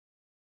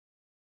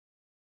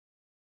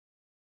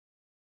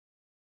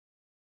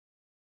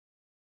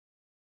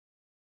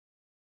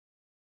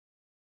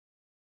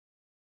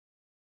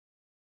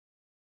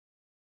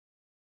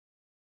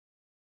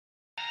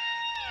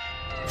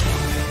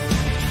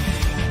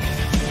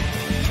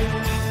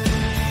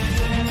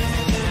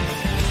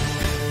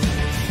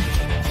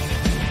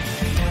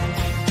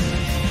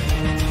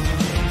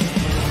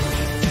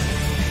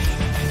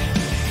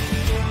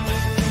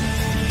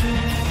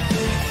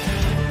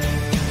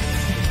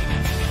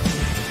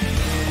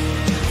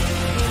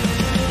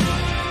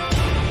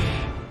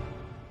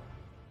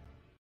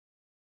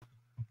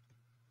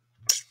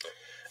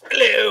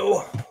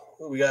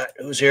we got?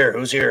 Who's here?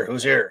 Who's here?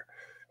 Who's here?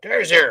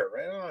 There's here.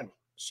 Right on.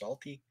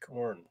 Salty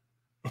corn.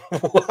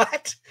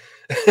 What?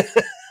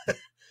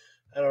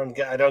 I don't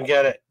get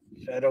it.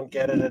 I don't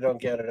get it. I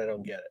don't get it. I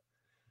don't get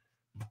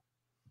it.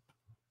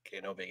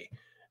 Okay, no biggie.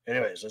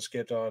 Anyways, let's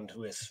get on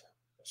with.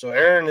 So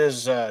Aaron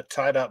is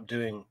tied up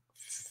doing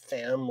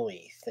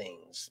family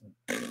things.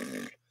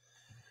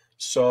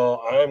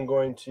 So I'm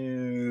going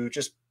to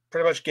just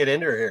pretty much get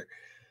into her here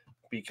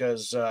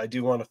because I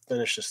do want to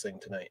finish this thing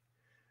tonight.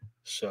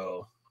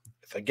 So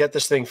if I get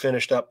this thing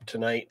finished up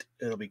tonight,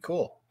 it'll be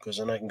cool because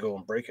then I can go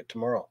and break it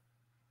tomorrow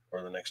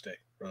or the next day,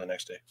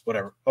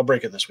 whatever. I'll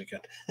break it this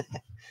weekend.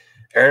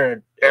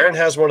 Aaron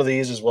has one of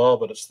these as well,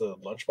 but it's the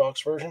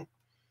lunchbox version.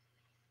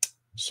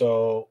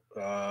 So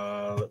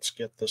let's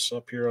get this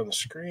up here on the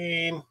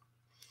screen.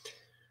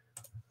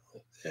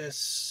 Like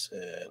this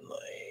and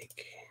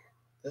like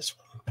this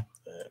one.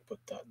 And put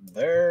that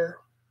there.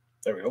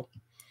 There we go.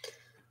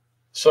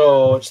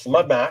 So it's the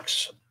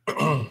MudMax.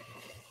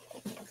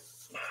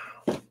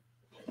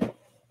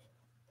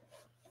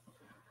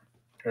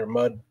 Or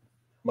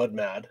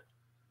MudMad.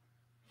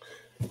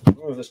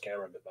 Move this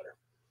camera a bit better.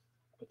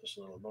 Put this a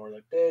little more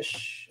like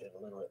this, and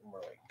a little bit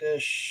more like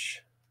this.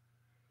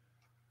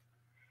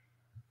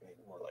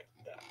 Maybe more like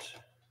that.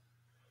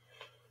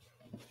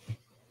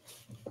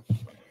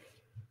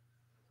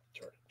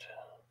 Turn it.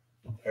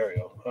 There we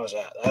go. How's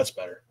that? That's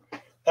better.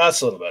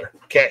 That's a little better.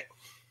 Okay.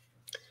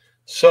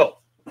 So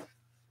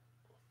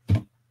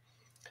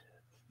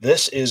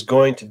this is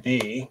going to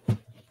be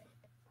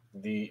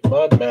the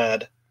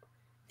MudMad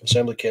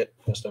assembly kit,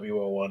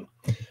 SW-01.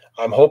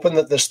 I'm hoping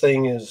that this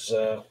thing is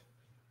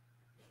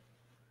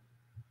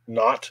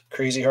not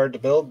crazy hard to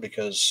build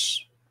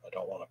because I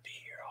don't want to be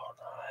here all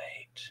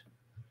night.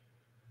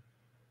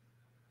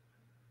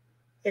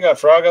 Hey, God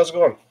Frog, how's it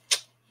going?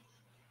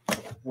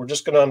 We're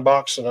just going to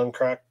unbox and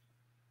uncrack,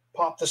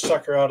 pop this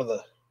sucker out of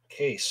the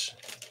case.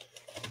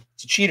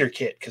 It's a cheater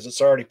kit because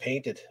it's already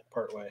painted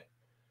partway.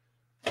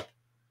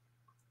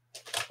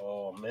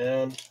 Oh,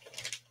 man.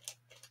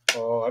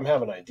 Oh, I'm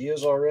having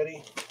ideas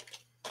already.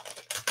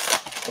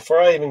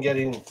 Before I even get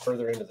any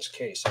further into this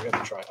case, I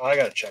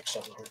got to check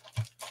something here.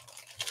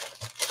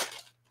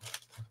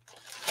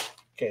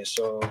 Okay,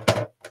 so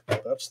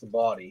that's the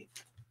body.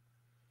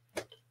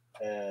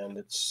 And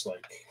it's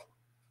like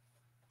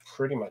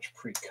pretty much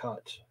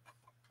pre-cut.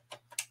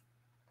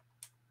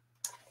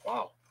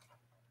 Wow.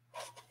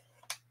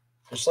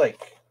 Just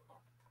like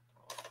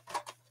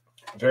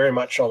very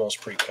much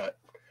almost pre-cut.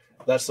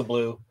 That's the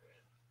blue.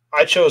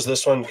 I chose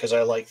this one because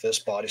I like this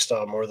body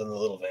style more than the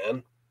little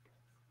van.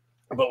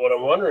 But what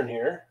I'm wondering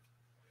here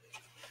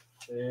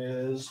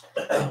is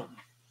got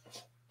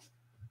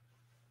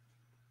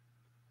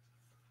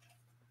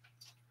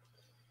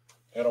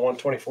a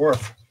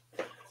 1/24th.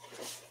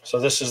 So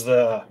this is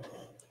the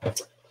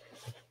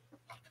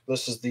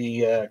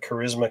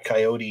Charisma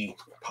Coyote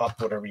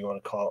Pop, whatever you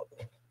want to call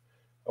it.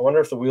 I wonder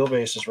if the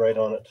wheelbase is right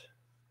on it.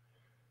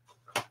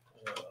 I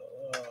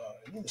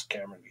need this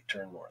camera to be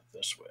turned more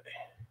this way.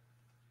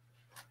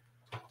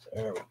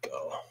 There we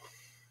go.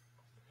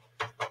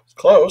 It's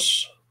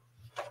close.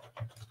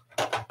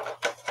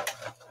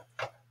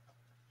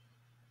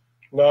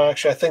 No,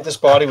 actually, I think this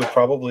body would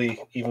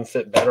probably even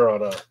fit better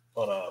on a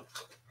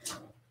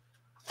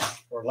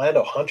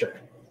Orlando Hunter,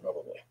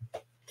 probably.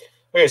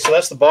 Okay, so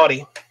that's the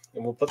body,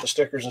 and we'll put the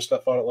stickers and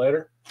stuff on it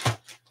later.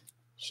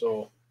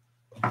 So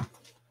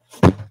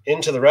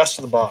into the rest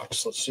of the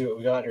box. Let's see what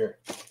we got here.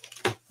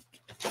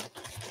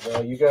 Now,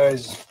 you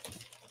guys,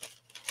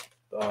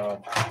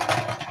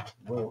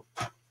 whoa,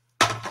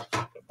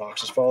 the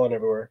box is falling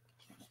everywhere.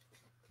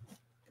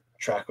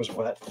 Track was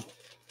wet.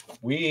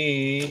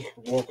 We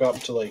woke up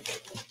to like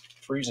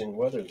freezing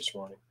weather this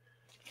morning.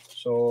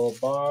 So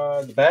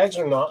the bags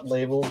are not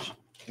labeled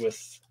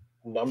with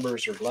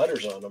numbers or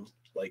letters on them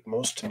like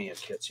most Tamiya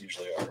kits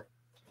usually are.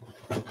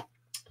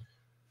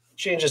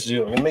 Change this to do.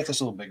 I'm going to make this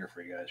a little bigger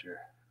for you guys here.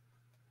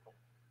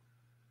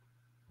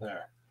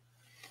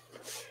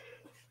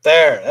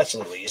 There, that's a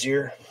little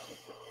easier.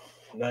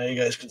 Now you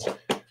guys can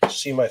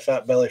see my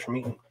fat belly from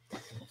eating.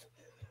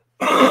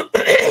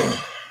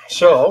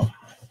 So,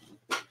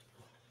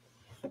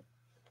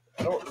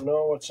 I don't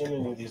know what's in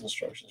any of these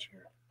instructions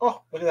here.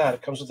 Oh, look at that.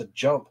 It comes with a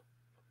jump.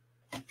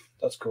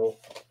 That's cool.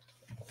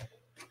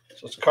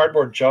 So it's a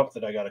cardboard jump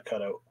that I got to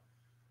cut out.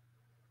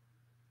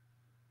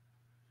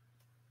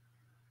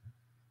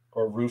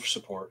 Or roof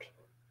support.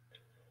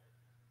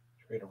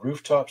 Create a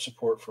rooftop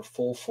support for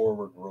full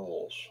forward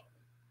rolls.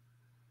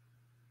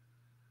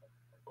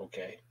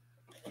 Okay.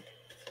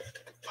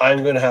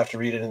 I'm going to have to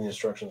read it in the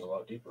instructions a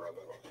lot deeper on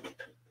that one.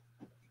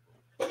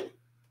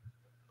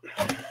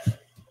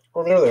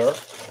 Oh, there they are.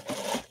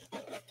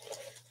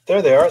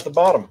 There they are at the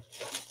bottom.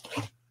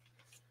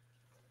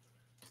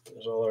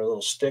 There's all our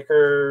little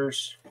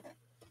stickers.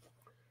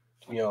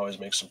 You always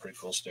make some pretty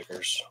cool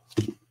stickers.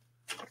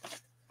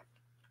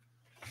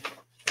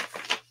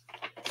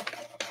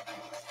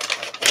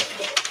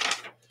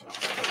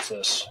 What's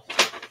this?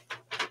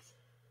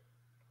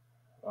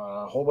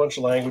 A whole bunch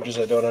of languages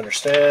I don't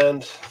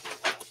understand.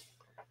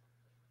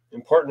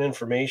 important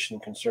information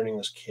concerning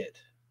this kit.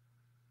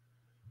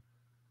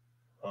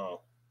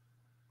 Oh,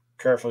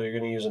 careful, you're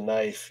going to use a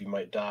knife. You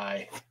might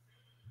die.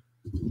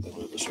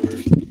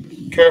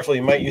 Careful,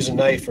 you might use a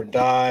knife or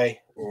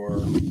die,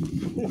 or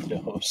who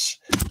knows.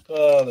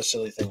 The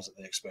silly things that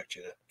they expect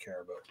you to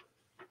care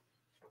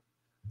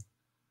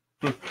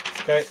about.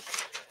 Okay.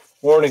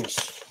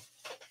 Warnings.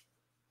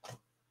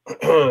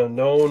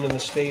 Known in the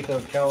state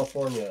of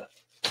California.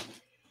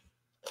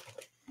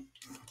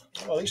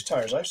 Oh, these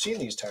tires. I've seen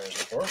these tires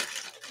before.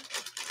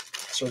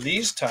 So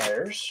these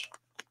tires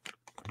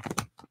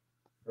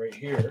right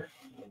here,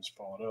 one's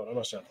falling out. I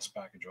must have this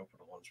package open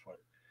at one point.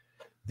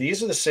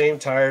 These are the same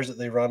tires that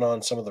they run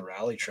on some of the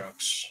rally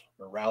trucks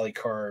or rally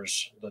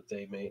cars that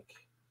they make,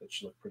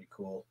 which look pretty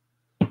cool.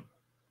 So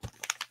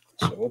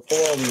we'll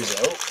pull all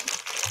these out.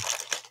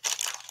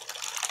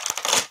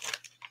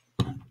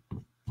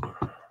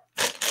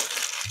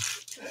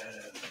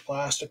 And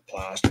plastic,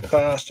 plastic,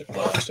 plastic,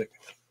 plastic.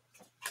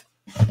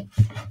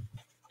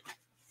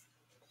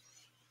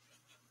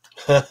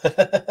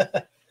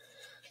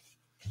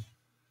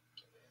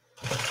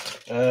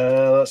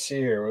 Let's see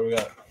here. What do we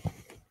got?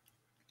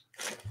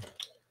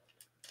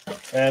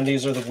 And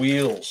these are the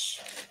wheels.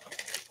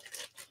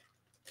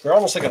 They're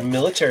almost like a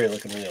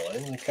military-looking wheel.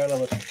 Eh? They kind of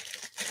look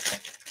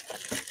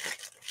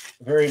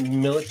very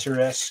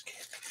militaresque.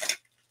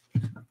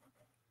 It's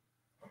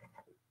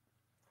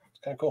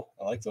kind of cool.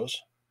 I like those.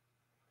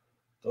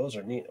 Those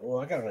are neat. Well,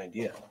 I got an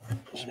idea.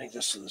 Let's make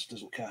this so this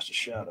doesn't cast a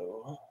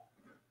shadow.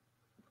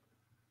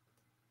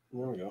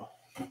 There we go.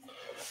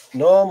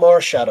 No more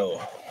shadow.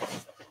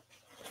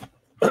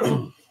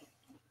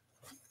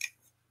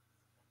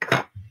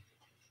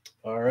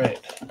 All right.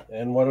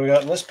 And what do we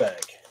got in this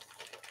bag?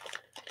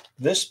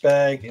 This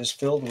bag is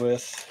filled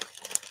with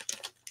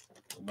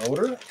a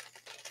motor.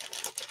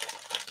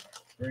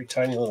 Very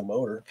tiny little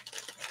motor.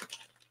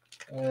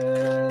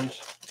 And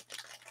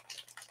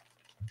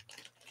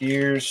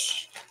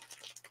gears.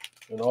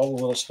 And all the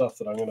little stuff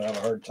that I'm going to have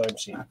a hard time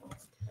seeing.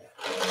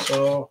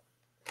 So,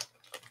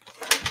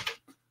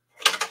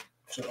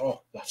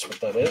 oh, that's what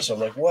that is. I'm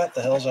like, what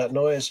the hell's that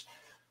noise?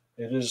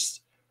 It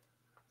is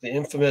the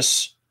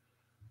infamous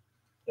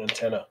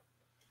antenna.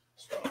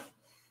 So,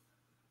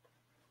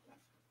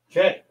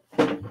 okay.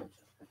 Take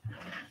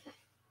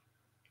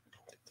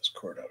this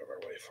cord out of our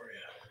way for you.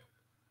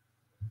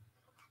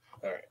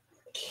 All right.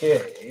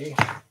 Okay.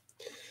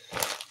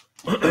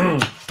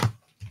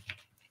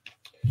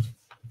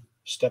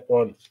 Step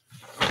one.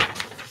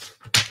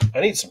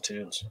 I need some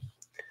tunes.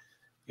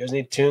 You guys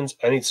need tunes?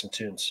 I need some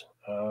tunes.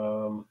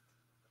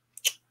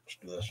 Let's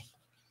do this.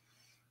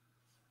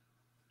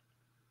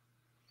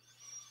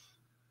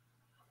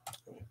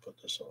 Let me put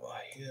this over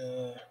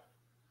here.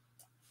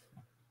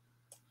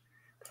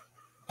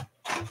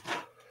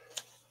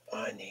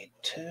 I need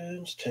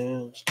tunes.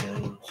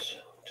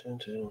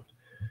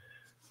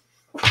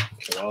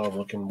 So while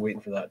I'm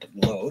waiting for that to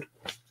load.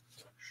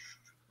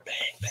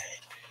 Bang,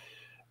 bang.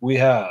 We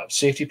have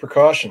safety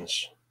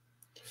precautions.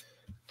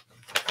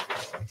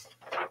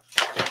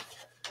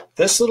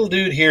 This little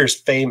dude here is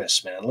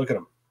famous, man. Look at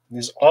him.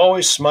 He's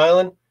always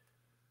smiling,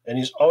 and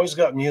he's always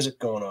got music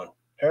going on.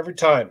 Every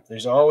time.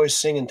 He's always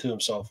singing to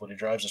himself when he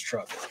drives his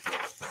truck.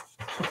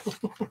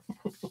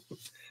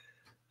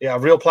 Yeah,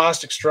 real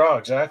plastic straw,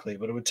 exactly.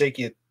 But it would take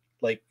you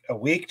like a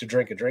week to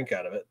drink a drink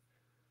out of it.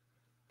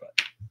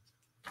 But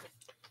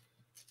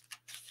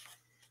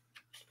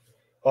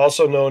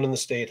also known in the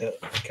state of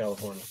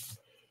California.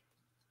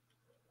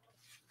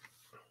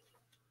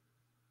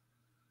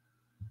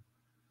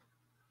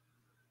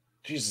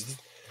 Jesus,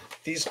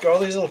 all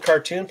these little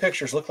cartoon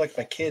pictures look like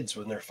my kids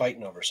when they're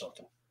fighting over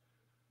something.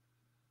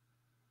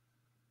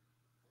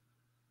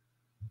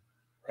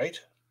 Right?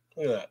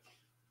 Look at that.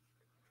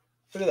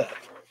 Look at that.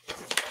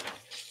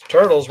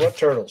 Turtles? What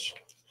turtles?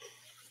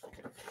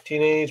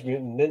 Teenage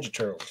Mutant Ninja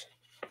Turtles.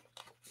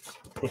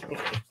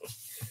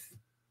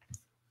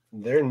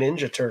 They're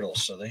Ninja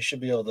Turtles, so they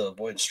should be able to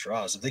avoid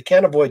straws. If they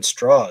can't avoid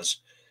straws,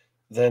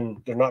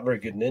 then they're not very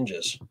good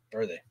ninjas,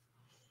 are they?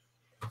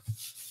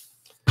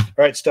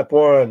 All right, step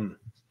one.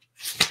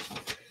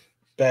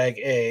 Bag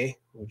A,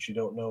 which you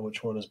don't know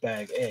which one is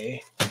bag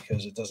A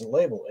because it doesn't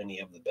label any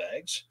of the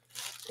bags.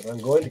 But I'm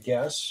going to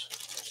guess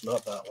it's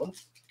not that one.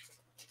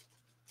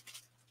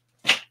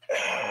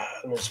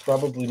 And it's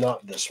probably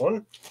not this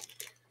one.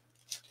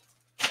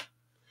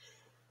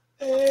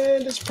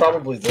 And it's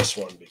probably this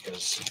one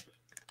because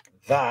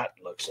that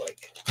looks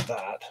like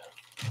that.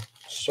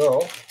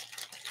 So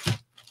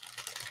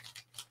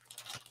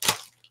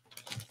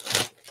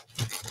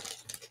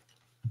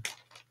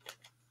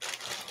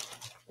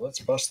let's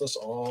bust this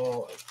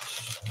all out.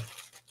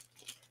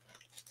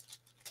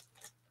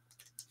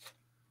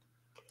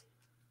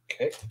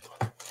 Okay.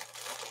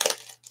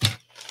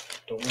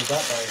 Don't need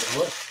that bag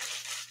anymore.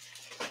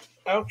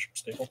 Ouch,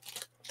 staple.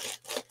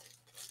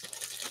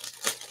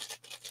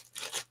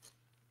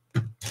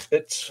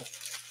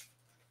 Fits.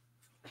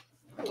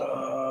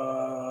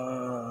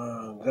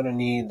 I'm going to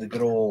need the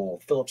good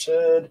old Phillips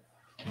head.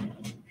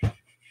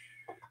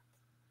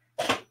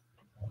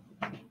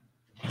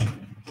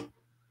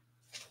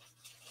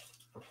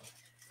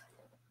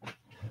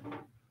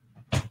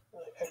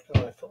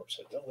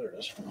 Oh, there it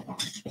is.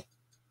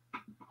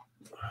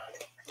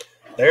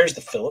 There's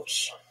the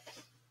Phillips.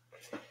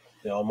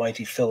 The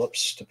almighty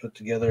Phillips to put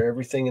together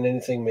everything and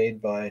anything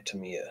made by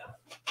Tamiya.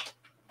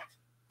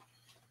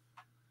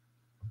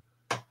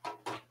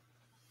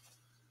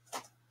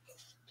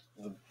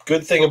 The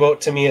good thing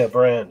about Tamiya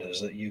brand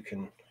is that you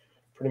can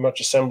pretty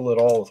much assemble it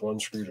all with one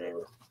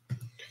screwdriver.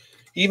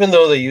 Even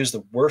though they use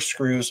the worst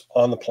screws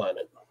on the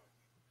planet.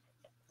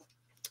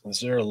 Is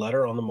there a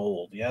letter on the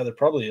mold? Yeah, there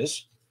probably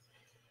is.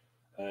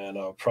 And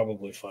I'll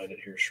probably find it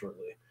here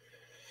shortly.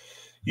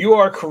 You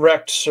are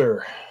correct,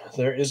 sir.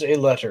 There is a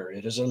letter.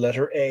 It is a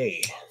letter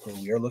A. And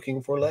we are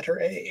looking for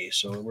letter A.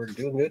 So we're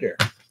doing good here.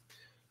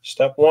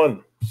 Step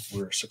 1.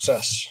 We're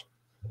success.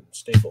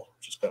 Staple.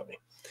 Just got me.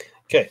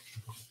 Okay.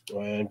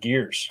 And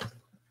gears.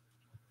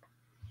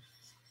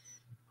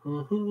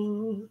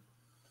 The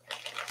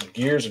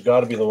gears have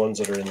got to be the ones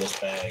that are in this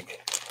bag.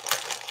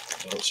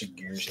 I don't see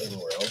gears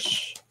anywhere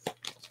else.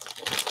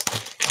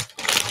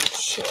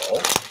 So,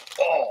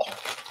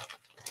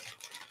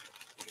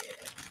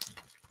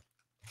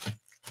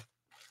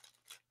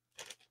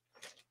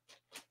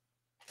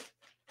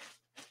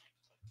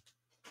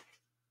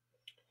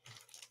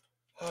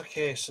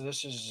 okay, so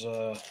this is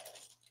a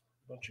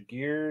bunch of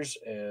gears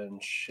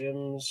and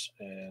shims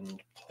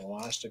and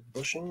plastic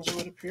bushings, it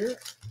would appear.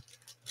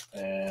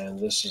 And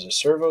this is a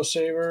servo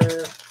saver.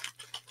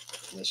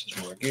 This is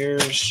more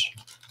gears.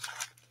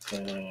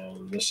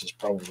 And this is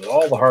probably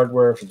all the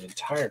hardware for the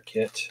entire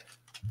kit.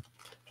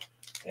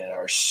 And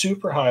our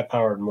super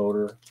high-powered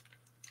motor.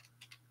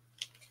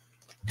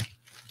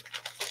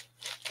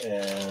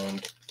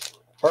 And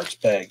parts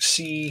bag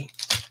C.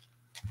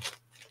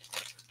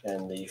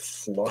 And the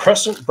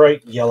fluorescent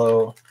bright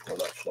yellow. Well,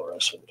 not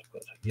fluorescent,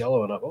 but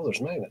yellow enough. Oh,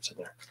 there's magnets in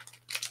there.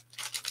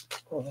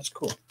 Oh, that's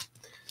cool.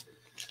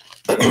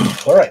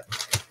 All right.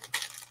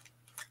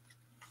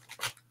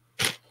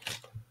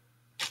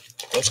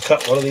 Let's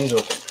cut one of these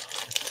open.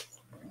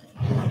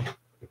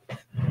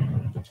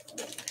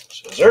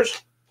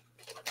 Scissors.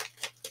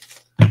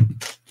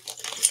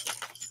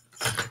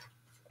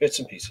 Bits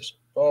and pieces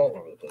all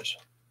over the place.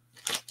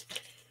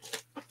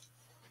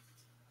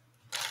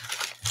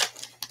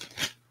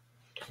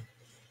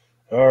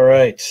 All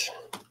right.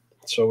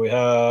 So we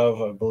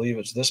have, I believe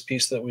it's this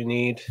piece that we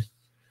need.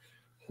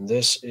 And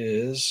this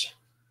is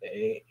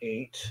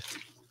A8,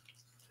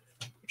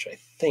 which I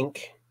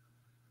think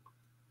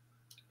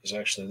is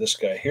actually this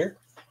guy here.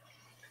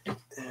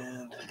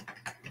 And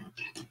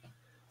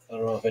I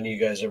don't know if any of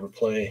you guys ever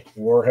play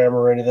Warhammer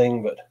or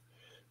anything, but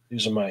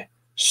these are my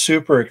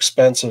super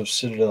expensive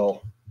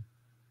Citadel,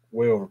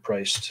 way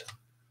overpriced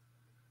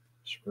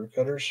screw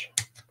cutters,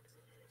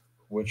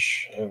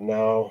 which have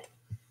now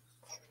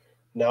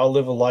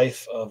live a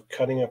life of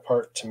cutting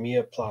apart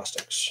Tamiya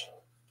plastics.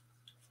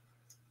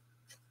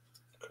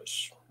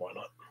 Because why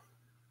not?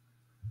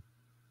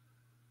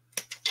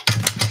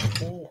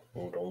 Oh,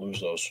 don't lose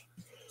those.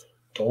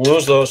 Don't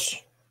lose those.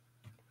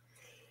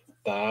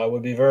 That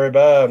would be very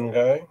bad,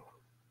 okay?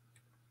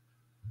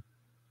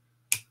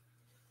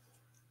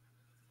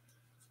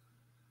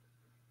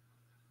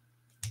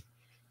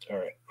 All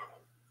right.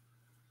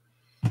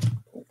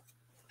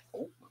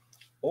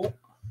 Oh.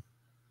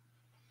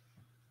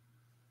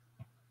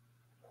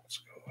 Let's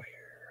go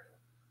here.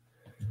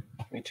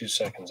 Give me 2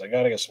 seconds. I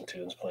got to get some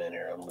tunes playing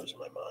here. I'm losing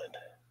my mind.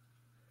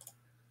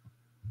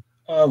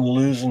 I'm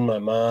losing my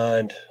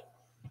mind.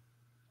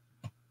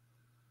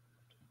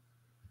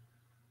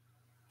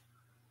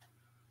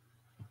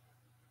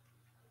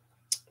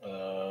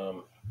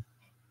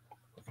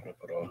 What can I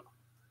put on?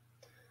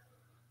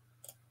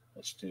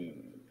 Let's do...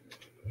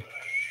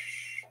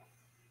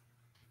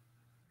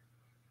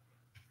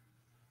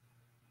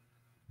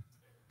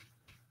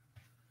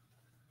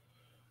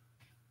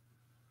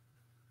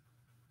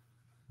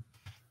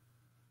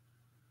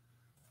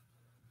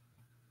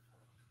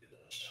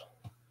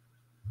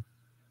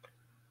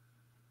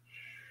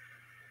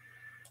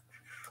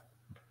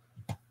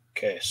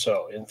 Okay,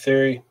 so in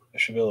theory, I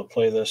should be able to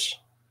play this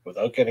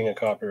without getting a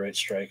copyright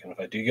strike. And if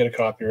I do get a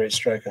copyright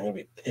strike, I'm going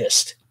to be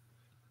pissed.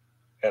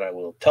 And I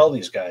will tell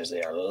these guys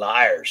they are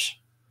liars.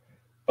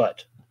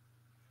 But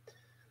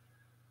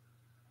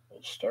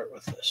we'll start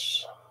with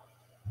this.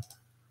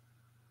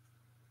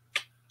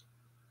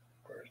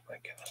 Where's my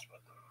cast button?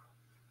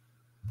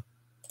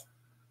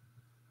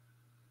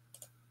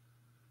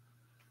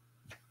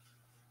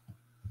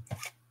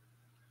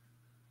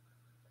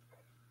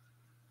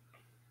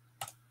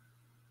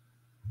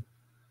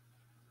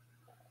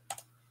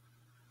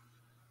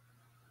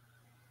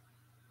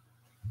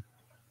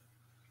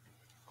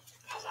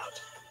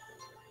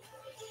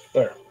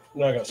 There,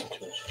 now I got some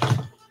tunes.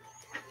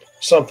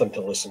 Something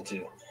to listen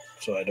to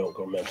so I don't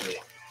go mentally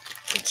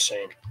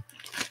insane.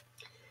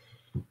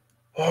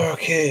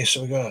 Okay,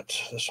 so we got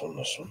this one.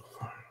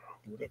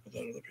 Where'd I put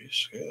that other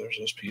piece? Okay, there's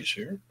this piece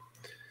here.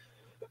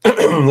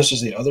 This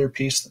is the other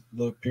piece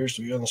that appears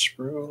to be on the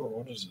sprue.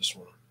 What is this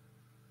one?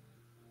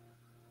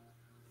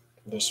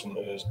 This one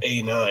is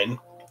A9,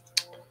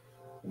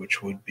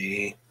 which would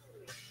be...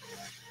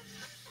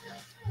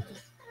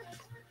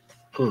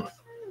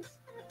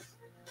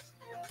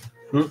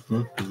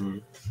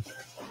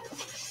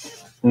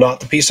 Not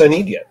the piece I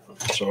need yet,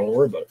 so don't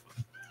worry about it.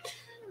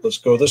 Let's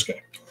go this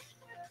guy.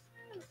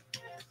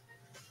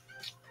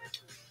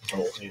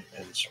 Oh, need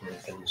pins. Where are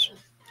the pins?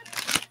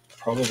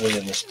 Probably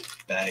in this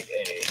bag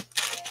A.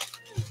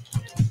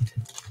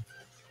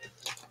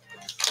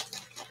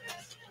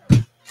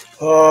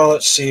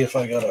 Let's see if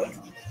I got a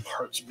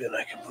parts bin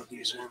I can put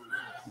these in.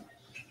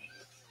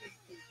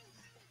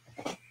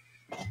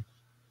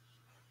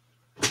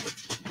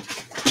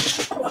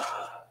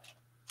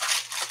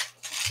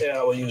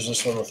 Yeah, we'll use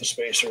this one with the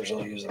spacers.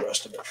 I'll use the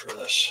rest of it for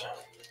this.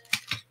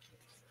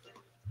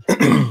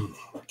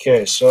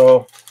 Okay,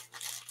 so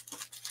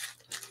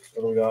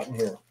what do we got in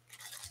here?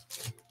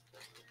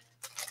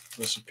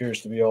 This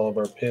appears to be all of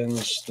our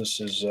pins. This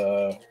is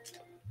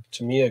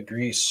Tamiya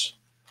grease.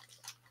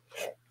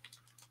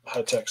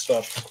 High-tech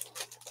stuff.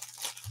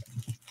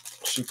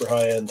 Super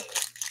high-end.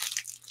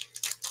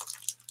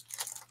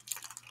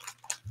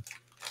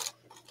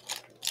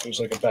 It was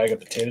like a bag of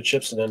potato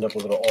chips and end up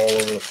with it all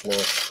over the floor.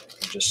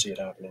 You just see it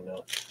happening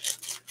now.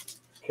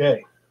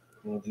 Okay,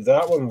 we'll do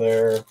that one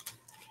there.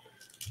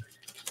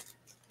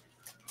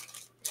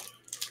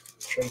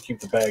 Try to keep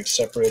the bags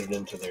separated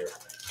into there.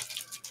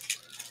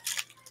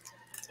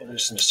 At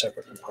least into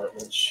separate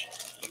compartments.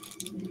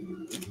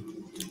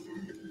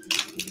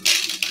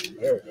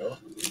 There we go.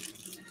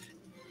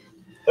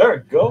 There we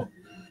go.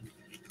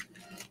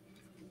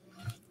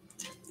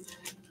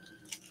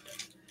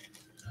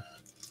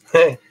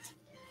 Hey,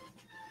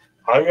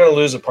 I'm going to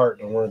lose a part.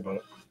 Don't worry about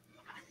it.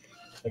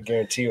 I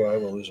guarantee you I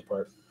will lose a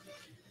part.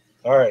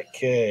 All right,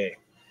 okay.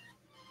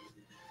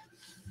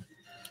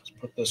 Let's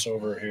put this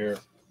over here.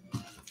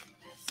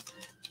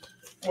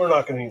 We're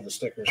not going to need the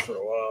stickers for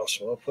a while,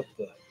 so I'll put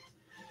the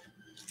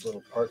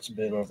little parts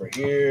bin over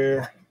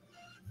here.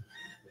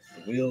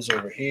 The wheels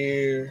over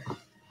here.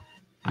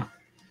 There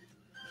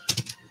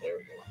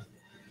we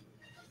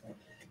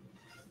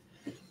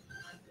go.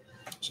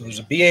 So there's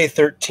a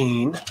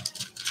BA13.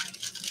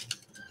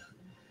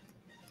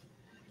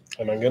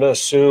 And I'm going to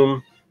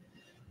assume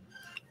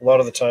a lot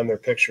of the time their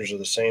pictures are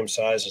the same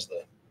size as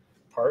the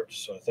parts.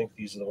 So I think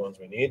these are the ones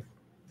we need.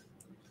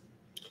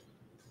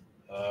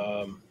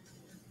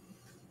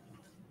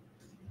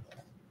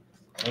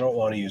 I don't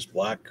want to use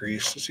black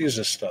grease. Let's use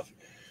this stuff.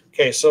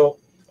 Okay, so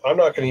I'm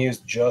not going to use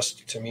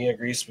just Tamiya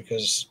grease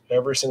because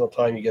every single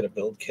time you get a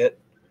build kit,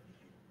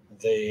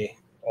 they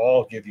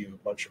all give you a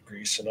bunch of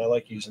grease. And I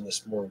like using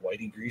this more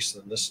whitey grease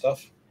than this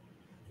stuff.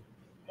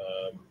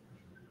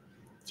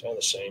 It's all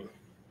the same.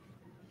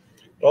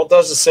 It all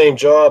does the same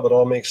job. It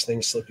all makes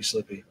things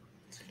slippy.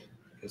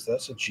 Because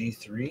that's a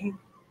G3.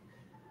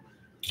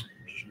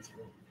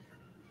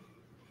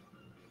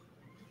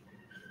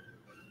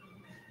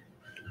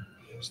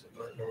 Here's the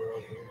part number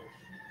on here.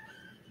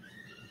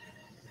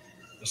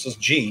 This is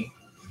G3.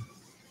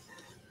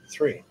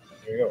 There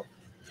you go.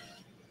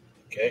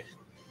 Okay.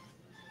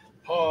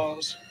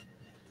 Pause.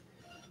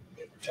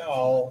 Get a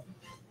towel.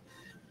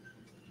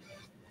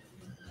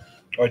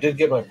 Oh, I did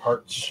get my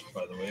parts,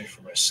 by the way,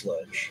 for my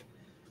sledge.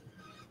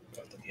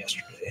 Got them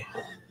yesterday.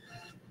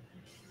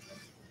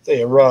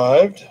 They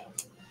arrived.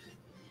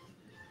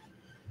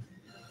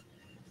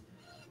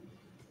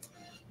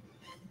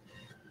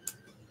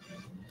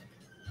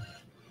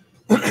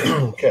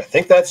 Okay, I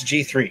think that's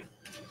G3.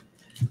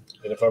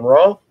 And if I'm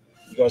wrong,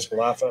 you guys can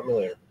laugh at me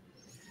later.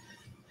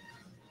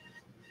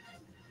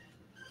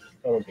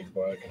 I'm a big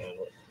boy, I can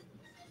handle it.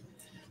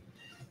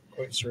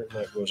 Quite certain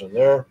that goes in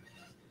there.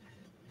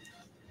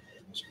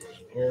 This goes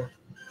in here,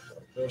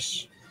 like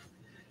this.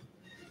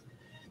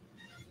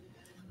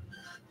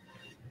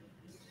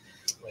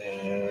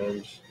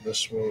 And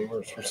this one,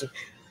 where's it?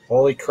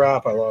 Holy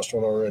crap, I lost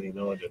one already.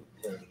 No, I didn't.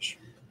 There it is.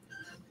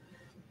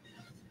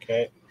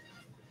 Okay.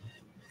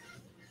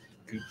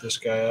 Goop this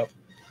guy up.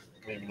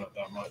 Maybe not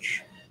that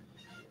much.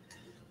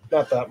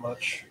 Not that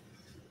much.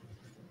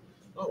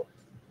 Oh.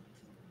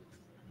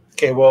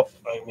 Okay, well,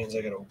 that means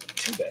I got to open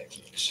 2 bags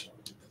of these.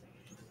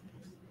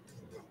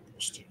 We'll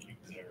stick you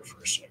there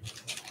for a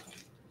second.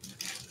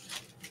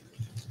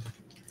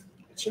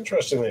 It's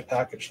interesting they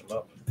packaged them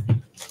up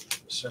in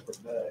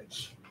separate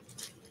bags.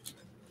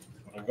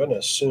 But I'm going to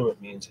assume it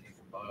means that you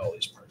can buy all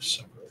these parts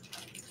separate.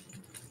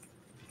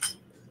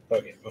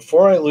 Okay,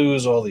 before I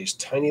lose all these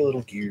tiny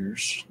little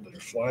gears that are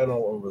flying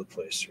all over the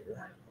place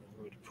here, I'm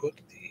going to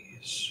put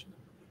these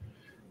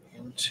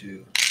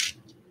into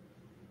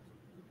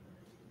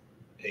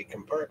a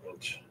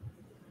compartment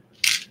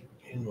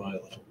in my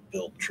little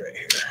build tray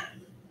here.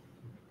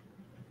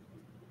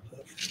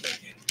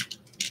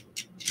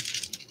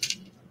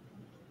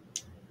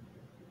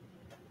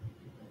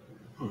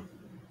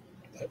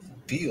 That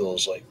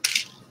feels like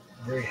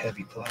very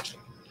heavy plastic.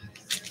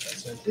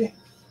 That's empty.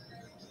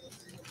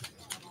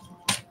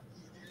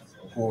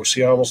 Oh,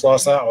 see, I almost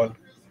lost that one.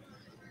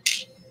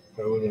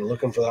 I would have been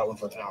looking for that one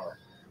for an hour.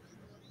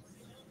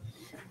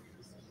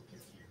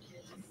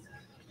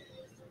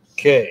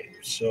 Okay,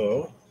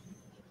 so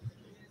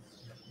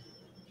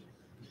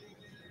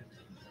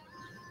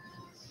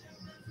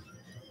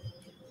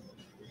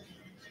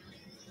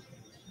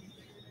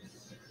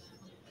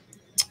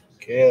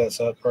Okay, that's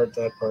that part,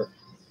 that part.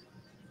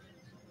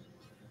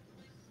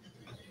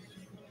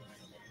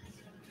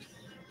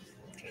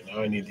 Okay,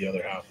 now I need the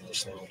other half of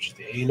this thing, which is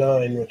the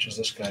A9, which is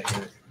this guy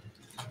here,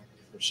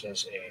 which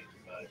says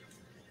A9.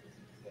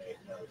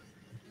 A9.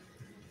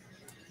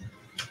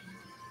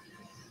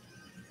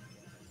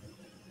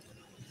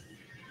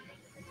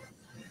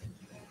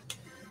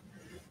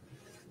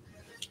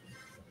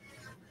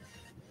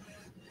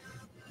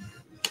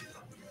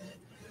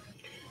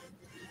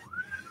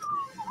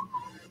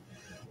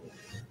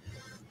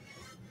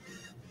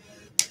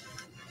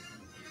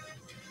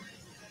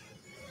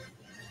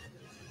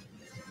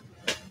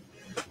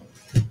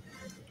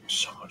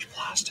 So much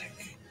plastic.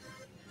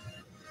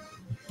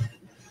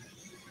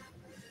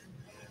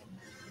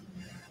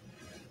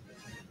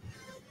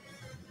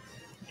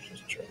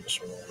 Just turn this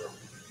one over.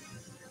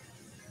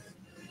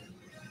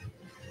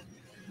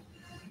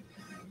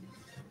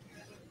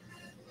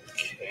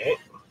 Okay.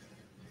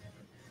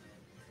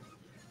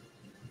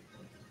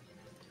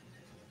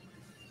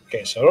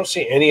 Okay, so I don't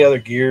see any other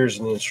gears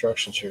in the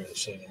instructions here that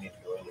say they need to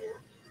go in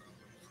here.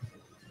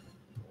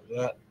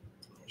 That.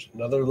 There's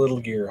another little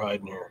gear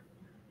hiding here.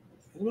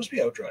 It must be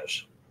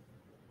outdrives.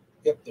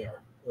 Yep, they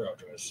are. They're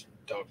outdrives.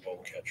 Dog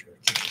bone catcher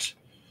keys.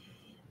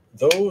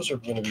 Those are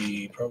going to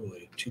be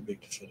probably too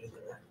big to fit in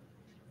there.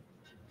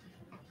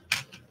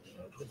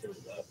 I'll put them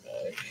in that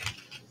bag.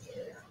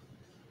 There.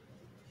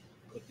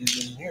 Put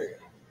these in here.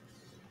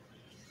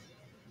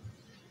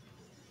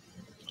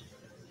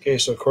 Okay,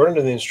 so according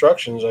to the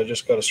instructions, I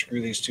just got to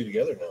screw these two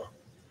together now.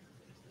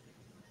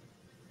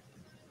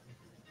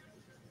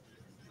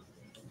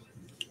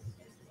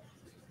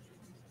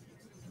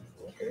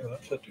 Okay,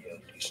 that fit together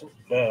decent.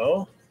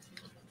 Now,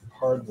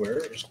 hardware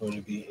is going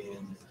to be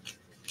in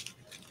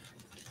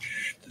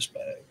this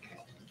bag.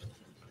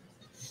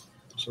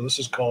 So this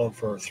is calling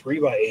for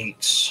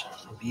 3x8s,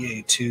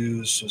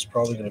 BA2s, so it's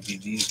probably going to be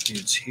these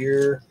dudes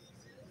here.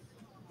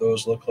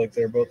 Those look like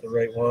they're both the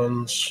right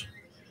ones.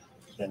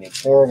 I need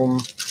 4 of them.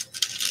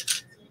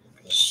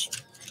 Because,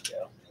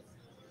 yeah.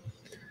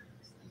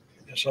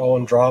 I guess all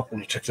one drop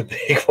and you took the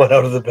big one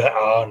out of the bag.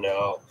 Oh,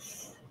 no.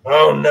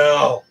 Oh,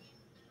 no.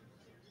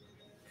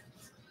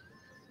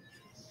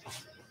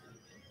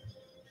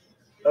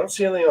 I don't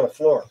see anything on the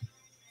floor.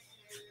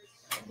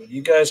 But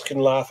you guys can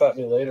laugh at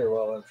me later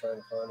while I'm trying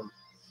to find them.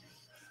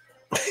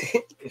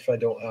 If I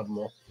don't have them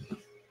all.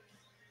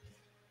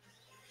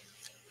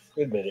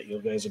 Admit it,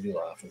 you guys will be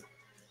laughing.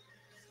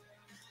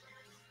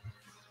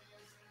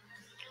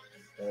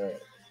 All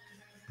right.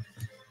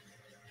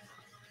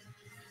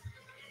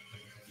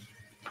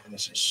 And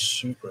this is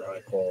super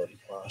high quality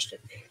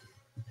plastic.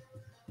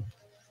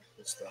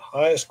 It's the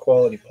highest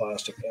quality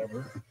plastic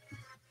ever.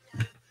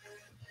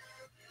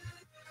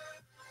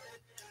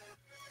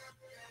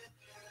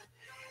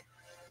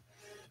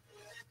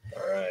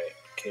 All right,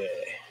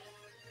 okay.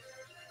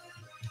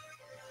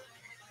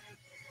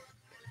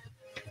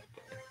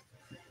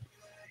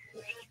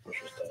 Let's just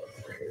push this down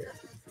over here.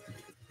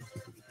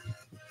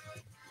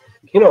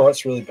 You know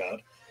what's really bad?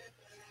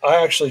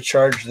 I actually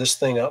charged this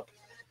thing up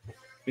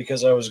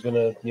because I was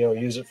gonna,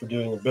 use it for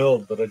doing a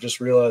build, but I just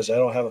realized I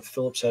don't have a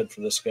Phillips head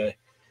for this guy.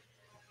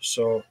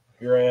 So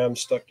here I am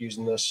stuck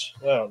using this.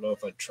 I don't know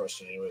if I'd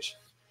trust it anyways.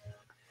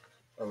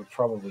 I would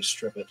probably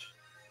strip it.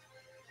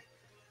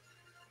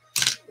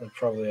 I'd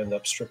probably end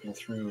up stripping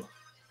through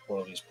one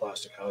of these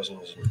plastic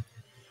housings and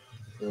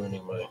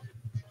ruining my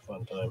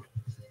fun time.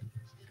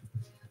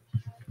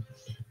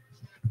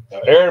 Now,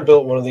 Aaron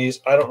built one of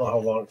these. I don't know how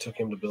long it took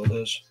him to build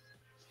his,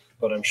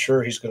 but I'm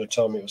sure he's going to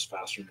tell me it was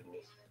faster than me.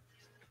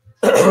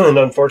 And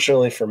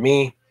unfortunately for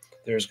me,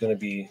 there's going to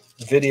be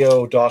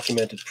video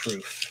documented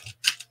proof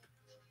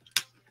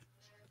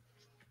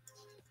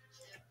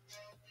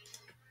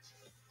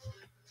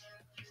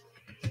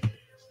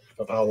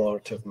of how long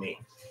it took me.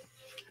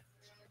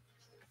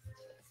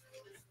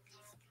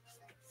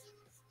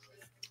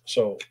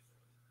 So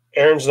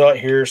Aaron's not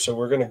here, so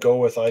we're going to go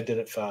with I did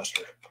it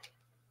faster.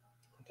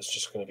 It's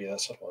just going to be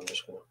that simple.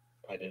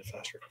 I did it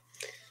faster.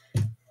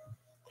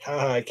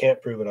 I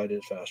can't prove it. I did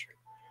it faster.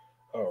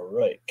 All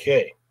right.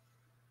 Okay.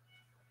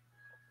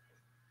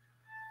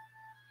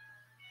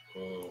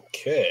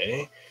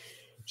 Okay.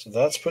 So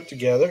that's put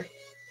together.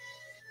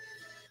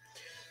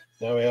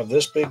 Now we have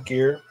this big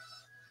gear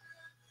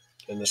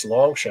and this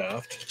long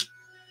shaft,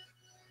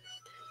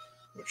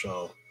 which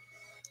I'll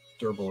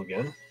durable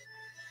again.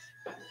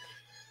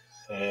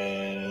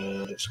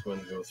 And it's going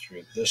to go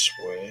through this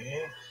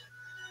way.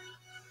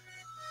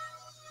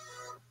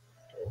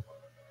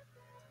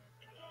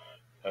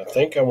 I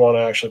think I want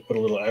to actually put a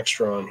little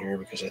extra on here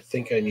because I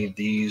think I need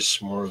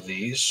more of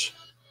these.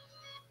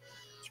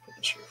 Let's put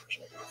this here for a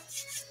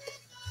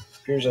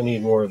second. Here's I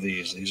need more of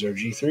these. These are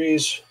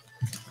G3s.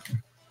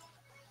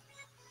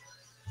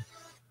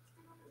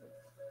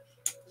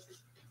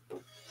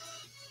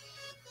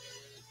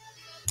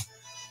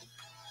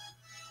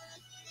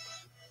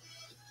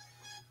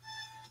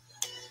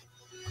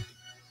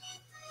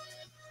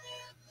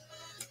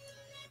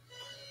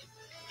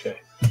 Okay.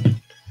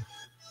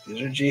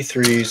 These are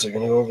G3s. They're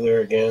going to go over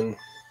there again.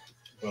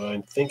 But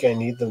I think I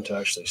need them to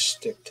actually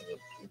stick to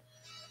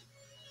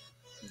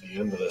the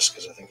end of this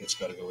because I think it's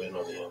got to go in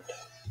on the end.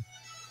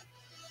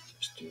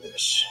 Let's do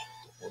this.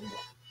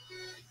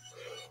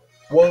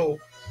 Whoa.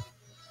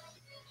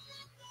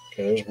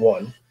 Okay, there's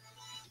one.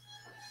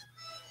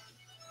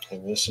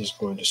 And this is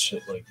going to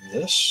sit like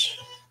this.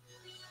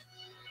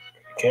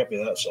 It can't be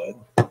that side.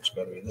 It's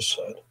got to be this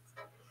side.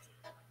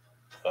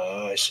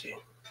 Ah, I see.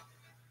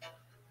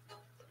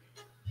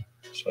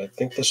 So I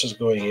think this is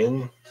going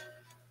in.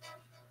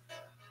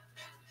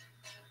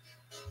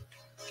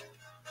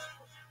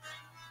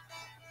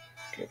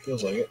 Okay, it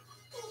feels like it.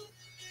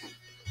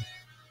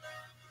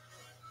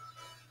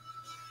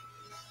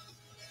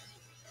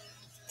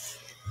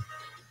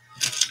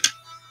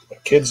 My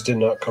kids did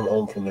not come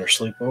home from their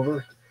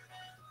sleepover,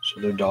 so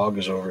their dog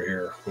is over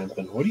here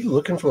whimpering. What are you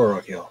looking for,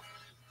 Raquel?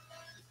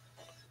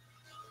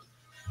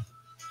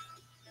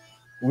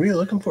 What are you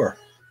looking for?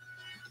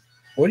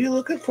 What are you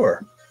looking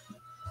for?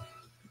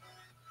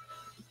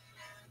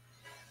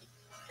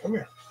 Come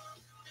here.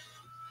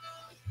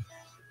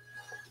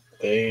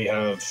 They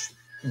have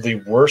the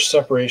worst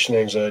separation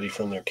anxiety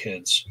from their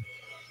kids.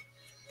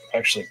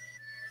 Actually,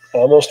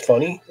 almost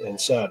funny and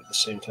sad at the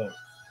same time.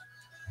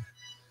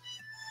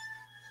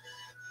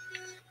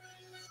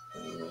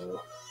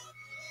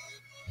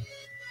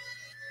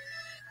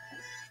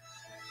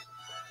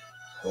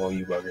 Oh,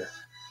 you bugger.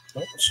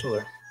 Oh, it's still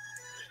there.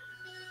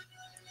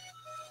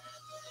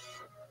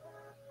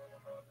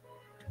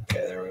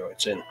 Okay, there we go.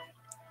 It's in.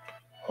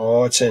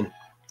 Oh, it's in.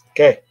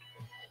 Okay.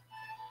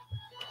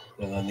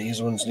 And then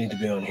these ones need to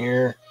be on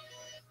here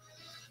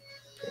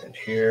and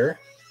here.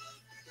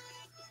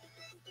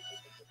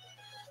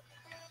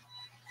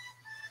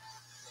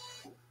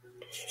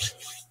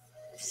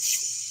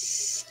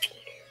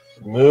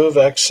 Remove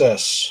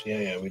excess.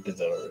 Yeah, we did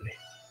that already.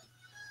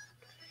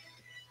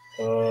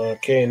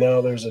 Okay,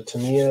 now there's a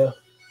Tamiya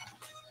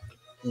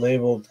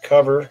labeled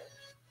cover,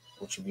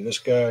 which will be this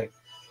guy.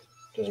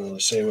 Doesn't really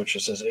say which.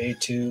 It says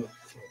A2,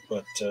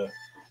 but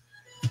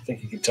I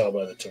think you can tell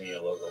by the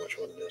Tamiya logo which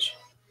one it is.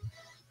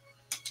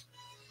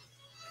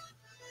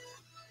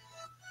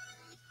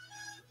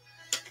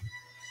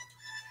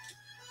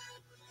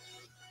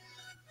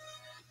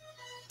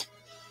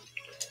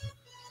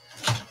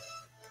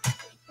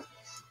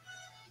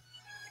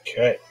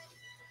 Okay.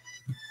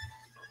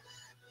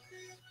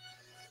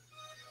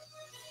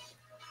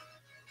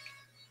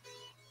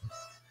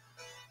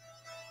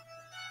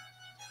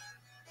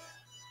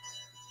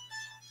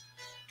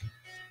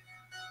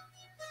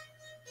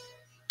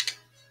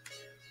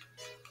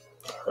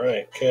 All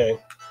right, okay.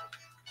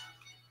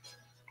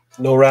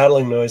 No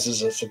rattling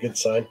noises. That's a good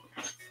sign.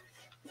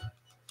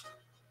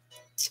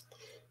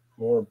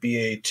 More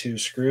BA2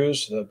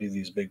 screws. So that'd be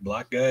these big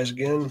black guys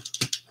again.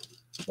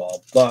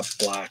 Well, not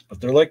black,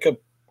 but they're like a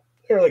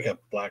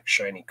black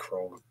shiny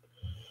chrome.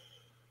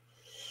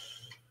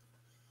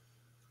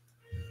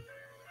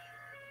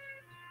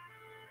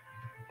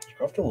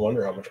 I often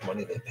wonder how much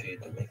money they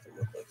paid to make them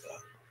look like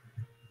that.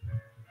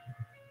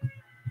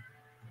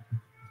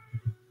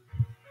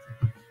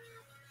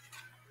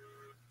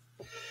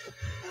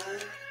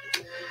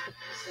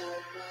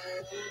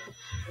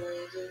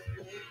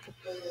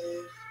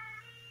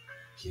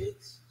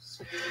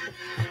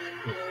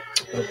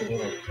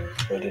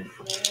 I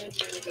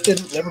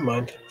didn't. Never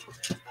mind.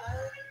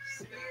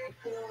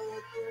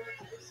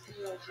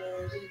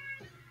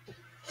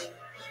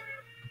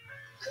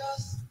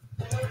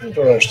 I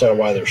don't understand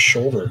why they're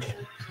shouldered.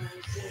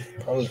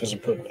 Probably because they're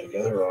putting it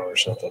together wrong or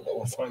something, but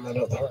we'll find that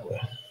out the hard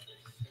way.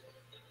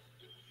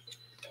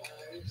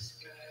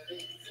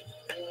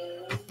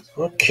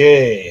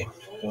 Okay.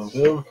 Boom,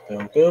 boom,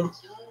 boom, boom.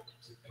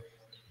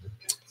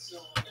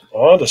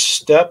 On to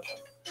step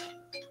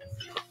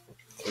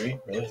 3.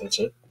 Really? That's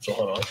it? So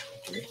hold on.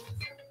 3.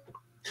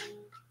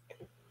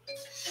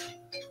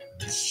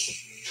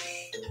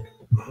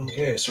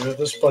 Okay, so we have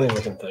this funny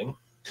looking thing.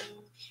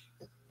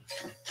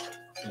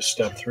 This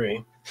step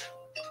 3.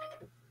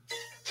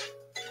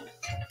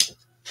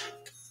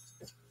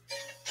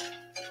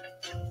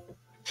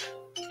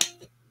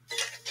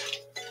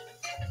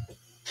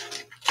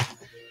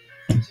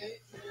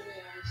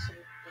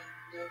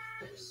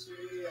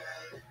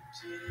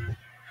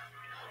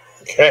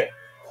 Okay.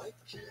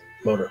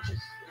 Motor.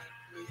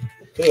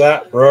 Look at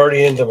that. We're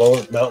already into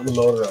mounting the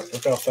motor up.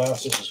 Look how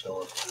fast this is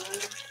going.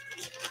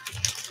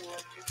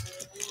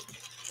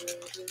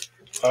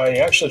 I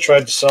actually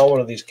tried to sell one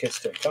of these kits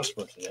to a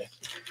customer today.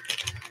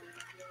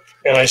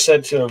 And I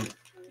said to him,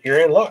 you're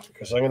in luck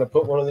because I'm going to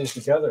put one of these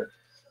together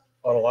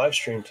on a live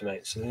stream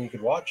tonight so then you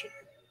could watch it.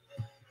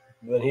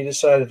 But then he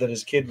decided that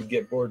his kid would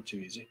get bored too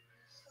easy.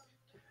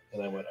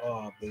 And I went,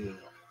 oh, boo.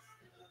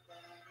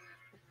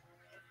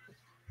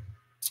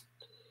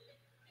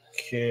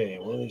 Okay,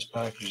 one of these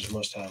packages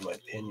must have my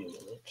pinion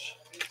in it.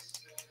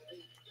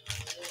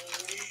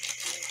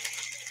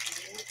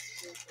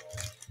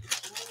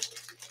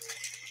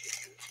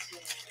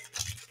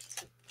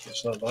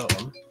 It's not that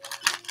one.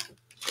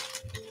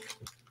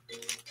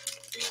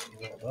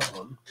 Not that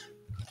one.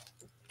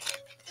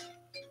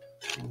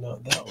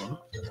 Not that one.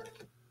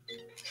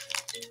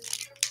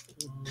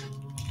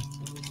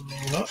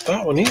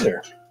 that one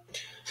either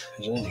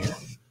is in here.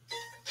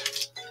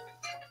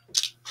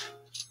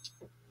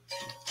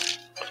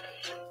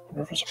 I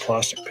wonder if it's a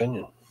plastic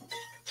pinion.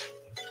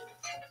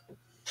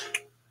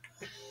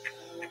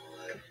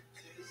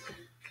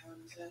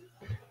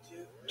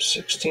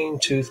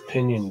 "16-tooth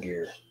pinion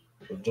gear."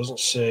 It doesn't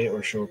say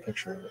or show a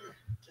picture of it.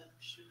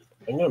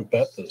 I'm going to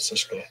bet that it's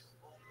this guy.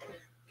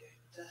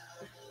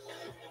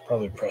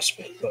 Probably press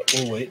fit, but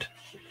we'll wait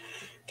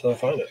until I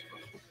find it.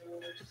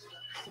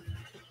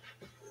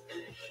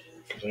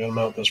 Because I got to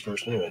mount this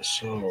first anyway.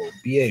 So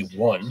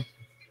BA1.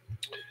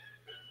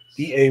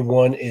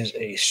 BA1 is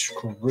a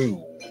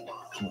screw,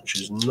 which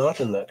is not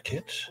in that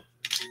kit.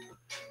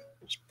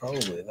 It's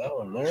probably that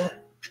one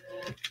there.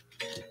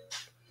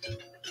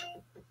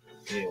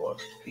 BA1.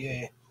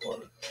 BA1.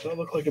 Does that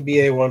look like a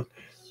BA1?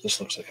 This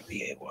looks like a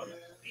BA1.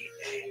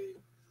 BA.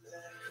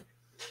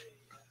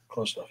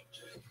 Close enough.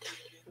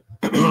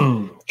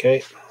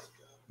 Okay.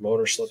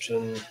 Motor slips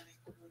in.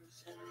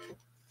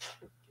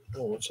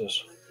 Oh, what's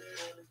this?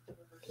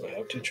 Do I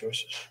have two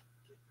choices?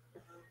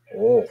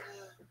 Oh.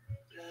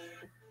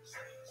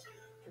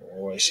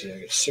 Oh, I see. I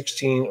get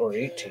 16 or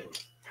 18.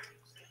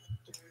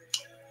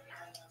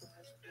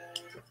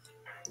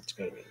 It's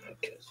got to be in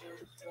that kit.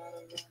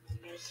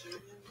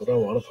 What do I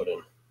want to put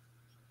in?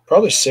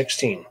 Probably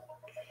 16.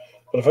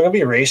 But if I'm going to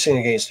be racing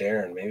against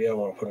Aaron, maybe I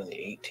want to put in the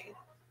 18.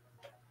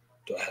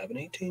 Do I have an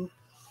 18?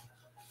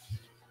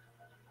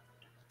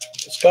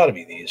 It's got to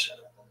be these.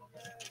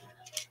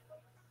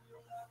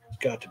 It's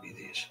got to be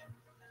these.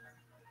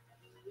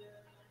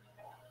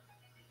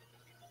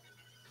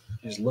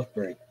 These look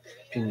very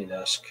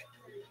pinion-esque.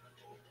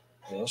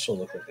 They also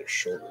look like they're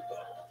shouldered,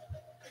 though.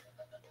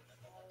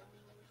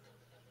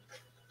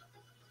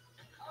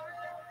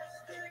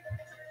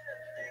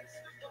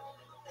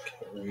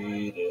 Can't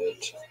read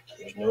it.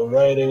 There's no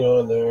writing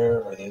on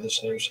there. Are they the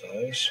same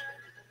size?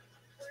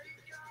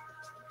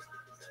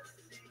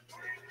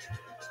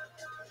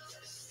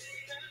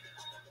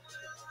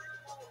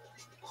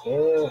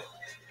 Oh,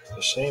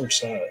 the same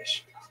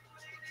size.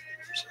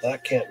 So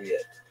that can't be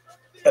it.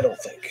 I don't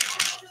think.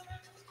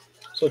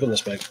 Let's look in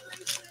this bag.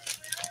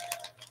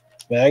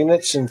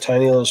 Magnets and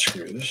tiny little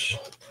screws.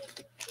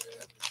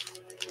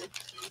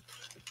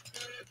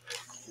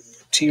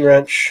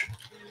 T-wrench.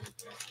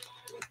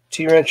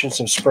 T-wrench and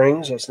some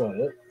springs. That's not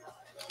it.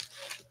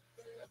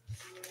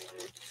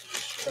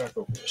 Crack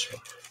open this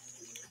one.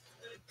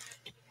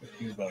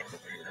 Put you back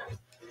over here.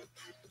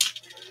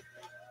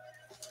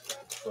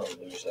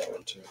 Probably lose that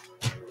one too.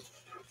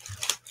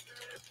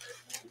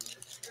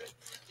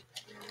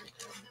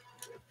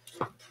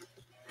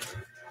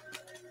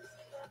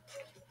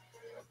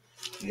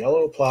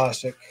 Yellow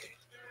plastic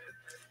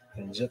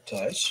and zip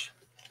ties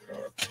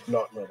are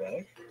not in my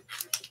bag.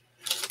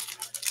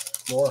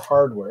 More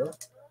hardware.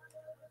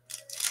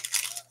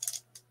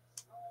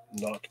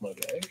 Not my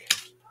bag.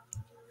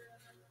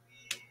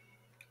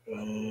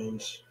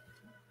 And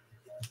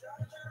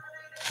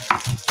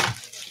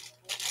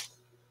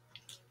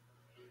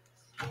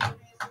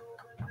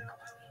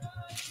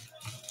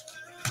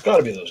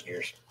gotta be those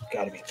gears.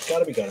 Gotta be.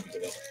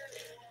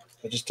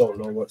 I just don't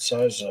know what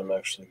size I'm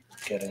actually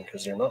getting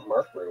because they're not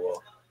marked very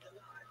well.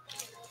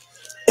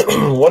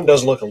 One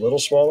does look a little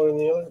smaller than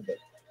the other, but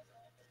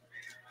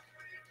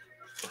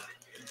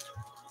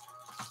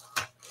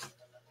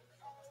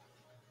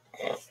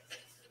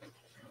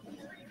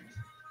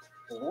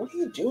what are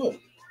you doing?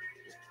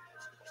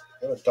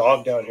 I have a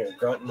dog down here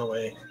grunting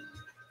away,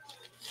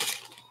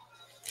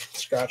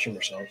 scratching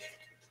herself.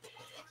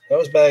 That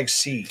was bag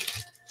C.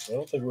 I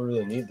don't think we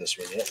really need this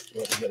one yet.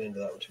 We're not getting into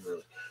that one too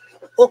early.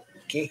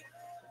 Okay,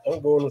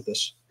 I'm going with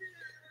this.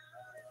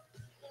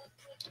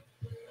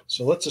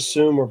 So let's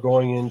assume we're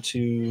going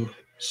into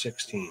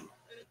 16.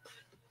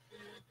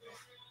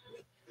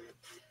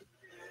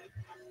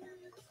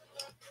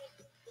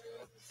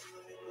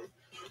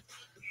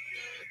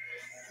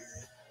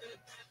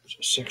 So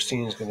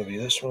 16 is going to be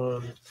this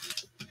one.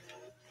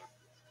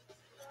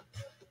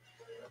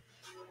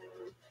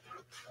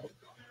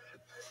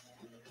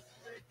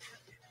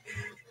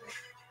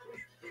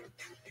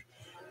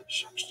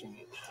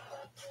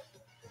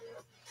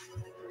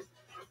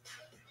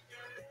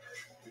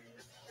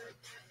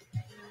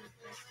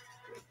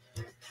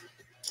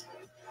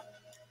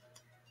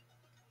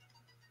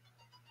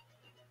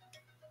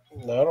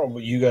 Now, I don't know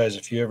about you guys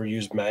if you ever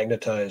used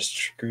magnetized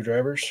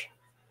screwdrivers,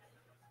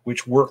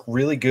 which work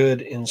really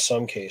good in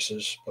some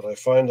cases, but I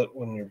find that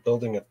when you're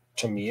building a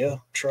Tamiya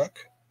truck,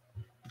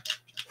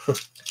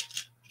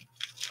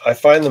 I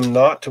find them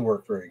not to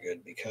work very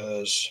good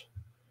because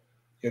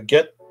you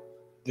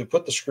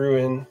put the screw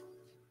in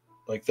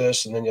like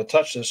this, and then you'll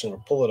touch this and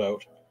it'll pull it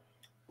out,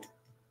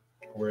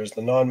 whereas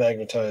the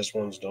non-magnetized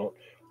ones don't.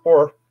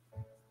 Or,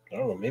 I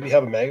don't know, maybe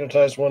have a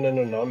magnetized one and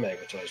a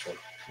non-magnetized one.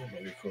 That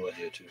might be a cool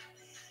idea too.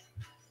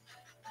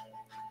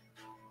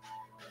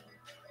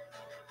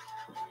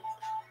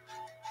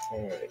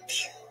 All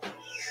right.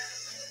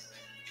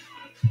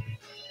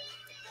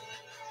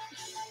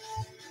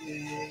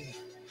 Yay.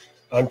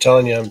 I'm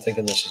telling you, I'm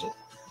thinking this is it.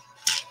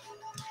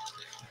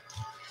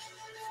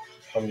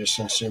 I'm just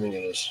assuming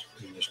it is.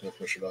 I'm just going to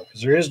push it on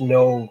because there's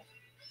no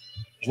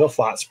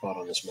flat spot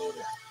on this motor.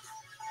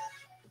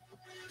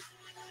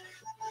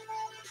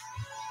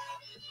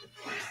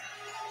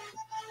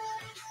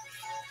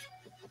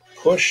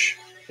 Push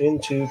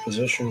into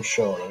position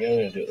shown. Okay, I'm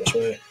going to do it this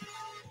way.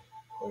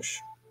 Push.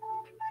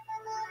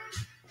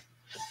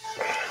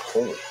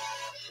 Holy.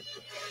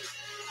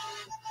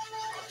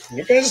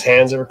 Your guys'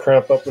 hands ever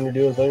cramp up when you're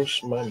doing things?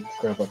 Mine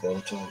cramp up all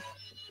the time.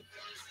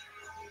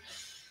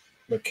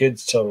 My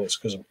kids tell me it's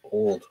because I'm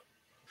old.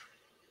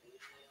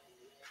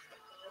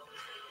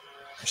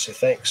 I say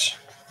thanks.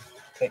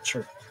 Thanks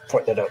for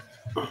pointing it out.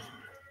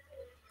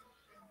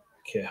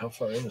 Okay, how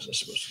far in is this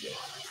supposed to go?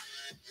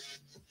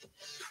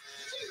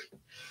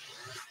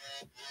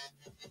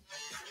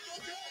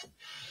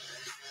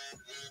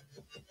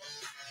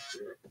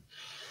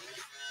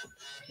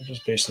 It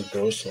just basically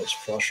goes till it's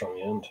flush on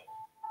the end.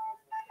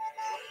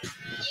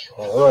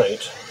 All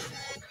right.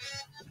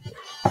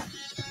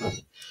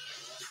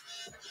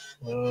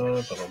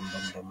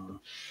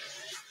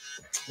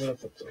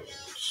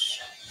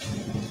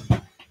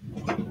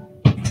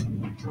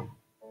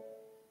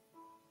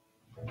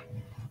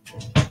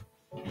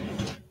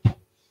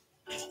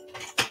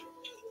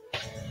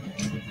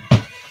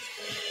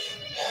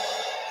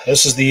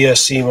 This is the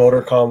ESC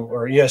motor combo,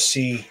 or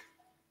ESC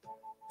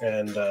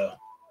and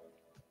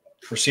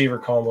receiver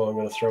combo I'm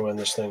going to throw in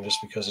this thing just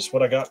because it's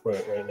what I got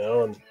right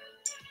now, and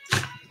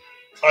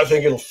I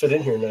think it'll fit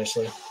in here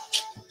nicely.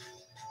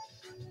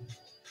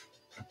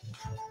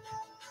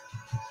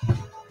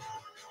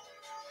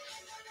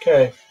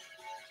 Okay.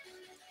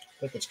 I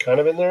think it's kind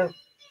of in there.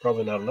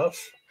 Probably not enough.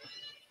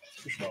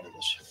 Push it on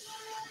this.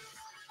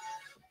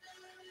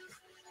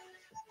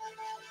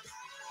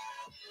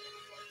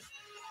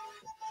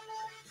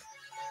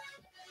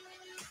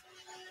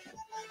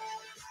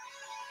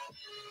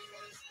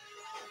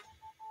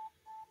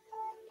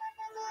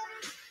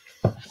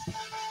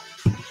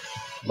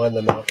 Mind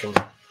the knocking.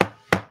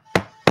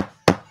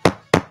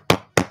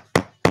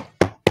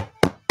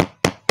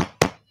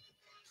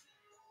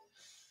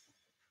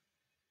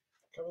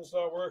 Coven's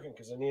not working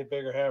because I need a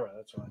bigger hammer.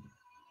 That's why.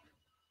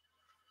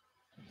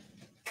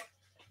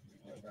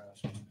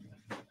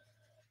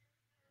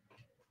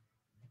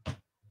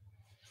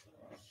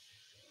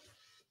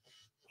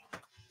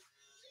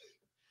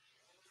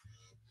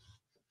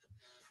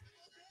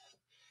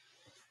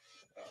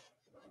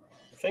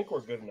 I think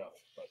we're good enough,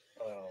 but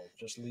I'll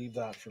just leave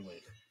that for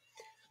later.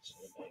 So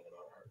bang it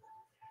on harder.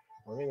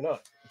 Or maybe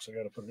not. Looks like I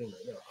got to put it in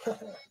right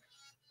now.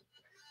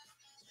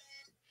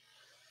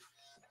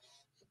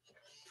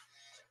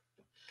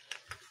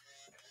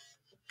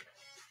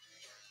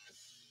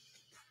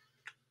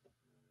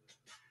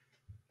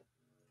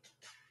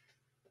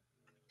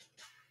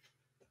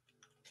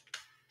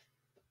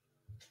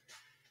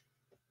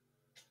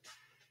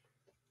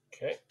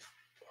 Okay.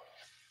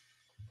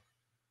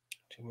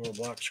 2 more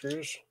block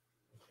screws.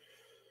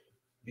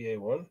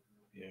 BA1,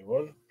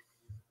 BA1,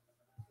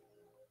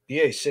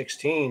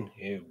 BA16.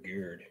 Ew,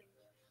 geared.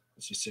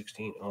 This is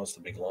 16. Oh, it's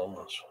the big long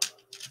ones.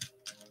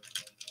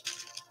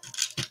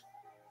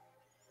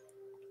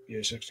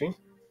 BA16.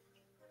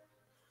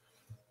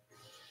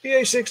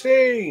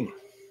 BA16.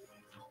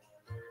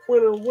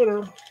 Winner,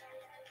 winner.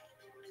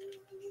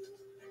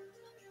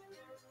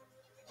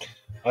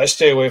 I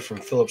stay away from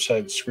Phillips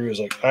head screws.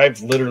 Like,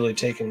 I've literally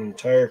taken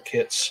entire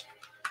kits,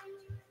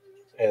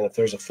 and if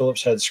there's a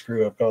Phillips head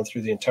screw, I've gone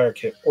through the entire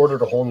kit,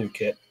 ordered a whole new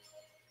kit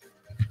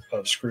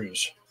of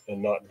screws,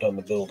 and not done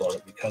the build on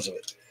it because of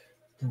it.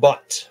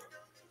 But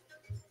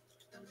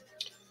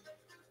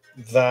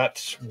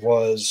that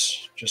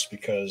was just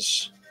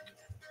because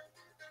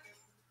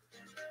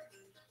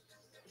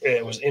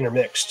it was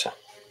intermixed.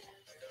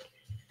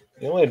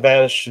 The only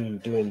advantage to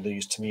doing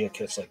these Tamiya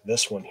kits like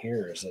this one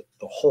here is that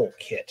the whole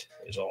kit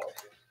is all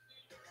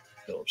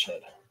Phillips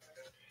head.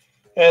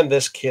 And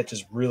this kit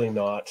is really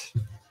not,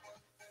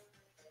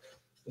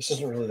 this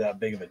isn't really that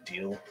big of a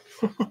deal.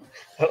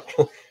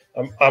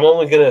 I'm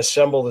only going to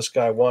assemble this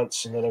guy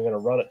once, and then I'm going to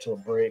run it till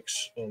it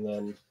breaks, and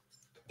then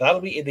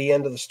that'll be the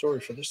end of the story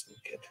for this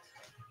little kit.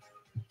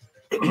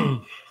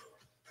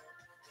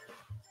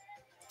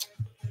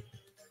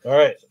 All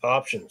right,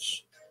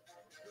 options.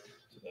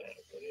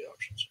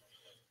 Options.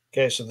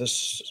 Okay, so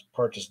this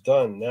part is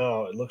done.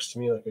 Now it looks to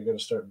me like I got to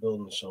start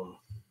building some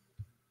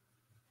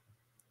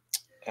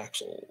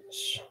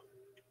axles.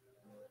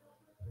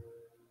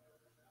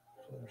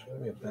 There's going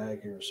to be a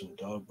bag here with some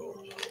dog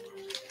bones.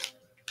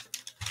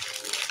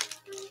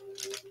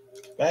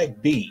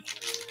 Bag B.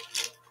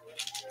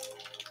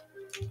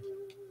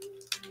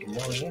 No,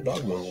 there's no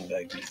dog bones in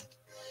bag B.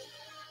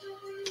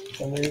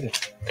 Not there either.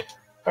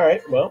 All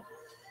right, well.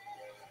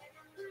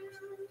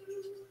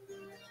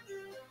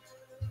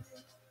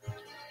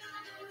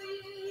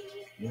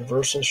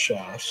 Universal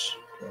shafts.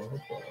 Blah, blah,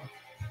 blah.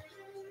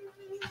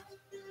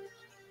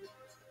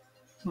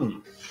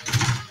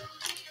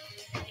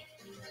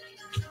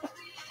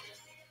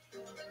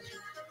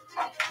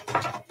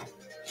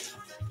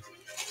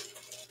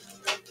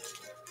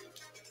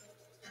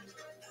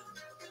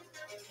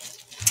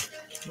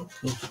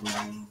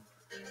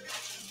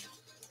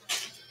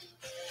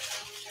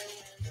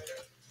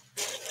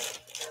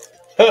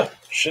 Huh,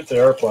 shit, they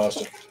are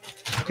plastic.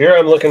 Here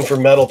I'm looking for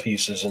metal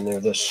pieces, and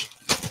they're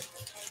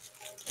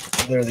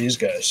these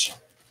guys.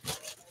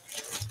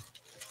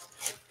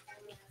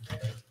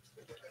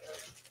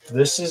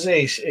 This is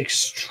a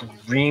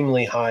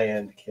extremely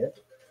high-end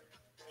kit.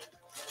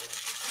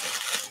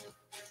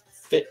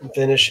 Fit and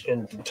finish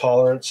and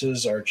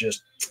tolerances are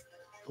just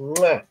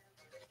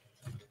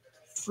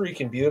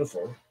freaking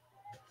beautiful.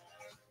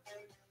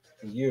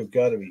 You've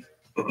got to be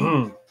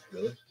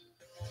really.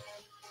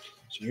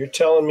 So you're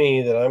telling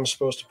me that I'm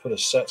supposed to put a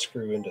set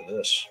screw into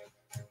this?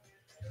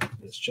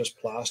 It's just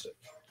plastic.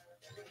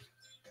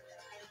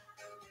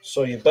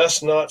 So you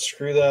best not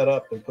screw that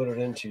up and put it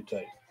in too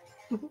tight,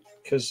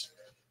 because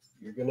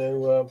you're going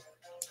to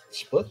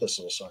split this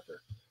little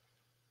sucker.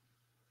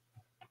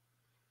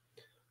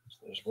 So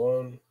there's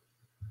one.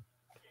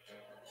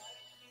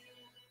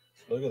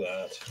 Look at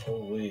that.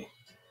 Holy.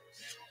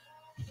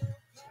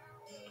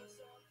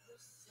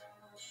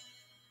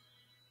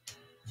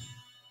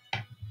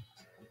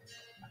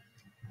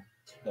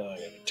 Now I'm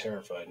going to be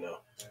terrified now.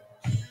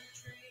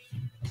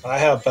 I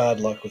have bad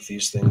luck with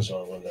these things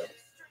on when they're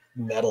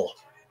metal.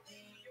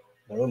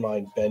 Never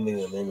mind bending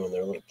them in when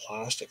they're little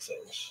plastic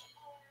things.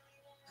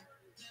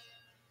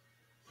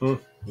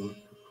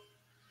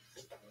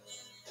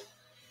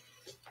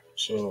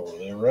 So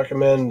they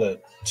recommend a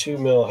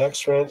 2mm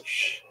hex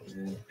wrench.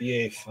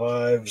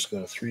 BA5s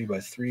go to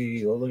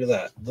 3x3. Oh, look at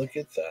that. Look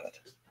at that.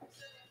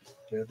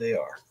 There they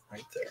are,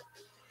 right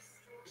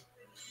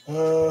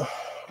there.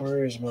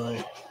 Where is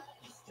my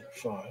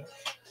 5?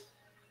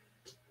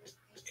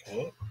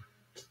 Okay.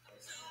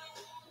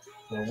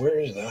 Now, where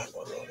is that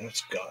one, though?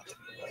 That's got to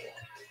be metal.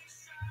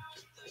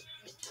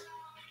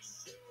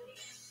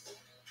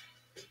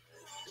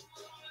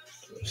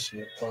 Do I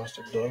see a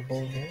plastic dog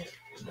bone here?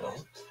 No.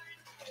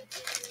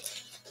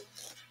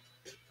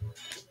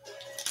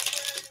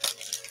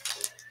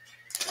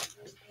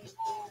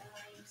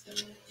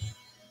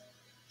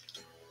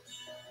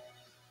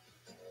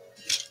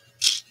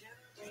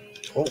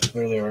 Oh,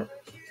 there they are.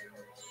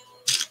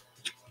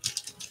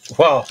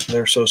 Wow,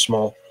 they're so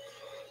small.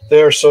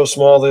 They are so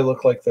small, they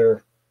look like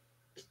they're...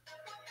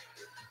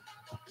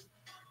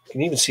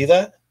 Can you even see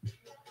that?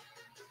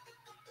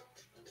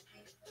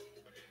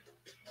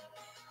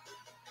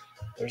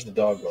 There's the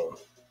dog bone.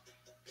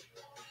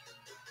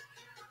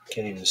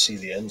 Can't even see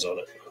the ends on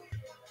it.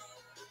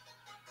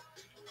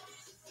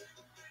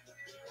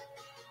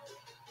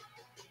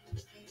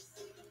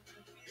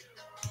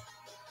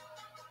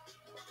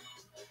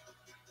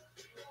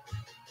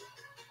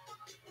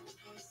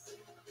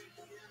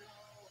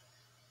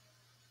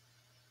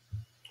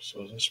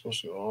 So is this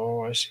supposed to...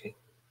 Oh, I see.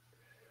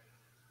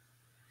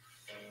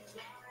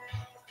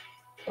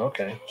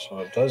 Okay, so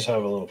it does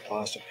have a little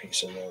plastic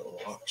piece in there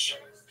that locks.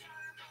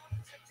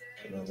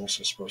 And then this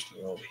is supposed to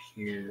go over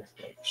here,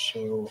 like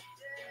so.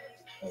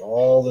 And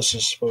all this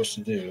is supposed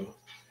to do,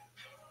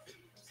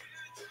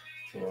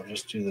 and I'll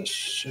just do this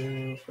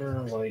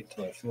super light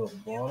till I feel the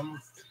bottom.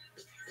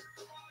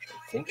 Which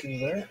I think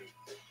is there.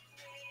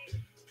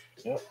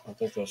 Yep, I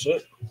think that's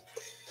it.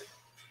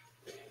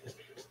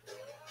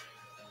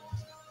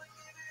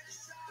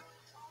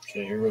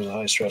 Okay, here goes the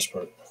high stress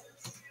part.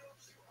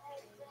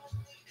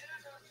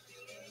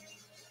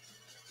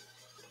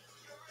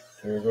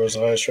 Here goes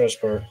the high stress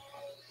part.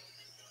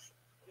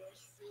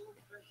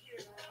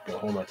 I'll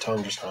hold my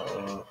tongue just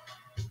now.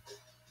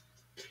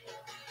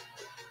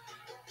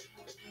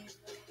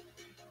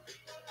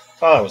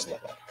 Oh, it wasn't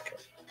that bad. Okay.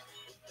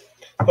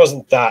 It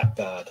wasn't that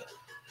bad.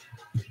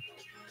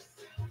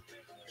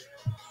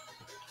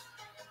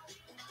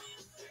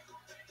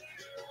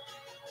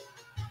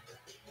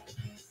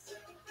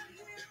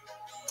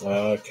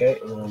 Okay,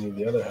 and I need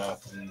the other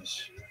half of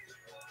these.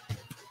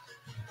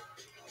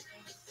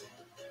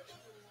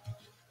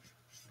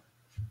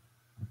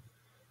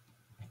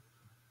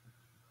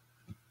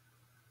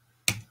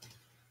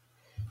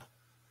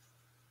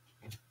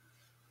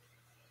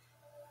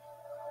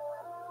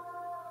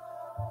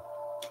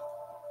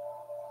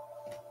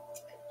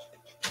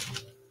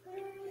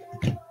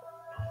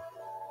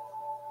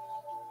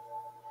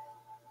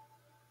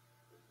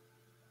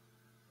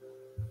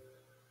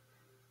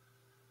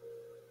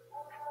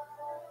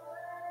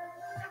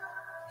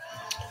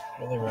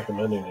 What are they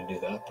recommending to do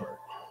that part?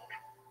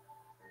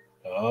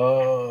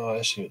 Oh,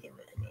 I see what they're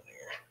recommending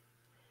here.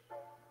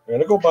 I'm going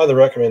to go by the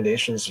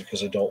recommendations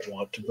because I don't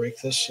want to break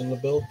this in the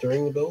build,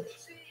 during the build.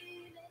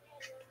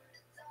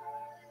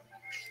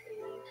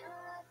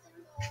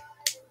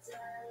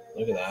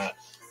 Look at that.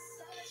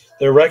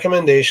 Their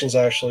recommendations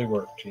actually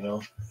worked, you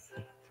know.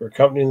 For a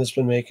company that's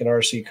been making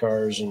RC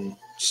cars and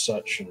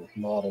such and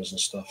models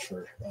and stuff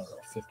for, I don't know,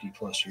 50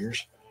 plus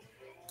years.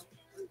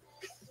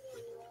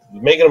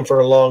 Been making them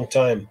for a long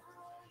time.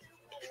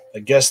 I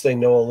guess they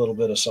know a little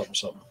bit of something,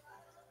 something.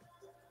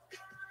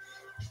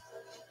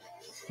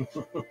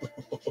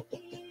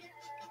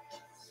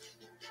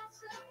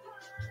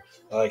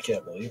 I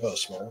can't believe how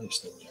small these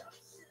things are.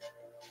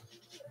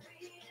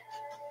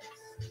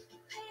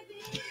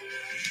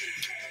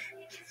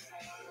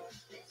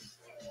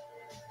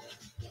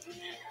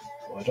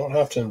 Well, I don't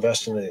have to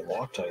invest in any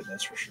Loctite,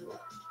 that's for sure.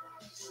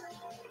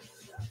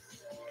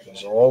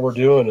 Because all we're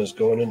doing is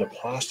going into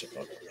plastic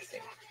on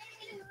everything.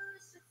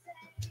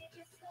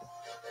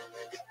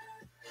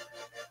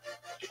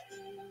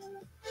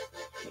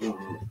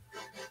 Mm-hmm.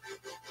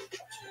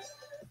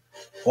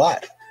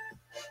 What?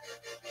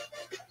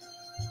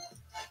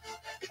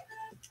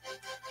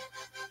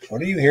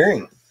 What are you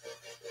hearing?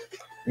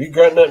 Are you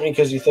grunting at me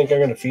because you think I'm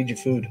going to feed you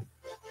food?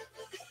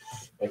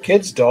 My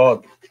kid's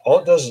dog, all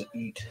it does is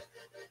eat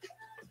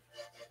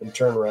and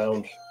turn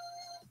around.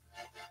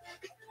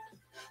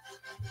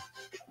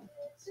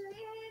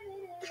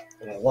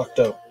 And I lucked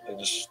out.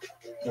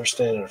 They're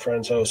staying at a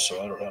friend's house,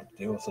 so I don't have to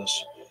deal with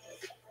this.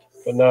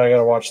 But now I got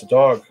to watch the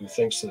dog, who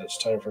thinks that it's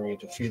time for me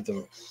to feed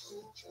them,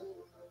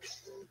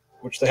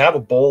 which they have a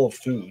bowl of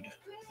food,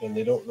 and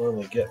they don't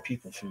normally get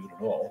people food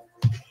at all.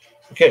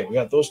 Okay, we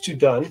got those two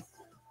done.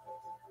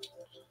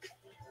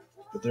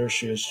 But there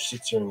she is. She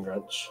sits there and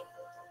grunts.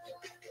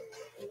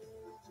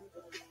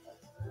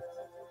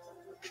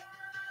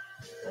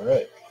 All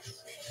right.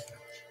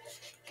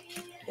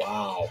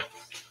 Wow.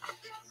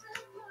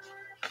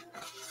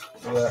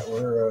 Look at that.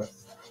 We're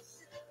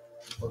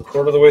a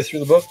quarter of the way through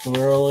the book, and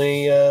we're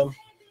only,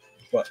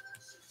 what?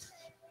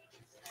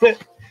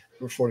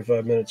 We're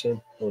 45 minutes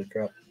in. Holy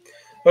crap.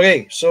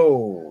 Okay,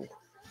 so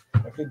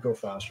I could go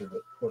faster,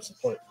 but what's the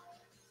point?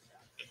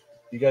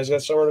 You guys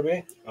got somewhere to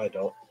be? I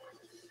don't.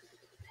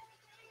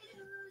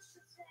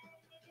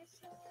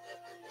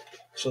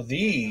 So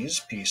these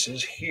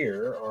pieces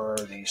here are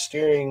the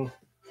steering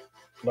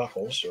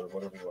knuckles, or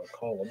whatever you want to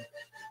call them.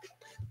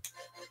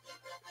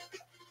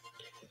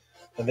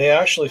 And they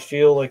actually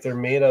feel like they're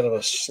made out of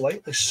a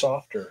slightly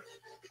softer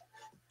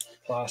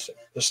plastic.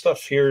 This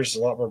stuff here is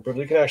a lot more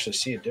brittle. You can actually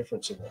see a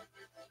difference in the.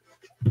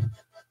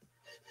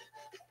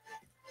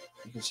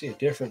 You can see a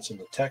difference in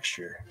the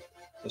texture.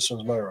 This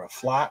one's more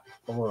flat,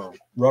 more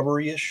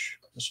rubbery-ish.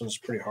 This one's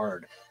pretty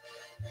hard,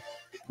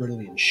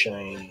 brittly and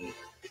shiny.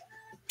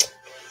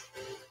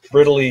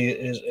 Brittly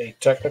is a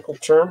technical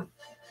term.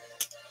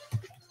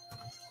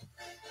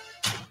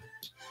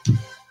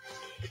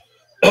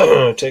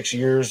 It takes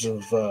years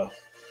of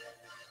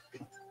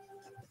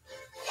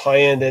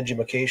high-end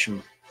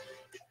education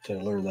to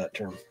learn that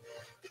term.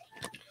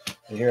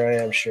 And here I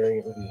am sharing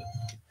it with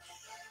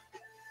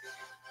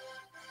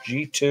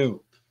you. G2.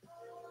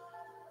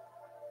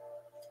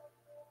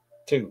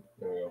 2.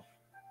 There we go.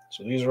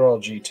 So these are all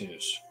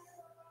G2s.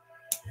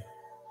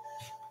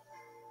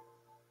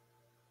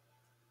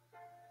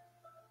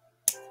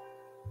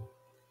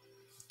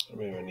 I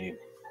mean,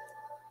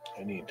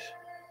 I need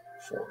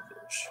 4 of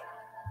those.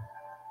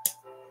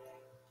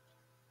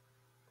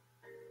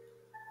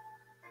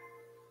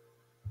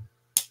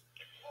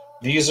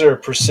 These are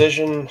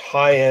precision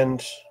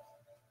high-end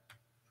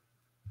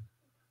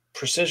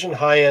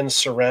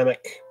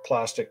ceramic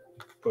plastic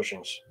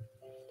bushings.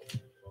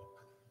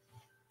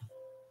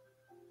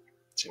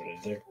 See what I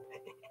did there?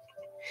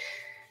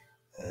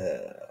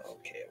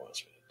 Okay, I want to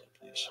speed it up,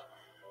 please.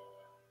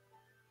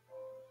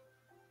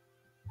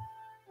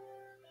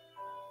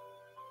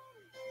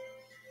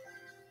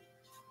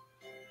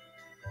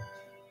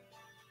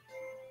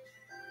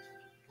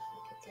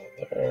 Put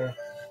that there.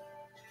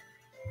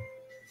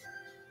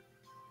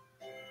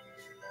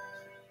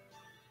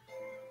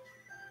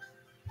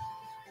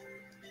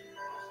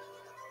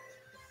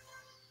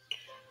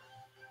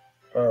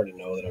 I already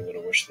know that I'm going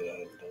to wish that I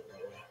hadn't done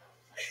that.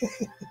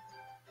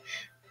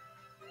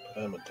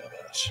 But I'm a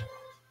dumbass.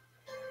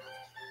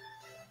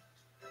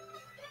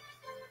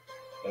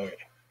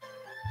 Okay.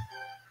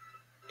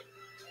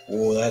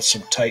 Oh, that's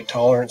some tight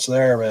tolerance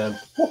there, man.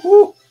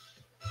 Woo-hoo!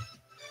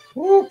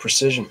 Woo,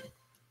 precision.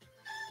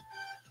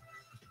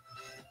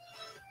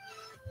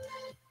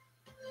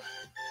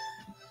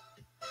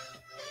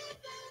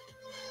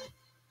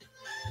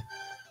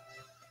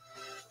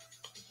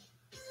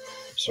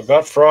 So,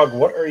 God Frog,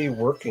 what are you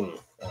working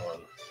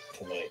on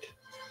tonight?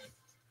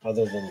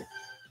 Other than,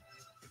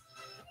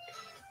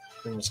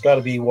 I mean, it's got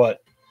to be,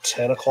 what,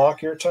 10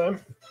 o'clock your time?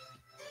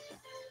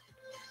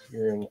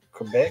 You're in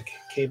Quebec?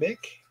 Quebec?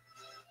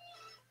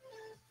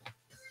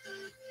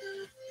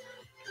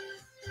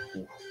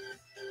 Ooh.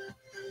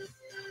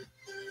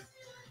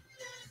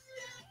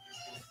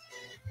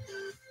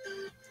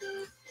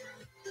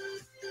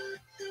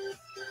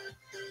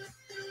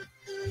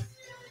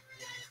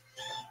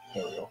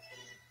 There we go.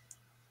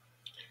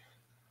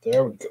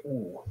 There we go.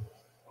 Ooh.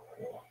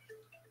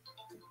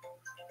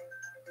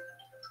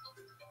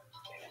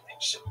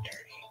 Everything's so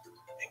dirty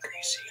and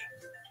greasy.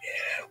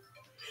 Yeah.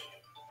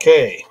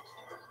 Okay.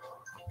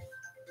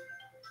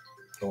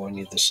 Oh, I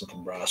need this little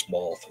brass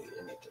ball thing.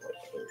 I need the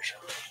right colors.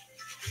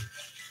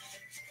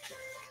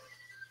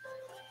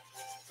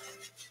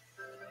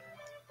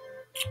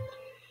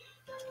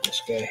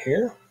 This guy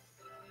here.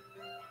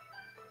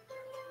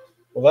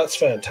 Well, that's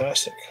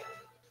fantastic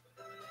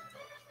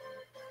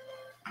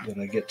that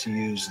I get to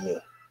use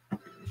the.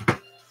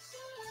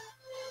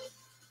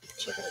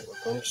 Is that going to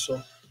work on it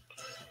still?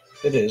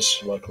 It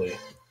is, luckily,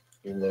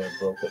 even though I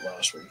broke it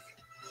last week.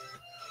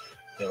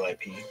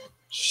 MIP.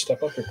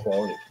 Step up your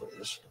quality,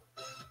 please.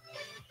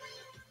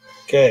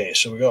 Okay,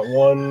 so we got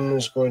one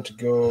is going to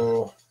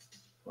go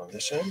on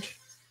this end,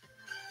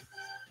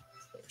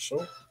 like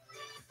so.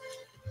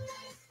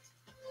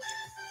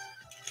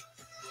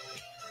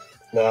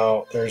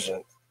 Now, there's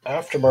an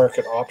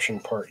aftermarket option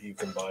part you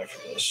can buy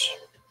for this,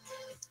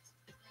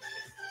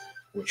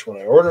 which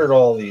when I ordered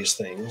all these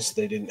things,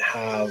 they didn't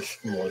have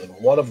more than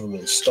one of them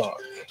in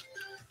stock.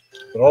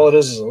 But all it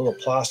is a little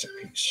plastic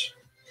piece.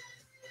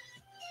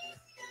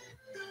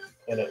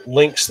 And it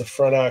links the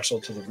front axle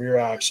to the rear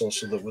axle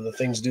so that when the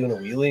thing's doing a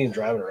wheelie and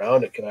driving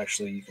around, it can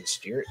actually, you can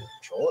steer it and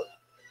control it.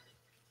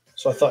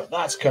 So I thought,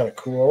 that's kind of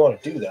cool. I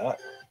want to do that.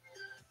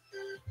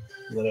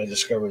 And then I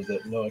discovered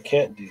that, no, I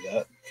can't do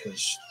that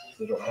because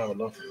they don't have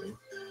enough of them.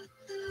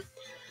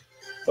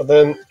 But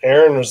then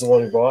Aaron was the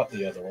one who bought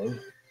the other one.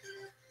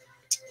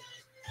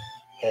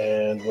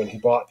 And when he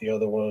bought the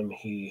other one,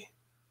 he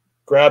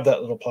grabbed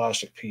that little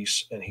plastic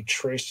piece and he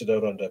traced it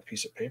out onto a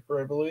piece of paper,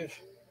 I believe.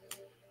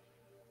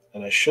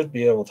 And I should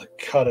be able to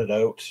cut it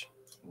out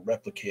and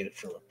replicate it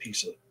from a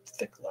piece of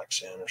thick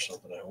Lexan or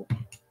something, I hope.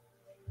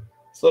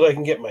 So that I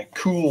can get my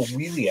cool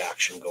wheelie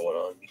action going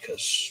on,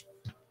 because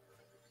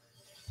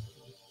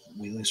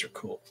wheelies are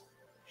cool.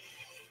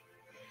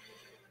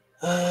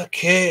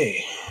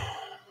 Okay.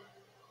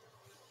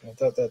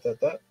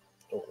 That.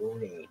 Oh, where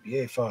did the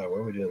BA5?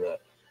 Where are we doing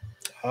that?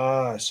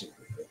 I see.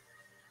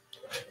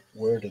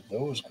 Where did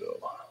those go?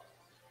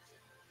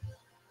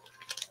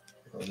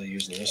 Or are they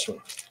using this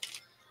one?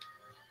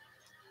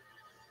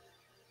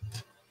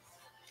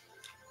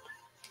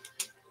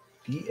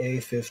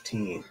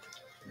 BA15.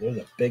 They're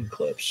the big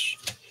clips.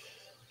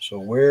 So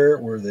where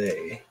were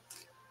they?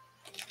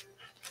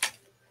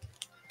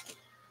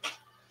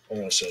 I'm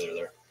going to say they're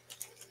there.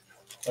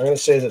 I'm going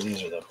to say that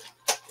these are them.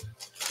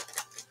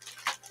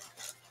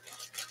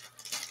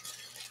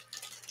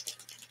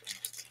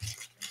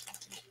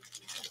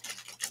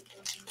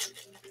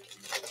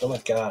 Oh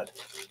my God.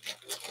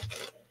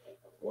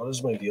 What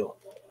is my deal?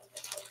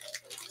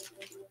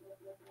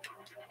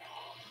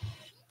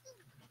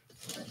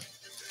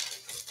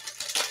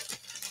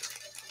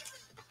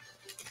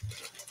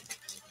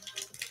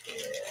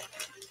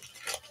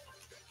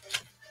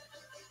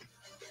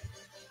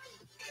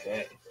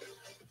 Okay.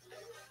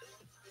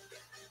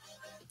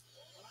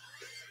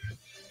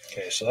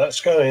 Okay, so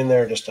that's kind of in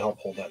there just to help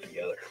hold that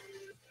together.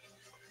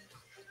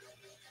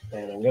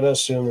 And I'm going to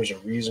assume there's a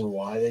reason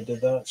why they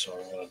did that, so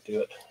I'm going to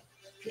do it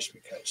just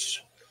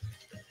because.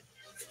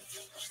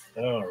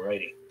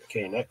 Alrighty.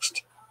 Okay,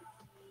 next.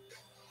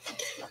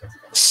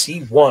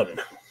 C1.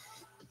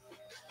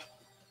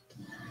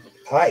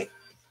 Hi.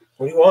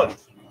 What do you want?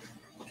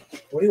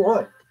 What do you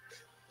want?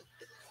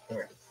 All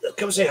right.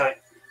 Come say hi.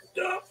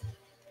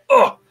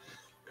 Oh,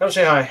 come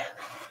say hi.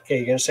 Okay,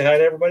 you going to say hi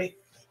to everybody?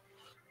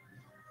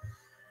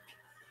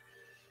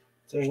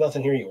 There's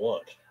nothing here you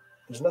want.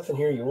 There's nothing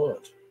here you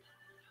want.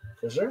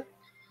 Is there?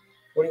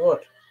 What do you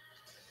want?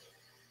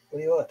 What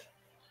do you want?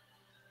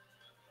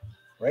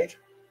 Right?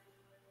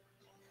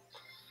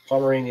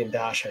 Pomeranian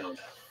Dachshund.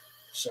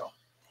 So.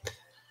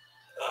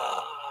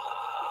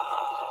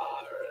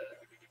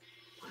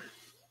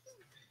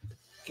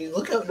 Okay,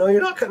 look out. No,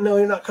 you're not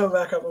coming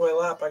back up in my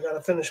lap. I got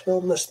to finish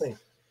building this thing.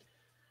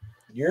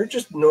 You're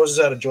just noses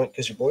out of joint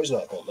because your boy's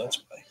not home.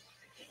 That's why.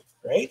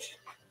 Right?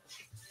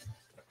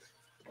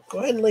 Go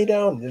ahead and lay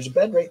down. There's a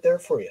bed right there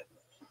for you.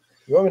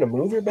 You want me to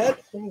move your bed?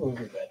 Let me move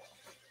your bed.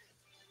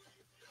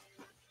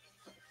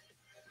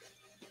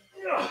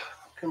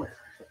 Come here.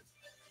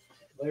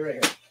 Lay right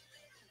here.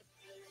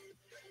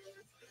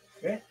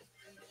 Okay?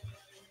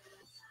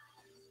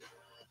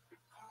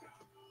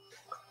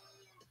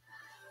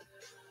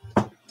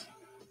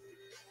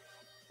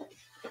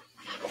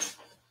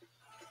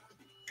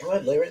 Go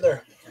ahead, lay right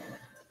there.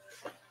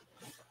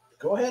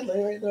 Go ahead,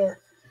 lay right there.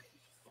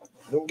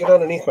 Don't get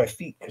underneath my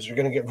feet because you're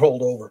going to get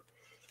rolled over.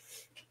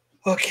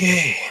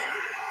 Okay.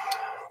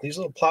 These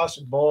little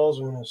plastic balls,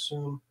 I'm going to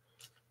assume,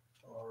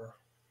 are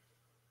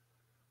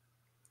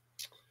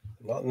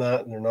not in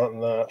that, and they're not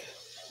in that.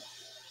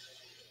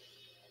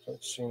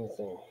 Don't see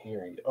anything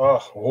here. Oh,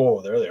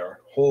 whoa, there they are.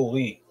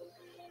 Holy.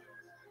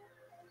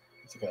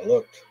 I think I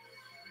looked.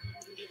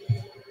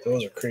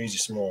 Those are crazy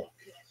small.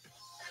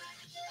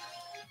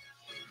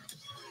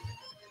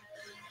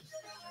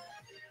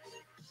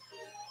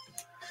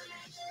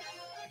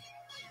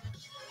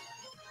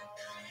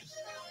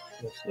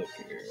 Let's look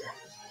here.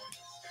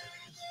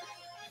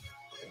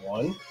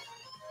 1,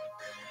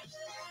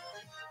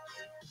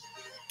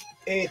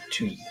 a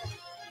 2.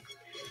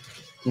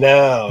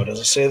 Now, does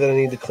it say that I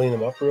need to clean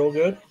them up real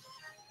good?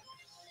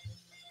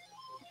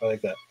 I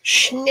like that.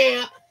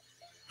 Snap.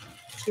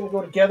 It's going to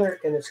go together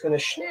and it's going to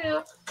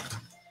snap.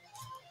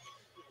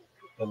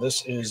 And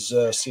this is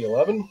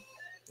C11.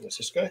 What's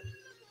this guy?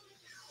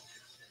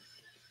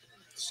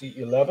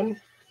 C11.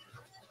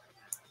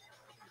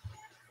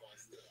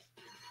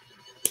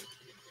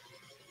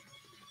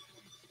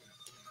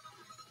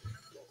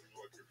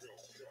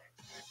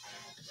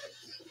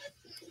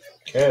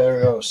 Okay, there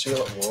we go. Seal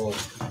it. Whoa.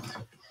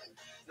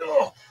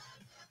 Oh.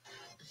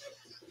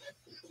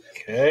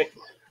 Okay.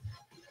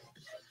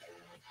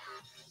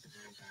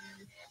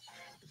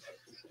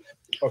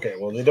 Okay,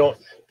 well they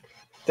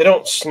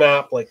don't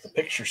snap like the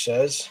picture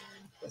says.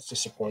 That's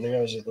disappointing.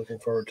 I was looking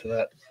forward to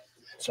that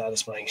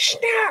satisfying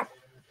snap.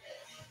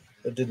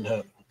 That didn't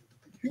happen.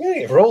 You're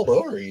gonna get rolled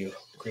over, you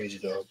crazy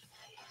dog.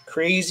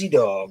 Crazy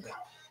dog.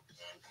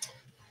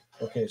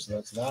 Okay, so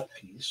that's that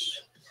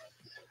piece.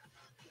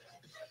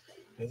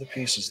 The other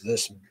piece is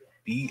this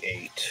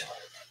B8.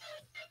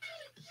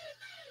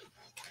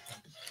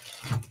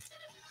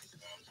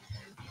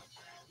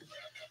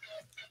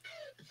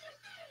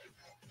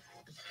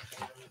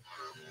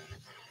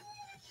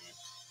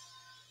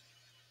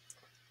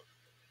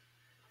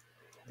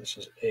 This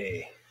is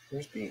A.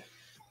 Where's B?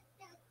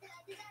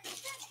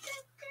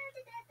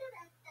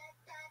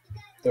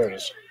 There it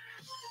is.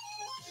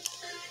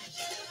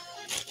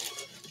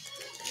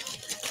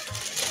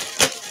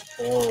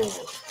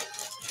 Oh.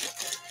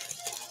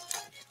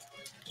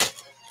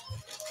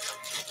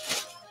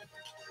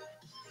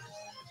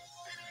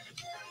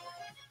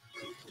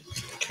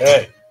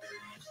 Okay.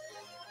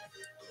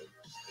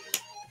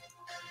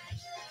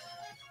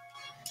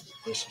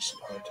 This is some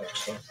high-tech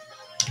stuff.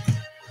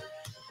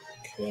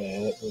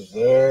 Okay, that was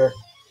there.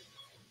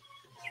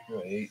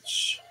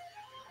 3/8.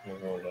 We're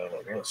going down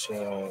on that side.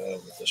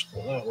 With this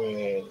going that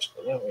way. This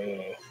going that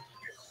way.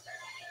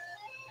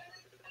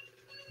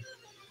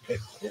 Okay,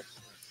 cool.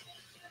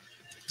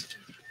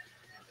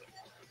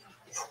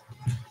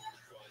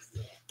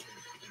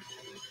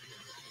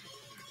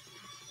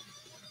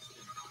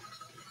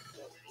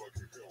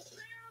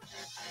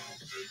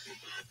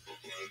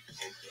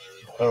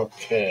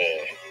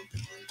 Okay.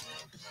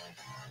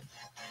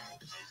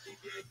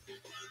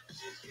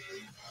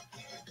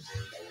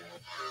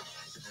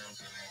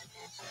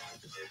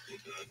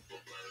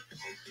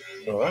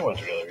 Oh, that went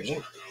together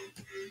easy.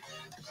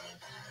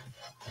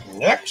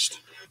 Next.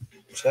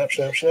 Snap,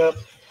 snap, snap.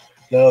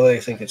 Now they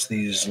think it's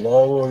these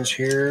long ones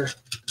here,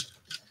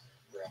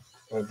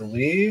 I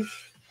believe.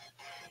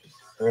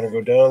 We're going to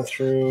go down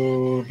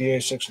through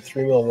BA6 with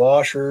 3mm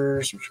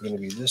washers, which are going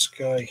to be this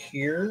guy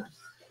here.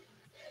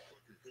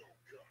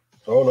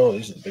 Oh, no,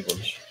 these are the big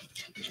ones.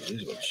 These are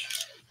these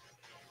ones.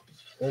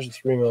 There's a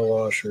 3mm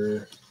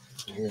washer.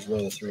 And here's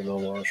another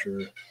 3mm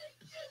washer.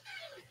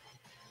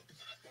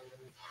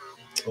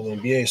 And then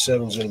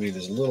BA7 is going to be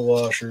these little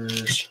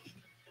washers.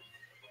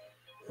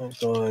 That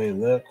guy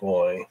and that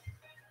guy.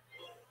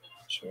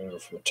 So we're going to go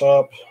from the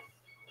top.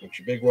 Get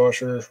your big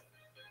washer.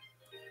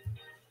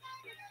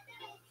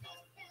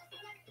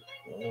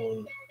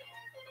 One.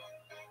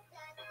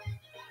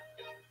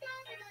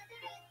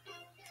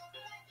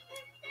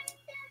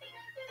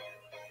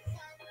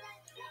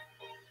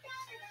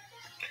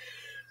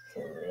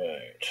 All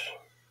right.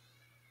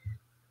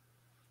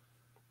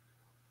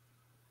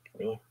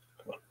 Really?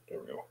 Come on. There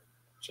we go.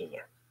 It's in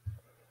there.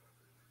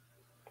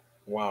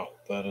 Wow.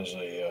 That is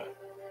a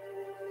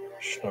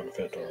snug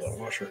fit on that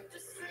washer.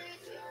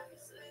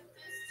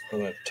 I'm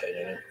going to tighten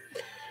it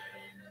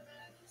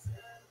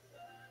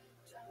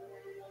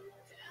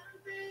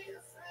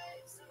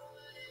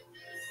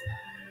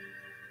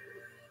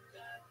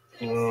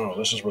in. Oh,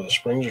 this is where the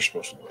springs are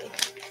supposed to go in.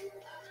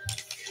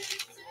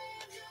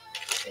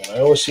 And I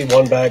always see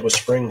one bag with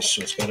springs,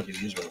 so it's got to be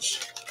these ones.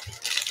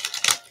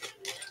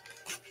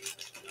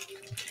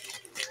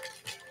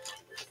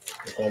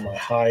 With all my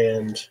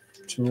high-end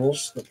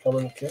tools that come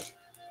in the kit.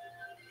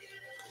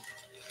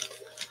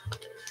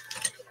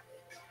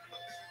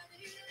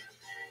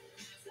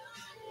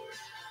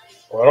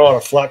 Well, I don't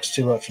want to flex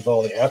too much with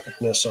all the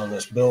epicness on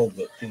this build,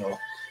 but, you know,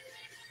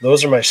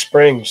 those are my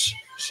springs,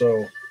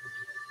 so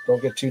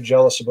don't get too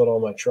jealous about all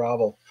my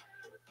travel.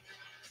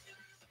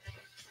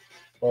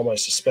 All my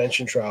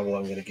suspension travel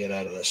I'm going to get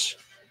out of this.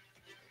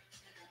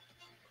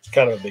 It's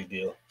kind of a big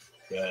deal.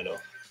 Yeah, I know.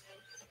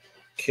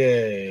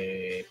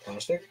 Okay,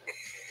 plastic.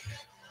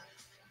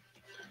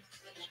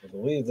 So I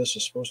believe this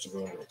is supposed to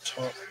go on the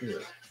top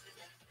here.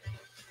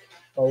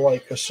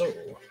 Like so.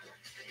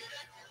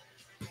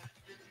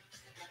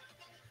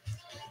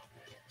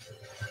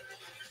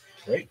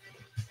 Right?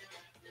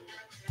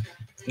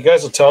 You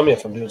guys will tell me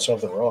if I'm doing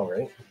something wrong,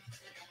 right?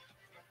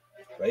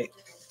 Right?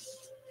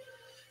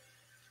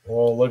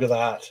 Oh, look at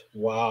that.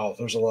 Wow,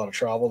 there's a lot of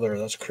travel there.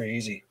 That's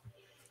crazy.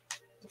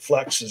 The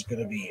flex is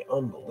going to be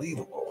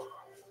unbelievable.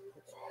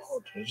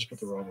 Oh, did I just put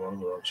the wrong one on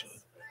the wrong side?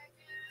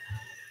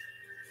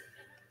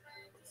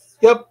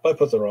 Yep, I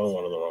put the wrong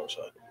one on the wrong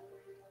side.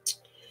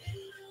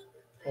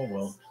 Oh,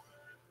 well.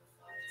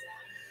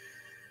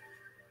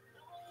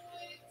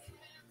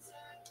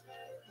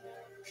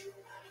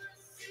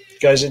 You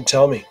guys didn't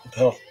tell me. What the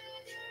hell?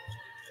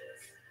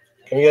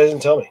 Come, you guys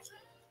didn't tell me.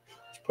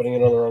 Just putting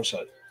it on the wrong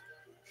side.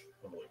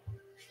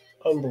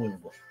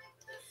 Unbelievable.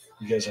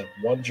 You guys have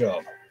one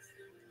job.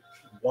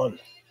 One.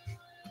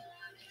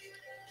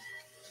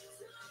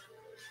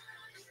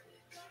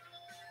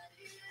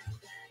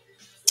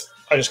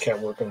 I just can't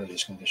work under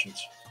these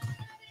conditions.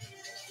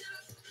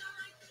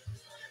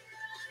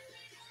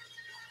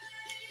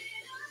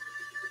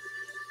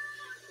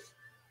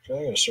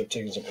 I gotta start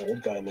taking some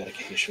old guy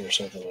medication or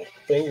something. My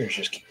fingers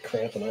just keep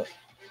cramping up.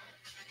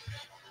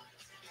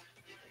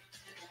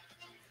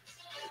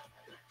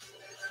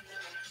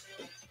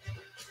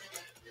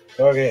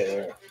 Okay,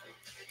 there.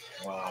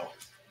 Wow.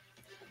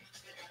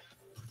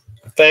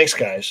 Thanks,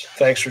 guys.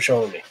 Thanks for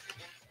showing me.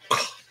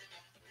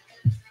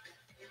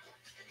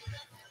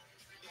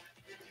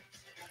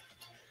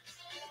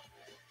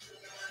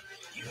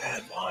 You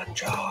had one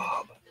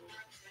job.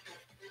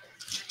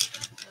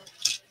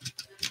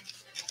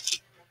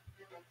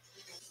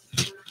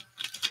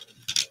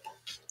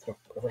 Oh,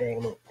 I forgot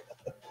to move.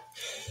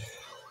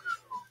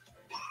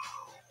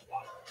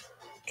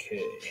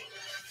 Okay.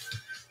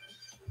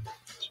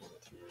 So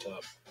the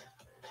top.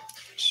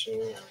 So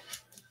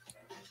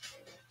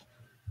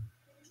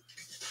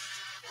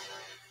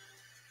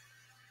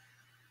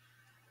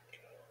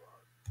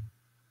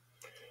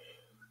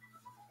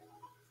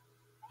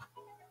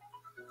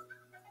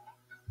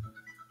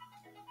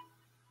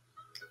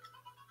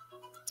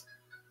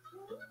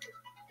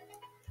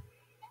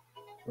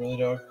really,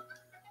 dog?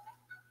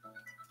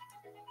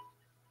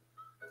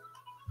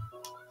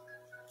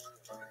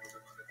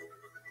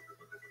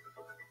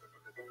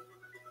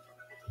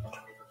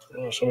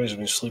 Oh, somebody's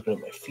been sleeping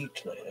at my feet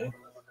tonight, eh?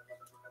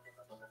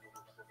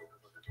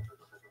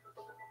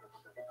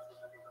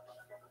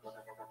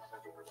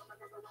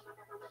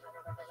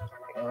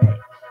 All right.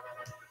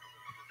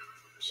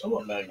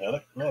 Somewhat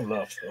magnetic. Not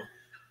enough, though.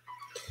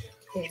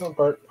 Here's one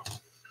part.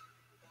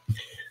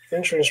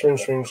 Ring.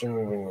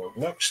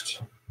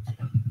 Next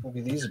will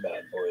be these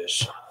bad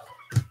boys.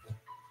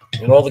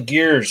 And all the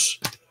gears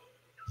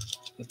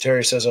that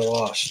Terry says I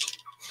lost.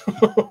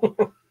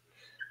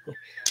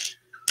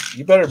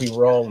 You better be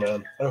wrong,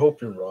 man. I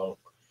hope you're wrong.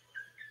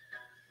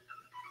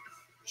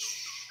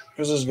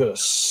 Because this is going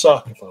to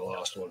suck if I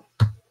lost one.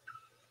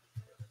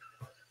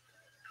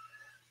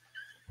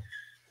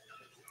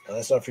 Now,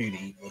 that's not for you to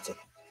eat.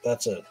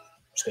 That's a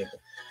staple.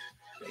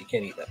 Yeah, you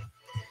can't eat that.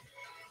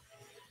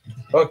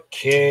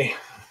 Okay,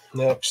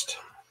 next.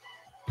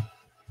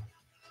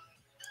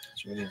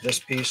 So we need this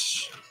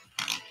piece.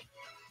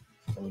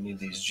 And we need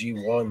these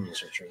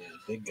G1s, which are these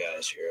big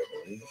guys here, I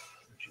believe.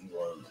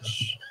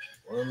 G1s.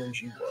 G1 and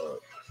G1.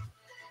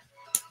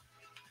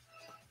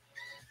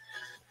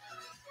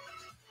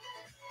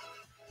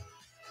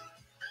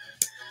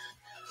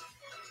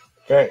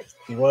 Okay,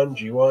 G1,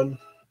 G1.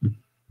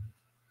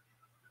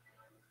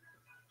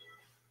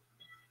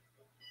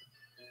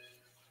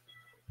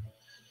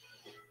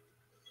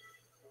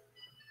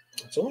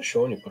 It's only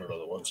showing you put it on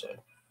the one side.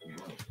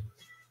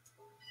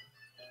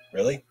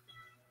 Really?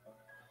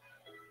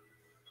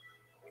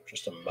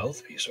 Just a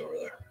mouthpiece over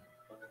there.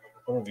 I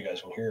don't know if you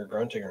guys can hear her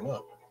grunting or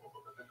not.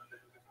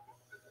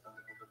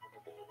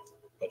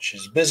 But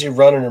she's busy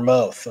running her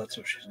mouth. That's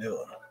what she's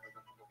doing.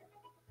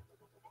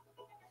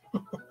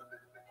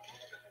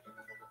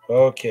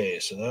 Okay,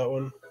 so that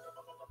one.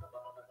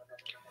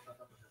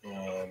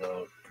 And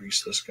I'll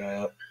grease this guy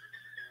up.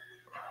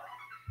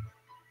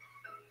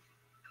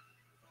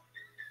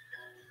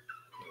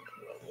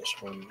 Put on this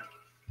one.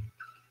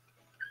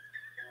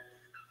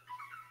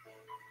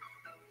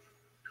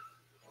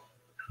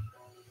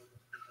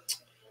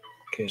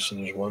 Okay, so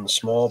there's one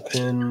small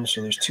pin.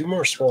 So there's two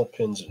more small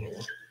pins in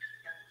here.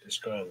 This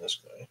guy and this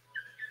guy.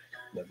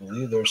 And I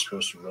believe they're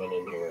supposed to run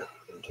in here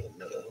into the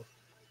middle.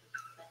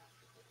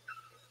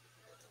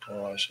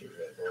 Oh, I see what we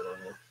got going on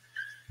here.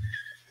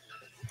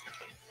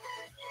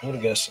 I would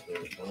have guessed that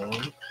there was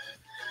one.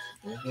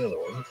 There's the other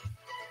one.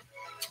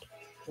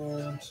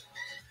 And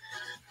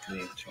we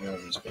need two more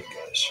of these big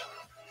guys.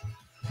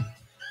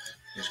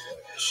 These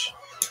guys.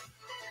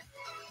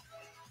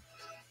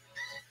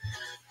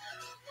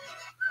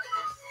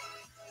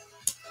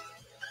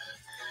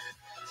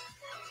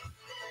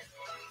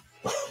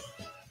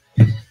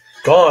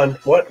 Gone?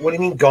 What? What do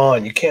you mean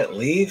gone? You can't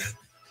leave?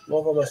 I'm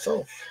all by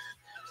myself.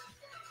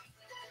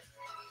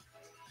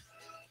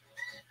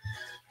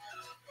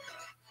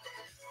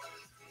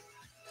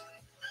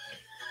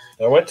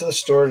 I went to the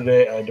store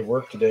today. I had to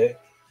work today.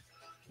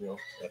 You know,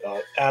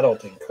 that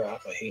adulting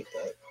crap. I hate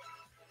that.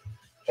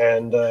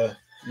 And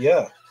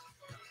yeah,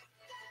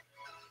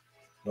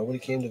 nobody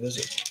came to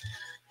visit.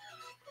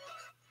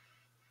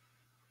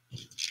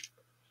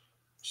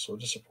 So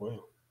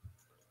disappointing.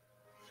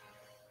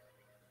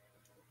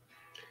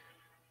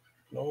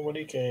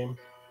 Nobody came.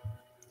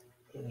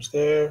 I was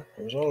there.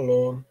 I was all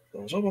alone.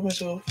 I was all by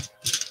myself.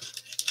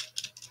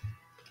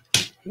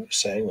 Who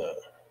sang that?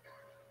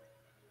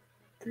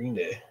 Green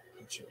Day.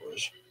 That's what it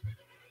was.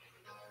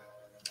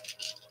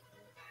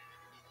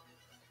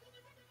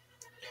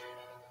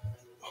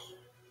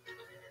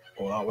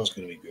 Oh, that one's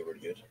going to be goober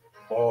good.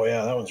 Oh,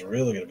 yeah, that one's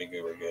really going to be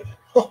goober good.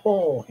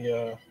 Oh,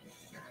 yeah.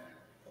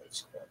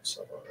 Let's grab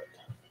some of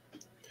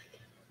it.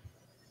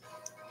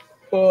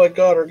 Oh, I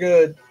got her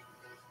good.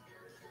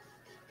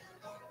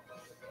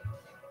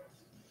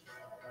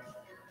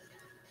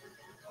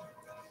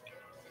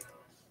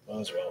 Might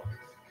as well.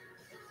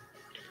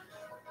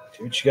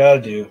 Do what you got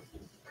to do.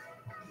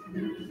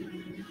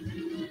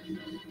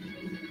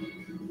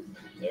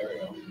 There we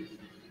go.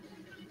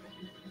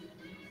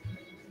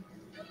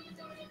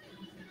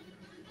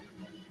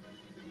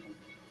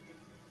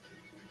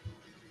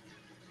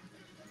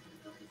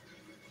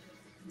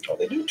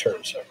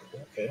 turn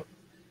separate. Okay.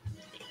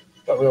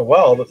 Not real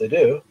well, but they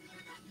do.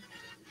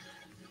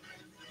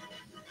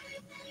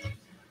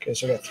 Okay,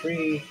 so I got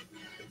 3,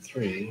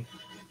 3.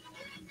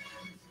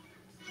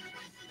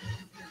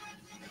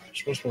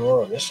 Supposed to be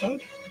more on this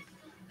side?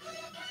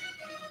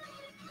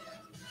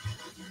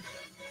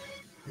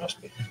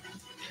 Must be.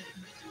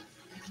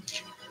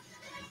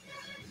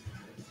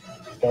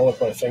 Now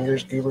with my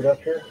fingers goobered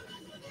up here,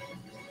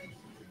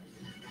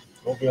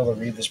 I won't be able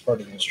to read this part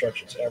of the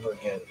instructions ever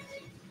again.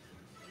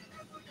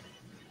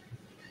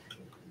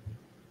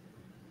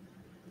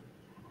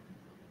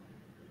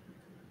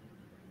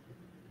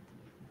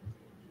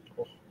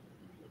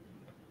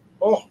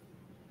 Oh!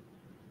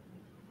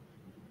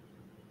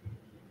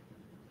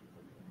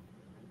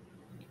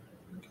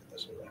 Get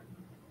this in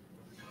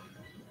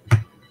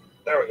there.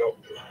 There we go.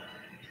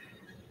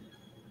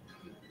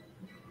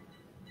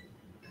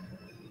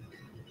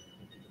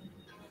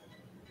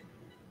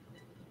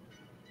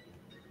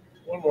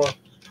 One more.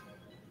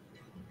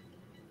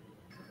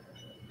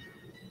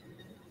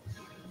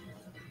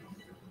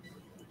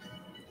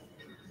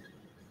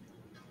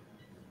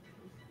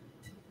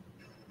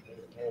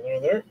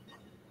 There.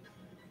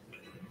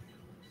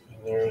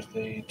 And there's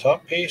the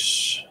top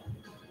piece.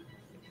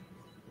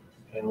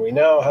 And we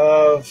now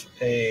have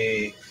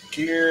a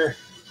gear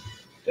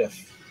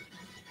diff,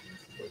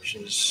 which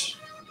is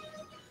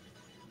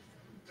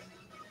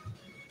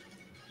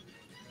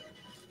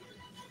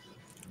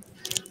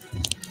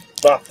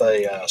not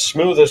the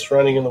smoothest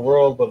running in the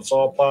world, but it's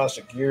all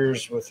plastic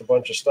gears with a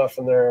bunch of stuff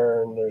in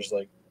there, and there's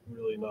like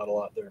really not a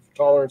lot there for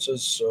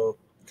tolerances, so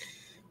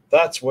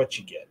that's what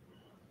you get.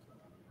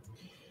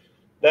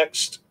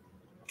 Next,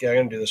 okay, I'm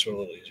going to do this one a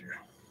little easier.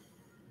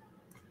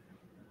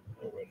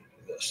 I'm going to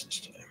do this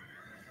time.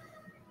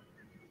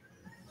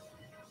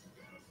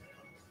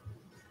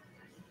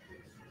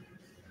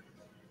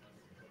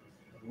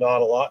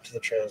 Not a lot to the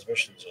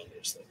transmissions on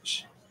these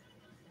things.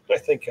 I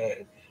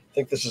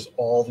think this is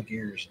all the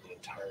gears in the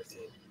entire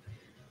thing.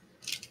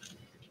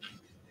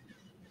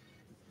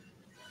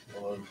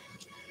 1,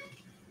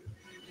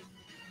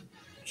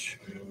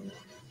 2,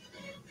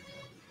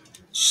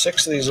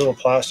 6 of these little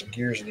plastic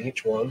gears in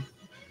each one.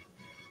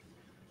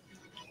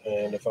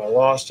 And if I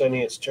lost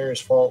any, it's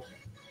Terry's fault.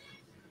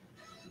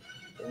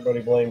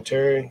 Everybody blame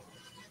Terry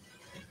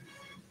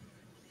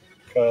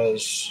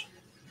because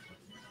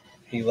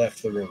he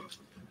left the room.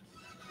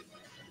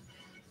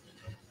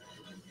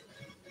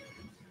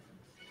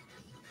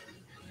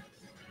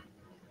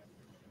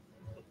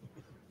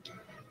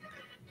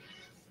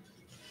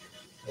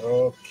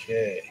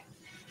 Okay.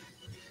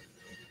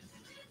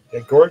 Yeah,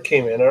 Gord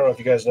came in. I don't know if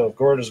you guys know.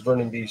 Gord is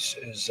Vernon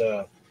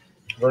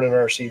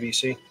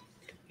RCBC.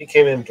 He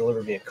came in and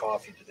delivered me a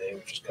coffee today,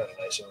 which is kind of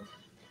nice of him.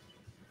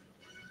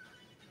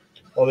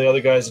 All the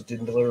other guys that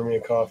didn't deliver me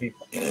a coffee,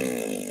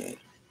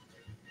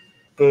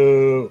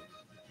 boo.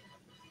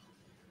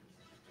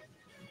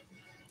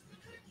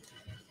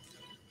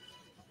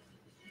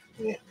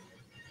 Yeah.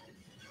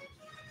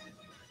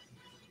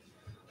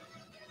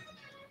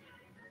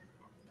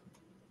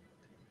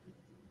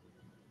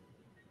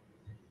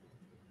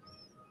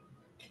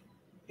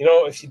 You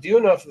know, if you do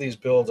enough of these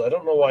builds, I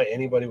don't know why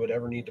anybody would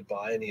ever need to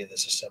buy any of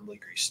this assembly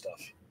grease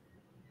stuff.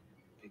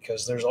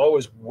 Because there's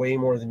always way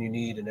more than you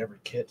need in every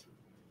kit.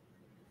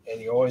 And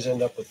you always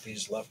end up with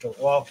these leftover.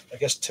 Well, I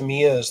guess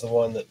Tamiya is the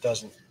one that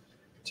doesn't.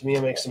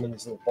 Tamiya makes them in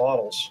these little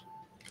bottles.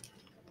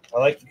 I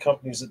like the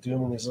companies that do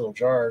them in these little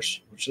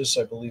jars, which this,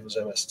 I believe, is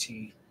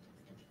MST.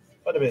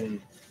 Might have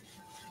been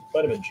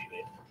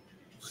G-Made.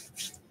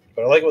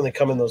 But I like when they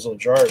come in those little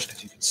jars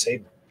because you can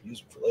save them, use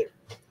them for later.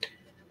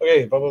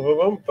 Okay, boom, boom, boom,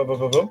 boom, boom, boom,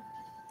 boom, boom,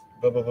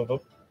 boom, boom, boom, boom.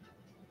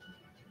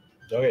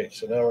 Okay,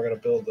 so now we're going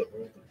to build the.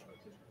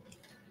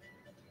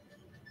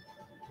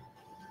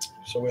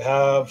 So we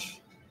have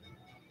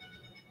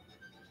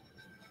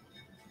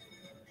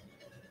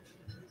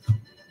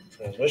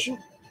transmission.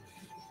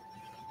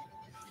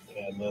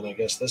 And then I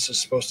guess this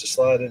is supposed to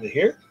slide into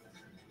here,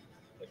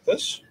 like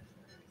this.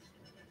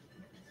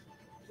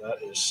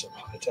 That is some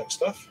high-tech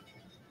stuff.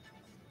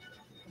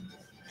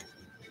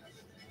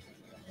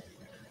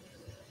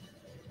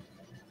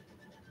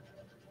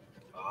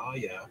 Ah,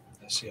 yeah.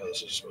 I see how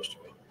this is supposed to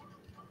go.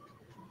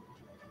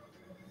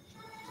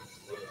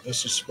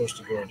 This is supposed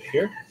to go into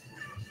here.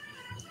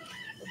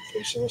 I'm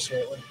facing this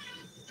right way.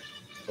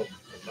 Oh,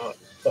 I'm not.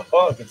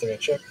 Oh, good thing I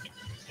checked.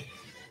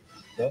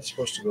 That's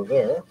supposed to go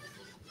there.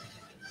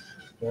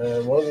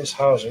 And one of these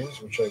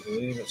housings, which I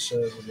believe it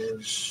says it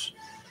is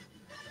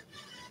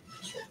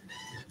this one.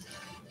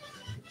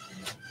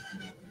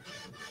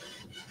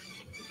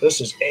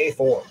 This is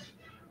A4.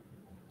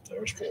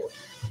 There's 4.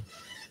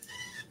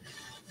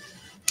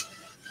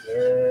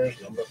 There's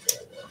number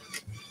 4.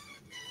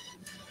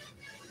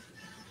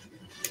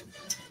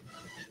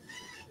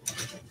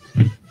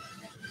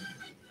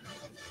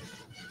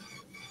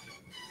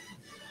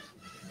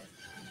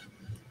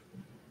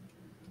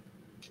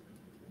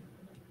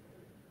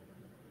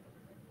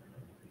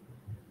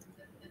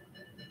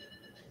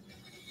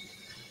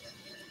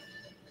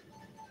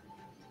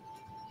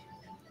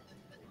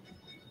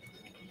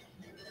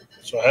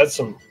 So I had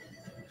some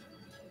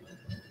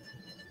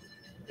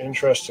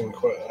interesting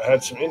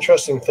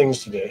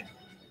things today.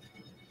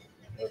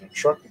 I had a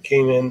truck that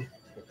came in,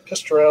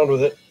 pissed around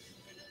with it.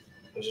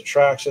 There's a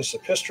Traxxas. I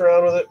pissed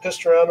around with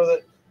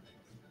it.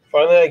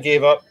 Finally, I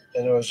gave up,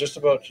 and I was just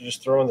about to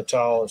just throw in the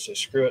towel and say,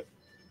 screw it.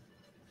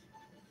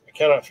 I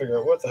cannot figure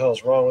out what the hell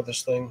is wrong with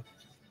this thing.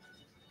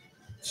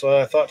 So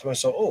I thought to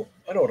myself, oh,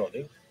 I know what I'll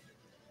do.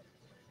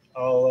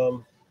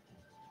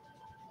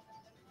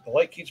 The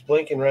light keeps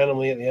blinking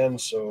randomly at the end,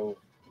 so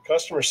the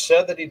customer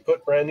said that he'd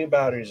put brand new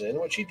batteries in,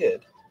 which he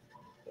did.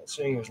 Not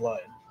saying he was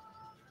lying.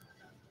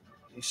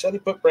 He said he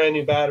put brand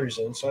new batteries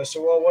in, so I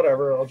said, well,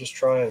 whatever, I'll just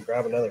try and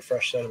grab another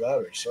fresh set of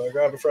batteries. So I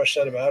grabbed a fresh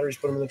set of batteries,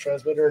 put them in the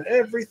transmitter, and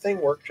everything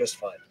worked just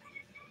fine.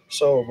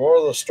 So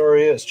moral of the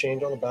story is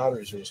change all the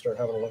batteries when you start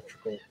having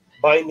electrical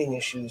binding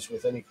issues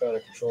with any kind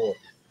of controller.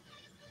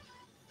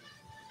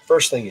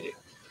 First thing you do,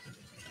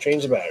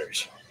 change the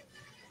batteries.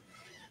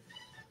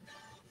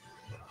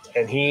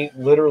 And he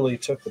literally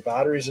took the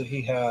batteries that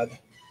he had.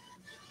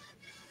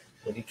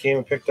 When he came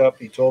and picked up,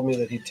 he told me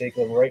that he'd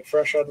taken them right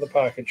fresh out of the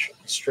package,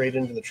 straight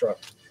into the truck.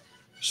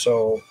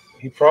 So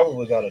he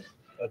probably got a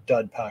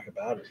dud pack of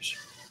batteries.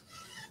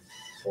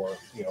 Or,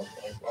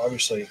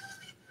 obviously,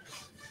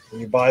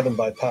 when you buy them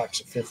by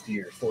packs of 50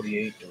 or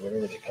 48 or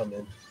whatever they come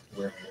in,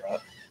 wherever you're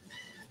at,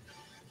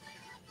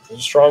 there's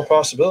a strong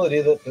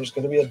possibility that there's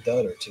going to be a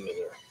dud or two in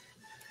there.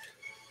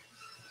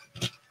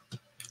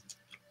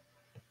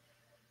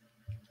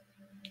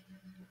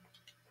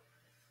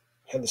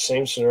 Had the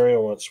same scenario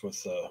once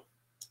with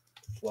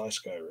Fly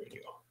Sky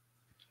radio.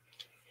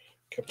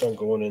 Kept on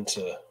going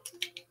into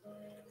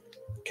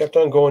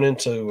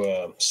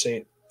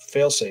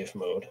fail-safe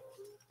mode,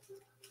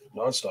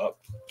 nonstop.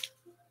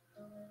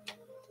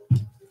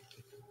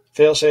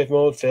 Fail-safe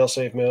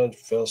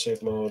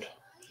mode.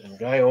 And the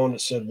guy owned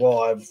it said,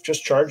 well, I've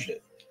just charged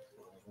it.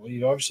 Well,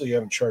 you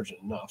haven't charged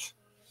it enough.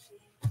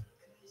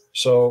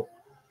 So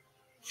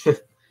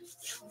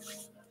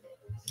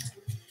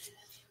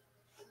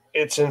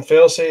it's in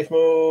fail-safe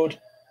mode,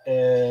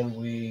 and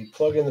we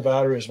plug in the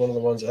battery as one of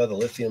the ones that had the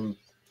lithium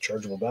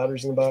chargeable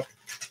batteries in the back.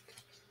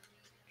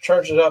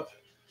 Charged it up,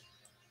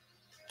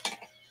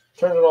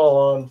 turned it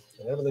all on,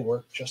 and everything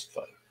worked just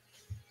fine.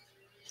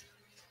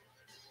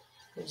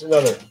 There's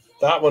another.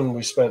 That one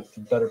we spent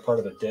the better part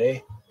of a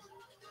day.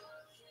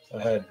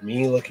 I had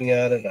me looking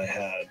at it.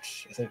 I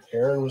think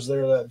Aaron was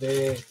there that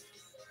day.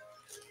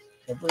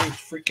 Every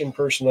freaking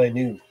person I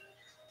knew.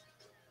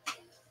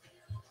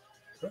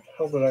 Where the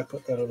hell did I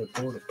put that other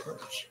board of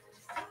parts?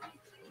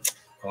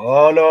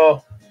 Oh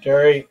no,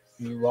 Terry,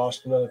 you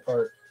lost another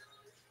part.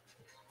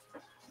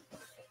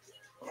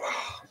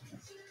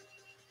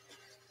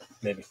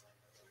 Maybe.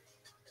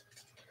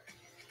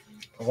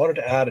 I wanted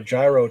to add a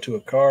gyro to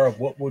a car.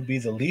 What would be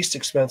the least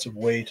expensive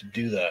way to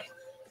do that?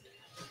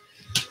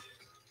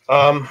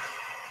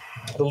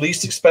 The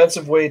least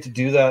expensive way to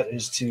do that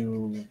is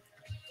do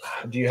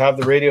you have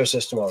the radio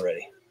system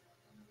already?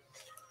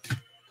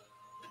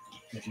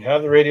 If you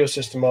have the radio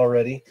system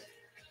already,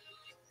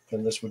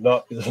 then this would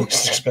not be the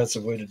least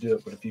expensive way to do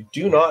it. But if you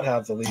do not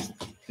have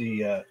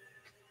the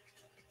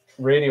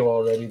radio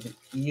already, the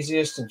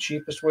easiest and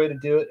cheapest way to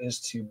do it is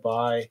to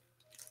buy.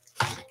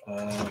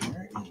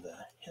 Where in the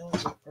hell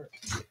is that part?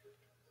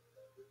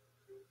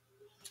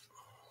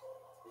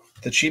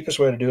 The cheapest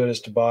way to do it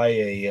is to buy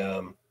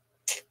a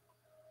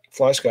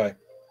Fly Sky,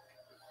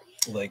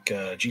 like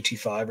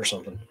GT5 or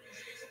something.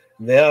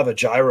 They have a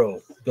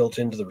gyro built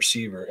into the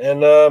receiver,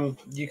 and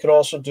you can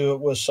also do it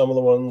with some of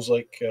the ones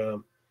like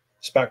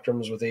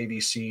Spectrums with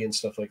ABC and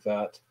stuff like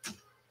that.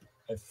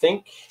 I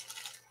think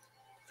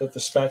that the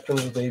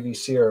Spectrums with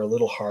ABC are a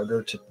little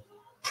harder to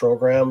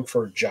program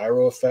for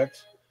gyro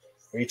effect.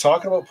 Are you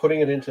talking about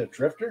putting it into a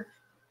drifter,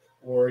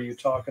 or are you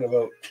talking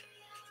about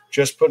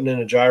just putting in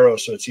a gyro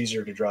so it's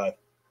easier to drive?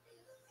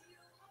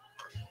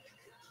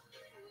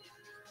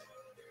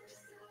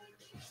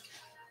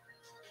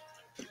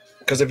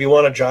 Because if you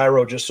want a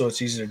gyro just so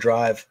it's easy to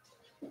drive,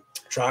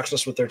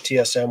 Traxxas with their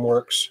TSM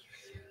works.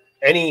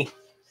 Any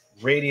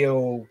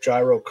radio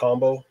gyro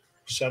combo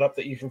setup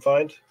that you can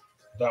find,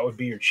 that would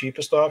be your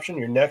cheapest option.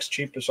 Your next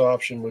cheapest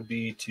option would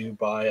be to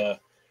buy a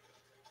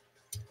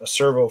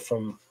servo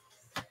from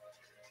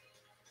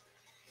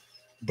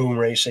Boom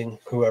Racing,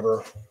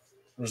 whoever.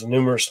 There's a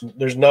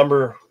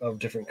number of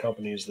different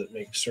companies that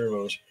make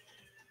servos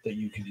that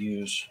you could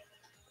use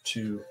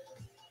to,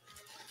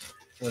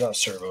 well, not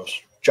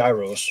servos,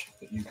 gyros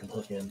that you can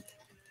hook in.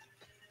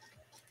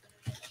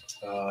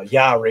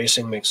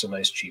 Racing makes a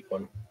nice cheap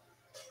one.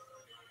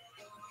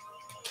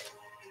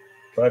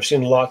 But I've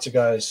seen lots of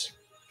guys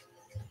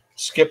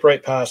skip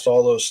right past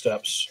all those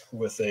steps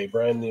with a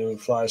brand new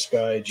Fly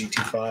Sky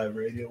GT5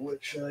 radio,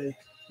 which I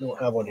don't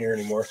have one here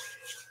anymore.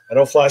 I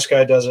know Fly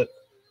Sky does it.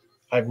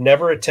 I've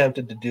never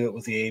attempted to do it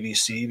with the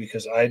ABC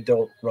because I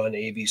don't run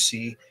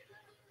ABC.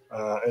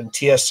 And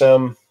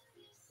TSM,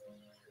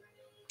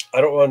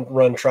 I don't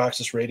run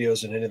Traxxas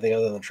radios in anything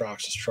other than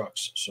Traxxas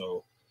trucks.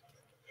 So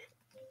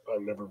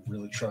I've never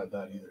really tried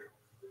that either.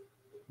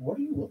 What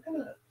are you looking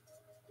at?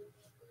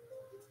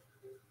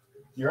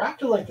 You're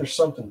acting like there's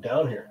something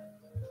down here.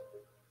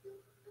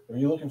 Are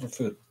you looking for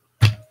food?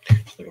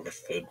 Just looking for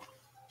food.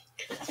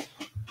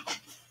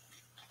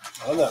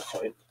 On that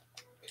point,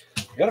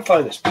 I gotta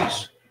find this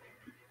piece.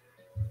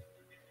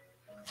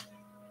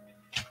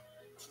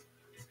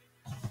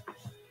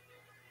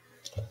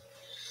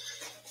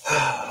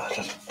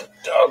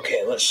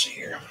 Okay, let's see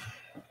here.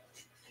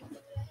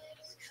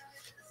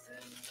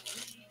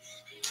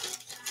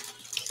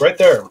 Right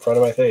there in front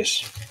of my face.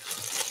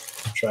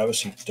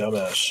 Travis, you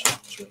dumbass.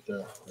 It's right there,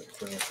 right in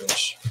front of my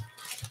face.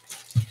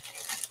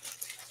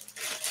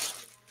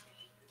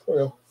 There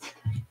we go.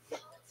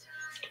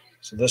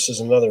 So this is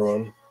another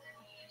one.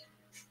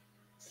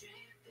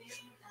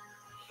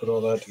 Put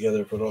all that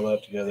together, put all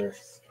that together.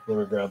 Then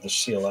we grab the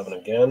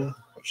C11 again,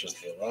 which is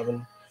the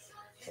 11.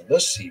 And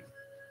this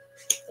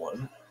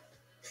C1.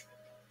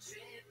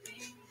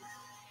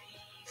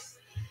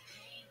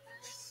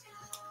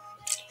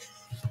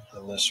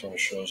 And this one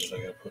shows that I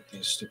gotta put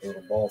these stupid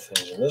little ball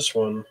things in this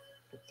one.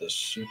 Put this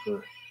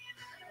super.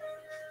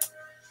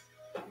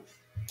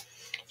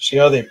 See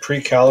how they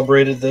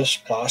pre-calibrated this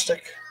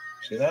plastic?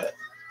 See that?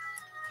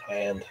 High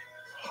end.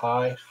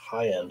 High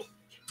end.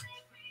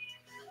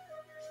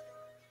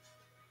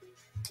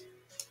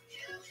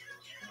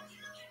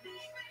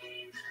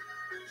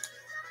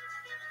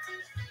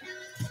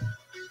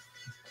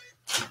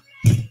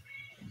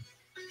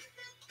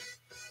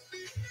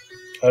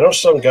 I know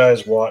some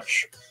guys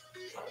watch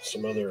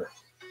some other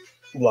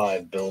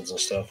live builds and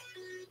stuff.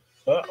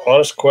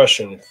 Honest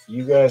question, if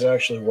you guys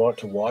actually want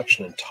to watch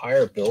an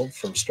entire build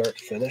from start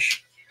to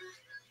finish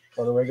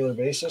on a regular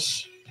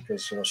basis,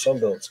 because some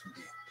builds can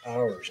be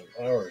hours and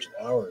hours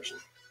and hours.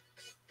 And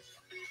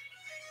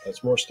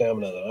that's more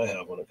stamina than I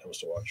have when it comes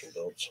to watching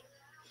builds.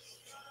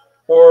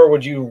 Or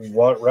would you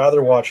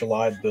rather watch a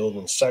live build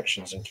in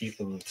sections and keep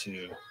them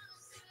to,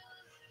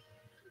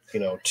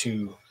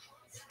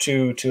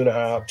 2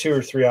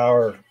 or 3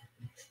 hour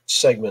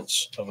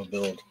segments of a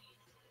build?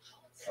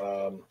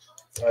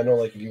 I know,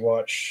 like, if you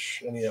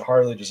watch any of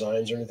Harley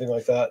designs or anything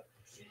like that,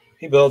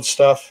 he builds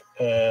stuff,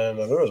 and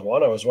there was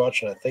one I was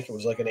watching. I think it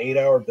was like an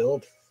 8-hour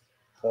build,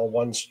 all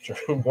one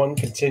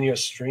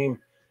continuous stream.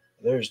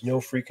 There's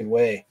no freaking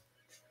way.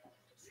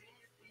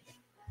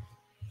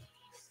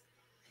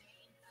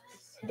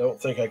 I don't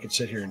think I could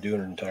sit here and do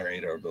an entire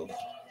 8-hour build.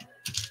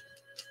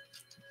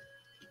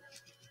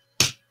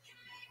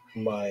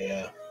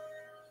 My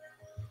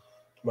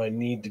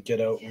need to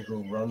get out and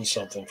go run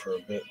something for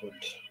a bit would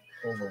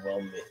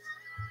overwhelm me.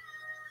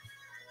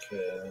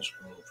 Okay, let's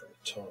go from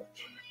the top.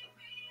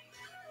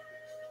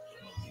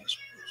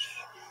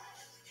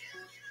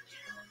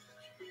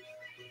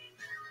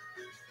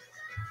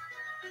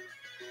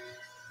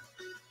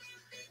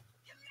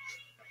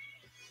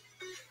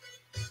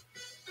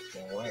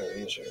 Now, why are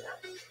these here?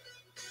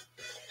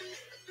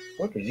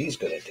 What are these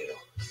going to do?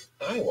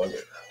 I wonder.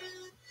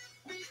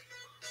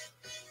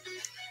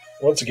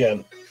 Once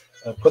again,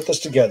 I put this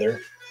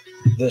together,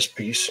 this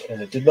piece,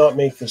 and it did not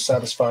make the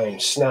satisfying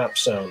snap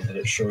sound that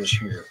it shows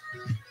here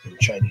in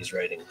Chinese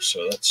writing,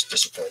 so that's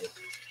disappointing.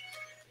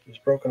 It's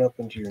broken up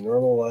into your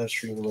normal live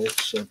stream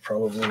links. I'd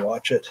probably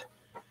watch it.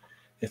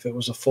 If it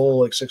was a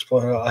full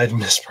 6.0, I'd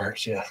miss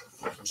parts. Yeah,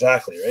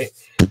 exactly, right?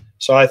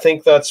 So I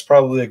think that's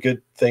probably a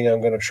good thing.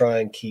 I'm going to try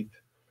and keep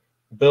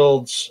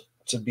builds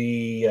to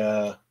be,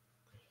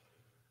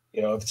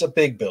 if it's a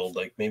big build,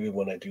 like maybe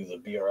when I do the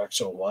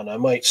BRX-01, I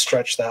might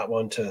stretch that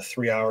one to a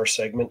 3-hour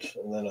segment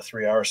and then a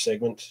 3-hour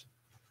segment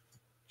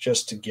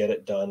just to get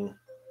it done.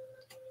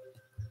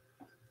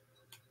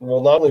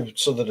 Well, not only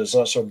so that it's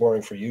not so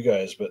boring for you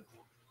guys, but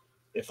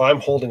if I'm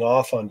holding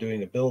off on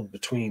doing a build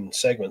between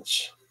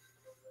segments,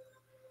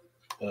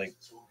 like,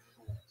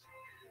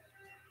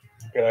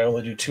 and I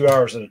only do 2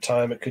 hours at a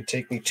time, it could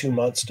take me 2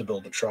 months to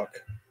build a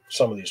truck,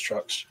 some of these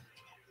trucks,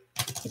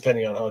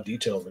 depending on how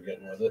detailed we're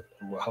getting with it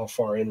and how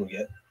far in we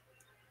get.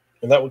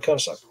 And that would kind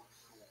of suck.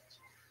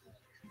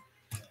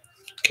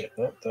 Okay,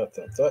 that.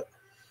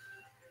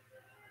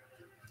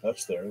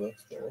 That's there.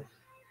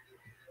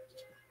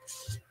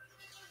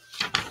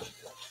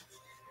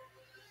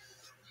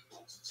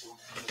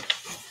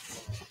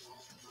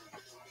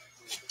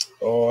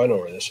 Oh, I know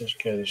where this is.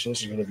 Okay, so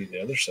this is going to be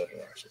the other set of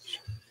axles.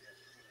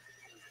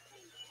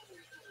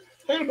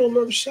 I gotta build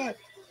another set.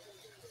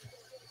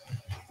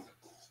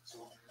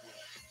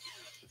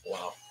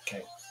 Wow.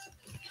 Okay.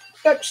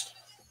 Next.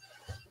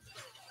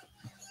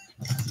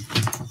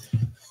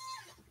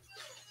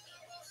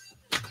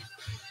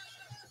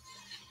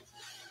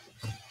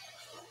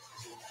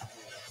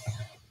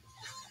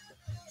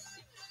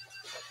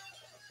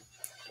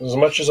 As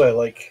much as I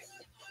like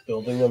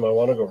building them, I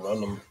want to go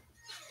run them.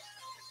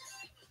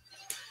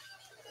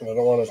 And I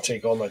don't want to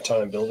take all my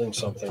time building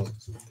something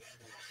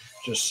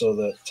just so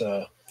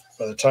that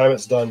by the time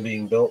it's done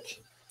being built,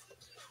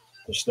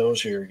 the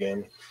snow's here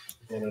again,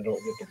 and I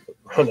don't get to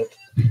run it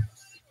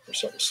or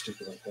something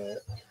stupid like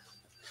that.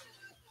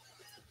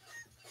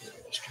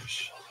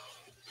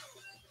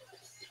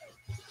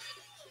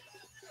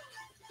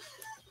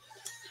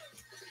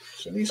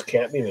 So these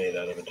can't be made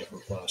out of a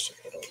different plastic,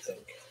 I don't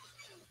think.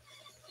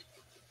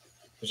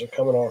 because they're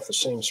coming off the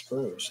same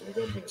sprue, so they're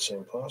going to be the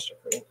same plastic,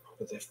 right?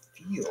 But they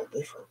feel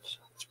different.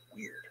 It's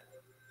weird.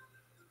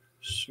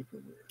 Super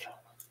weird.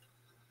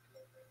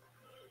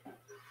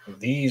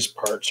 These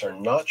parts are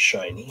not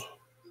shiny,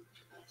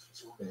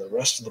 and the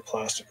rest of the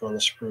plastic on the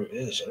sprue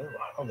is. I don't know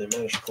how they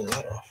managed to pull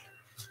that off.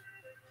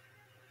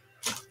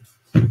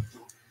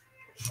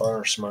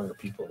 Far smarter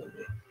people than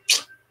me.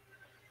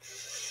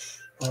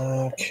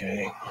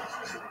 Okay.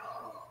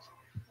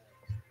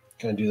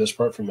 Can I do this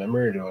part from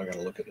memory, or do I got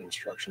to look at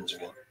instructions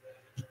again?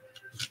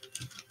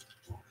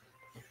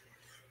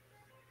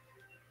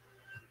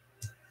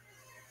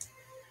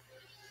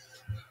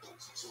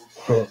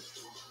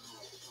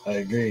 I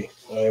agree.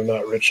 I am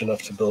not rich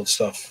enough to build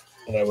stuff,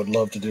 and I would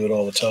love to do it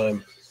all the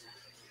time.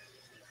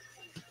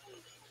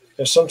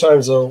 And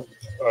sometimes, though,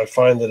 I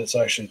find that it's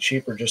actually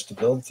cheaper just to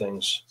build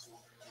things.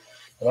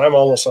 And I'm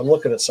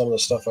looking at some of the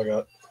stuff I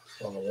got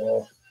on the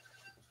wall.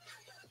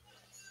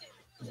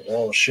 The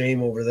wall of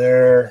shame over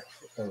there,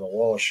 and the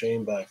wall of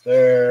shame back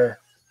there.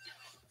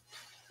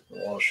 The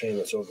wall of shame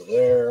that's over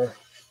there.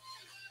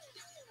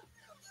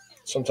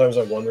 Sometimes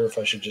I wonder if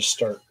I should just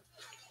start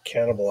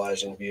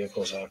cannibalizing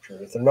vehicles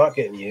after. If they're not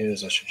getting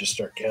used, I should just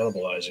start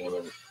cannibalizing them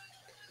and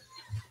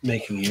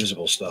making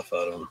usable stuff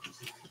out of them.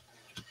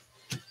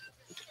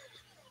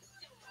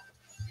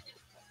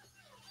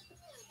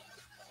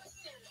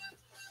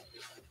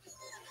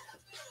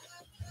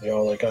 You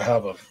know, like I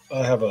have a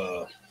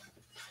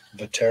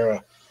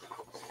Viterra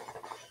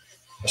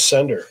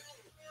Ascender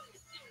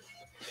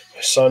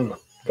my son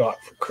got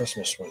for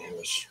Christmas when he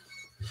was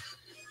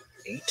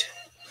 8.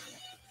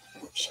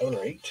 7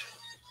 or 8.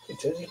 Hey,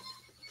 Tizzy.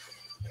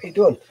 How you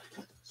doing?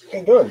 How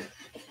you doing?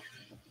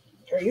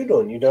 How are you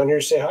doing? You down here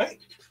to say hi?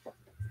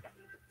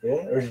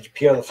 Yeah? Or did you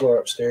pee on the floor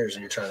upstairs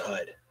and you're trying to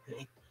hide?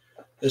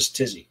 This is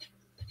Tizzy.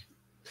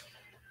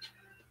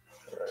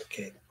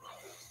 Okay.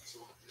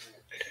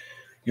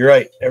 You're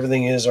right.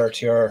 Everything is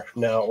RTR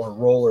now, or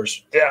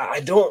rollers. Yeah,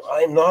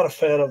 I'm not a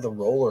fan of the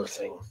roller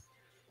thing.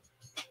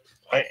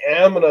 I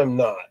am and I'm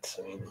not.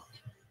 I mean,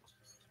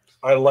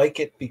 I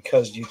like it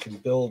because you can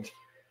build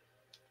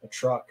a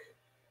truck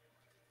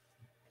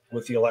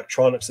with the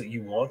electronics that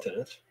you want in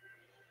it.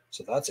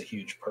 So that's a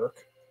huge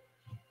perk.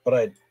 But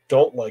I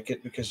don't like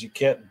it because you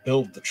can't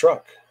build the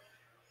truck.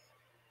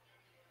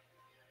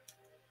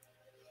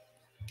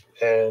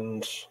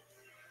 And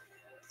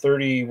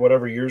 30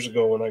 whatever years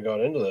ago when I got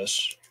into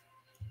this,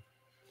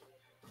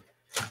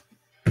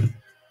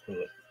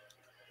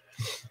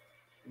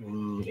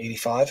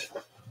 85.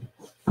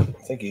 I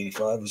think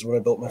 85 was when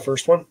I built my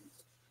first one.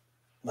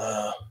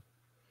 You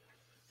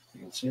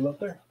can see him up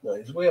there? No,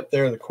 he's way up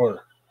there in the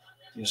corner.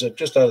 He's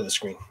just out of the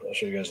screen. I'll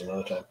show you guys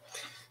another time.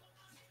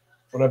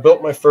 When I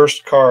built my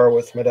first car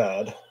with my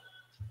dad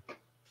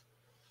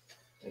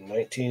in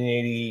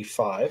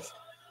 1985,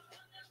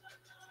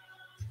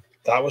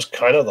 that was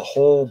kind of the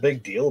whole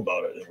big deal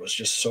about it. It was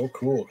just so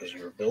cool because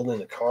you were building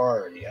the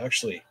car and you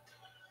actually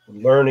were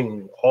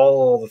learning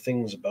all the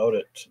things about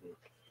it. And,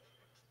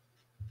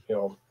 you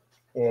know,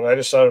 when I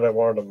decided I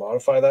wanted to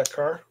modify that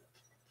car,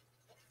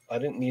 I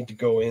didn't need to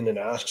go in and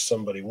ask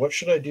somebody, what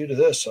should I do to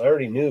this? I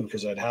already knew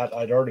because I'd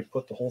already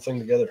put the whole thing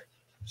together.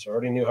 So I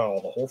already knew how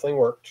the whole thing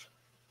worked.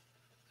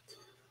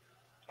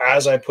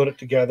 As I put it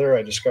together,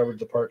 I discovered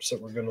the parts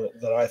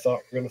that I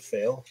thought were gonna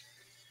fail.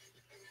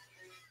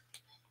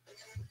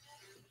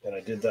 And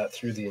I did that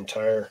through the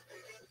entire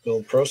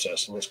build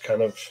process. And it's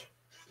kind of,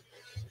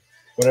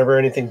 whenever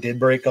anything did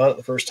break on it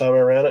the first time I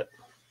ran it,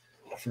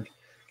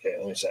 okay,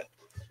 let me say,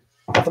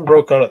 nothing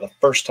broke on it the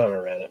first time I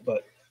ran it,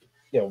 but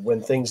you know,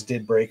 when things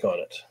did break on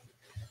it,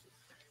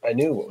 I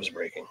knew what was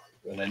breaking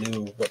and I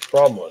knew what the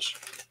problem was.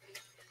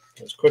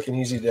 It was quick and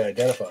easy to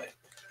identify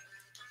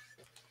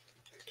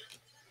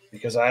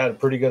because I had a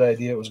pretty good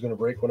idea it was going to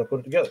break when I put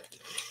it together.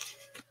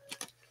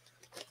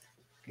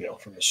 You know,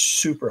 from the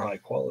super high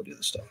quality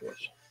the stuff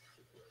was.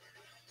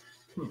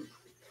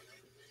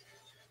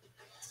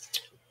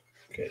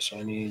 Okay, so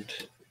I need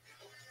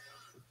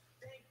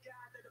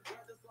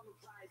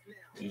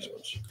these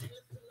ones.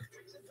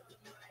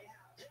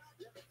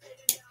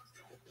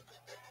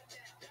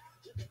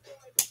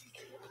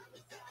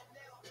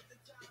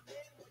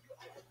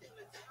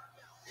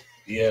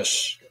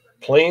 Yes,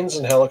 planes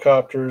and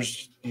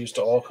helicopters used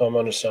to all come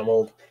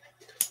unassembled.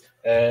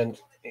 And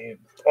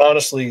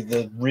honestly,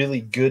 the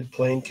really good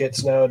plane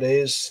kits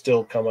nowadays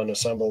still come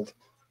unassembled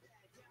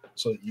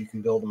so that you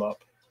can build them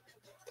up.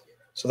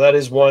 So that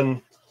is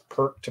one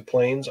perk to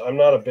planes. I'm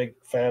not a big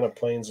fan of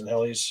planes and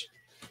helis,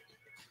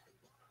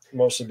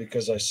 mostly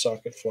because I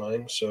suck at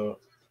flying. So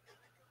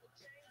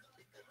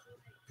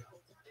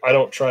I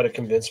don't try to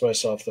convince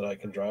myself that I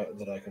can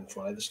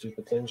fly the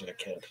stupid things. I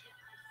can't.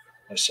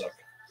 I suck.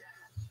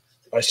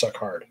 I suck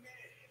hard.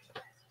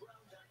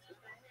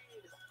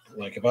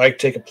 Like if I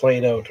take a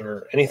plane out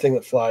or anything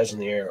that flies in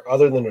the air,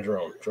 other than a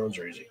drone, drones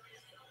are easy.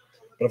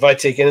 But if I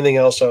take anything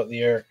else out in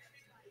the air,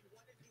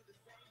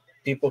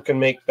 people can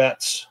make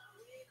bets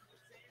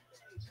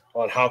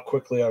on how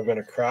quickly I'm going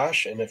to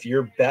crash. And if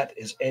your bet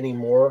is any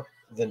more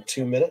than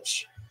 2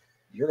 minutes,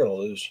 you're going to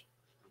lose.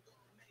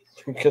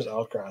 because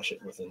I'll crash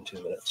it within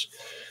 2 minutes.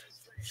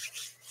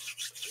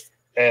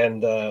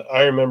 And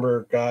I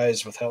remember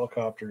guys with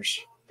helicopters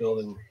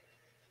building.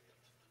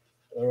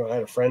 I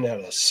had a friend that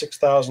had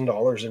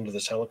 $6,000 into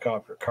this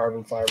helicopter,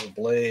 carbon fiber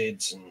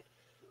blades and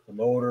the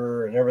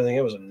motor and everything.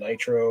 It was a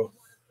nitro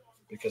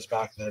because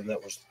back then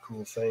that was the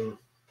cool thing.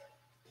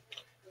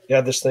 He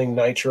had this thing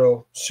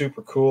nitro,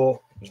 super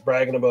cool. He was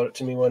bragging about it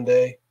to me one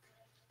day.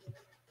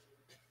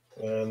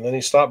 And then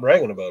he stopped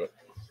bragging about it.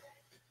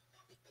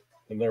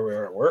 And there we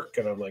are at work.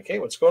 And I'm like, hey,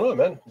 what's going on,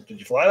 man? Did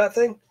you fly that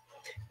thing?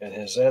 And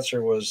his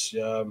answer was,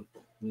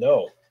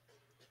 no.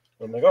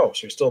 I'm like, oh,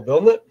 so you're still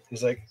building it?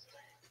 He's like,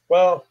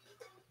 well,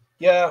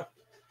 yeah,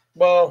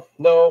 well,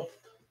 no,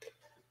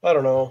 I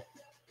don't know.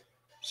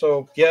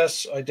 So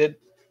yes, I did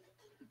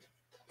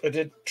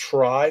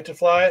try to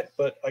fly it,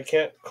 but I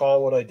can't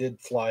call what I did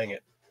flying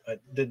it. I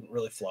didn't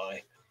really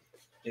fly.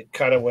 It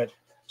kind of went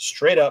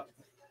straight up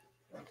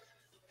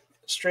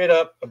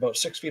about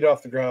 6 feet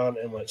off the ground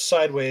and went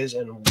sideways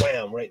and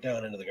wham, right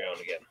down into the ground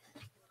again.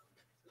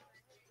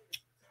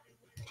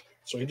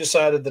 So he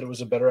decided that it was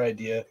a better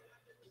idea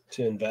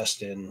to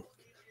invest in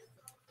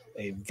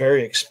a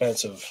very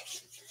expensive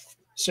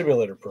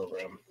simulator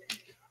program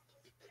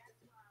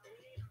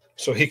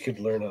so he could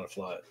learn how to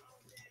fly it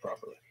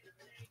properly,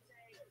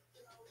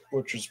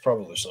 which was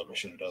probably something he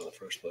should have done in the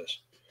first place.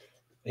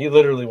 He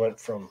literally went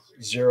from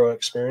zero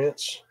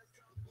experience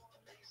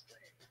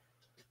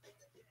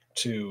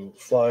to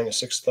flying a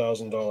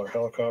 $6,000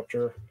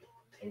 helicopter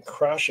and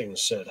crashing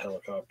said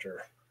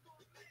helicopter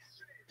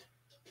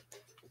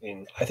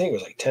in, I think it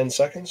was like 10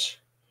 seconds.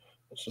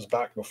 This was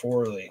back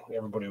before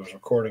everybody was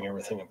recording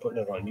everything and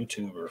putting it on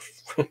YouTube or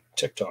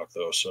TikTok,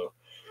 though. So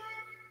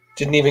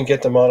didn't even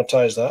get to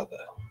monetize that,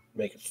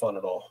 make it fun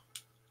at all.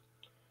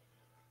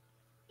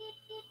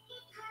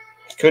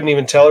 Couldn't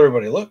even tell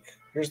everybody, look,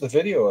 here's the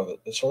video of it.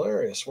 It's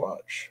hilarious.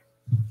 Watch.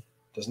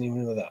 Doesn't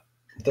even know that.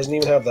 It doesn't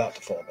even have that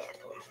to fall back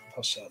on.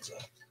 How sad is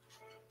that?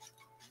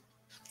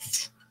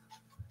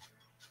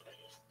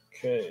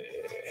 Okay.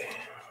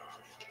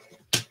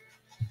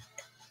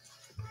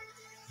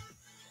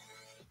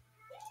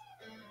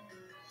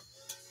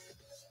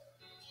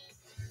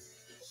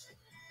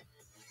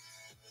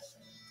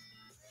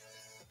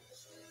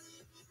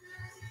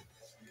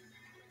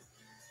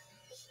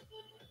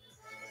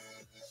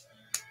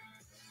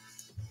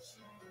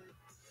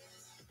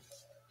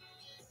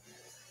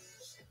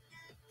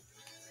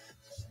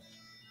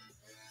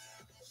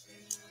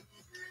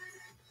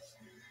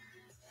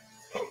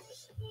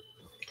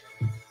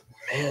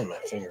 Man, my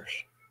fingers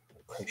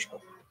crunch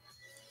up.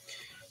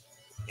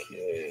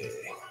 Okay.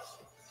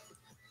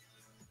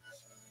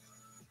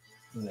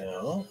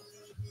 Now,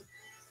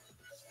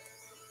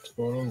 it's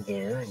going on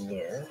there and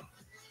there.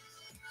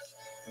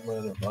 My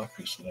other black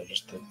piece that I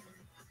just did.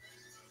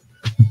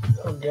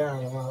 Oh,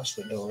 God, I lost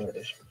it. No, there it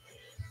is.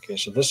 Okay,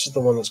 so this is the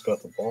one that's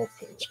got the ball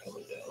pins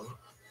coming down.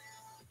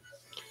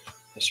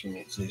 This one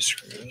needs these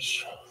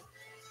screws.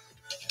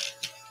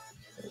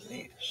 And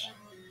these.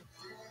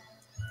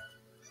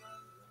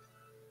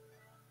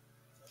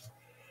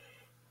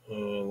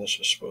 And this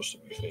is supposed to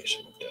be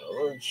facing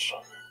downwards.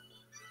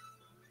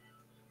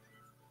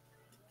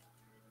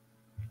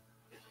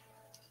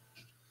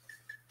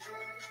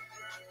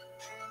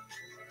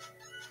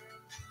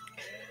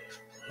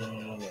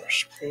 And our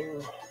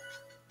spring.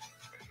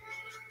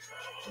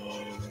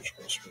 And which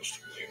one's supposed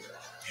to be here?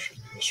 Should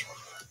be this one.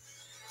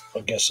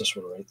 I'll guess this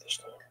one right this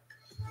time.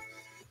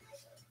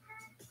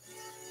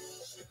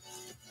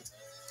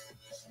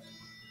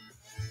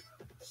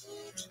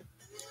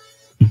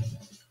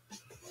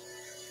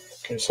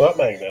 Okay, it's not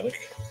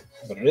magnetic,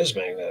 but it is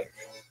magnetic.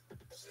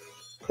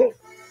 Cool.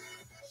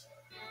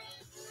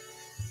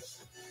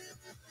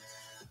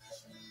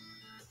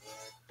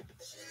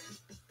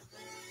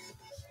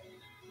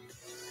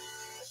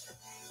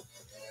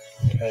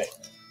 Okay.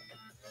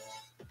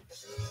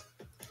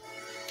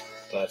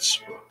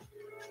 That's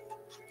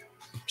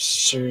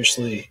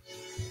seriously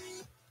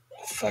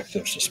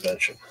effective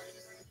suspension.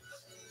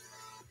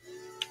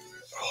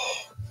 Oh,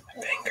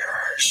 my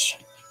fingers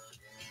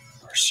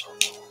are so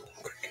cold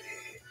and crickety.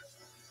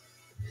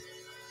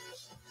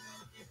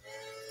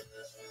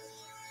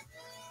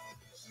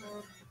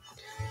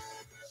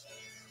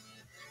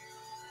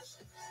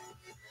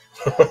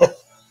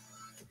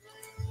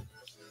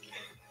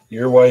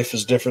 Your wife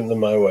is different than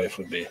my wife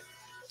would be.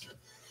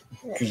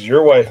 Because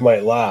your wife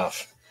might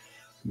laugh.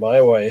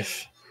 My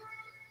wife,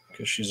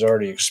 because she's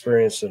already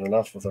experienced it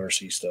enough with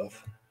RC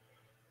stuff,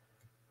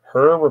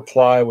 her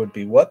reply would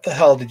be, what the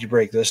hell did you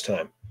break this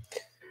time?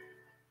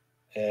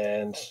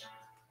 And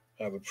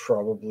I would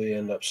probably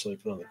end up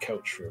sleeping on the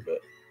couch for a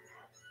bit.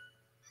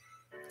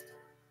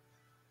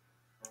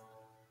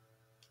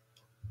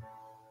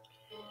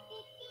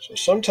 So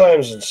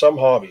sometimes in some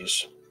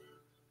hobbies,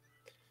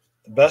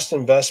 the best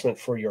investment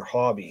for your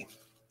hobby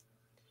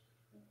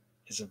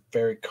is a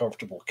very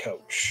comfortable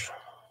couch.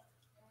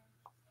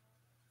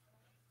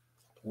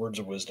 Words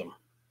of wisdom.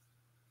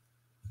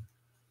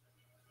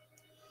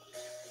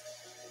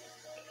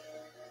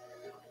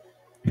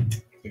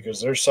 Because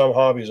there's some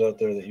hobbies out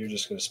there that you're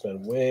just going to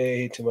spend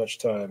way too much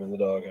time in the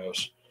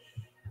doghouse.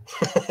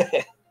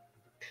 Okay,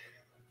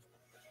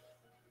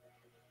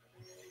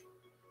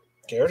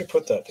 I already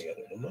put that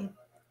together, didn't I?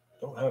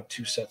 Don't have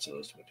two sets of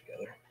those to put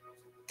together.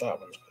 That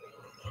one's going to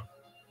go in now.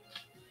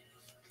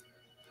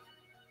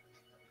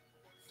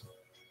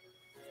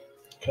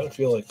 I kind of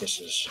feel like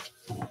this is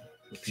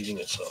repeating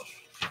itself,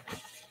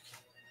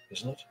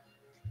 isn't it?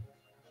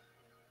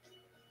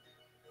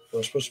 I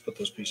was supposed to put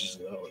those pieces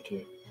in that one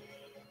too.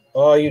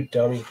 Oh, you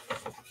dummy.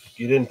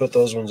 You didn't put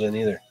those ones in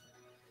either.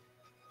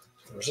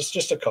 Or is this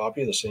just a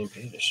copy of the same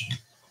pages?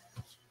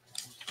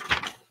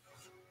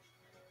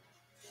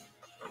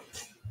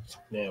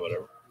 Yeah,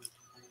 whatever.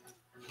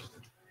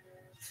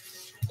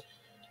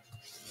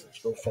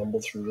 Let's go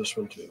fumble through this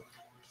one too.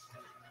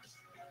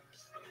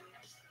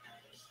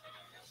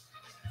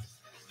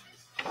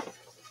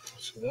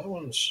 So that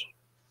one's...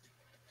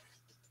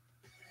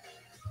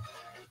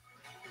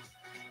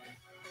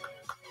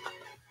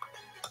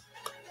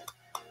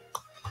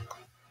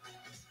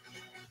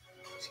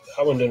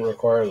 That one didn't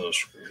require those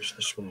screws.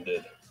 This one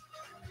did.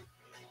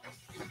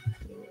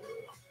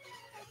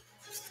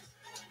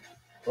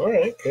 All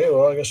right. Okay.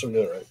 Well, I guess I'm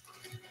doing it right.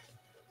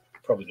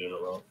 Probably doing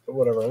it wrong, but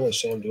whatever. I'm going to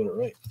say I'm doing it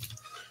right.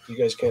 You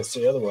guys can't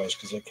say otherwise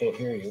because I can't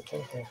hear you.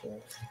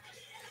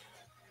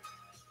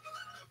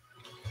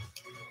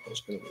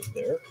 Let's go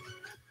there.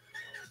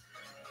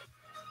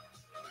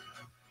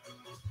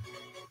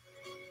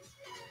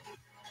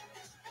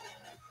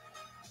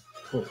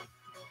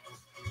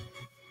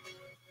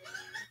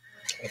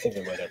 I think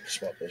I might have to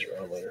swap those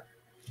around later.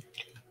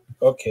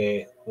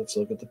 Okay, let's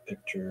look at the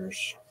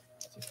pictures.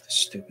 The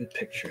stupid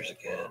pictures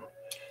again.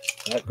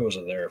 That goes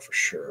in there for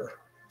sure.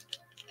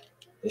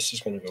 This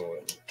is going to go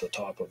in the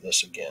top of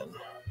this again.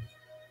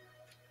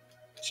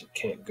 So it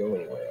can't go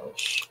anywhere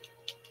else.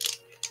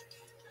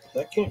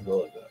 That can't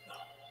go like that.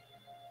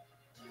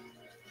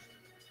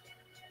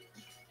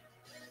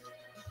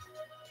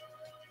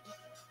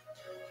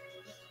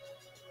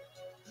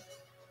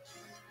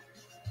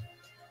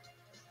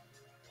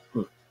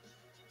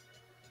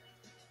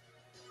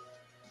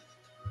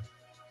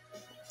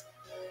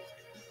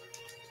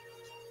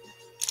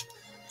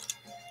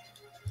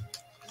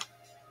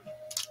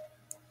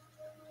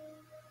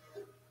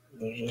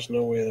 There's just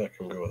no way that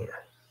can go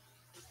there.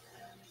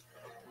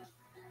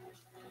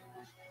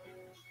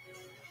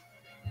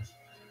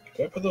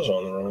 Did I put those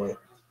on the wrong way?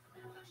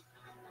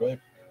 Am I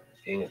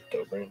being a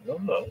dope brain? No,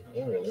 I'm not.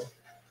 They're in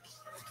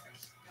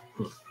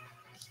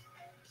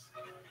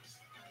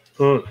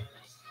there.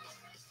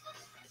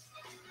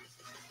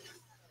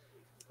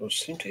 Those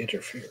seem to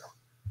interfere.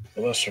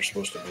 Unless there's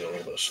supposed to be a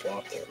little bit of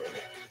slop there,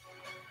 maybe.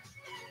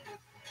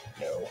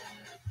 No.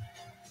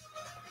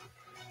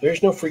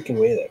 There's no freaking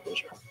way that goes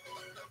there.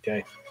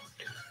 Okay.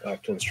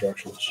 Back to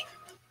instructions.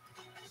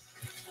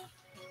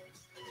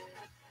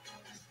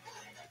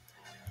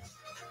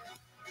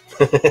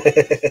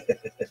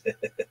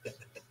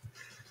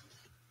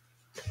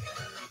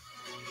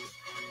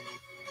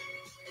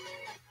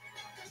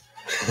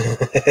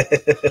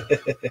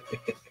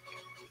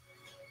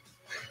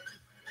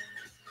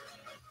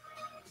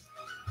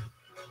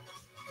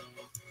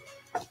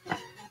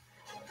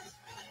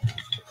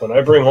 When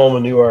I bring home a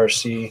new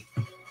RC,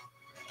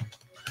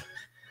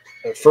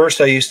 at first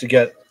I used to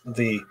get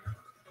the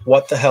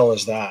what the hell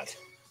is that?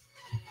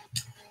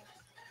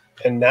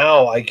 And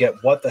now I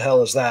get what the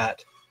hell is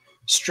that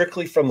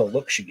strictly from the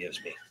look she gives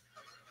me.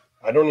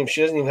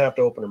 She doesn't even have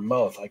to open her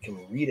mouth. I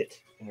can read it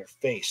in her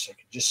face. I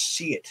can just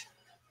see it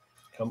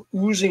come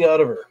oozing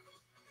out of her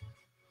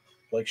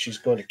like she's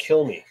going to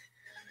kill me,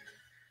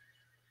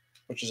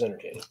 which is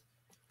entertaining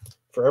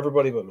for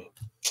everybody but me.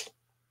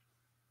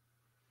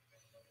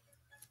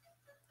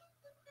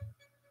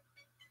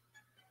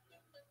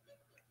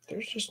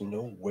 There's just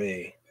no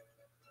way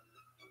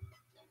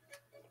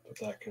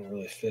that can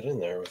really fit in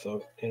there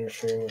without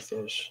interfering with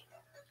those.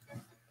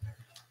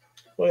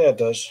 Well, yeah, it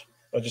does.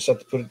 I just have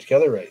to put it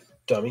together right,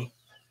 dummy.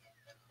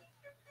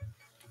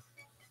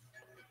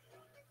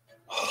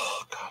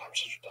 Oh, God, I'm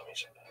such a dummy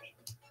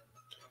sometimes.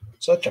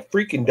 Such a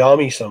freaking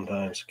dummy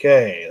sometimes.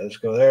 Okay, let's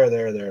go there.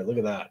 Look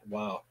at that.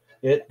 Wow.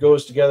 It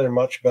goes together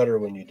much better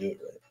when you do it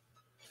right.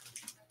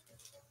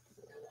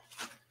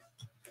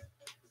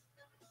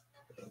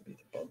 That'll be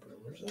the bumper.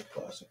 Where's that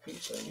plastic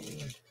piece I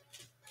need?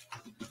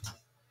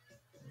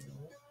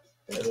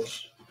 There it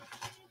is.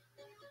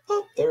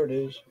 Oh, there it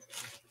is.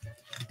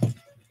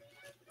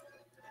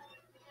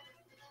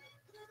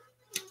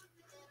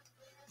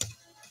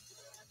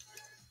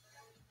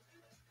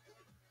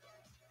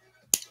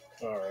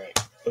 All right.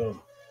 Boom.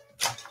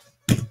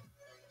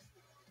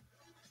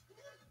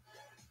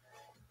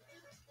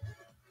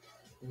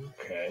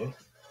 Okay.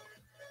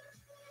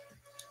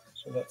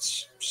 So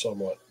that's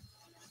somewhat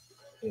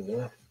in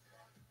there.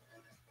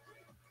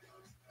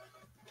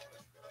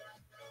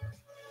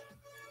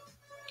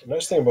 The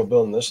nice thing about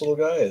building this little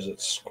guy is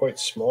it's quite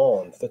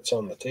small and fits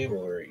on the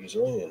table very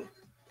easily, and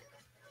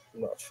I'm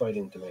not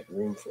fighting to make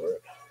room for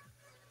it.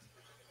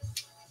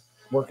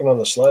 Working on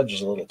the sledge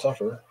is a little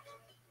tougher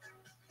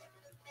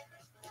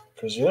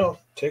because, you know, it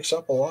takes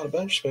up a lot of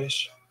bench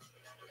space.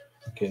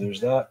 Okay,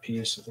 there's that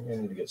piece. I think I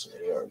need to get some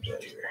A-arms out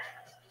of here.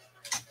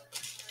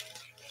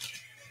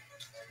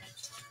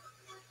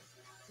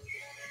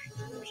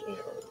 There's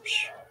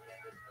A-arms.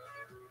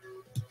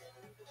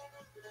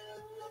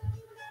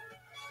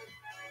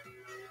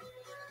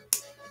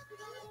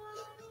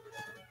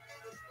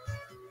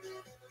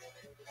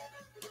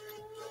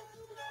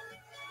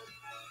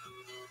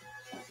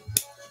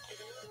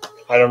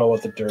 I don't know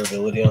what the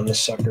durability on this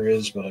sucker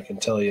is, but I can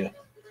tell you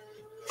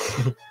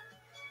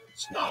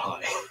it's not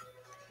high.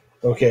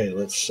 Okay,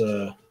 let's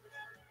do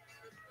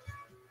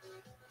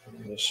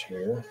this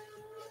here.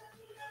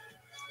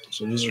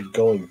 So these are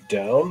going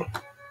down.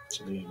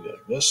 So we have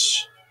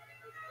this,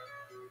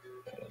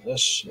 and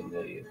this, and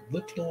the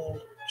little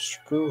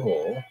screw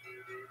hole.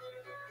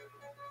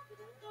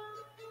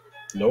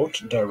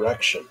 Note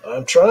direction.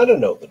 I'm trying to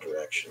note the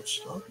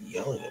directions. Stop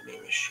yelling at me,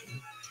 machine.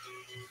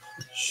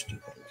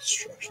 Stupid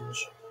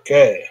instructions.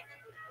 Okay.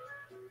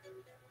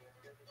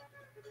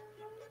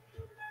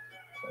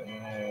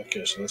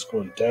 Okay, so that's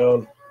going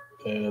down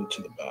and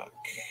to the back.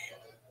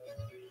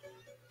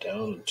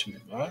 Down and to the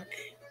back.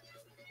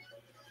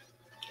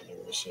 And I'm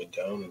going to say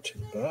down and to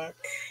the back.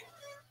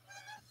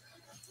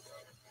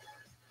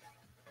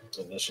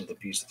 And this is the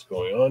piece that's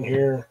going on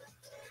here.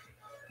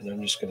 And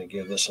I'm just going to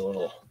give this a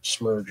little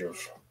smudge of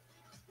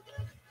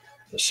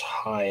this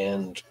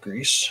high-end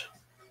grease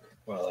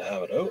while I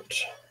have it out.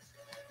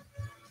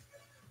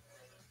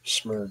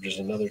 Smudge is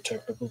another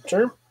technical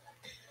term.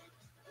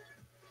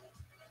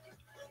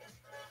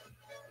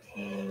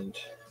 And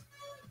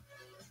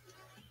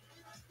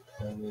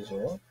line these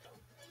all up.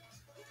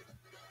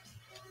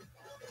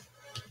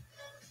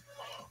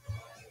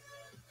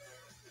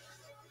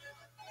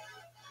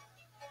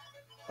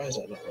 Why is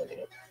that not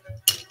lining up?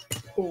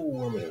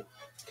 Oh,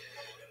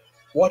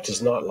 what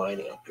is not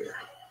lining up here?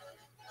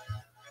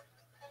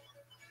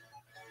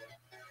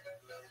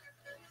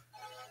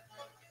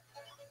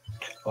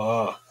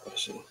 Ah, I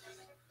see.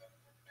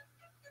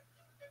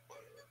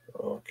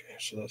 Okay,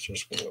 so that's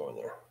just going to go in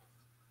there.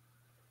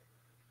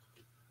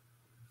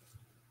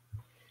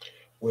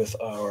 With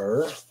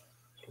our,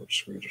 which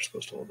screws are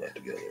supposed to hold that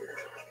together?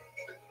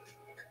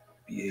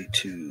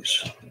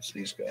 BA2s. It's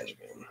these guys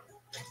again.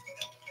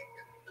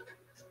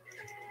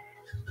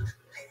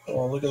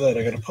 Oh, look at that.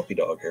 I got a puppy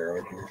dog hair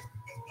in here.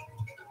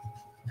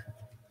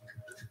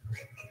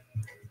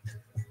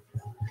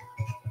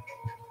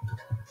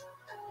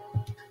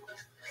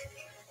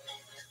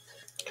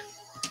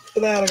 Look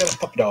at that. I got a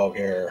puppy dog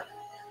hair.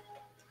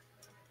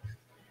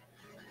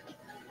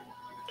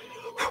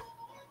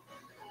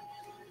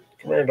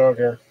 Come here, dog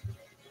hair.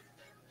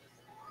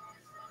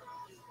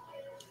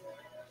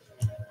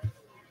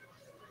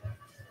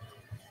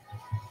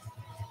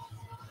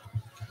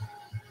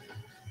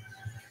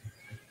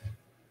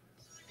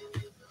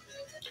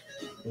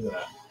 Look at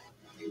that.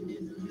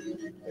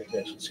 Right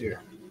there, she's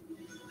here.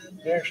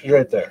 There, she's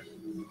right there.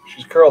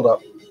 She's curled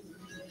up.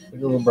 Like a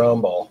little brown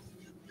ball.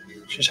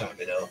 She's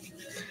happy now.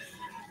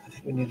 I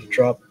think we need to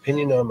drop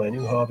opinion on my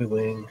new hobby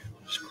wing.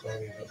 It's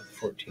climbing about the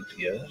 14th,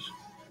 yes.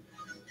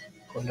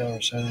 Going down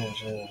the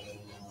center.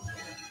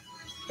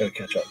 Gotta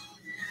catch up.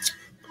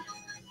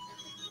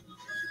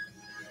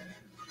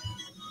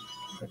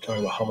 I'm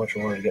talking about how much I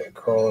wanted to get a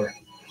crawler.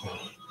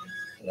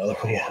 Another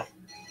one, yeah.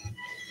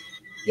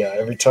 Yeah,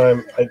 every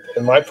time.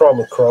 And my problem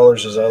with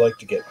crawlers is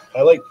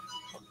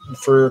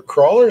for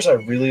crawlers, I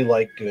really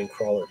like doing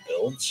crawler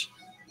builds.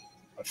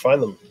 I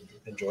find them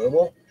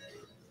enjoyable.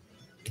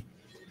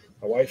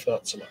 My wife,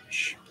 not so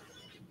much.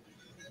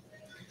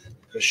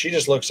 Because she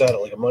just looks at it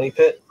like a money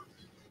pit.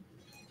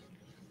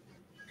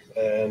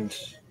 And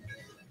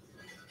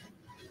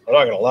I'm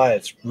not going to lie,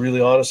 it's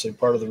really honestly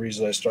part of the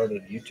reason I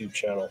started a YouTube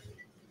channel.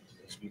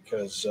 Is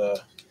because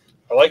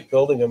I like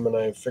building them, and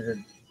I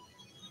figured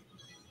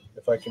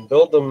if I can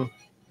build them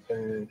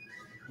and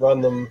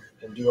run them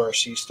and do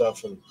RC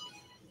stuff and,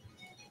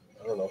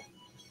 I don't know,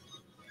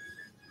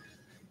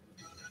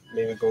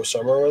 maybe go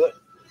somewhere with it,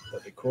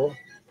 that'd be cool.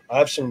 I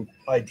have some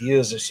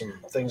ideas of some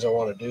things I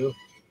want to do,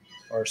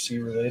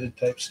 RC related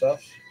type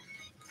stuff,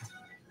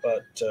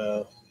 but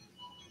I'm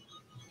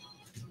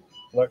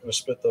not going to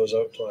spit those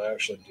out until I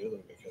actually do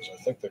them, because I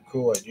think they're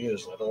cool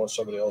ideas and I don't want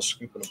somebody else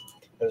scooping them.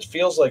 And it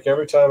feels like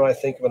every time I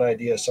think of an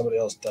idea, somebody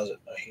else does it.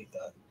 I hate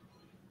that.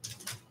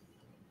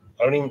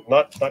 I don't even,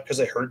 not because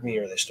they heard me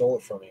or they stole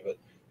it from me, but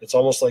it's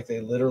almost like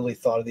they literally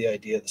thought of the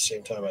idea at the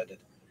same time I did,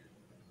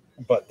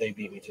 but they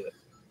beat me to it.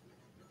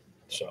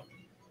 So.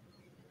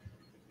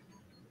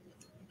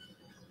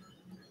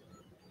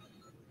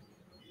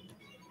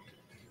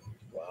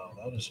 Wow,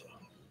 that is a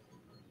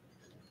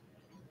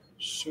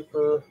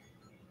super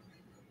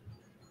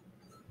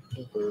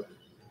duper.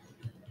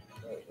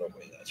 There's no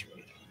way that's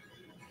right.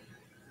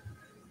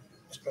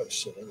 It's got to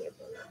sit in there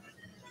better.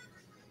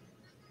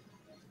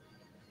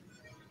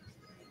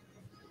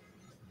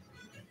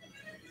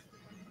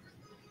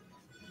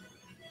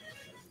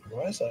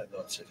 Why is that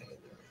not sitting in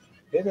there?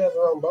 Maybe I have the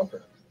wrong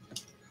bumper.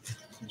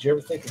 Did you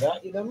ever think of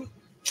that, you dummy?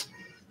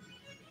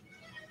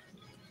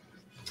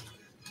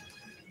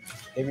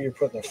 Maybe you're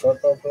putting the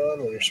front bumper on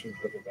when you're supposed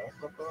to put the back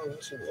bumper on. That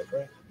doesn't look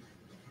right.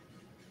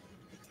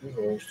 2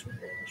 holes, 2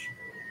 holes.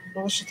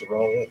 No, this is the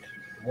wrong end.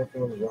 I'm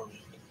working on the wrong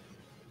end.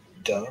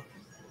 Duh.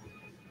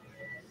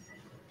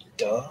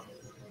 Duh.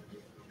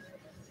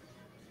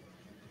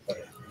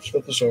 Okay, let's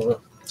flip this over.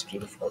 Let's do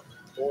the front.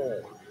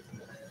 Oh.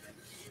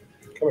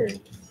 Come here.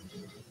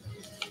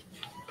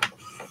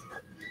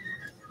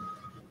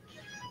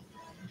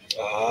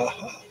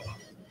 Ah.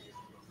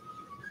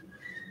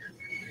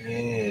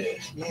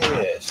 Yes,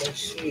 yes, I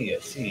see, I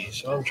see.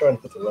 So I'm trying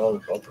to put the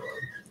wrong bumper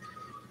on.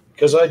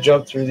 Because I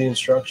jumped through the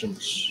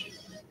instructions.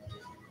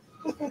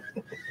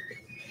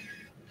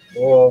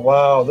 Oh,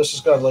 wow. This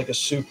has got like a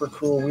super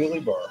cool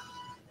wheelie bar.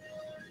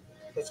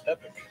 That's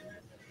epic.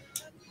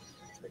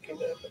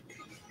 Freaking epic.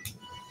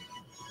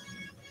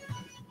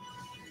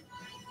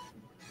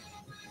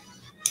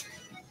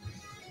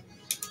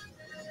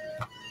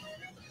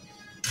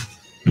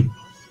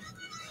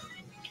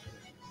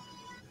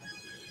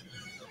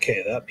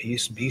 Okay, that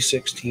piece,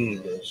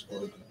 B16, is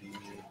going to be.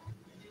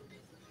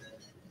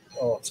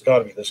 Oh, it's got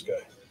to be this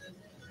guy.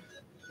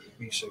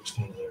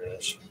 B16, there it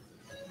is.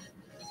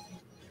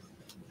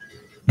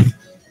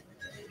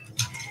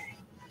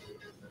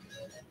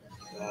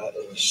 That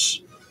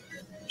is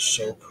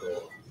so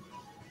cool.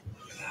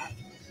 Look at that.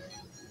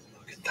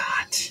 Look at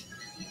that.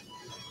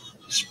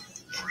 It's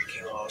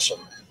freaking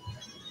awesome.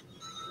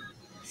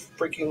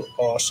 Freaking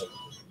awesome.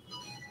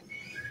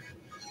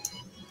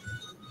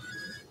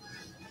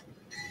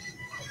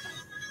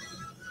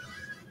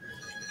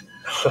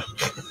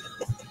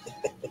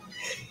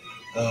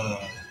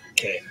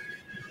 Okay.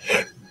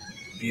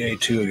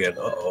 BA2 again.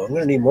 Uh-oh, I'm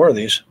going to need more of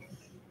these.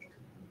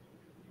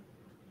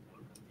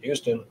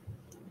 Houston,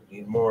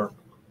 need more.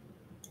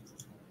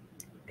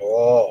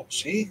 Oh,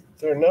 see?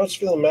 There, now it's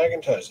feeling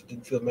magnetized. It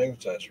didn't feel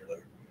magnetized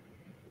earlier.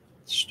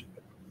 It's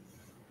stupid.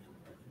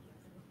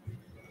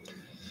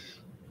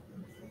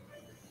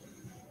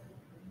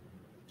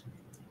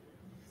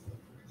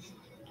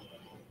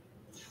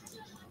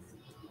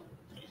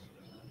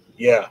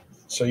 Yeah.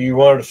 So you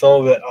wanted to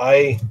film that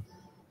I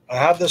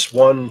have this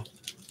one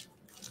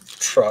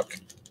truck,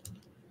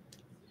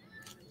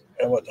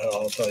 and what the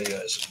hell I'll tell you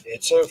guys,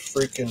 it's a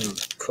freaking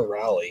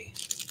Corrali.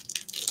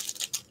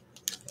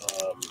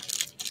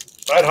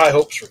 I had high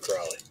hopes for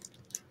Corrali.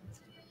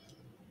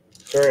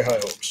 Very high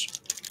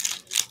hopes.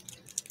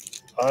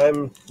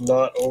 I'm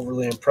not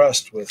overly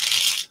impressed with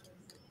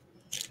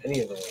any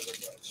of the ones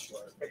I've got so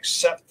far,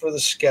 except for the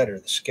Skedder.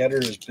 The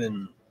Skedder has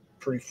been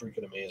pretty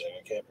freaking amazing.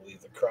 I can't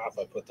believe the crap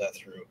I put that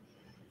through.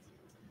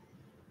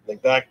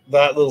 Like that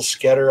little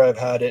Skedder, I've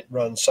had it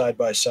run side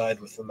by side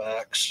with the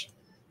Max,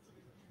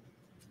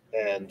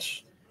 and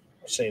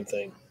same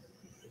thing.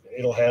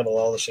 It'll handle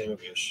all the same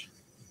abuse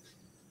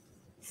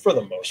for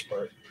the most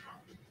part.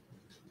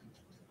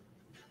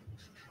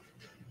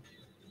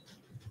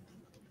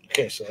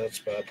 Okay, so that's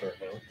the bad part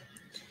now.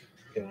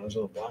 Okay, there's a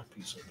little black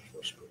piece I'm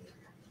supposed to put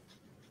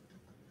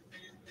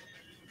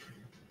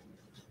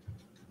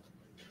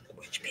in.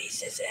 Which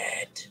piece is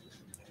it?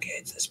 Okay,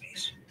 it's this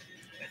piece.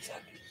 It's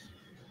that piece.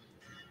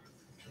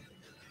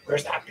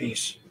 Where's that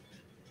piece?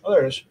 Oh,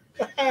 there it is.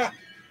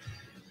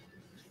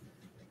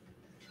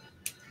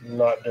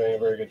 Not doing a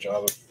very good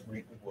job of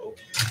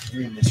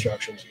reading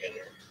instructions again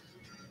here.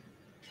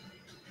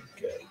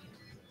 Okay.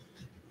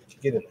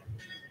 Get in there.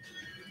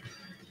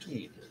 Get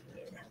in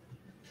there.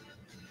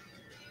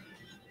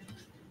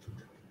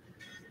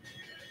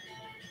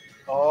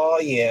 Oh,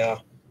 yeah.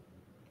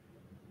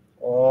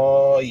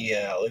 Oh,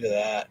 yeah. Look at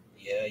that.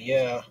 Yeah,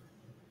 yeah.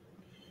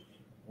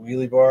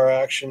 Wheelie bar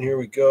action. Here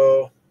we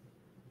go.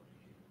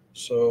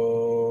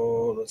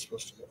 So that's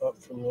supposed to go up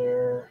from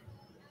there.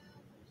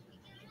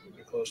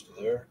 Pretty close to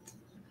there.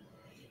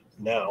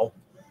 Now,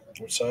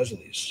 what size are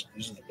these?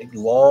 These are the big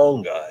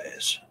long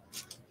guys.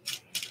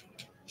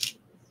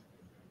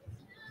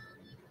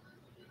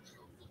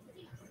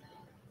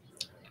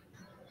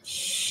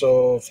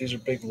 So if these are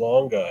big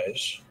long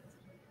guys,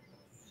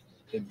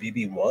 they're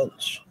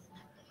BB1s.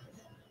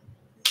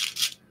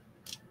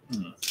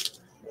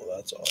 Well,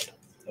 that's odd.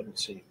 I haven't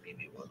seen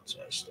BB1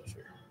 size stuff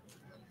here.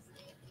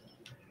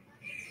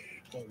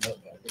 Oh,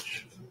 that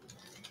package.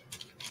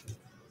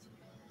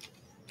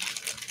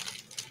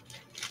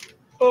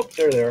 Oh,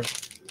 they're there.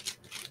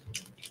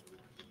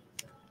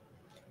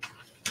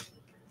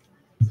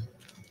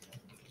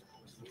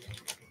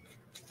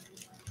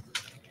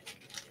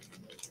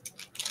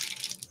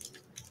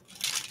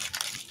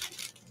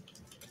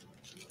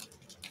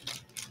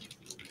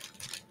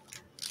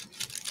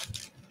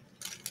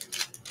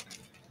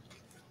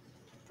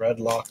 Red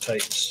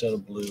Loctite instead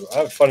of blue. I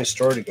have a funny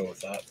story to go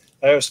with that.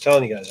 I was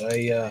telling you guys,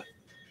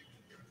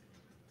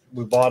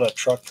 we bought a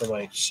truck for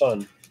my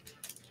son.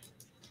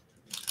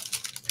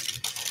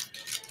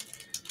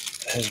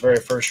 His very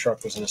first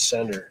truck was an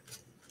Ascender,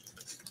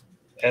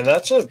 and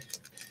that's a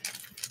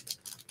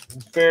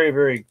very,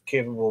 very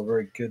capable,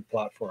 very good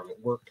platform. It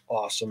worked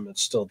awesome. It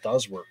still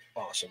does work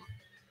awesome,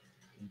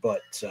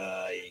 but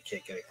you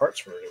can't get any parts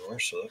for it anymore,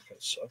 so that kind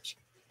of sucks.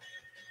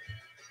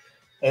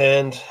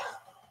 And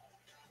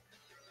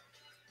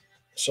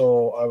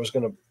So I was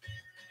going to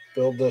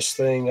build this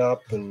thing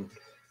up and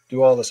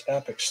do all this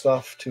epic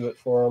stuff to it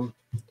for him.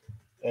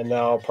 And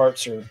now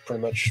parts are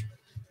pretty much,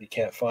 you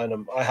can't find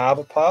them. I have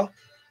a pile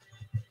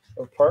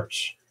of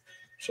parts,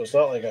 so it's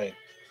not like I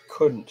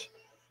couldn't.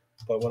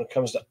 But when it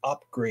comes to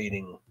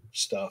upgrading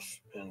stuff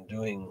and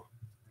doing,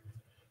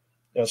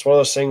 it's one of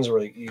those things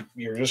where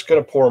you're just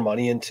going to pour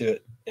money into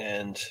it,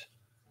 and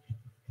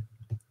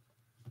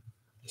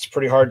it's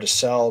pretty hard to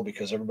sell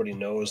because everybody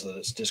knows that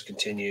it's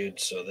discontinued,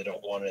 so they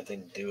don't want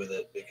anything to do with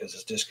it because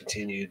it's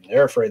discontinued, and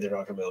they're afraid they're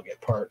not going to be able to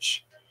get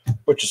parts,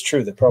 which is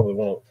true. They probably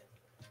won't.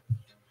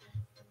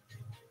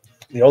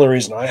 The only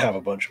reason I have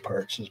a bunch of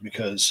parts is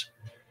because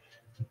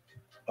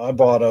I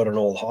bought out an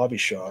old hobby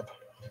shop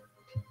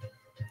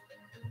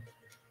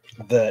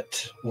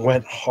that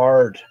went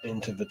hard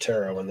into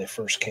Viterra when they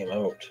first came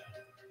out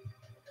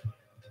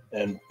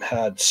and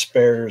had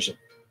spares of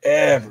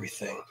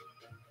everything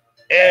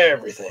that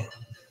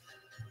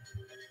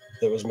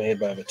was made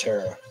by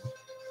Viterra.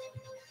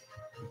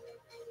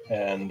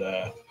 And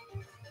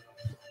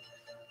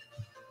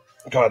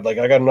God, like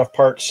I got enough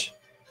parts.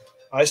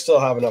 I still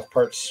have enough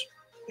parts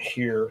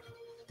here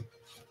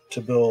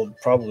to build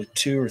probably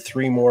 2 or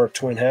 3 more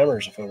twin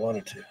hammers if I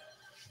wanted to.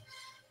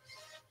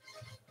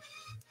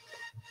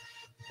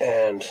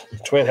 And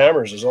Twin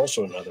Hammers is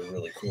also another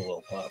really cool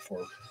little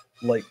platform.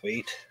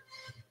 Lightweight,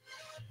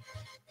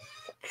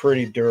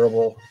 pretty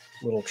durable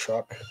little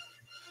truck.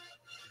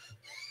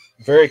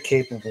 Very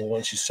capable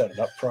once you set it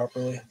up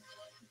properly.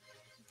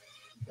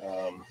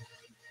 I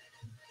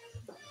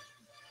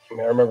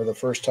remember the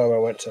first time I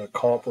went to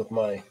comp with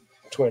my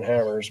Twin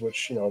Hammers,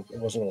 which, it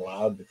wasn't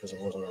allowed because it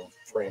wasn't a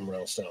frame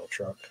rail style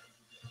truck.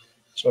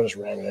 So I just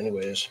ran it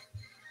anyways.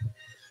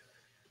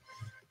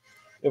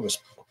 It was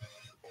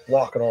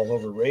walking all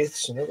over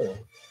wraiths and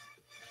everything.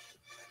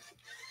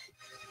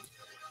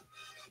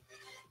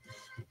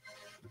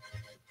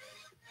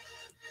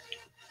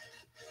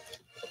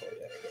 Oh,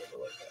 yeah,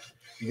 like that.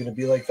 You're going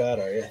to be like that,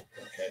 are you?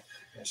 Okay.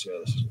 I see how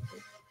this is going to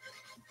be.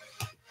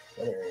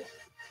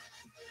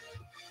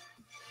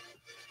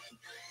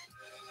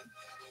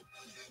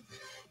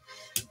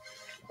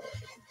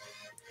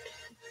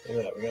 Look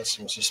at that. We got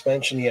some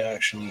suspension-y,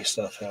 action-y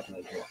stuff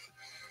happening here.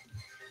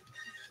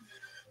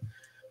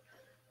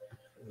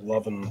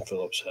 Loving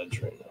Phillips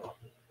heads right now.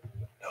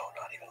 No,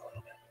 not even a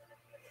little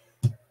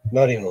bit.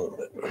 Not even a little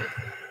bit.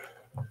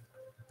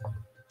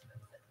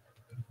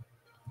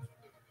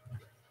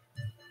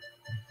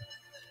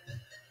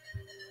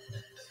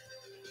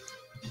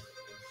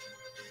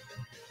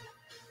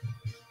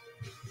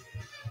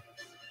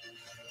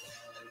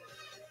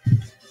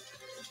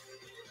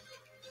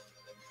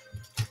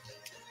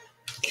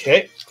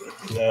 Okay,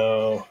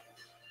 now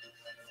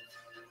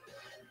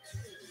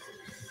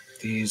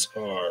these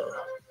are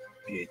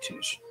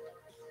BA2s.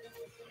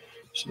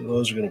 So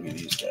those are going to be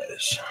these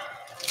guys.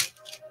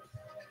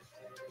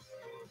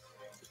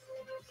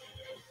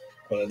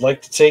 But I'd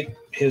like to take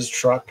his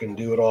truck and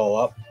do it all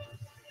up.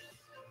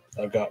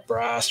 I've got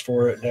brass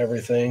for it and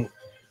everything,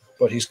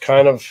 but he's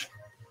kind of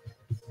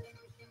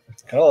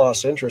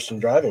lost interest in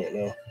driving it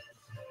now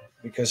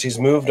because he's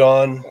moved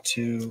on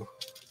to.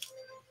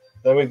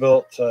 Then we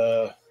built.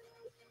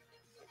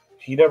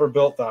 He never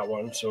built that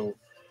one, so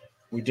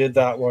we did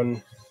that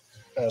one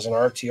as an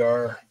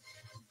RTR,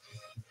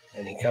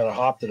 and he kind of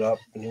hopped it up,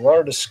 and he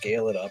wanted to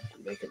scale it up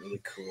and make it really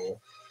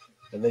cool.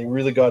 And they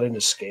really got into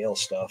scale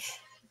stuff.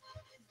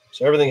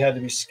 So everything had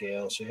to be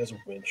scale. So he has a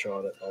winch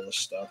on it and all this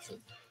stuff. And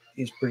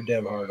he's pretty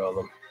damn hard on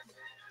them.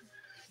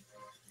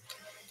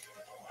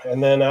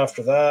 And then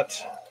after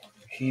that,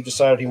 he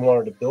decided he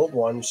wanted to build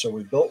one. So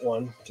we built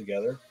one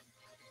together.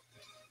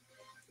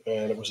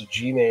 And it was a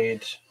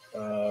G-made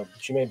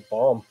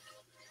bomb.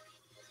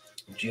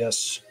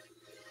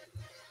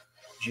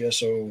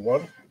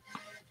 GS-01.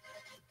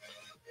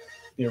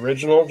 The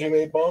original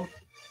G-made bomb.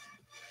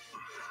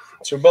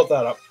 So we built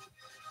that up.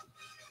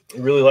 He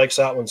really likes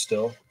that one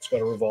still. It's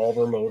got a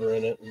revolver motor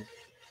in it. And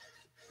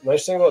the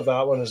nice thing about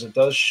that one is it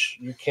does.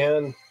 You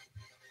can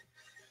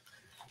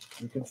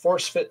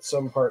force fit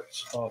some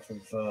parts off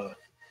of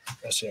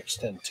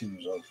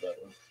SX-10-2s onto that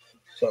one,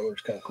 so that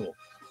works kind of cool.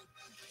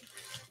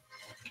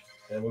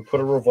 And we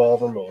put a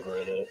revolver motor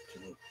in it.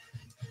 And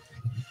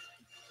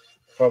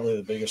probably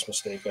the biggest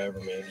mistake I ever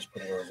made is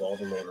putting a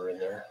revolver motor in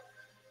there.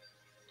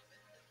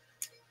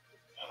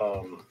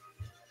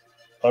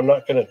 I'm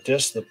not going to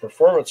diss the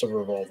performance of a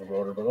revolver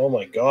motor, but oh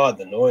my God,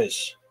 the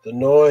noise.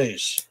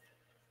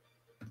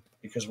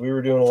 Because we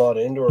were doing a lot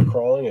of indoor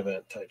crawling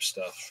event type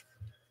stuff.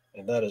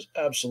 And that is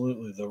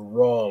absolutely the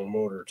wrong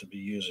motor to be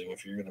using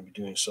if you're going to be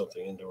doing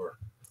something indoor.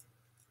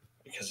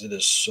 Because it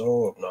is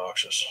so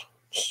obnoxious.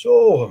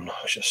 So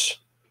obnoxious.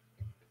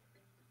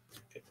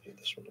 Okay, need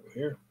this one over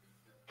here.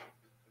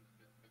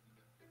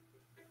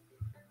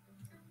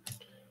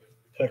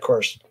 And of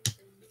course,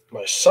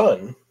 my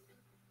son,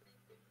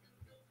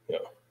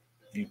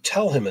 if you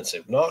tell him it's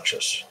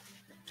obnoxious,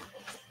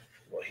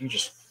 well, he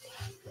just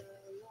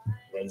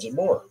runs it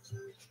more.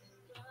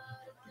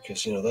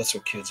 Because, that's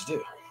what kids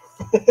do.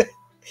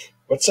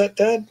 What's that,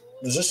 Dad?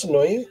 Does this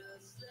annoy you?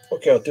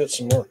 Okay, I'll do it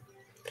some more.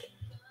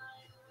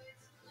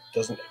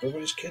 Doesn't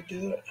everybody's kid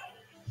do that?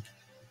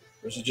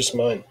 Or is it just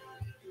mine?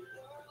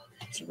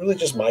 Is it really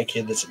just my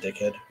kid that's a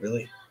dickhead?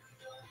 Really?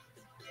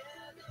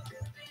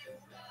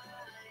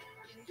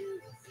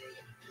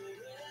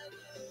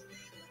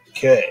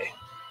 Okay.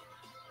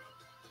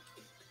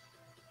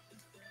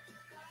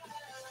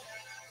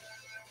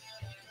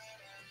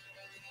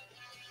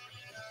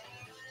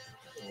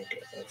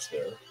 Okay, that's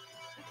there.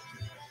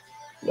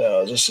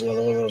 No, just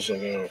another one of those. I'm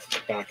going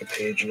to back a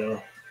page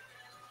now.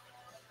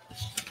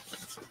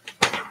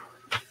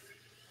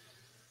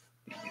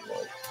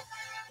 BB1.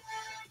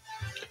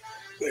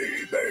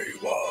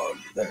 BB1.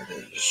 There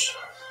it is.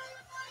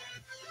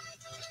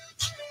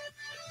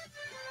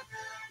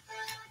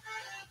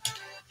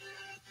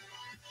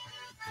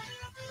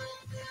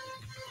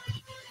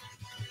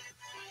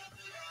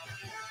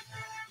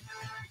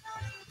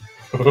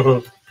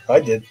 I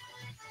did.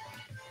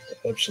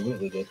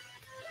 Absolutely did.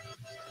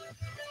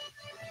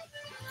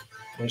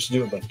 I used to do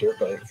it with my dirt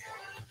bike.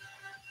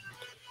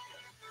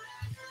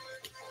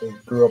 I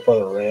grew up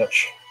on a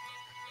ranch.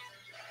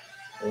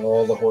 And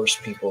all the horse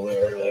people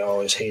there, they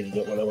always hated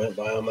it when I went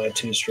by on my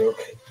two-stroke.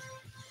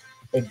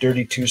 My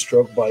dirty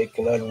two-stroke bike,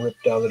 and I'd rip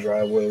down the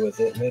driveway with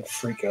it, and they'd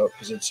freak out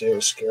because they'd say I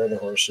was scaring the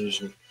horses.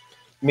 And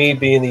me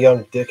being the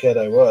young dickhead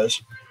I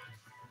was,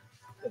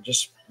 it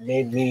just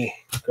made me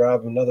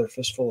grab another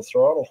fistful of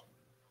throttle.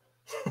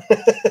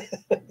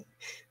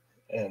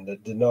 And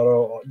it did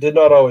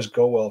not always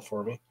go well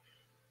for me.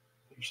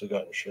 Usually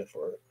got in shit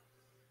for it.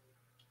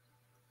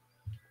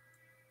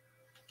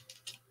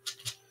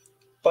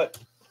 But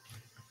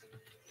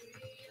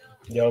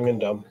young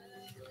and dumb.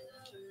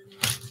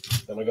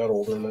 Then I got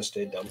older and I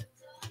stayed dumb.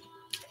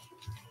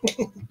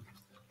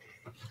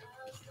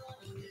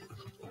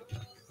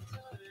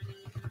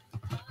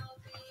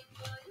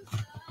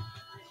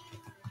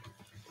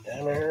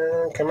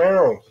 Come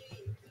on.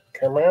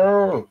 Come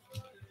on.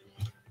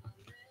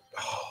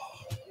 Oh,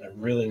 I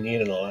really need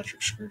an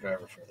electric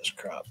screwdriver for this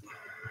crap.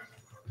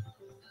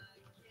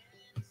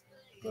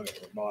 Look at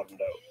it,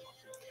 bottomed out.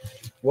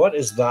 What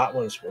is that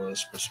one? Well,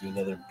 it's supposed to be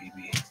another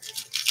BB.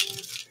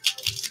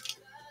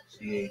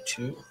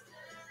 CA2.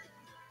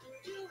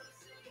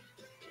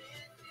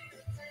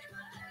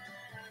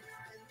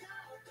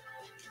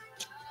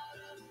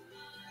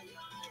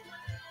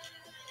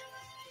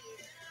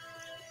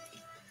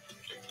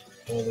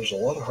 Oh, there's a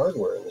lot of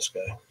hardware in this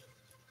guy.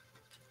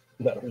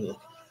 Not really.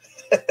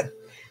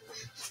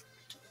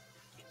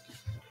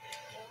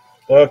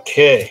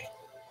 Okay.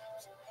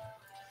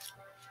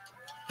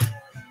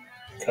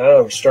 Kind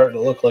of starting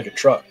to look like a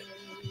truck.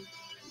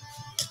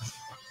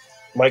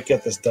 Might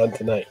get this done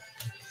tonight.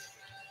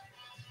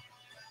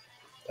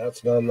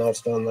 That's done,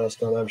 that's done, that's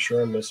done. I'm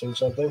sure I'm missing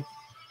something.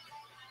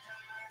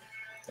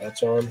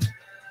 That's on.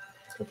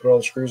 I put all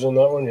the screws in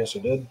that one? Yes, I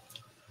did.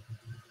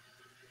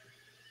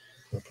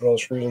 I put all the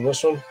screws in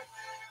this one?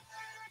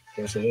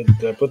 Yes, I did.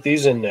 Did I put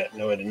these in net?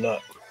 No, I did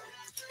not.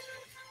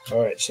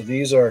 All right, so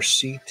these are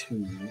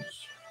C2s.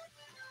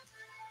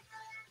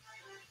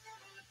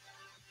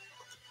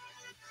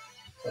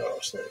 Oh,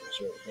 so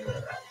right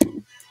there.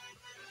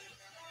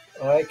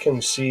 I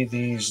can see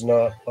these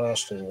not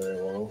lasting very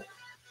long,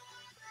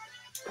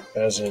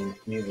 as in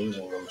me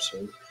losing them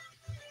soon.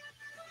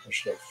 I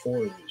should have 4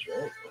 of these,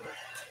 right?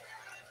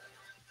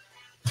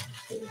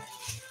 Okay.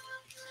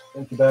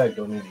 Empty bag,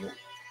 don't need you.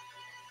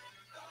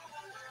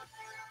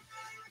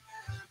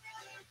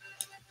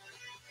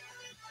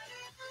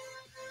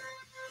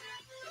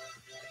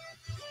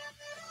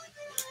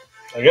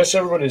 I guess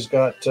everybody's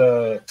got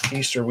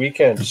Easter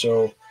weekend,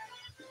 so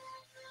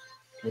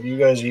what are you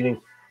guys eating?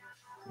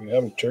 Are you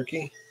having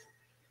turkey?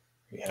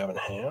 Are you having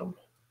ham?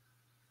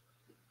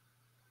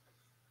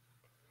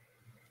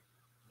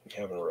 Are you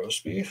having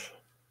roast beef?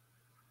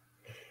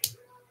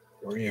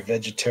 Or are you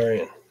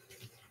vegetarian?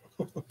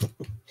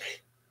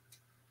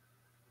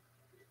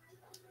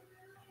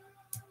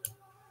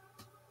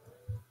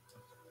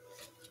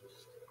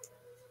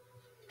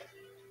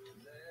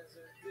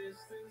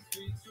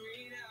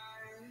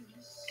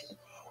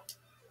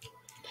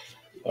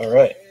 All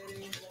right.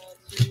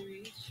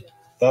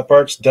 That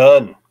part's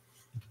done.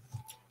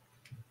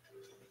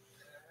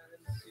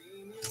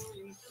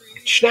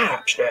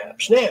 Snap,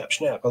 snap, snap,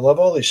 snap. I love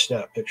all these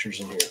snap pictures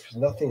in here because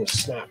nothing is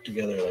snapped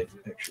together like the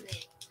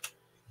pictures.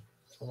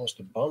 It's almost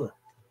a bummer.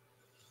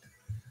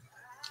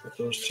 Got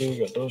those two,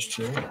 got those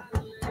two.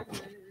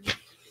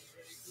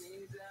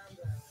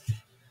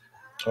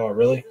 Oh,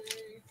 really?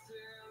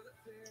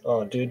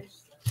 Oh, dude.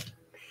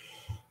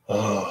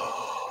 Oh.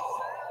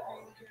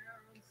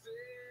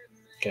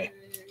 Okay.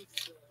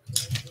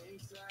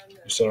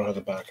 You still don't have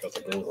to back out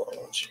the really long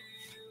ones.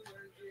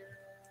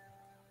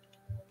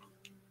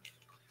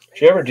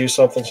 Do you ever do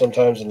something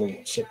sometimes and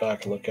then sit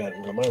back and look at it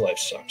and go, my life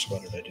sucks. Why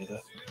did I do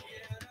that?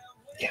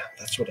 Yeah,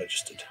 that's what I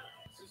just did.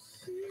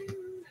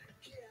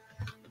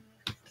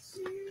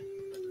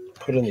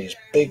 Put in these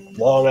big,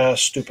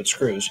 long-ass, stupid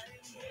screws.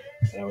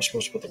 And I was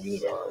supposed to put the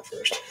wheelie bar on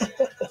first.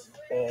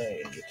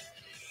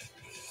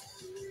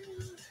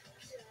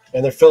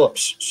 And they're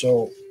Phillips.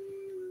 So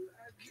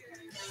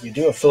you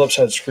do a Phillips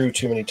head screw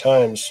too many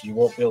times, you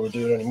won't be able to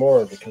do it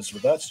anymore because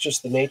that's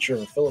just the nature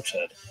of a Phillips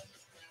head.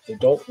 They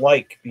don't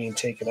like being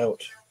taken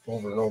out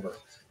over and over.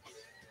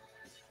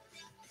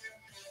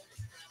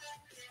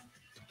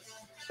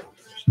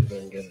 See if I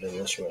can get it in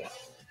this way.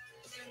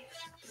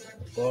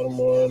 Bottom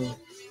one.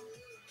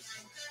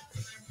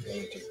 Let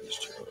me take these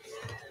two out.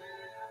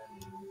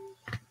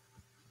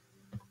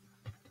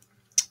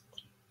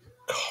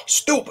 God,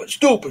 stupid,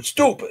 stupid,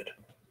 stupid.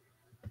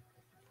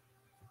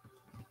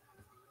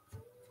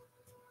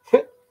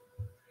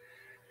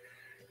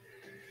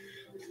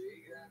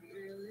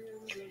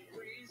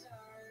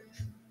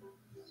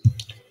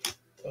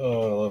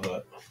 Oh, I love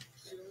that.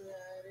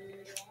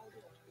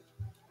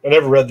 I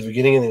never read the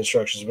beginning of the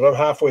instructions, but I'm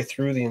halfway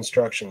through the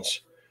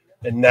instructions.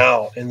 And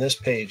now, in this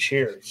page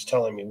here, it's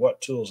telling me what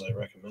tools I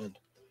recommend.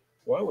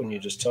 Why wouldn't you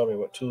just tell me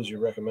what tools you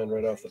recommend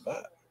right off the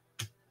bat?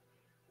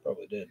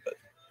 Probably did, but...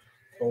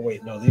 Oh,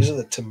 wait, no, these are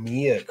the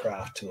Tamiya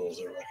craft tools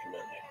they're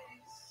recommending.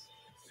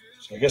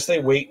 So I guess they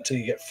wait until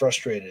you get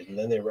frustrated, and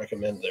then they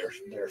recommend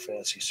their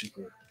fancy,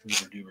 super,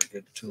 uber-duper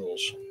good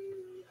tools.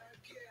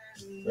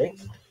 Right?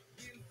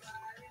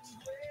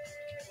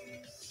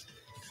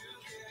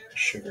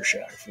 Sugar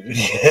Shack food.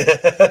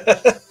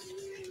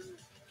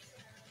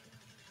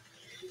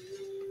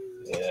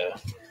 Yeah.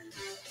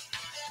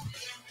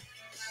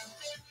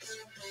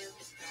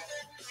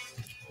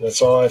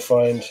 That's all I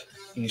find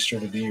Easter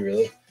to be,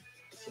 really.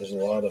 There's a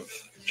lot of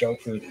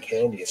junk food and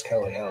candy. It's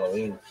kind of like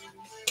Halloween.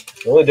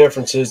 The only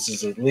difference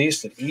is at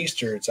least at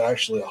Easter, it's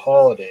actually a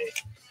holiday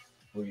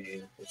where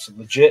it's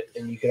legit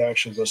and you can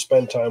actually go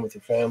spend time with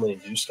your family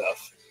and do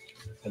stuff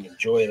and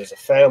enjoy it as a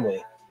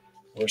family.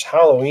 Whereas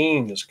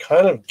Halloween is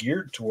kind of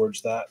geared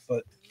towards that,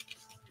 but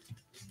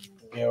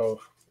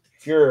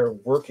if you're a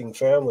working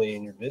family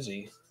and you're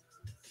busy,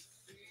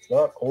 it's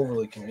not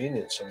overly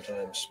convenient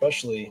sometimes,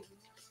 especially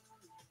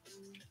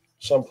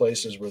some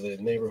places where the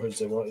neighborhoods,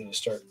 they want you to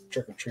start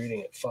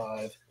trick-or-treating at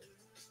 5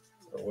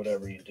 or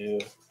whatever you do.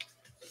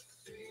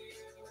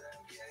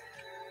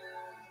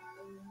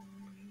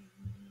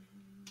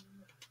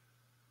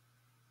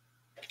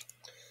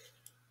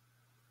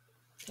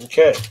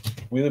 Okay,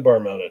 wheelie bar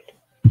mounted.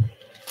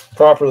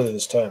 Properly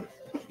this time,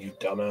 you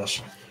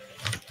dumbass.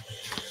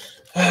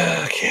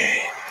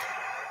 Okay.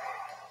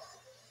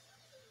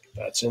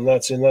 That's in.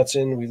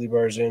 Wheelie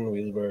bar's in,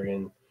 wheelie bar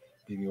in,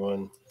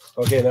 BB1.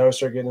 Okay, now I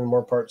start getting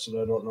more parts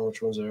that I don't know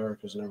which ones they are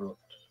because I never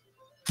looked.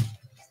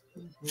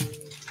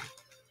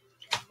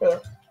 Yeah.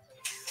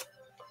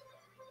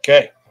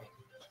 Okay.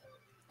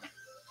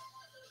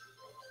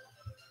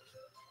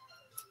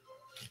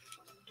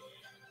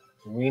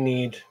 We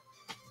need...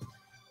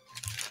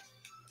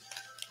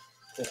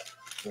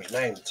 There's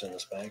magnets in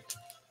this bag.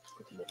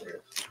 Put them over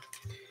here.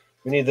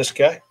 We need this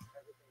guy.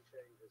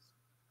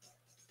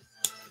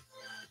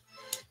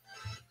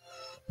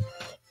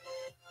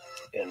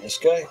 And this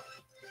guy.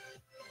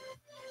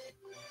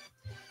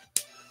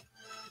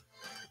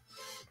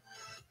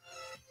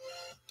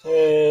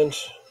 And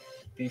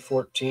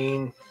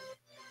B14.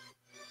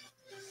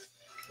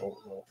 Oh,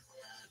 no.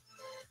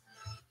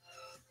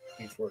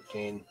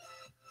 B14.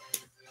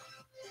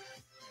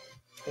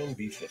 And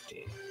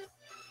B15.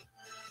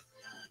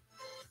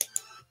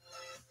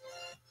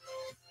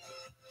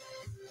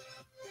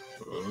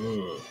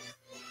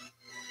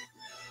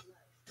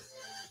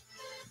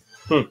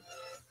 Oh,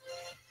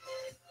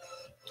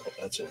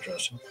 that's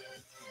interesting.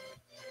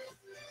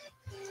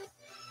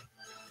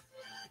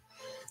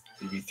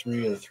 BB3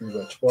 and the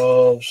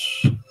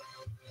 3x12s.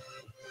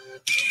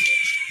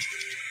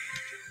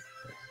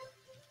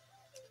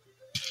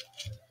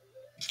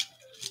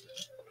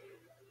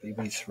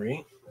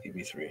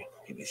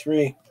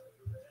 BB3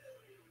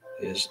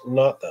 is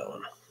not that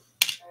one.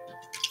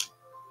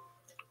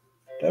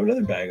 Do I have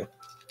another bag of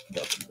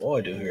nothing? Oh,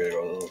 I do. Here they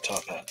go, the little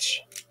top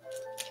hats.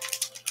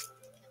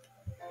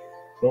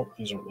 No,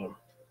 these aren't them.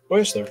 Oh,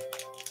 yes, there.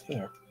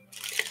 There.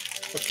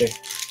 Okay.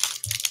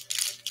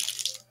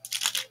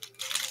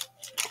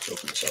 Let's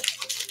open this up.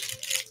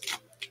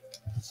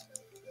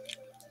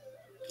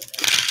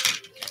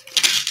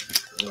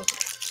 Okay.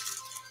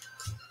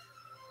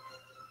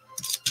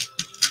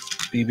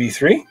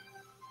 BB3?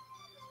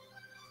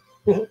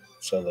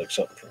 Sounds like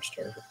something from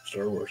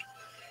Star Wars.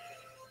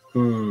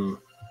 I'm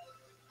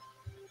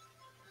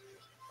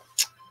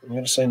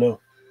going to say no.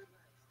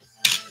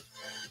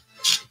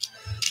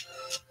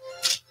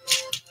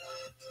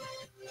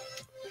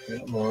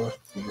 Got more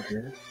over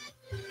here.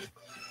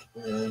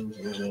 And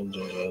those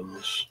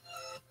ends.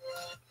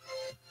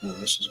 Oh,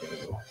 this is going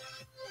to go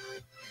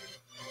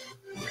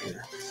over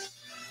here.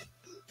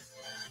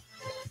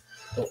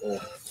 Uh-oh.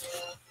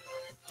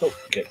 Oh,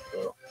 okay.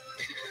 Well.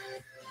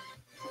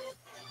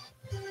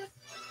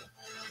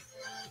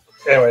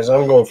 Anyways,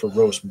 I'm going for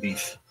roast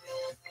beef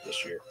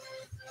this year.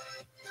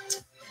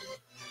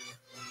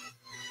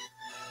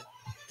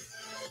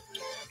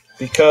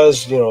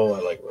 Because, I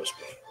like roast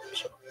beef.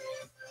 So.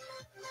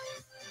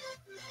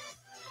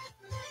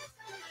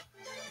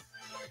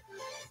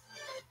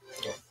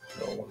 Oh,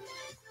 no one.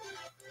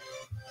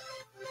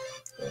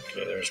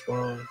 Okay, there's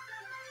one.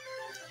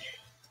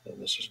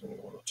 this is going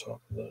to go on the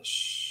top of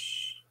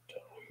this. Down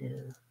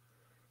here.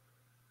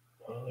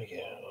 Oh,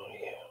 yeah. Oh,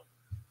 yeah.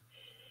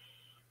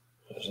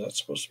 Is that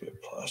supposed to be a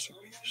plastic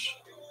piece?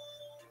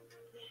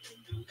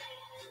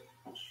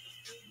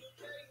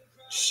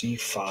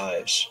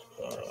 C5s.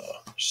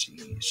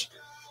 C's.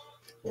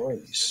 What are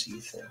these C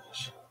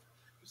things?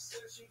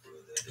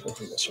 I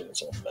think this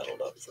one's all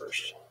metaled up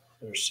first.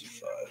 There's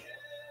C5.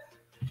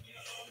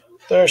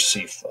 There's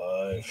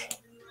C5.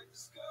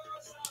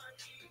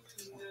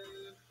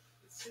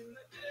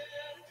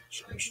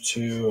 So there's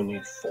 2. I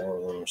need 4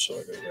 of them, so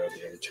I gotta grab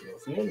the other 2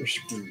 off the other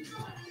screw.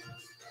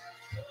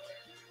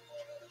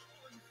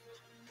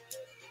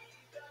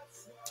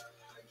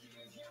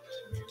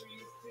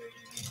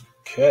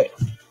 Okay.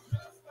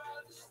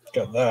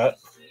 Got that.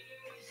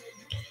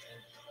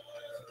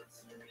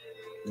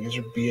 These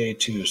are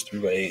BA2s,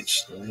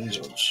 3x8s. These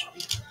ones.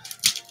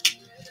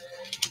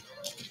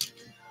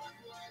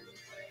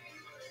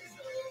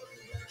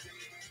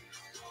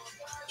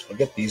 So I'll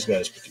get these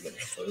guys put together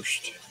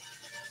first.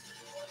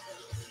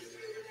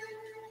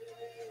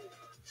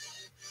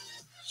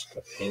 It's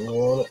got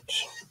angle on it.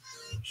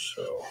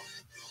 So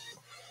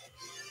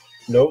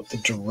note the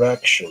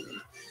direction.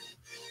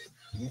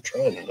 I'm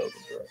trying to note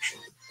the direction.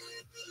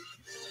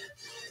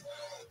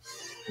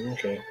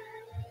 Okay.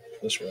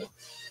 This way.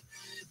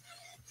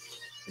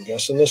 I'm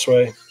guessing this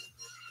way.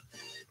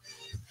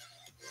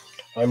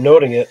 I'm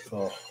noting it.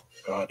 Oh,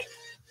 God.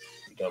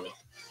 You dummy.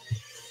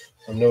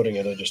 I'm noting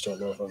it. I just don't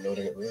know if I'm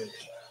noting it right.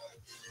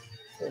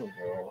 There we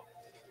go.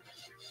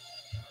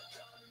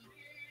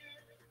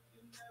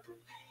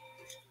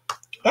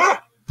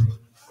 Ah!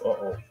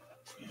 Uh-oh.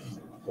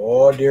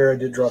 Oh, dear. I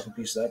did drop a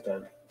piece that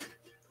time.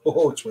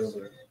 Oh, it's way over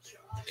there.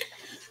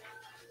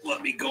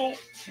 Let me go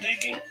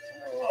digging.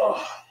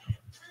 Oh.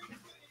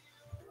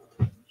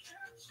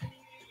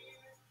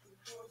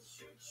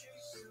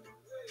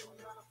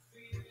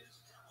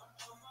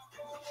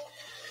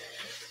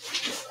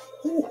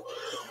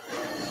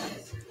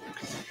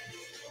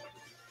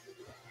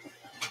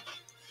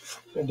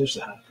 And there's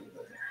the hat.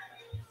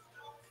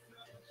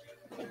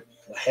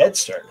 The head's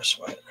starting to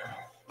sweat.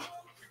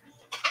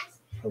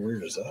 How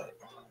weird is that?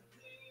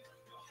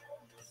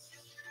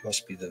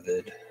 Must be the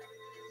vid.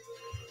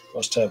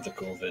 Must have the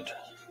COVID.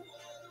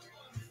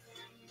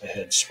 My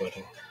head's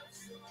sweating.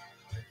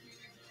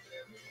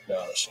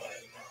 No, that's not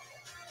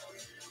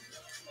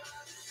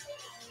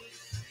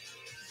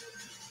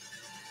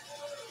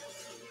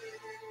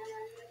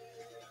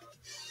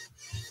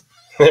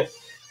it.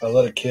 I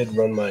let a kid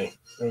run my...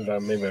 Maybe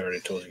I already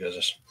told you guys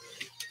this.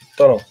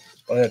 Don't know.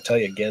 I'm going to tell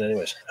you again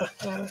anyways.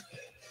 I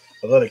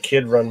let a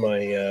kid run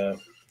my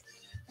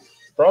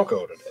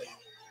Bronco today.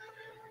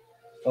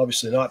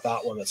 Obviously not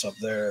that one that's up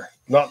there.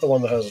 Not the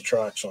one that has the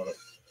tracks on it.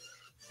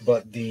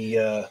 But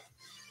the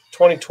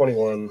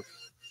 2021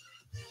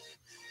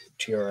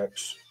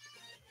 TRX.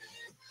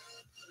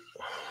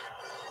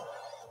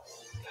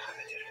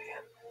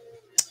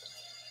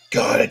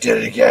 God, I did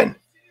it again.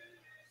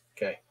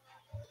 Okay.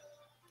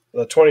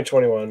 The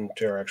 2021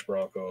 TRX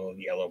Bronco,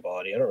 yellow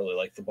body. I don't really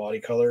like the body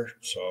color,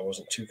 so I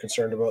wasn't too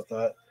concerned about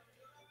that.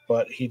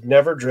 But he'd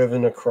never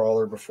driven a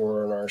crawler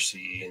before an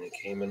RC, and he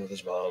came in with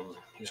his mom.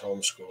 He's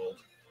homeschooled.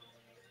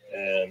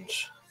 And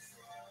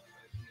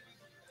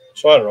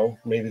so I don't know,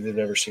 maybe they've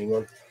never seen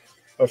one.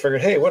 I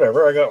figured, hey,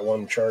 whatever, I got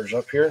one charged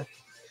up here.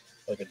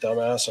 Like a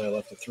dumbass, I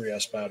left a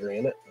 3S battery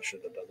in it. I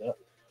should have done that.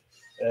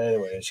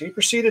 Anyways, he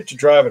proceeded to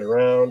drive it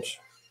around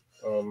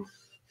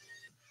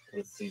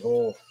with the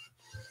whole,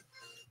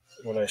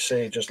 when I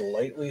say just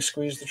lightly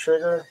squeeze the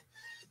trigger,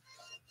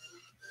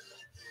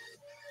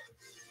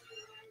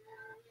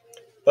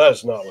 that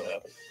is not what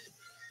happened.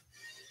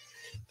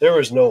 There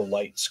was no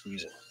light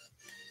squeezing.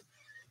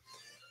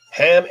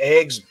 Ham,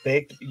 eggs,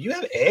 baked. You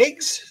have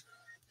eggs?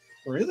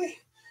 Really?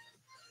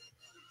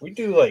 We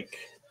do like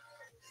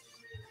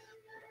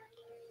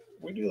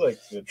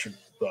the,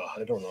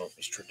 I don't know if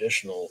it's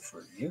traditional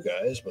for you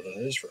guys, but it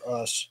is for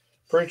us.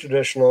 Pretty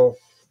traditional.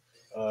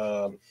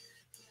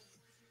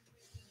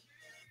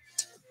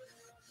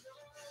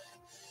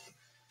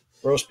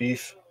 Roast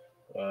beef,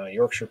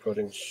 Yorkshire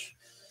puddings,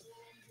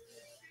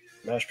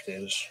 mashed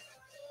potatoes.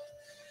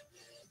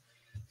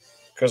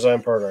 Because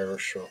I'm part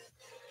Irish, so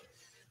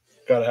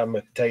gotta have my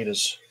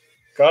potatoes.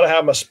 Gotta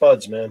have my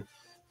spuds, man.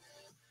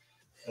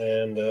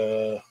 And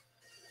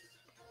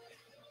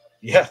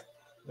yeah,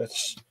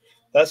 that's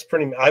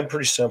pretty. I'm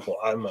pretty simple.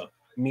 I'm a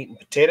meat and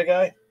potato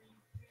guy.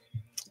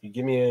 You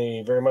give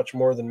me very much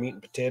more than meat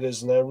and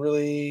potatoes, and I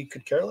really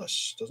could care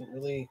less.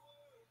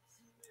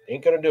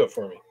 Ain't gonna do it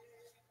for me.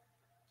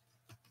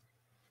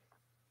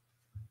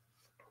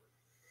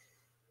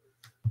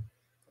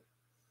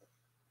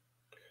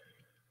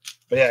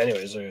 But yeah,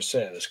 anyways, like I was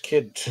saying, this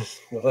kid,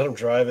 I let him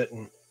drive it,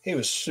 and he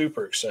was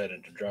super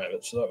excited to drive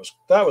it. So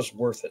that was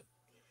worth it.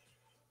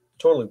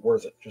 Totally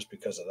worth it just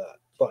because of that.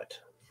 But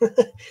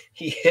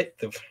he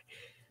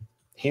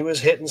was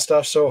hitting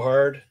stuff so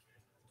hard,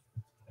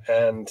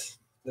 and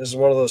this is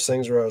one of those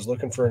things where I was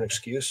looking for an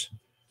excuse.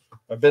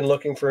 I've been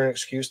looking for an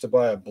excuse to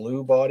buy a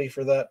blue body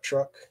for that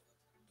truck.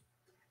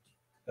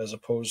 as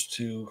opposed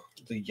to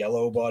the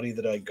yellow body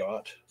that I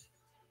got,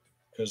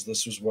 because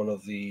this was one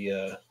of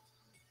the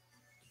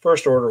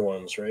first order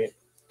ones, right?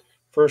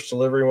 First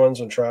delivery ones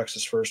when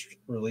Traxxas first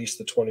released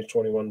the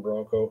 2021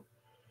 Bronco.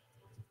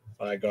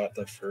 I got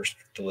the first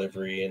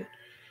delivery, and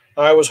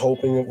I was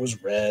hoping it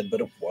was red,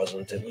 but it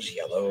wasn't. It was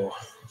yellow.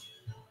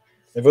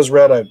 If it was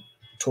red, I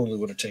totally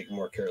would have taken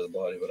more care of the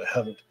body, but I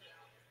haven't.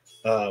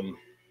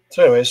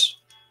 So anyways,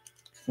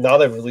 now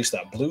they've released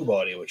that blue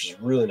body, which is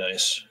really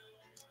nice.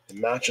 It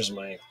matches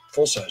my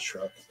full-size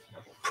truck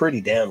pretty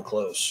damn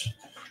close.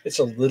 It's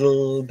a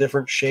little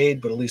different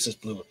shade, but at least it's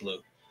blue with blue.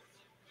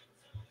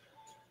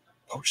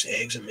 Poached the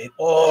eggs and made...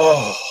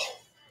 Oh,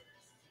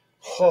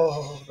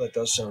 that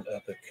does sound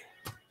epic.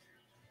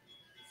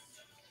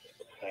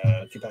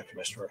 Get back to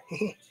my story.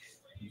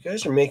 You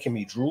guys are making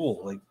me drool,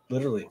 like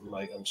literally.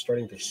 Like I'm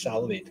starting to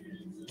salivate.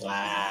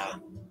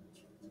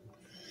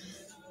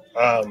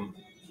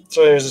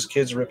 So there's this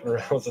kid's ripping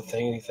around with the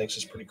thing, and he thinks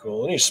it's pretty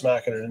cool, and he's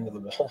smacking it into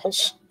the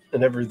walls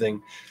and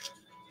everything.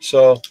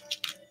 So,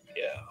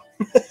 yeah,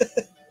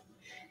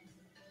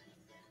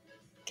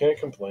 can't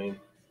complain.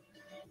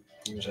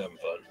 He was having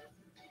fun.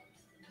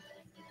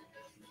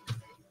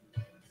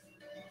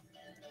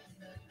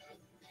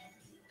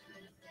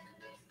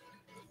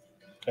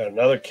 Got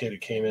another kid who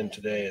came in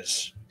today.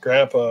 His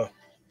grandpa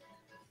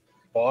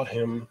bought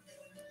him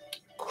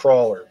a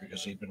crawler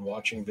because he'd been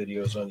watching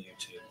videos on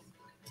YouTube.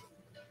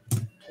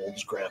 Told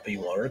his grandpa he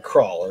wanted a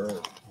crawler and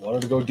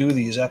wanted to go do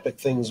these epic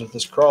things with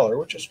this crawler,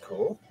 which is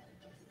cool.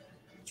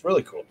 It's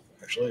really cool,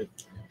 actually.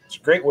 It's a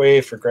great way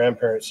for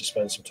grandparents to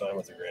spend some time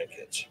with their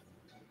grandkids.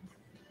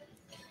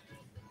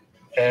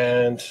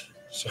 And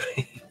so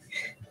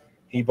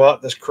he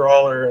bought this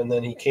crawler, and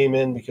then he came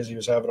in because he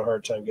was having a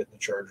hard time getting the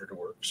charger to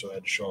work. So I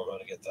had to show him how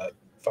to get that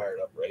fired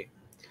up right.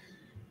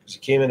 Because he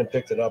came in and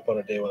picked it up on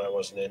a day when I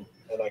wasn't in.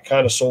 And I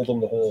kind of sold him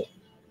the whole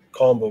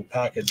combo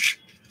package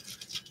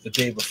the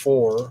day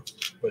before,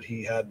 but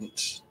he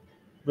hadn't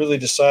really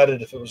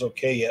decided if it was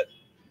okay yet.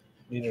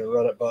 Needed to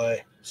run it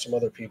by some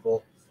other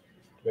people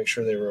to make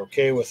sure they were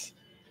okay with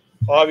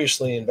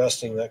obviously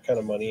investing that kind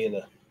of money in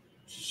a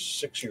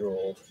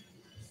 6-year-old,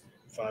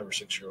 5 or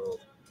 6-year-old.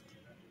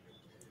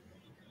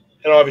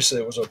 And obviously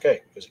it was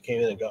okay because he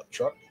came in and got the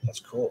truck. That's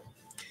cool.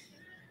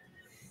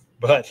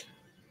 But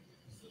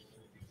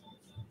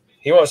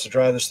he wants to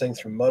drive this thing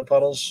through mud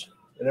puddles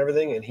and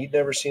everything, and he'd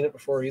never seen it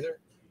before either.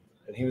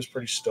 And he was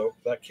pretty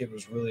stoked. That kid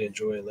was really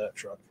enjoying that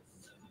truck,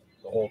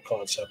 the whole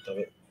concept of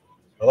it.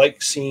 I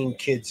like seeing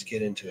kids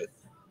get into it.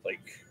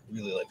 Like,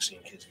 really like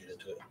seeing kids get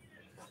into it.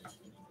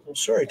 I'm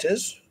sorry,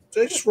 Tiz.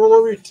 Did I just roll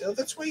over your tail?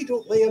 That's why you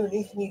don't lay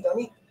underneath me,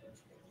 dummy.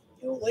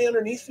 You don't lay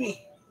underneath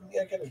me.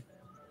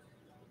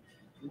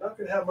 You're not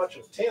going to have much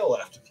of a tail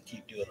left if you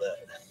keep doing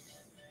that.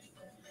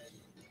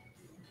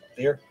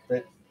 There,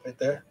 right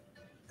there.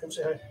 Come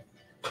say hi.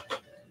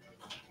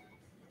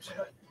 Say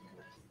hi.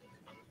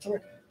 Come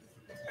here.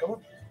 Come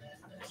on.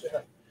 Say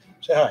hi.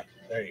 Say hi.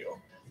 There you go.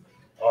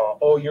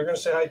 Oh, you're going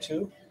to say hi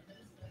too?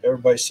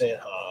 Everybody's saying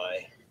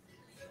hi.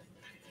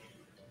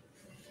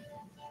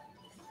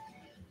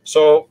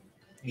 So,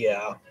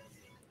 yeah.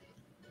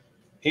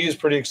 He was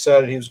pretty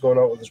excited. He was going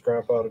out with his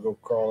grandpa to go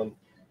crawling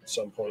at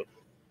some point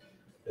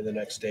in the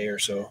next day or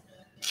so.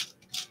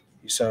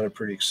 He sounded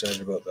pretty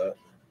excited about that.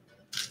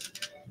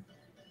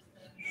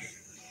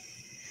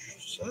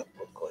 Does that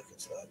look like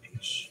it's that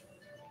piece?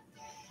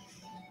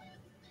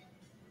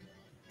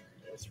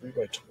 Yeah,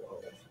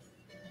 3x12.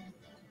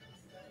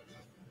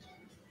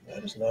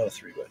 That is not a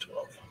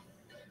 3x12.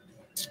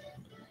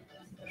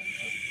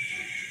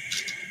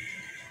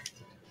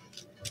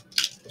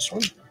 This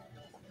one?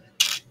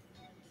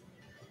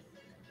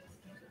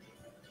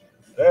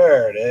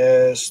 There it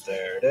is.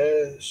 There it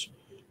is.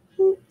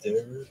 There it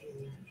is.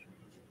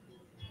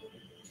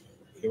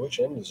 Okay, which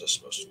end is this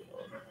supposed to be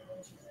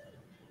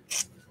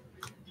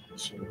on?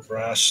 Some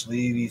brass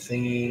sleevey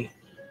thingy.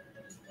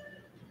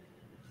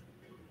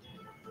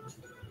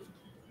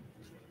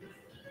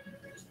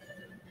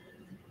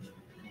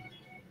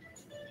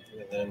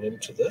 And then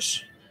into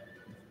this.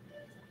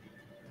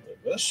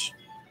 Like this.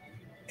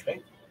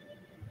 Okay.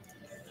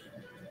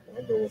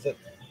 I'll go with it.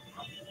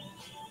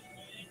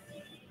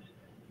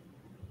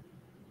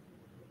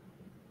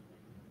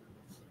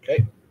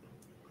 Okay.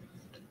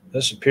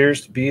 This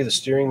appears to be the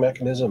steering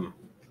mechanism.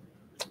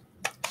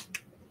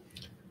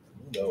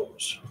 Who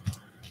knows?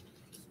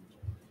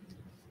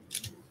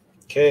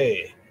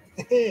 Okay.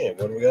 What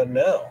do we got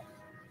now?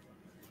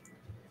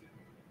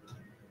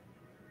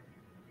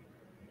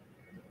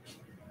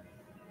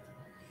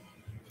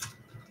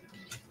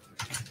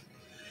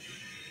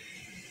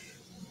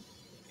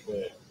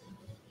 Okay.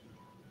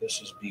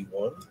 This is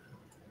B1.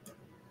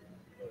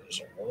 That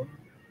is a 1.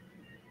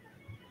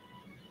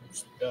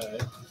 That's the guy.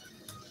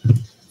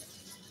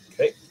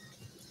 Okay.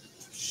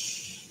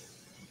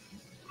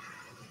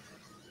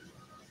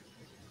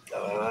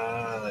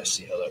 I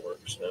see how that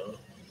works now.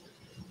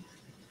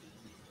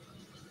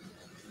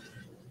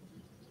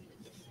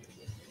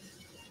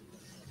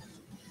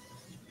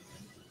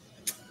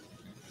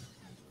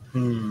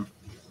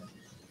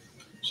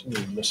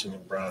 Something missing a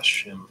brass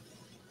shim.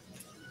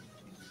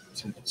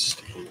 Let's see if it's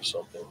sticking to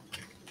something.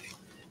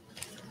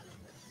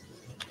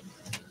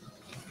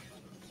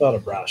 Not a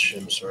brass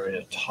shim, sorry,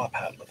 a top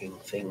hat looking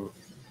thing.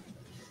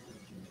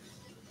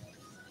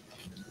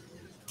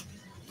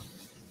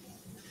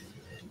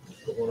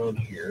 Put one on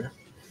here.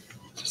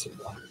 Is this a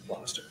black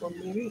plastic one,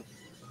 maybe?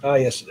 Ah,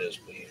 yes, it is.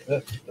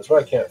 That's why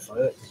I can't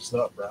find it. It's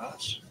not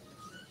brass.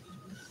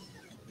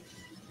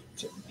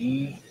 It's a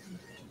B.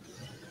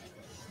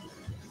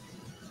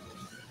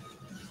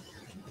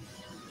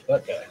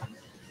 That guy.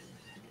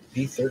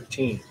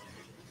 B13.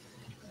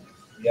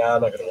 Yeah,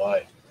 I'm not going to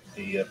lie.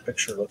 The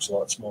picture looks a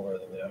lot smaller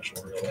than the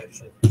actual real life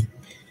thing.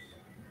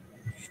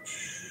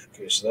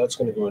 Okay, so that's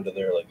going to go into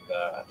there like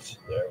that.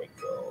 There we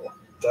go.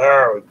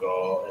 There we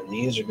go. And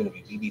these are going to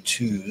be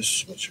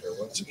BB2s, which are,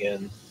 once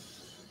again,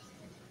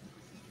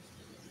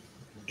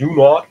 do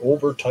not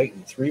over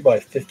tighten.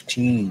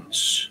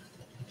 3x15s.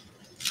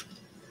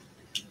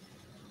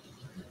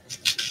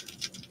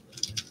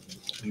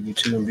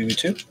 BB2 and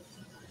BB2.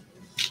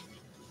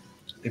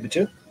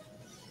 BB2.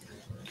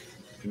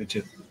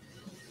 BB2.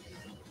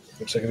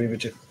 Looks like a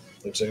BB2.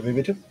 Looks like a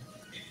BB2.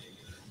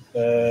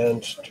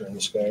 And turn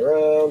this guy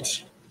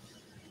around.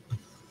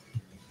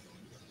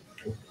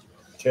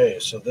 Okay,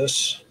 so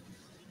this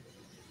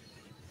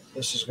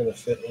is going to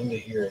fit into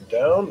here and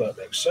down. That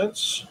makes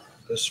sense.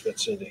 This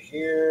fits into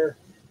here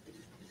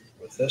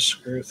with this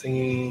screw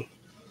thingy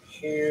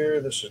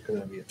here. This is going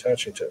to be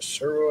attaching to a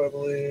servo, I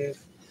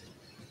believe.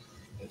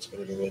 It's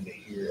going to go into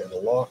here and a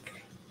lock.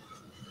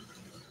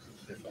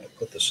 If I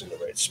put this in the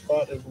right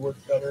spot, it would work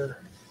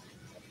better.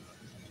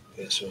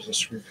 Okay, so is the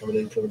screw coming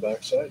in from the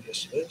back side?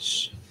 Yes, it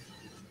is.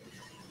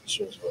 This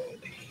one's going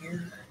into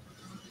here.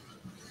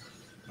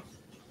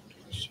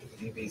 So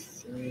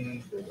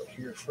DB3, we'll go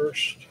here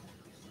first.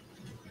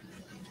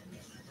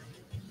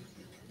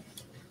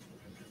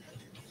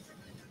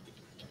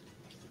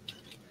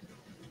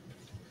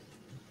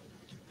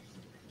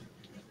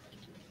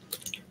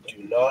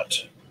 Do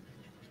not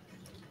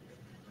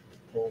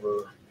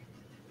over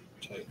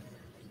tighten.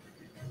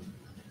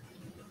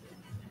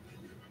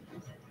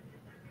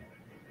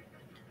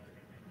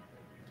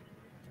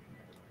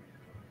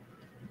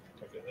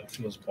 Okay, that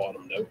feels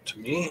bottomed out to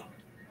me.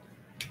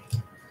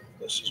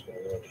 This is going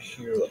to go into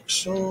here like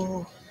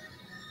so.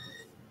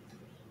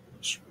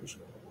 This screw's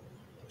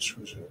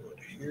going to go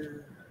into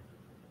here.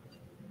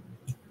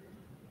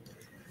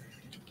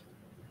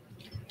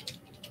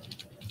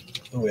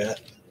 Oh, yeah,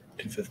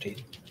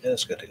 215. Yeah,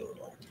 it's going to take a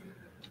little longer.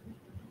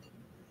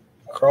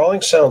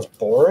 Crawling sounds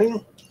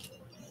boring.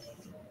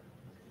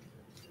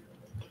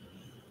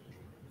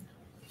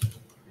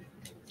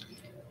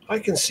 I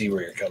can see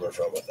where you're coming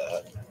from with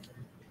that.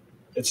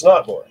 It's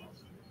not boring.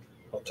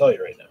 I'll tell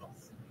you right now.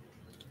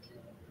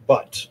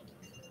 But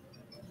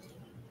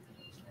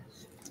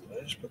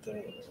I just put that on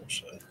the other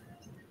side.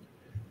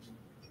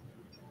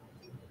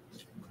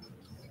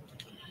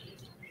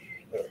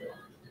 There we go.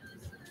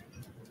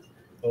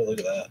 Oh, look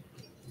at that.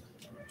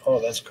 Oh,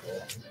 that's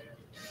cool.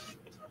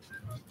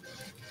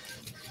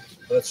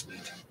 That's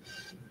neat.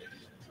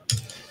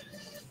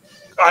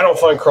 I don't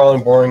find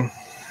crawling boring.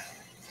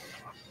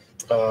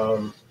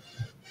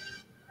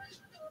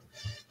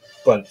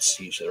 But it's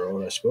each their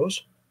own, I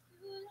suppose.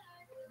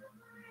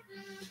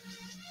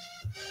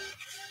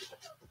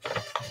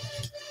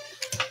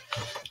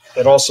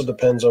 It also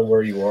depends on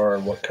where you are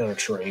and what kind of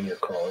terrain you're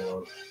crawling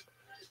on.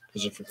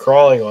 Because if you're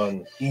crawling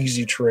on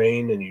easy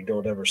terrain and you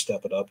don't ever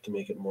step it up to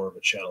make it more of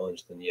a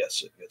challenge, then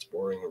yes, it gets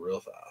boring real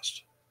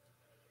fast.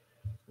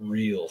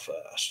 Real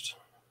fast.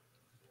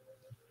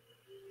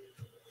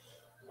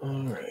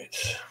 All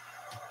right.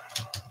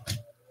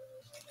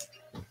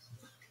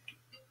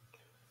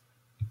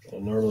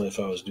 Well, normally if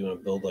I was doing a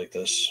build like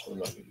this, I'm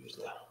not going to use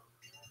that.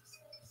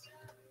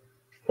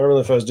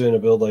 Normally if I was doing a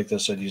build like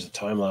this, I'd use the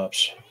time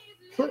lapse.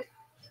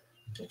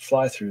 I'd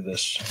fly through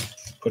this,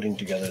 putting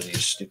together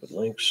these stupid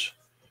links,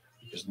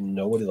 because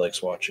nobody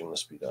likes watching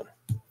this be done.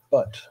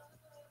 But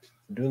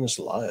I'm doing this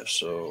live,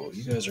 so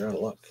you guys are out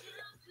of luck.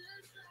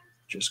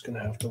 Just going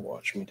to have to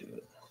watch me do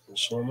it in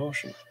slow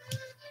motion.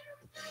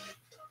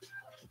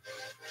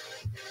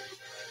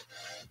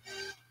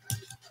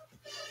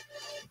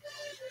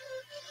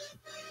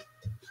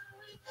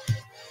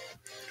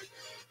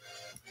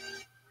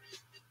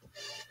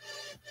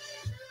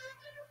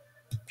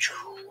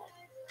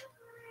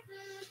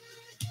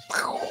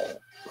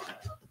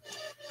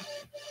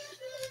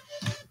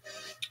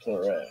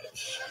 All right.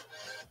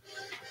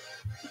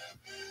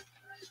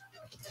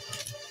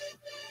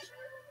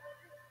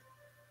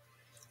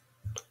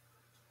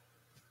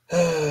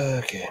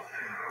 Okay,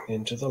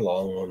 into the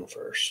long one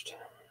first.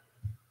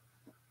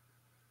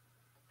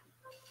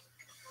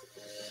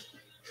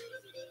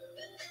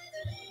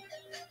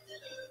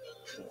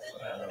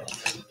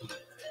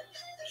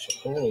 So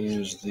I'm going to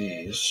use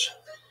these,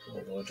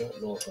 although I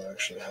don't know if I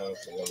actually have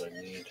the one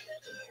I need in here.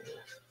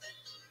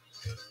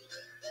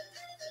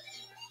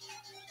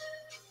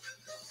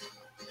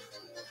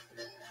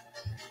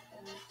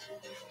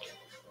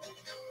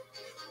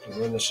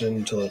 Run this in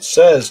until it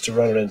says to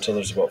run it until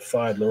there's about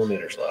 5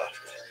 millimeters left.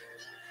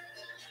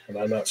 And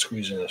I'm not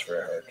squeezing this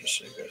very hard, just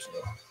so you guys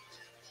know.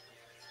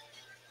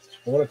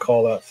 I'm going to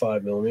call that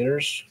 5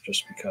 millimeters,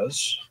 just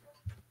because.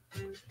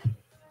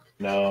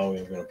 Now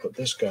we're going to put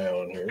this guy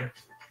on here.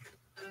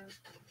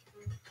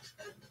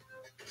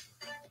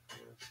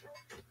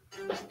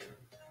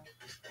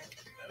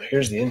 Now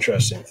here's the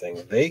interesting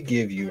thing. They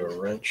give you a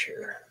wrench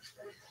here.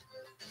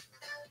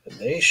 And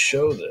they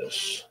show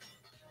this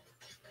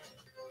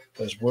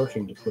as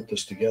working to put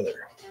this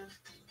together.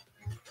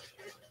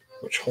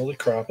 Which, holy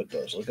crap, it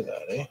does. Look at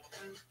that, eh?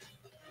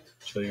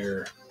 So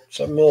your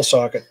 7 mil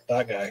socket,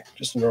 that guy,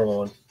 just a normal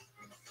one.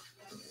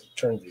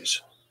 Turn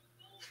these.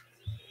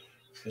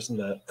 Isn't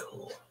that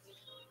cool?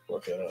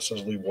 Okay, now it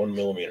says leave 1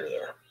 millimeter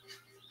there.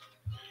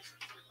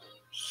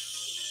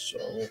 So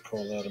we'll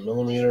call that a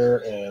millimeter,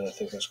 and I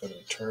think that's going to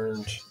be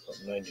turned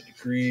about 90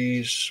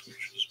 degrees,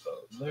 which is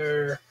about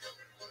there.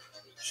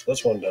 So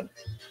that's one done.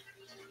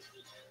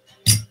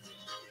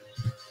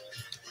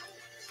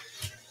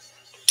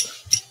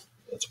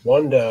 That's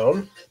one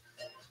down.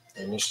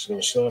 And this is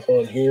going to snap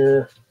on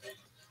here.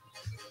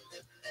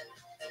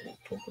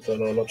 Don't put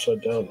that on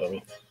upside down,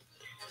 dummy.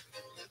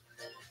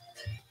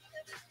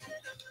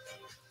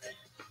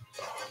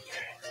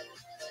 Okay.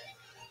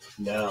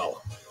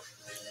 Now,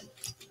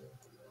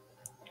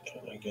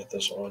 can I get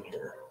this on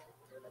here?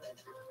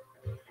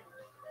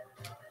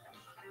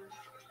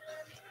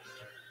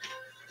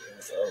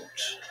 Without.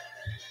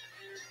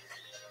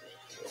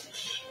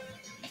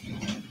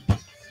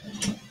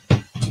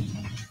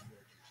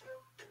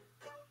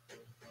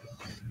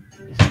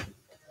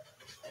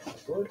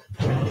 Good.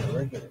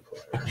 Regular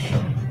pliers.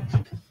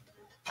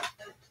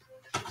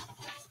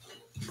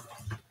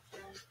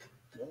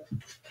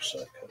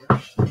 Side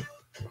cutters.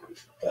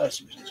 That's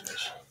easy,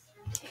 guys.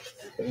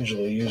 I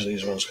usually use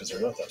these ones because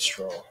they're not that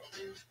strong.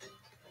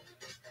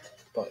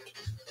 But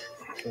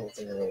I don't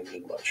think I'm going to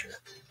need much here.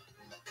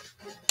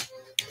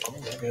 Oh,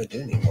 maybe I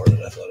do need more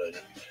than I thought I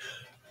did.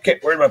 Okay,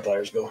 where did my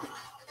pliers go?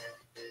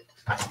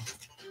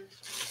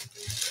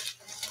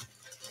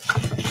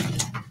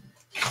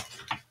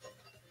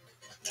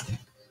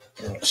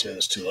 I don't say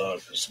this too loud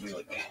because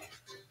it'll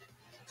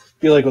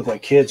be like with my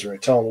kids where I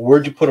tell them,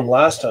 where'd you put them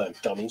last time,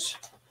 dummies?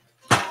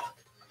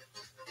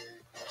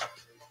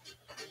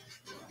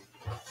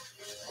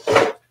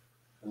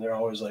 And they're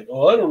always like,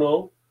 oh, I don't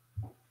know.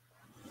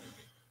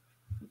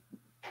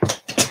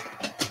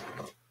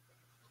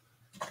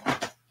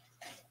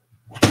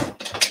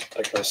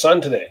 Like my son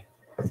today.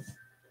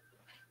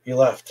 He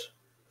left.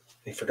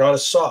 He forgot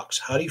his socks.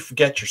 How do you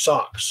forget your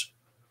socks?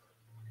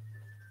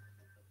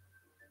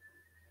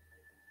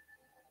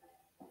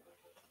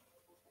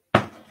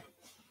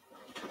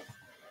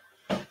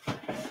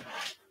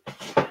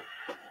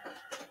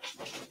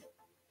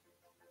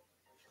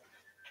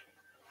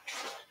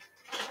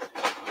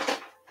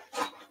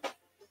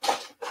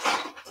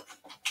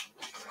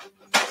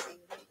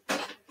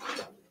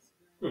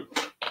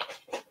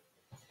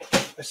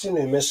 I seem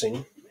to be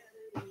missing.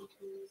 I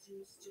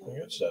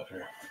got stuff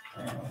here.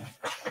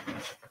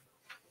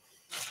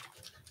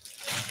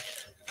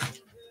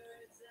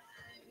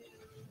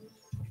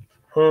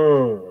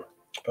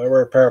 If I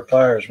were a pair of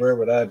pliers, where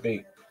would I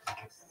be?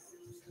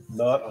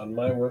 Not on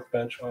my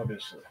workbench,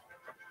 obviously.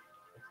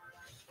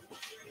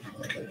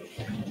 Okay.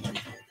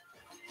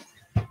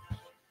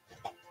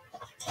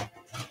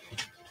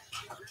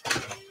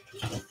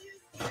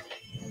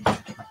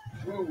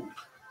 Ooh.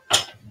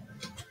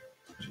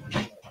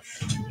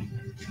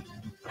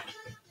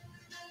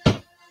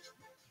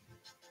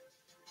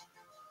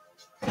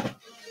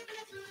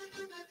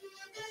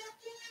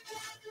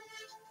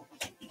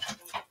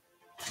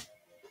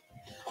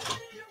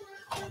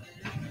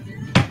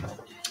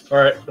 All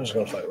right, I'm just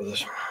going to fight with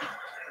this.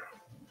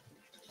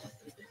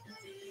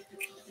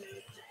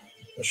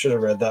 I should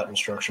have read that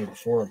instruction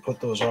before and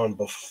put those on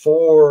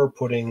before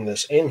putting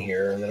this in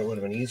here, and then it would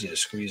have been easy to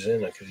squeeze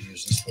in. I could have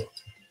used this thing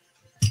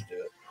to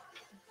do it.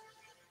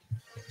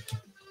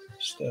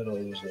 Instead, I'll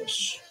use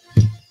this.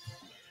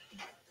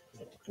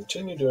 I'll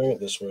continue doing it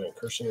this way. I'm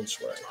cursing and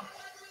swearing.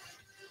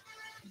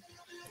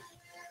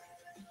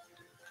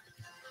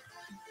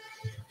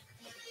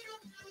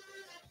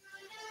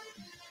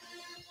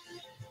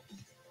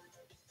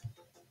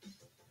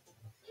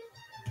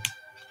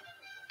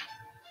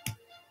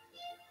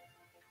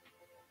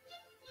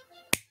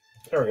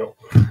 There we go.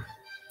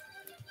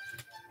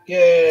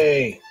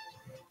 Yay!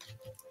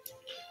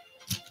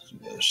 Let's do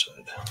the other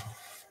side.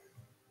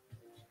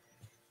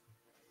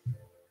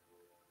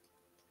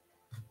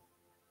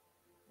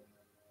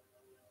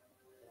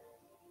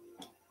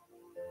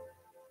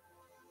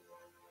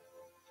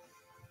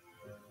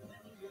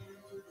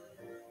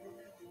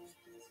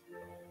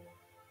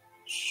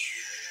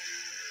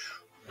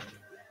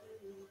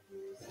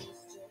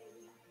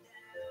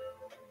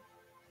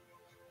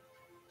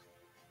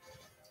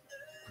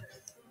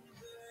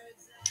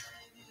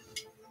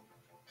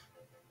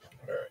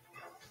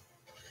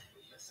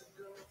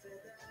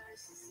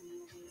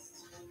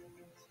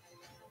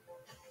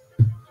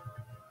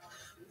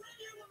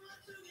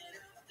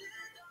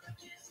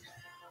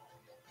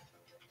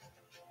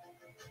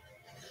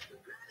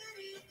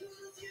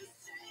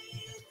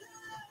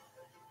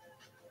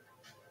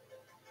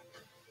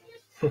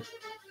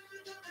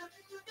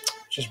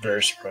 Just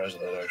very surprised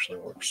that actually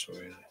works so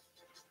easy.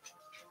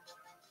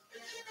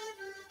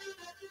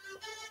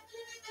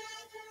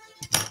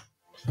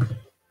 I'm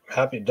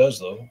happy it does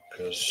though,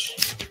 because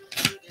it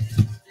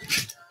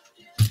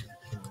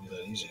wouldn't be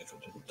that easy if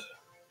it didn't.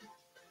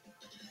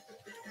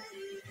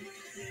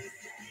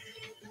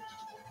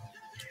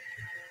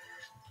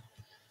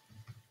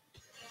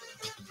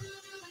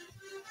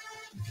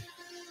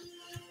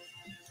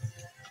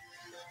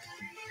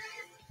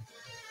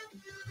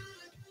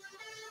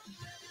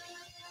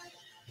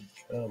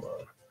 Come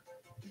on.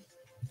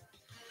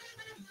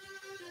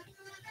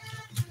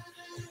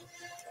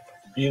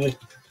 Really?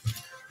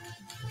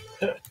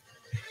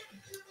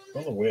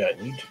 Well, the way I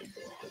need to go,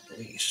 at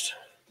least.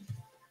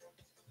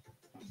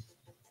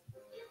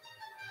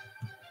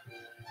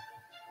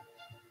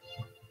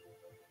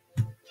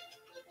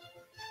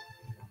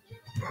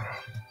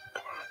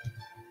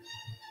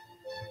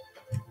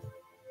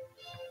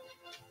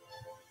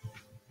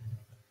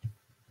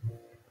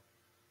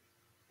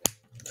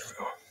 There we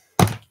go.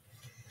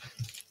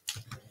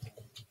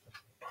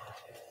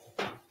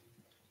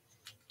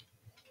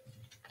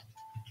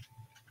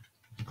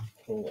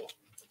 Oh,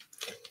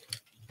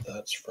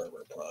 that's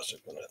firmer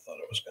plastic than I thought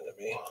it was going to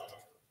be.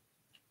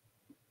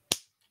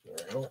 There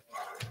we go.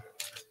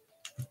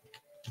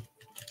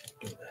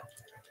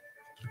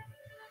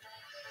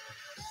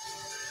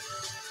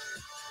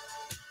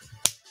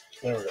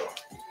 There we go.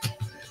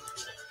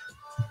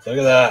 Look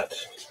at that.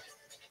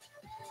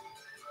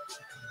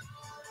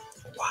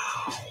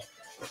 Wow.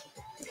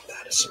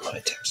 That is some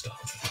high-tech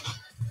stuff.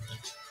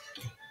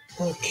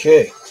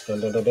 Okay. Dun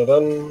dun dun dun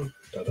dun.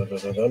 Dun dun dun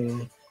dun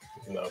dun.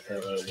 Now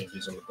apparently I need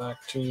these on the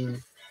back too.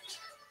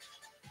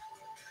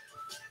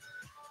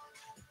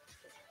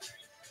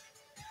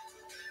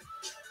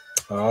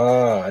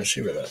 Ah, I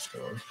see where that's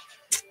going.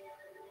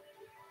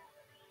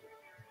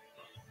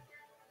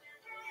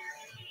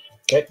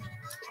 Okay.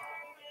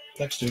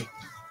 Next two.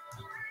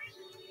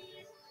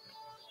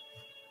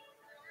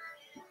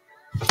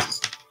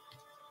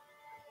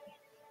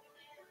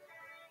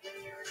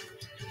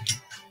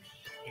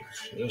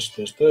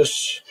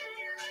 This.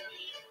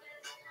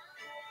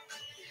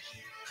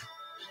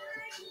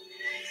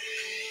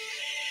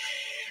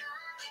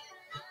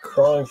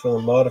 Crawling for the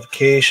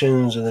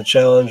modifications and the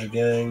challenge of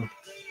getting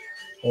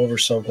over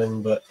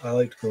something, but I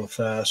like to go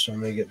fast and I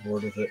may get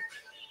bored with it.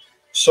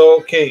 So,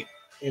 okay,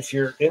 if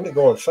you're into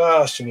going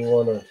fast and you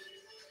want to,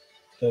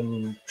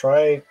 then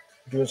try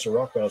doing some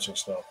rock bouncing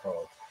stuff.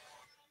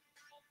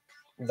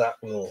 That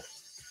will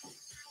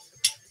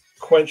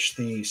quench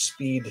the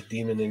speed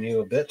demon in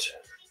you a bit,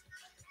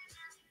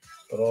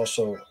 but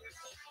also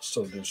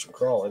still do some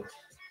crawling.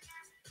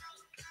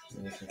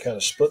 And you can kind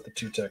of split the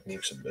two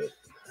techniques a bit.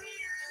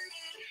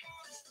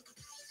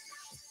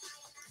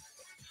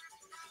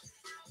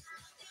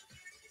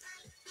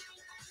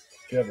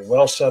 If you have a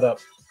well set up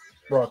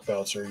rock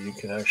bouncer, you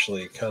can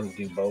actually kind of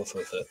do both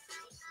with it.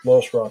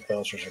 Most rock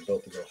bouncers are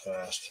built to go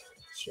fast,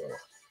 so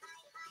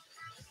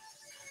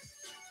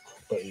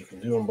but you can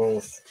do them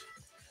both.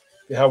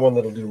 If you have one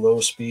that'll do low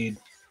speed,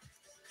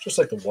 just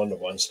like the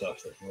 1-to-1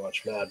 stuff that you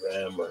watch Mad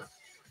Ram or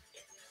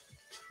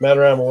Mad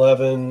Ram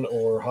 11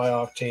 or High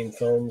Octane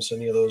Films,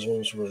 any of those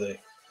ones where they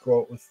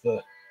go out with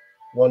the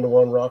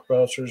 1-to-1 rock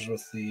bouncers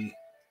with the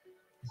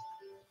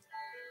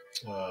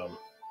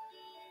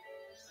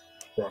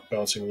rock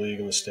bouncing league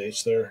in the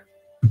States there.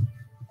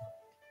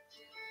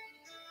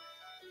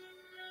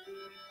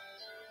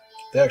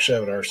 They actually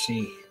have an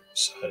RC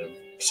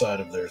side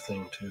of their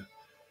thing too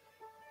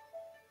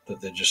that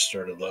they just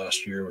started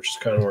last year, which is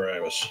kind of where I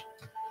was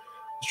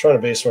trying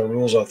to base my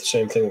rules off the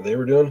same thing that they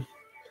were doing,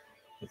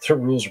 but their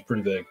rules are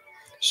pretty big,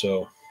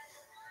 so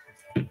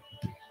I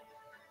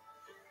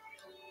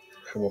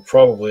will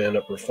probably end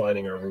up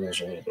refining our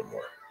rules a little bit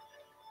more.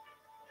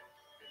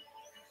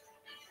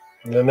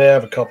 And then they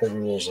have a couple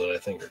rules that I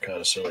think are kind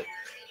of silly.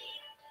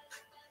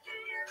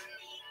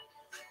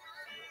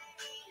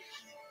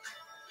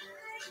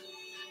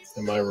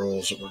 And my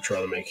rules that we're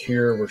trying to make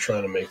here, we're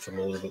trying to make them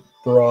a little bit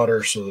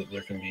broader so that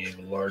there can be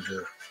a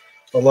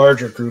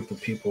larger group of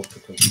people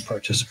who can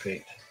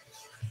participate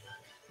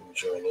and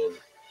join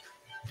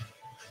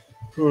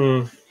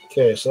in.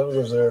 Okay, so that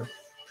goes there.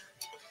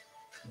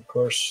 Of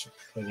course,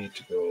 I need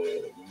to go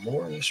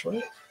more this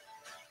way.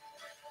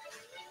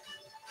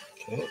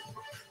 Okay.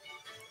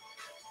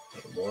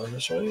 More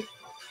this way.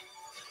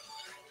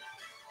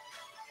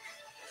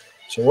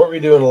 So what were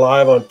you doing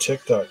live on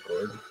TikTok,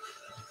 Gord?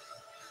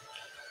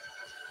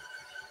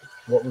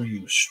 What were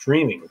you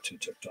streaming to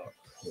TikTok?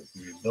 Were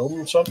you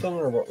building something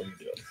or what were you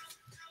doing?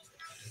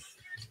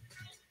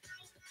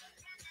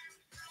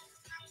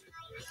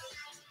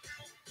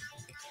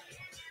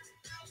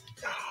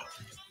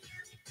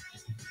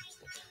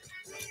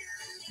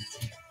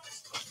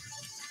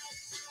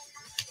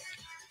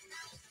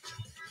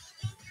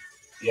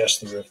 Yes,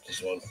 the Rift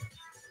is one.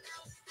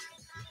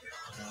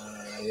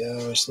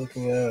 Yeah, I was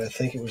looking at it. I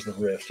think it was the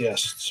Rift.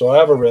 Yes. So I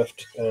have a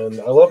Rift, and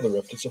I love the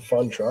Rift. It's a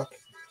fun truck.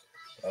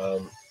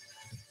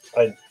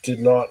 I did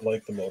not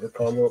like the motor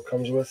combo it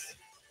comes with.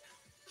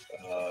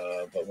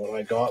 But when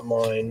I got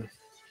mine,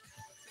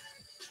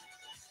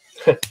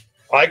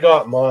 I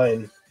got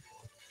mine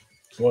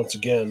once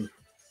again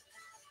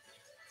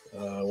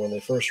when they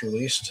first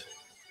released.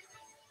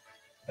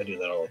 I do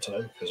that all the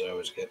time because I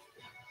always get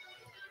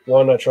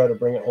one. I try to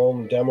bring it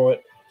home, demo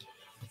it.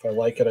 If I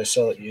like it, I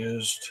sell it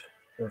used.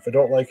 Or if I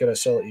don't like it, I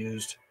sell it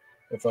used.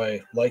 If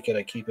I like it,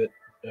 I keep it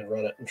and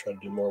run it and try to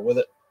do more with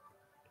it.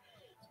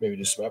 Maybe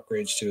do some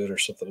upgrades to it or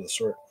something of the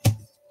sort.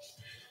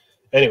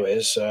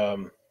 Anyways,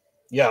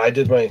 yeah, I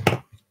did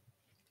the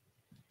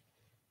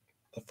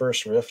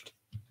first Rift,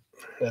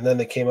 and then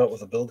they came out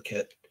with a build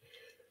kit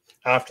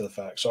after the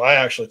fact. So I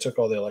actually took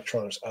all the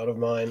electronics out of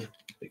mine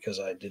because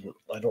I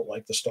don't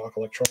like the stock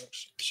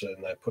electronics. So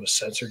then I put a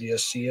sensor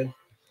DSC in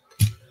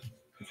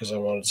because I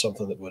wanted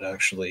something that would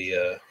actually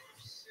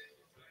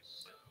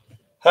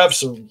have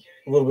a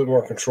little bit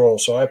more control.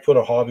 So I put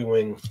a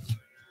Hobbywing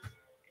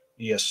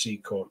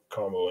ESC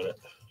combo in it,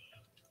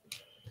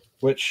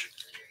 which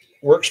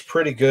works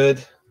pretty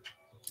good.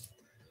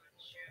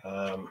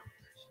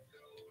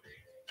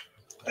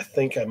 I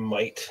think I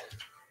might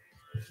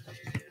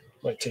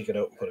take it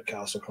out and put a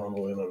Castle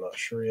combo in. I'm not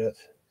sure yet.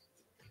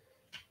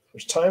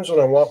 There's times when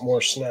I want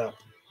more snap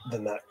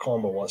than that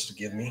combo wants to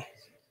give me,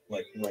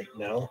 like right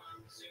now.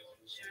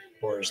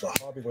 Whereas the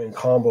Hobbywing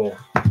combo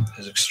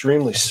is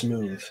extremely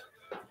smooth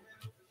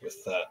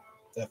with that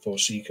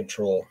FOC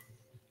control.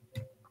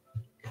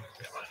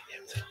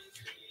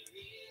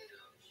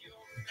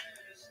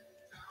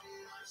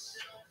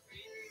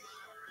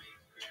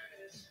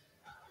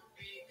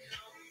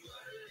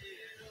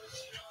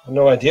 I have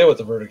no idea what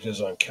the verdict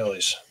is on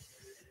Kelly's.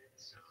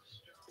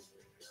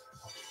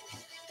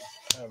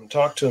 I haven't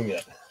talked to him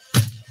yet.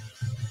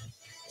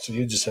 So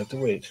you just have to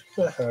wait.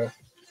 All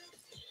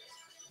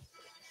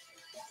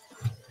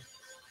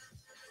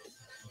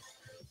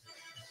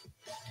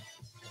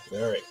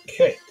right.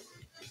 Okay.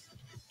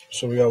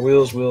 So we got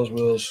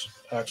wheels,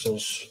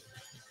 axles.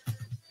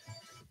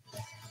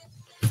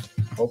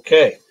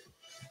 Okay.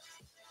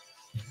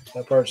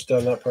 That part's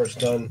done.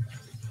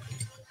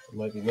 I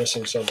might be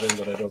missing something,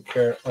 but I don't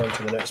care. On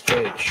to the next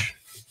page.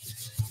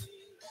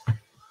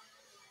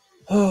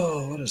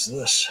 Oh, what is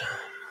this?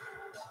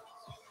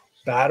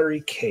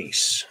 Battery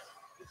case.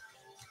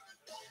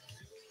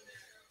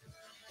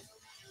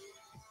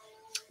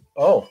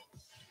 Oh.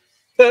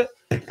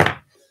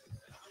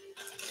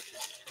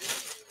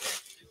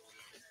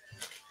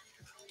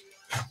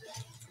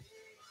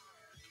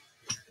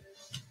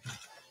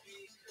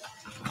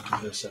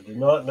 This I did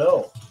not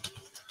know.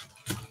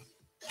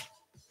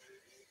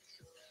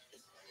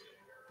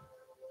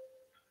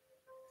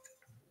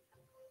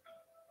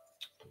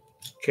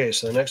 Okay,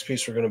 so the next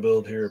piece we're going to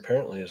build here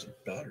apparently is the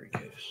battery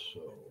case.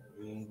 So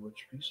we need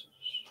which pieces?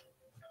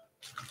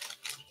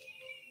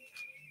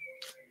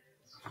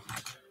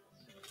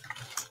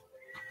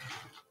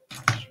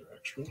 These are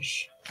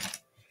extras.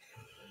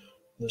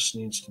 This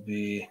needs to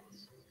be...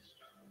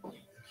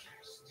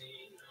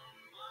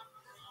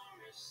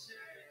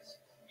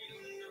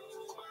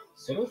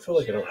 I don't feel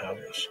like I don't have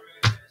this.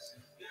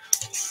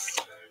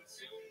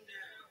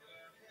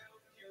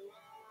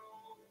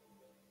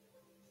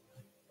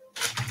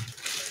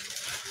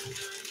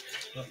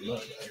 Not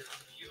bad.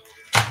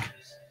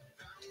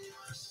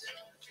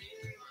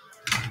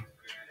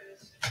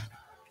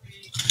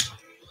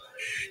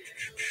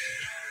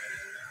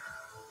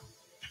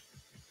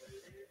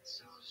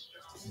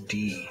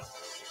 D.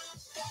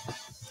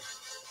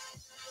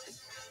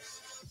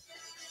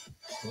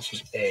 This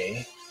is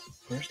A.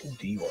 Where's the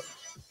D one?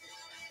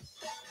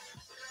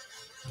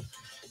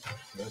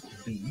 That's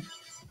B.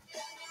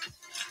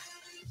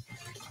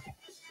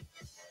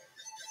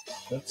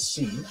 That's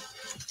C.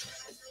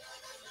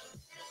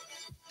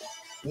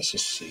 This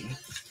is C.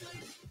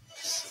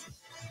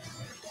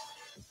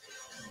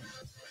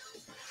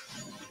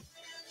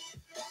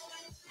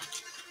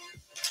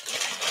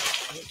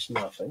 That's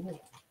nothing.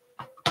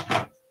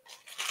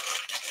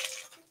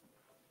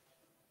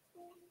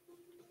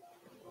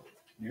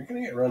 You're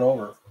going to get run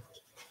over.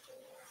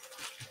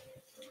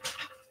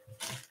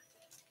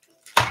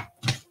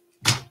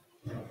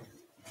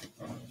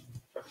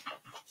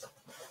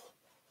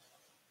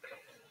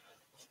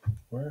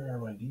 Where are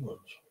my D ones?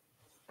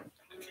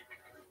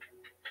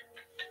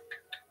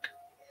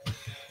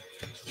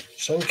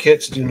 Some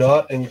kits do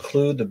not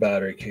include the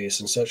battery case.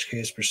 In such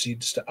case,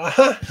 proceed to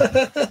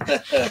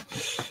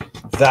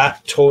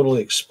that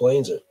totally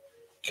explains it,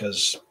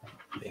 because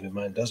maybe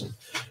mine doesn't.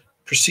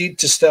 Proceed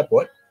to step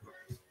what?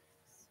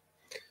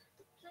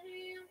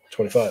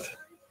 25.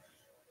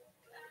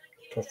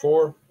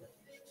 24.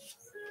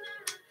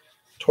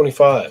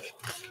 25.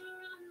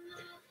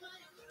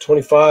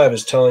 25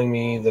 is telling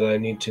me that I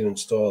need to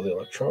install the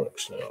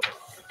electronics now.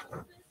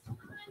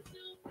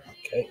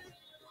 Okay.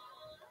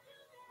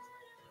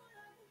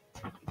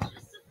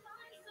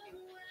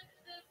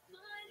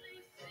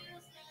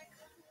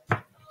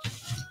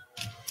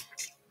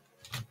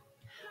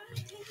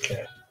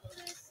 Okay.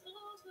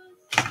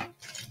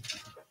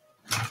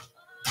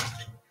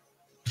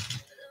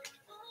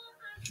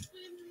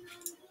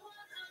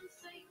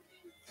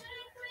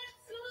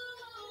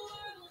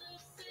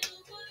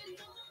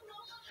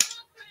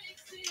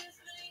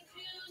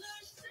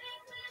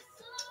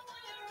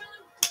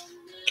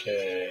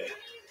 Okay.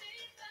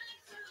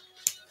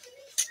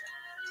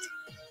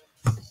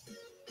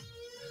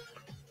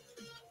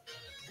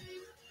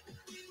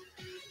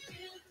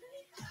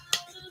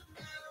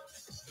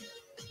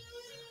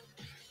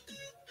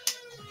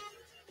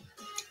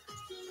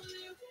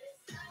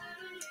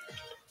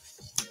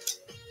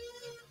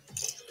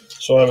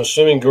 So I'm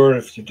assuming, Gord,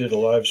 if you did a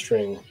live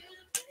stream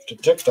to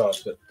TikTok,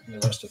 that you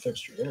must have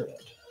fixed your internet.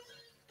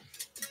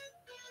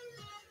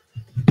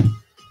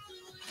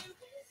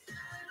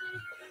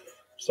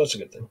 So that's a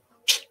good thing.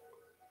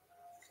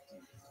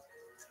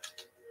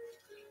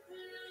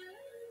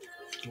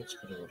 Let's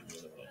put it over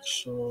here like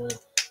so.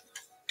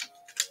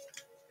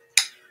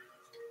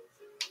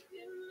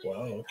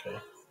 Wow, okay.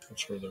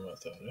 That's where they're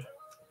at that, eh?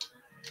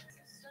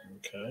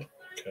 Okay,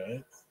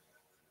 okay.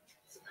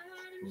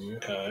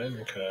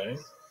 Okay, okay.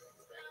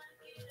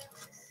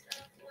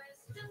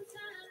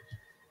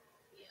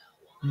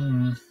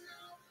 Hmm.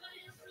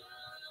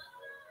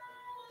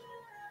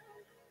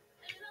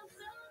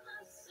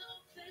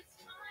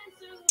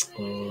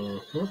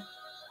 Mm-hmm.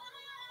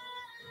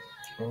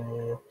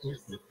 Mm-hmm.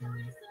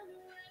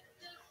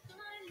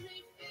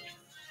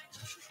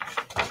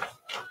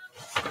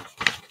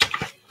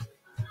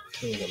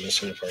 I think I'm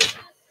missing a part.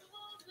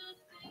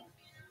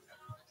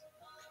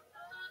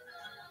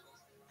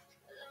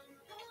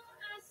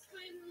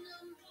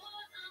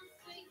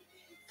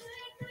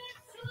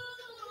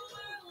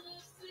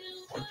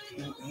 What are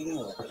you eating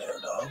over there,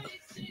 dog?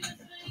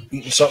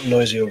 Eating something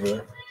noisy over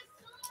there.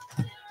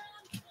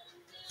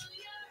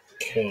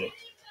 Okay.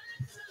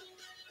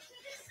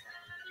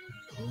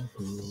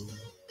 Mm-hmm.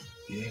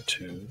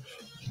 B2.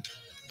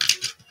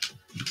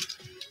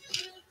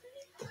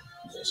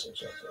 This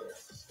is up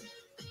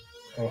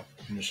there. Oh,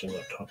 I'm missing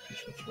that top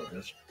piece. That's what it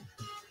is.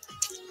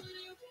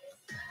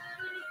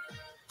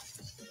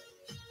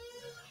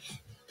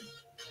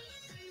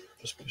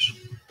 This piece.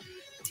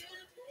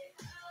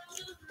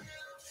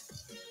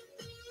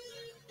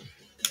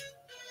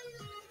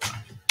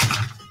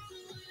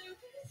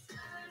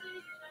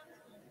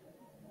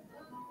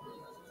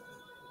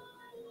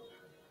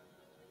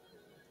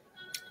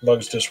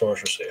 Bug's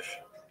dishwasher safe.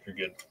 You're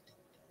good.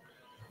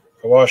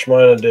 I wash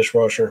mine in the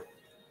dishwasher.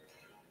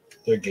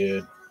 They're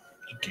good.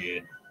 You're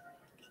good.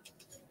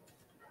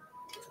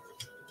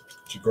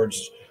 So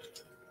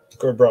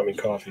Gord brought me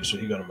coffee, so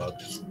he got a mug.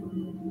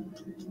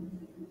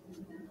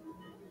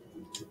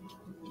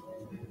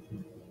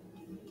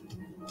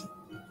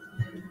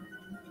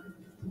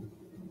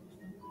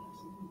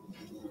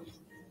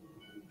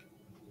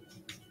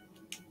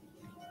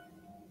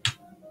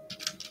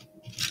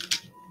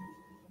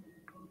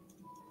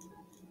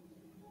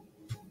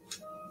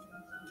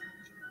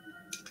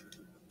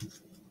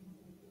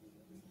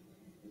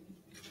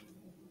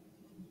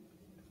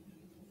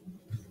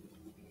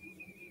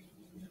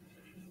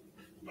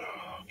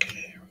 Okay,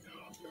 here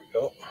we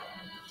go.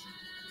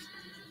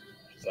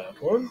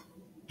 That one.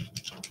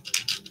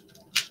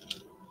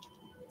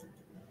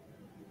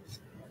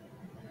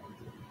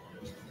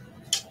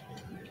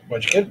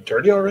 Why'd you get it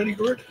dirty already,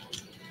 Gord?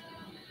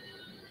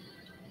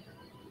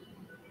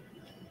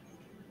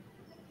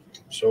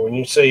 So when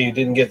you say you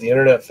didn't get the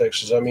internet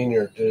fixed, does that mean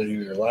you're going to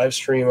do your live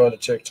stream onto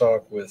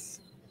TikTok with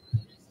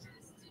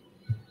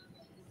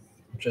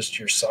just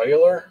your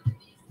cellular?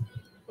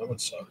 That would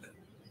suck.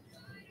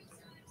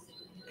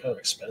 Kind of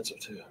expensive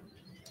too.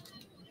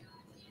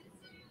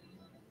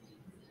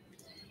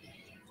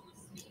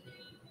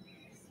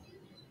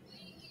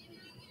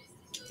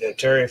 Yeah,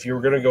 Terry, if you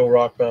were going to go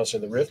rock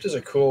bouncing, the Rift is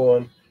a cool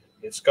one.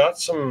 It's got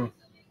some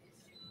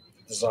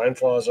design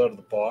flaws out of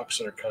the box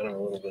that are kind of a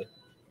little bit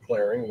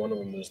glaring. One of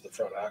them is the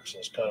front axle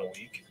is kind of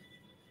weak.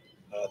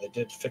 They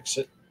did fix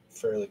it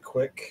fairly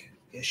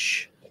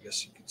quick-ish, I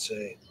guess you could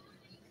say,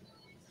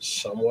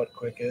 somewhat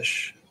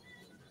quick-ish.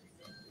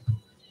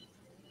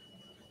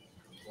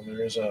 Well,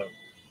 there is a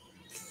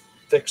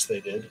fix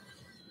they did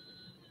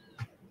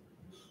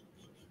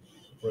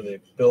where they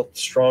built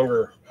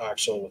stronger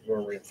axle with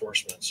more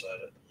reinforcement inside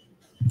it.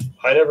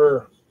 I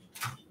didn't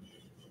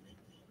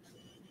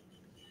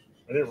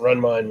run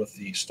mine with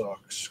the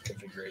stocks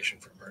configuration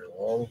for very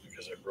long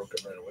because I broke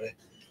it right away.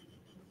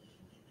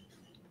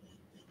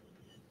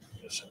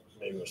 I guess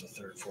maybe it was the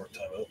third, fourth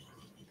time out.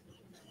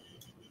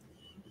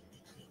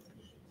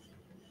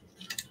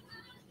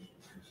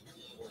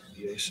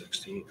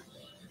 BA16.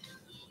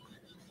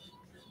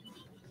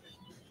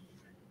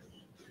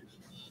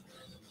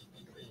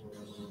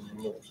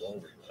 No, it's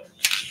longer than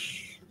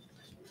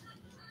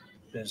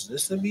that. Is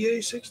this the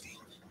BA16?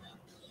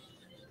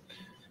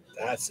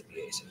 That's the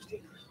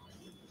BA16.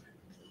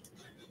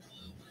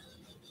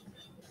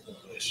 Oh,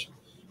 nice.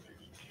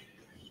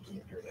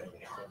 Doesn't have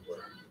any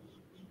hardware.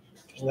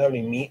 Doesn't have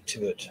any meat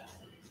to it.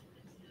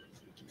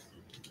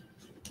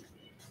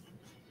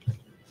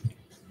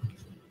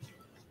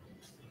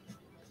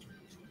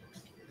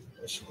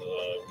 I'm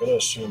going to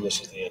assume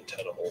this is the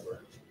antenna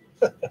holder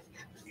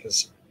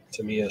because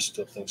Tamiya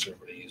still thinks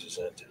everybody uses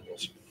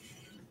antennas.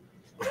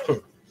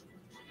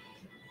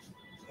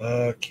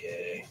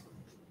 Okay.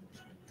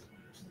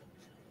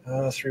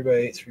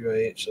 3x8,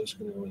 3x8. So it's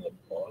going to go in the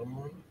bottom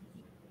one.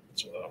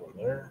 So that one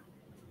there.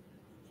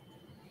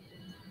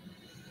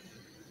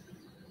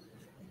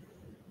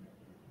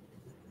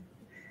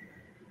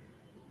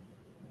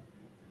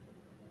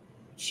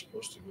 It's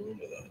supposed to go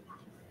into that.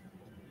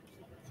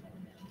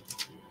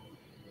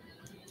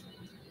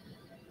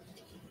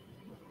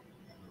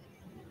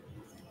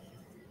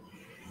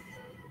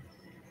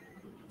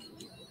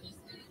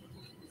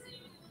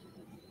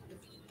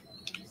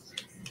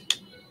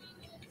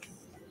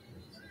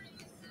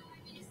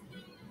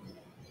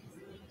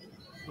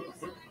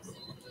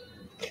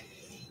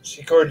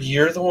 See, Cord,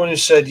 you're the one who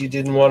said you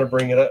didn't want to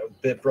bring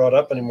it brought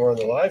up anymore on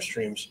the live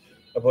streams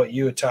about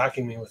you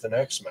attacking me with an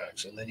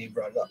X-Max, and then you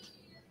brought it up.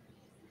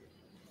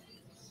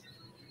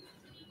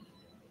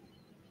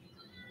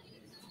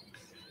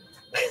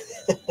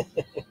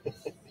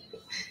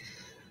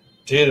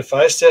 Dude, if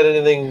I said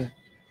anything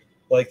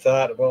like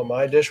that about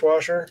my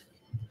dishwasher,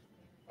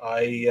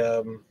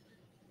 I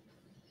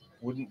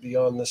wouldn't be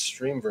on this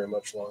stream very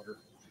much longer.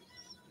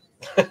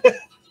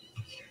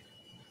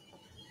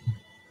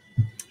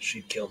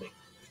 She'd kill me.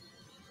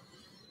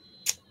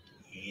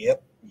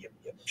 Yep,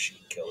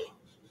 she'd kill me.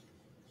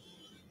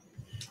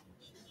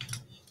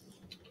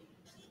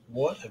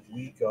 What have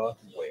we got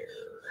where?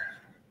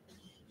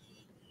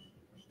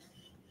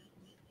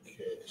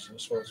 Okay, so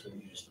this one's going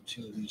to use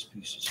two of these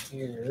pieces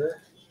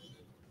here.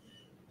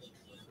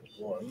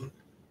 One.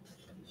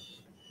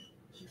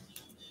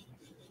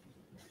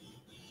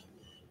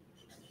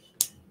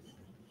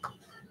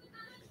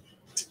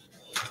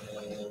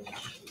 And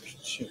there's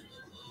two.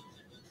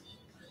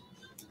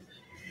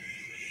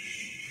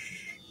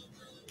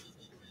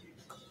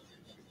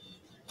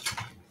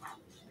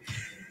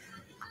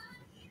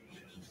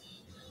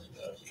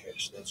 Okay,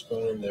 so that's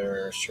going in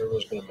there.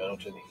 Servo's going to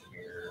mount in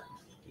here.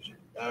 These are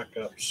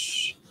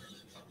backups.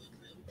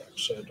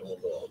 Backside to hold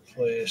it all in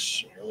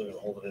place. You're only going to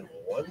hold it in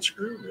one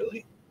screw?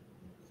 Really?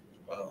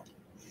 Wow.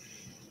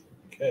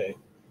 Okay.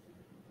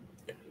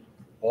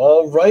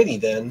 Alrighty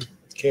then.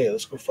 Okay,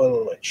 let's go find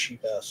one of my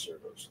cheap ass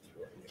servos.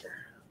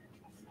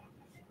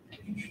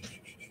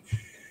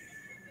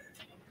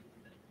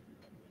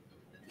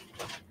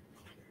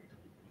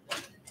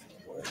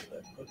 Where did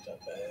I put that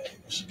bag?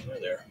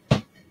 Right there.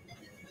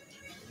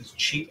 These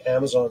cheap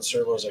Amazon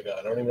servos I got.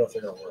 I don't even know if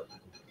they're gonna work.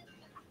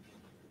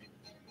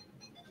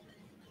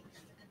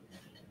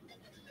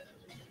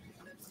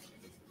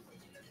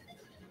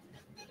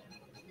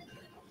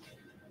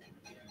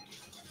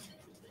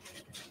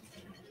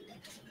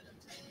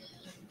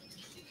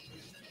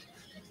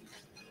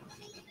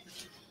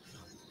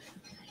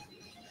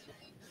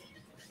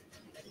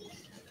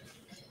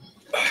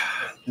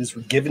 These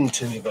were given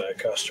to me by a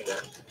customer.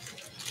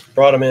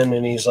 Brought them in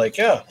and he's like,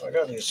 yeah, I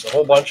got a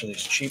whole bunch of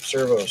these cheap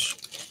servos.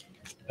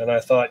 And I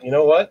thought, you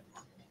know what?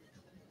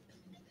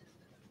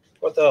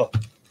 What the hell?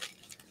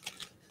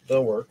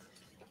 They'll work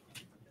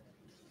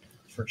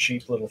for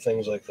cheap little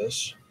things like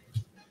this.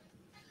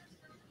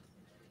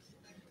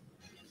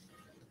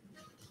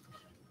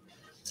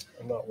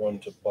 I'm not one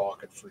to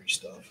balk at free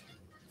stuff.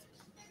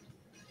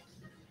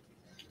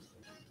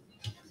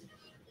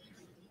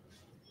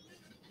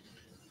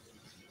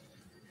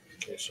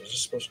 Okay, so is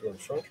this supposed to go in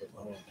front or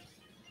behind?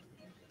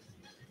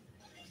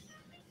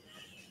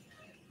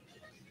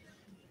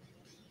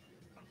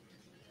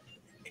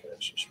 Okay,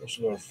 so it's supposed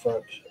to go in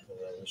front, and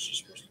then this is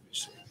supposed to be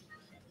some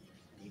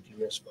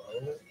meatiness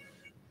behind it.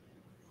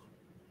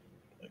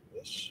 Like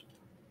this.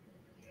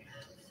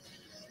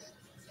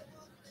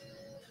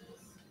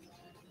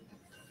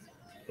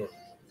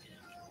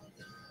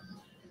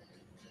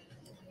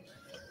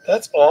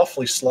 That's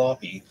awfully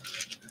sloppy.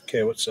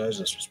 Okay, what size is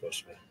this supposed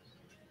to be?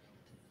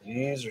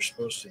 These are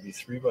supposed to be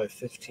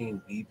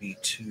 3x15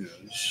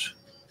 BB2s,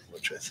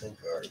 which I think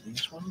are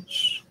these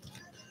ones.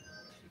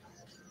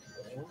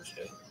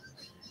 Okay.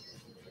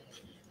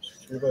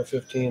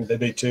 3x15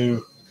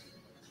 BB2.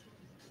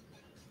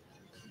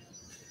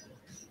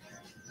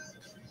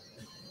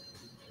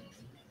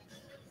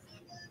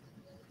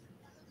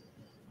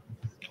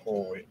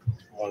 Oh, wait.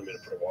 I wanted me to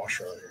put a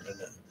washer on here,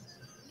 didn't it?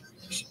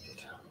 Yes, it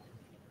did.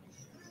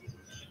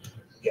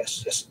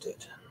 Yes, it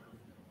did.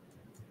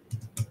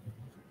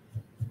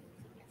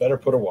 Better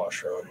put a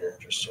washer on here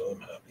just so I'm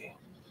happy.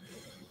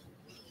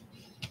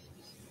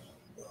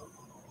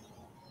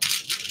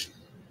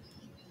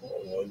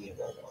 Oh, I need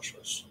more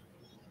washers.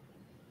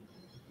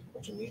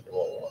 What do you need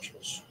more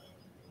washers?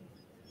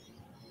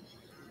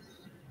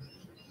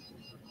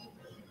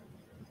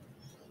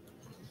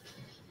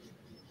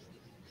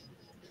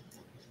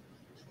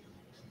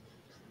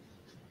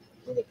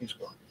 Where'd that piece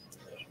go?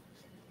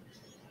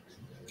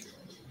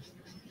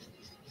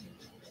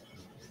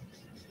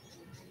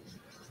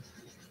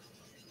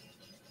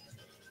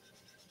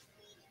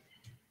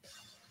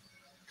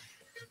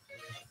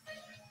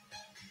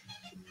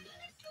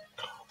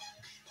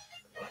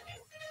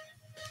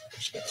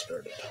 Let's get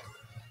started.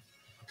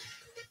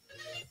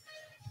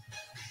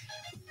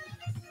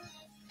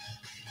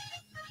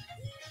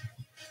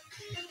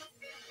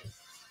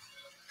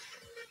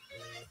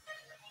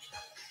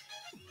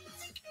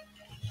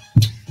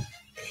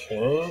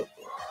 Okay.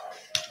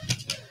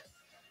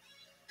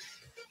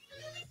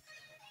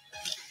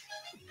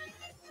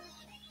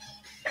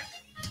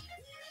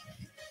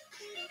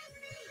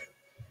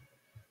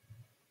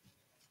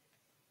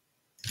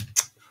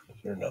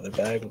 Is there another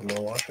bag with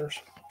more washers?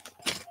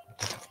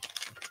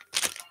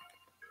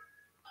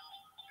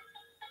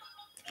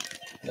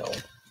 No.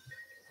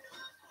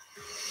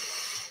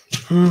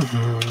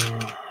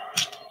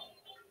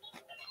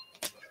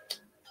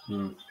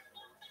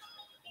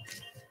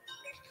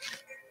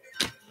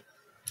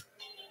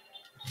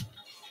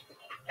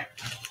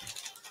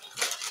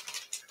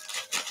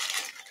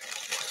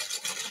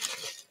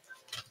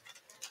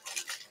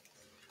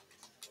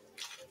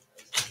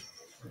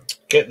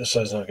 Okay, this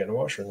side's not getting a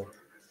washer then.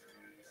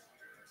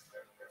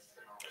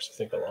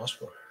 I think I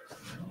lost one.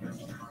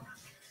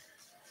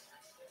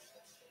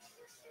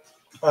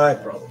 I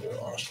probably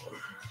lost one.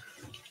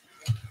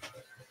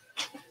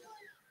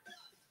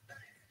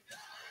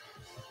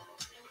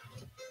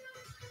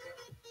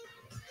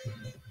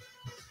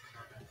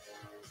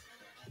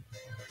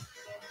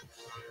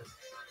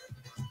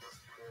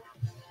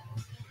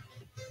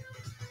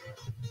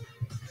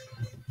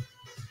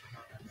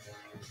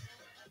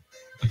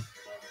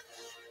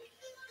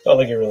 I don't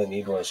think you really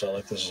need one. It's not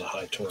like this is a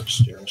high torque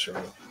steering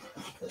servo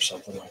or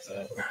something like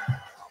that.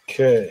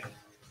 Okay,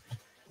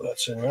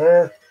 that's in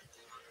there.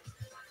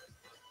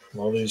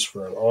 All these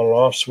for an on and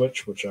off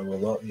switch, which I will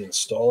not be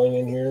installing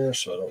in here,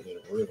 so I don't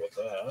need to worry about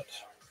that.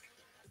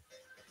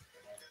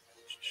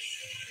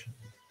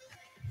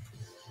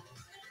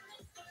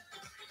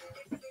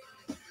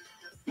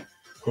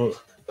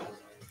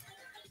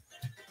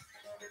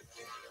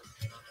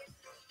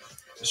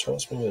 This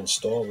wants me to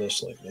install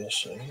this like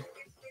this, eh?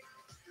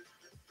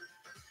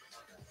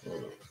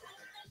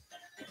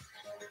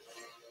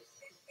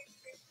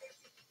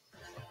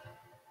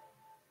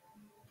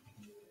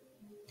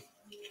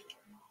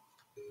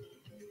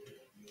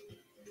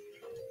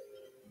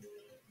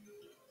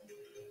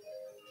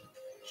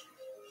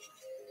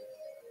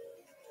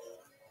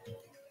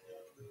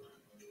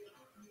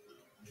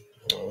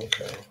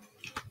 Okay.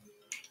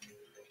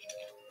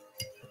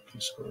 That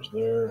piece goes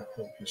there.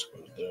 That piece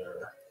goes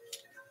there.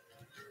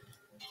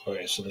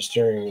 Okay, so the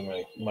steering,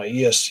 my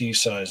ESC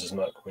size is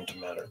not going to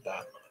matter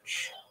that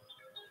much.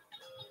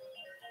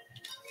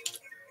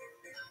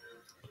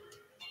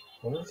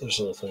 I wonder if this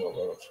little thing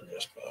will run for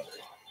this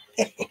battery.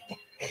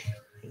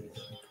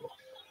 Cool.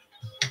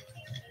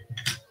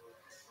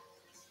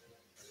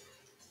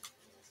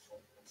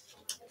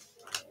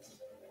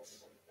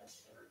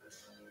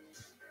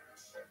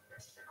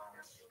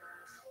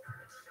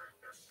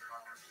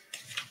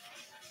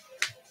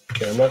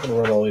 Okay, I'm not going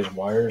to run all these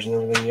wires and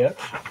everything yet.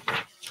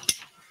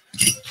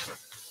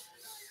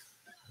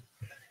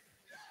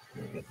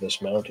 Let me get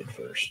this mounted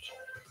first.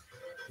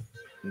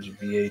 These are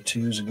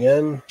BA2s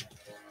again.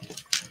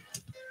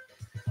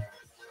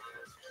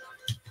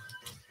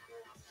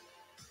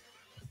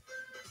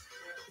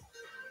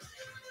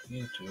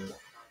 BA2.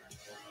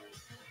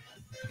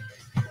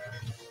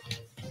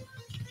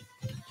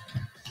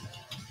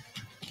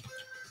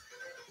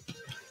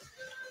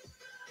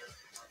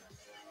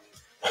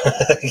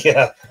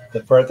 Yeah, the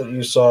part that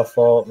you saw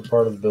fall, the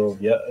part of the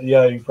build.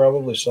 Yeah, you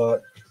probably saw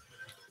it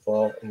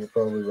fall, and you're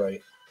probably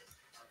right.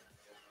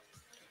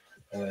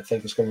 And I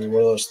think it's going to be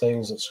one of those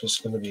things that's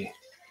just going to be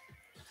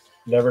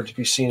never to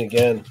be seen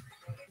again.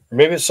 Or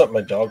maybe it's something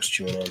my dog's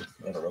chewing on.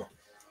 I don't know.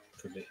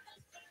 Could be.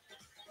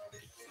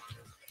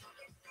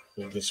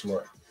 Maybe get some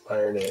more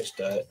iron in its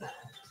diet.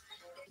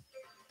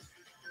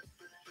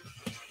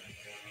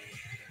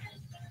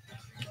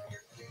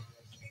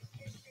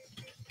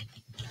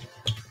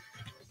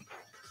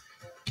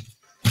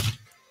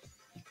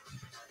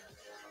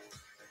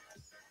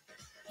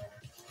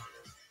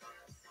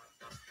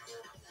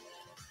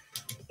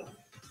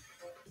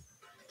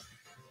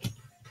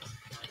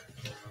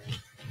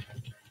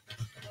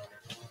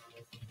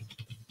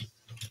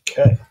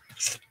 Okay.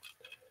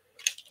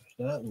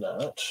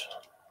 Not.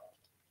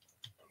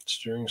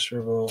 Steering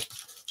servo.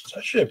 It's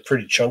actually a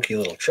pretty chunky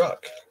little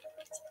truck.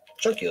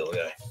 Chunky little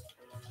guy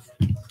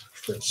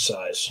for its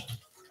size.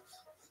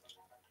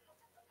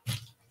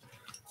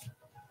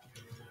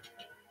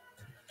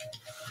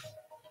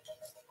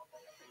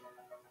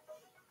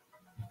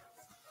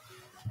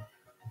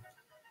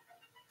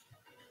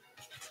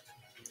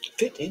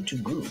 Fit into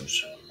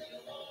grooves.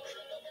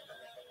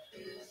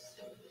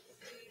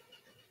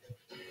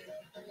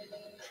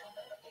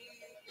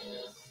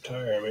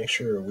 Tire, make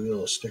sure a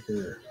wheel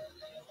sticker.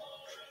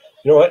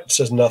 You know what? It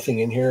says nothing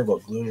in here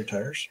about gluing your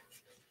tires.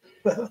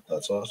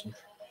 That's awesome.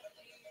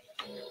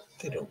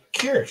 They don't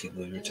care if you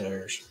glue your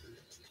tires.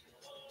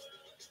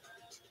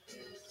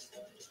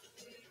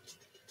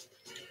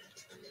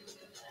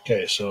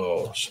 Okay,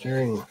 so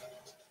steering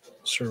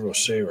servo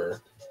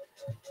saver,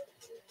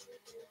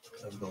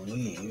 I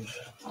believe,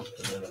 and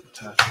then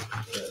attach it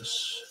to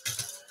this.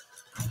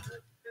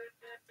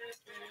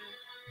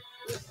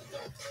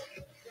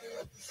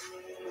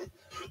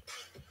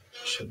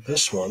 So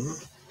this one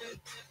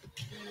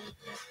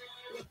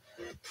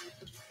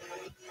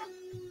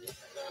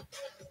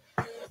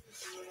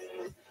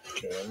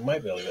Okay, I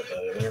might be able to get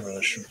that in there, but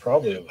I should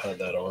probably have had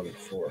that on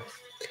before.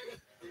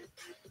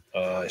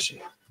 I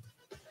see.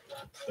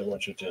 I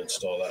want you to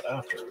install that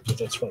after, but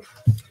that's fine.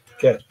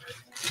 Okay.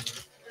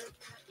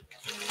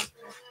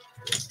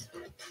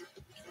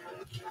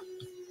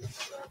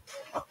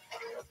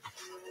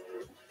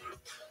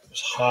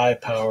 This high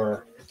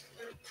power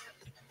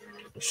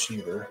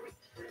receiver.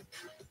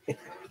 I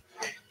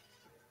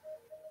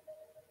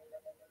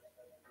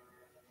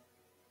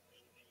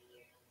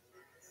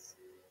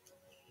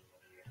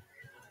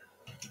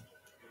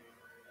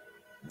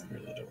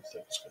really don't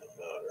think it's going to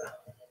matter.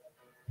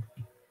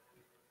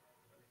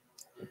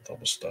 I'll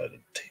just try to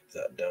tape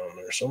that down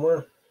there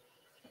somewhere.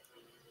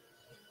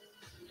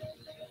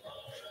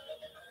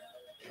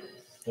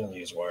 And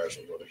these wires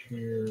will go to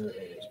here, and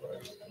these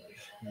wires will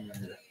go to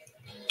here.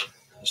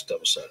 This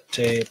double-sided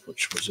tape,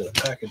 which was in a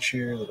package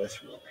here that I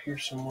threw over here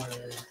somewhere.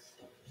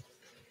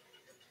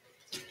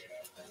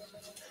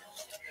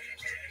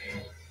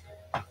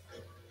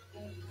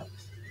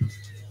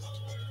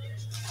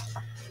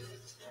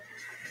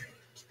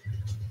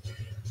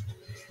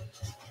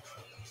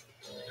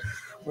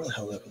 Where the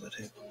hell did I put the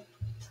tape?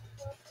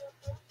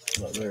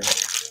 Not there.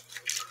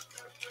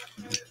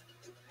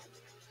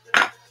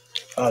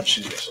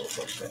 Jeez, that's so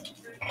fucked.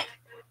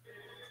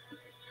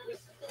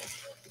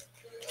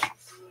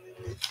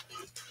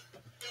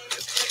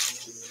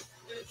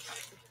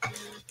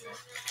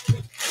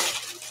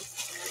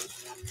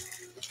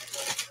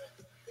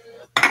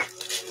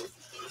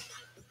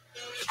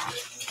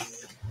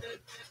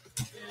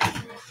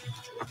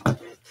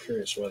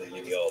 Curious why they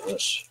give you all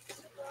this.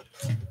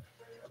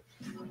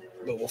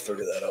 But we'll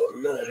figure that out in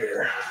a minute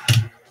here.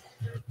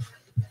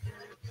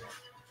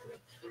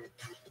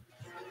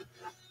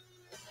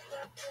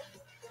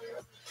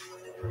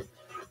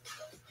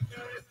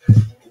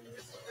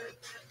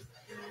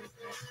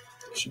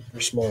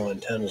 Super small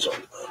antennas on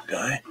that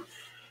guy.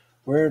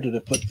 Where did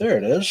it put? There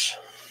it is.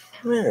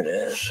 There it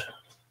is.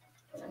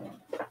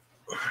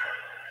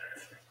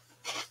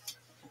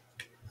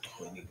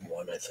 We need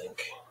one, I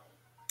think.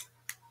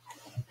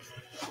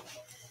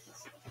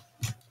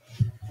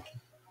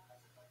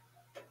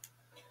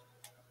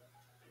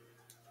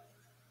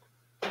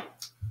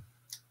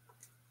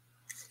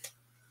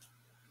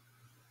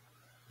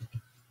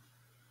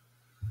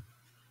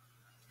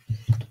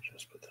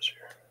 Just put this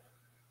here.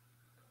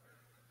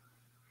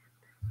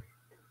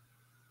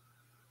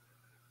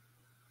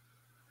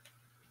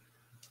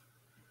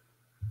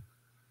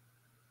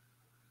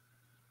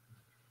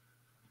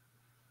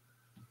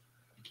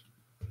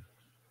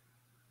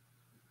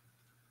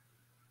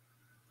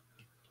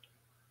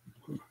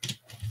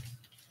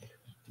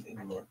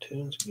 Need more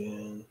tunes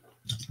again.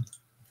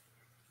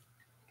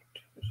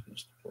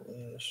 Just pull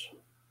this.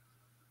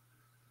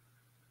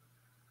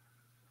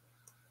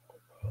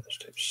 Oh, this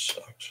tape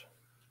sucks.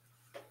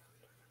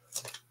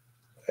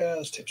 Yeah,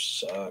 this tape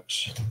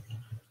sucks.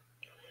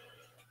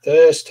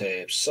 This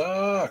tape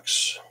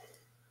sucks.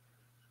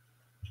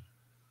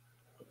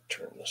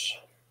 Turn this.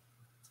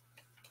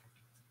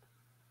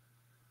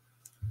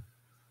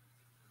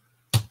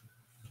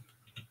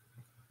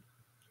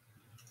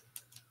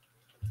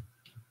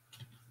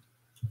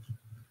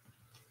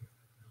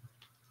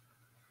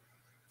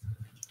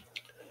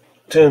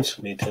 Tunes.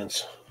 Need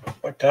tunes.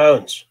 More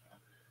towns.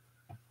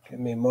 Give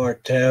me more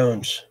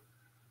towns.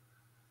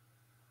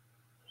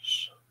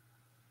 Let's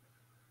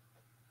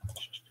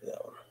just do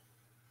that one.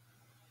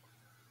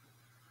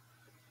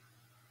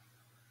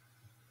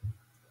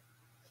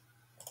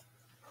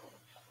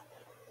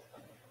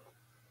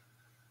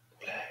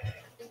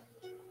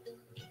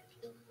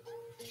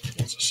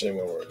 It's the same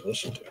one we're to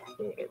listen to,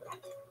 but whatever.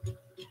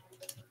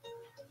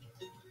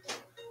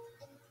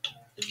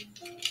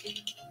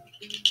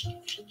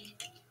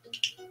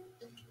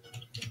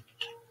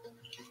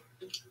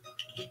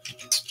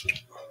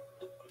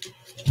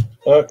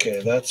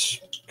 Okay, that's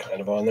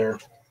kind of on there.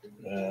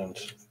 And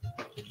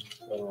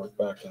I'll work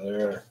back to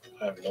there.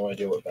 I have no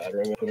idea what battery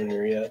I'm going to put in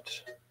here yet.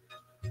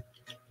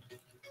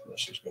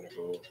 This is going to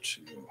go to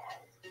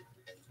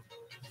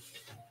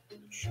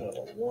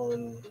channel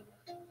 1.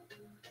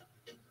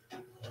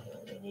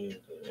 And I need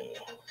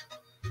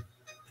the...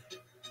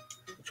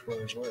 Which one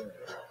is where?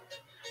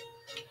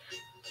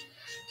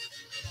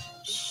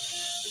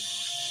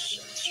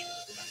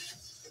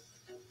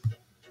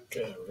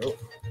 Okay, there we go.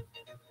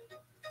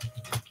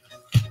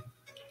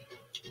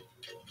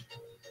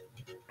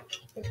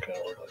 It kind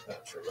of work like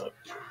that for a minute.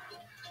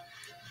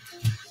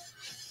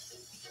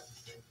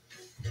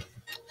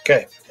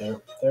 Okay,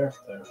 there.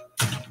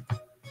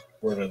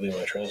 Where did I leave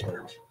my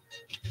transmitter?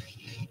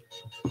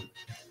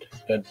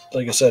 And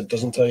like I said, it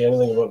doesn't tell you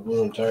anything about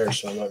balloon tires,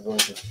 so I'm not going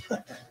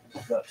to.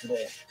 Not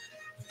today.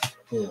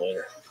 Boom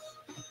later.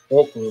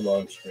 Won't bloom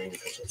on screen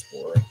because it's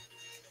boring.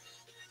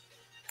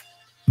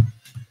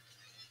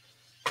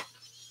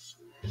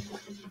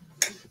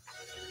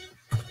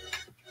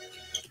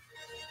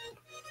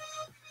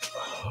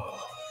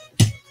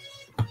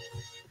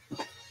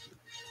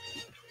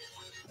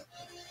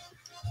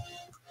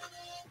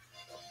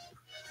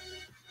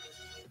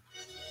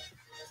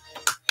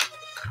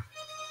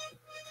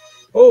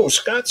 Oh,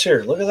 Scott's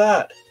here. Look at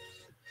that.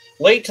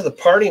 Late to the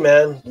party,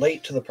 man.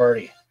 Late to the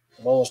party.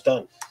 I'm almost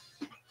done.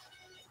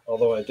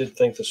 Although I did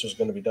think this was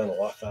going to be done a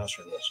lot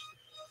faster than this.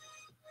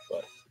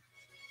 But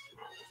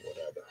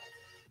whatever.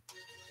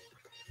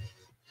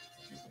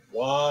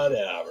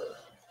 Whatever.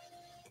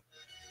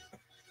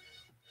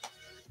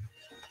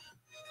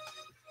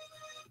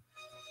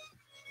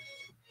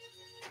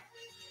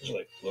 These are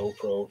like low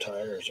pro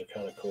tires. They're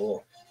kind of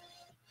cool.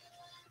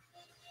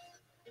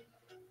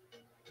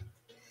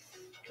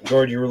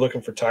 Gord, you were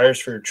looking for tires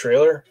for your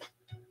trailer?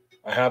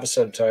 I have a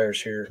set of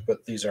tires here,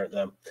 but these aren't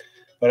them.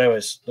 But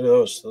anyways, look at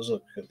those. Those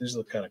look good. These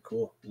look kind of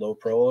cool. Low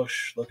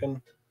pro-ish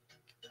looking.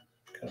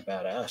 Kind of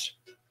badass.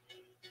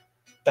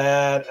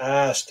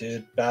 Badass,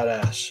 dude.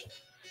 Badass.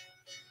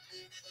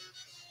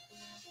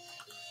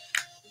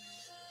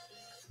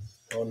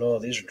 Oh no,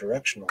 these are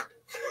directional.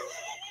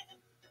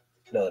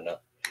 No, they're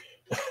not.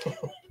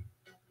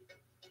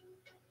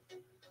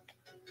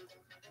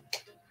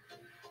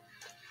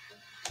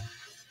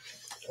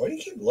 Why do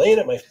you keep laying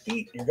at my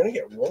feet? You're gonna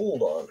get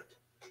rolled on.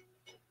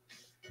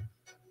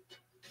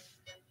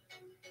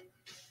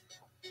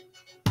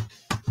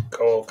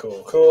 Cool,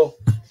 cool, cool.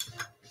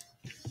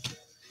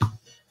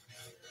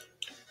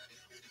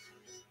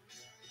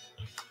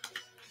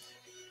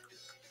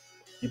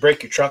 You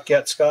break your truck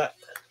yet, Scott?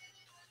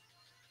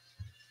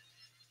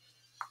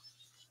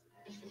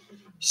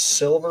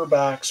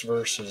 Silverbacks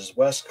versus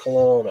West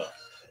Kelowna.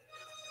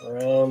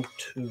 Round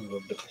 2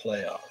 of the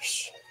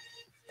playoffs.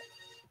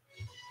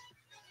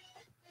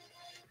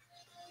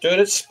 Dude,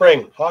 it's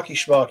spring. Hockey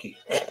schmocky.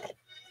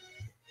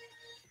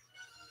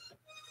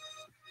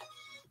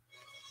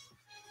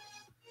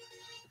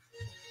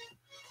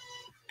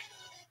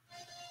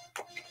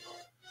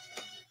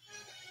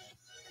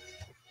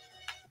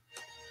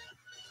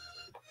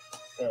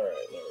 All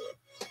right, there we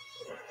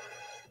go.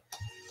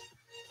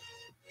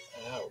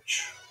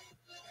 Ouch.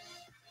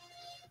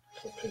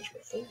 I'll pinch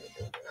my finger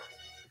a bit there.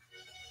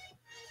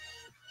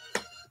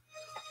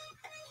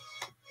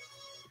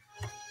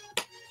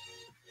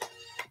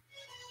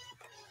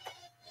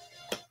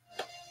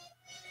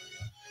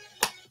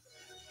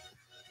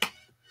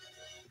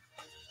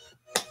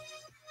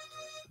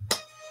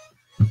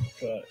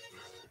 Got it.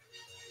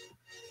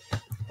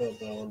 Oh,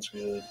 that one's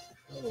good.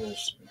 That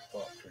one's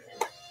popped right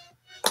here.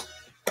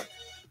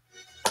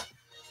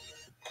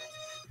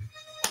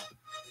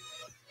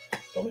 I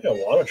don't think I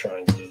want to try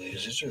and glue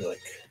these. These are like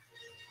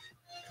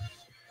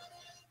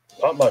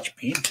not much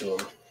bead to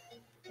them.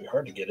 It'd be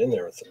hard to get in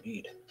there with the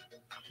bead.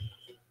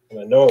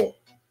 And I know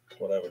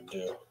what I would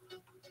do.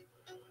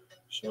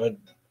 So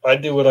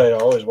I'd do what I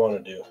always want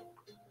to do.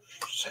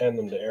 Just hand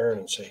them to Aaron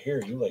and say,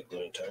 here, you like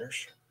gluing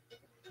tires.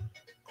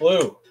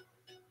 Glue.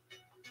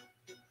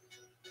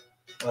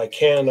 I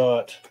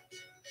cannot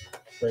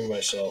bring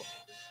myself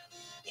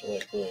to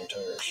like gluing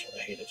tires. I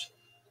hate it.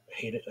 I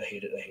hate it. I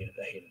hate it. I hate it.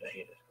 I hate it. I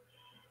hate it.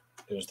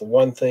 There's the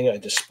one thing I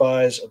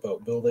despise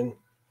about building.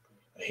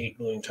 I hate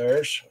gluing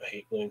tires. I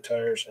hate gluing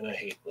tires, and I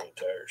hate gluing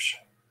tires.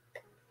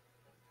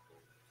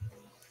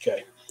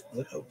 Okay,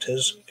 look how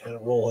Tiz kind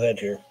of roll ahead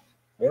here.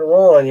 I'm gonna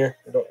roll on you.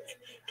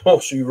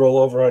 Don't so you roll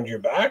over onto your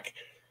back.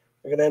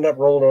 I'm gonna end up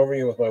rolling over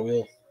you with my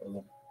wheel. Never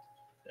mind.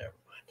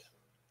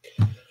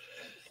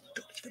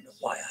 Don't even know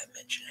why I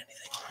mentioned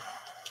anything.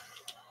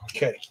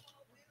 Okay,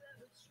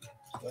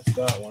 that's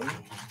that one.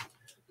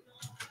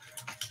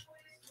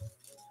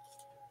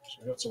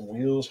 So we got some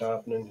wheels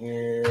happening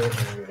here,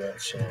 and we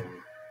got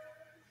some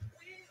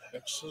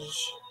hexes.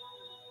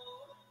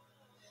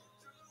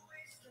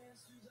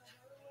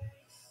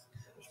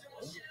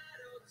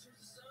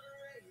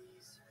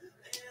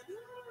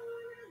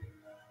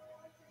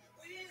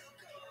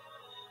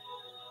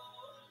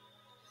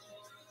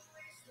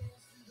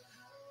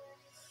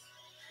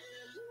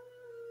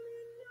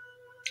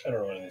 I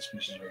don't know any of these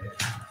pieces right here.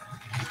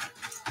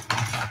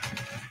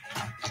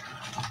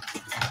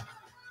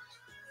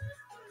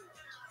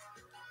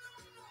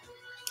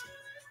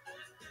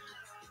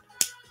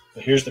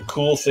 But here's the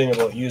cool thing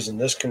about using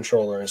this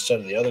controller instead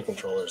of the other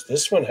controllers.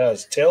 This one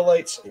has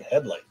taillights and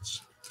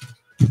headlights.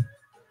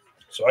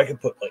 So I could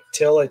put like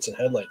taillights and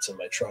headlights in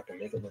my truck and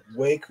make it look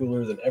way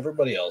cooler than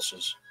everybody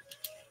else's.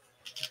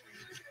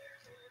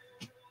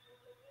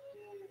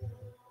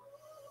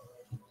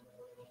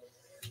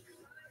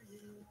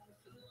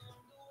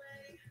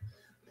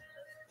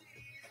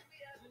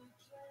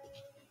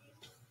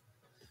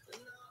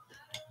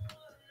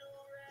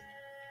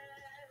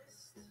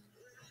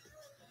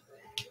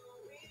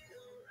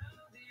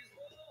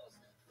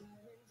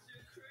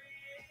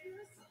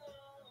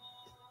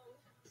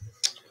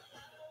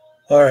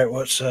 All right,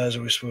 what size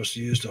are we supposed to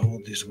use to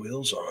hold these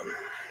wheels on?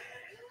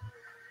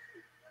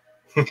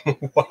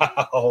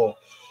 Wow.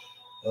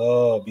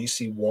 Oh,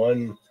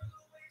 BC1.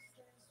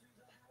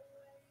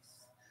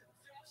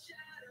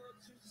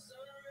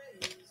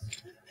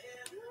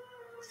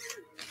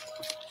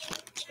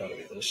 It's got to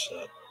be this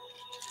set.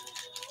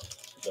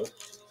 Nope.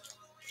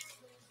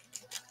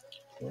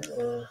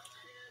 Where are...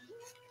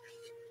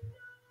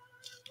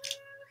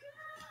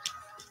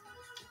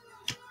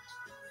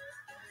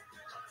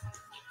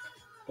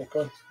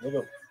 Okay, look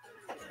up.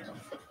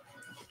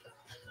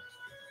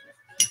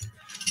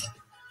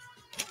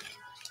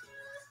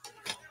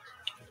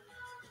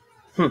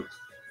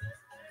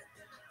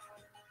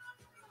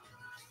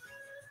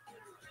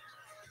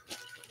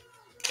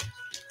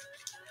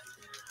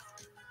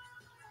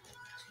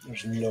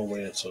 There's no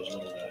way it's those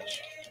little guys.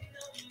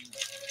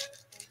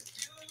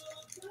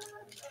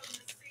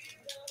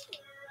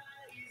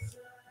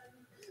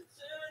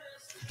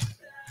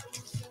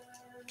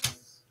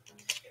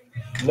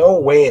 No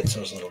way it's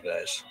those little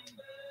guys.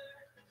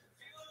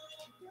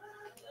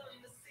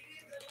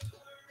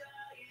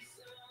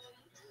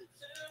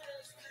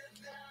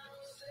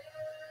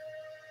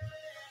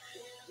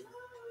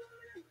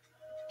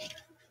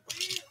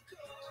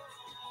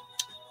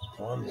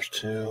 One, there's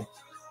two.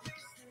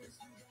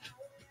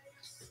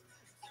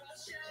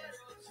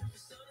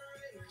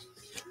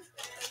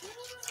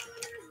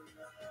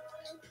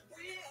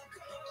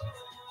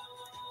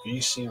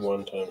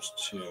 BC1 times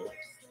 2.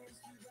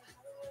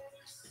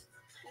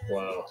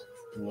 Wow.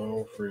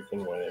 No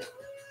freaking way.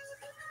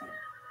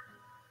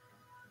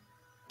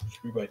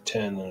 3 by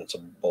 10, and it's a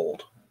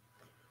bolt.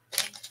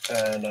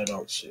 And I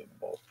don't see a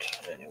bolt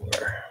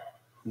anywhere.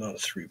 Not a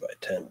 3 by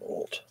 10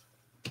 bolt.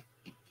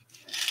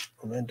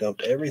 And I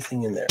dumped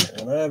everything in there,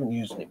 and I haven't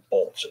used any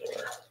bolts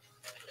anywhere.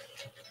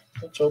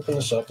 Let's open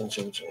this up and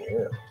see what's in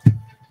here.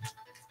 I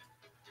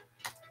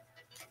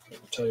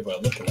can tell you by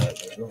looking at it,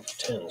 there's no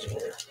 10s in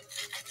here.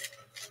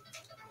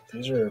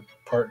 These are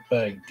part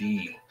bag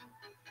D,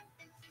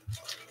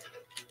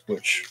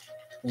 which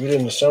we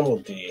didn't assemble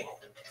D,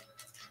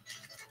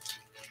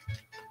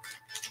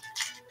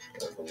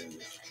 I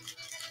believe.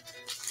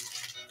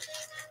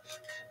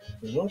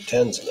 There's no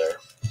 10s in there.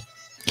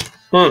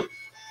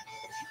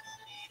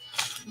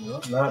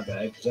 Not in that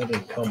bag, because that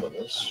didn't come with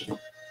this.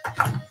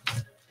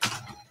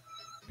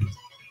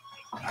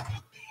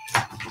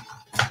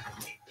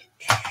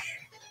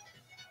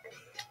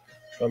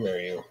 Come here,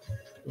 you.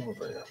 Come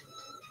over here.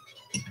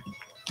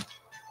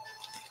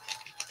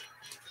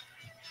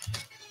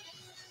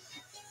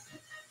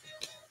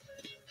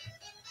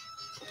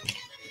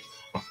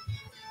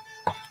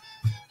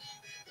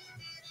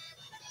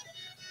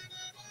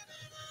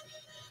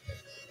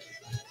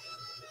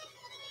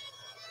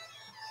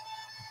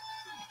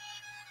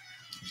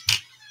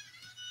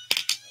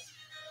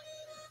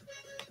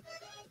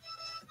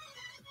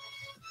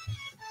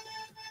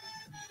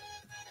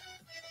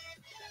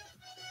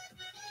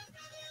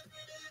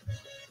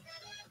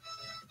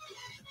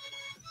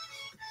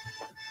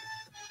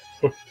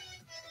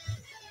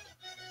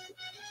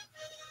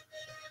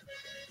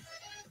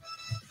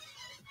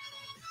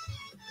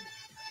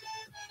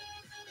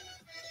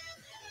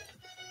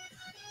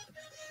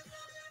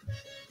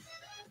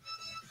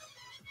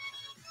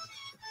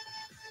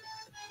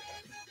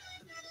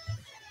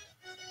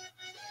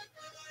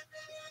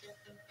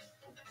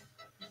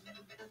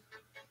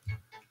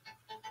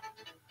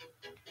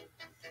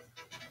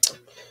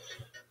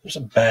 There's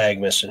a bag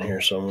missing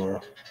here somewhere.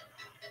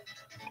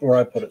 Where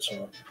I put it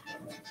somewhere.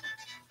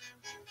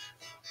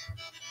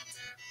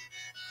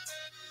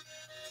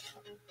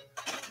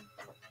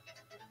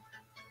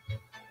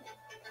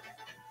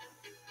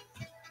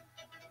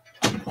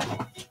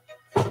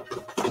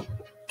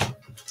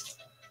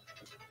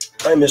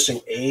 I'm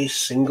missing a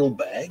single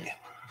bag.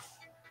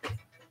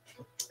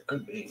 It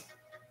could be.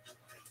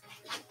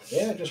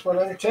 Yeah, it just went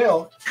on your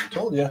tail. I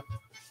told you.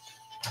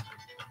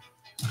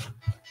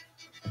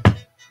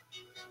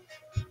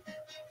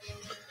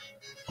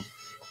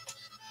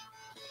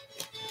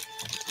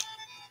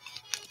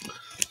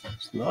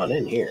 It's not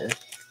in here.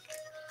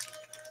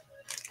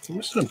 I'm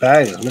missing a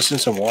bag. I'm missing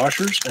some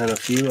washers and a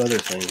few other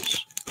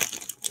things.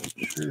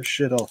 Sure as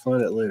shit, I'll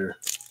find it later.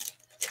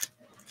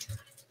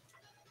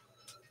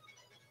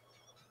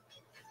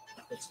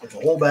 It's like a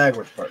whole bag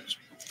worth of parts.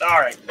 All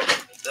right,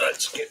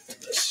 let's get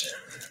this.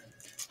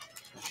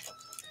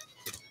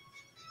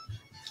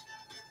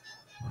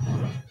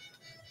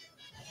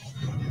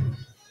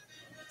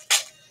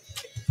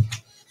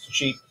 It's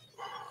cheap.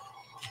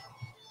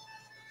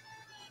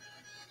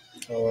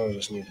 How long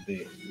does this need to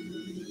be?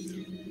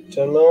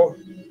 10 mil?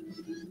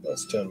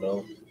 That's 10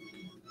 mil.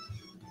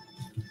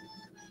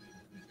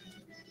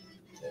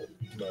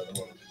 Another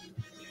one.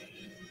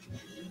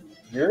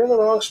 You're in the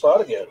wrong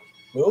spot again.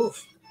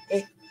 Move.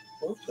 Hey,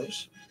 move,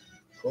 please.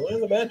 Go in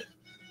the bed.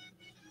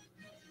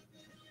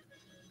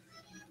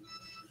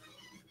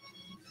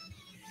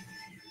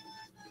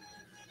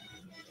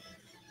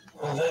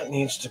 Well, that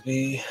needs to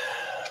be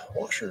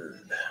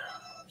washered.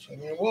 So I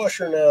need a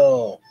washer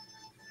now.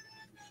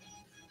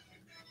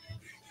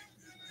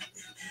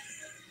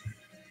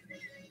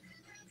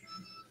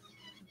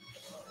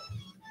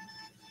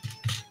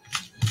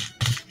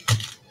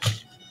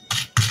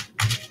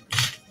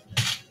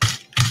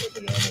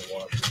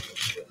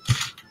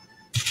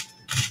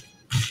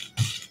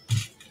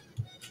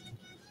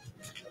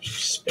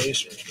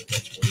 Spacers, but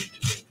that's way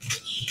too big for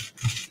this.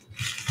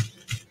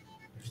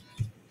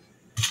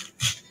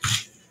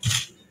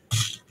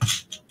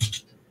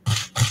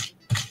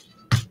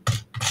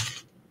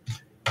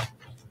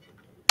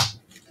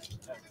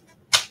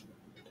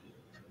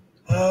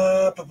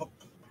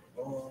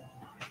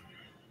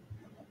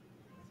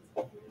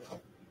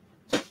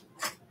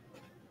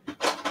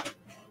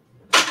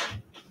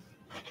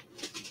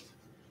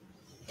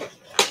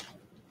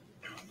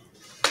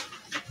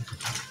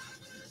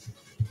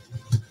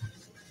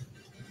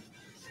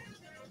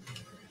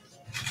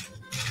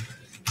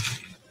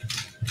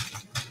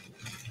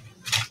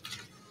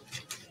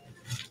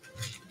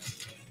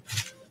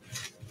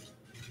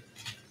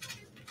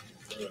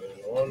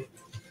 SW-01.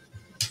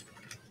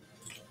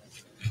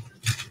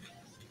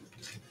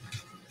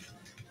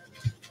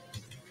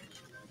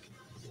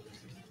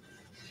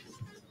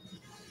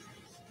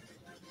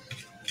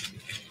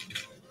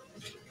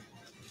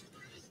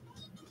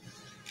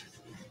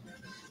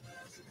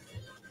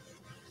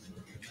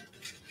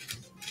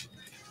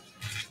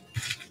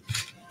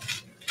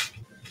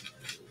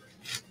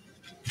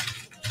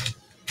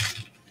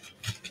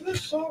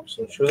 This sucks.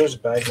 I'm sure there's a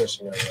bag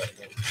missing out of that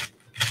thing.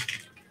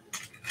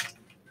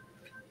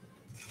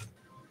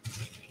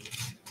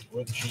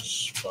 Which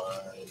is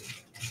fine.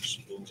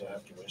 Just means I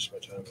have to waste my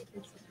time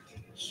looking for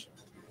these.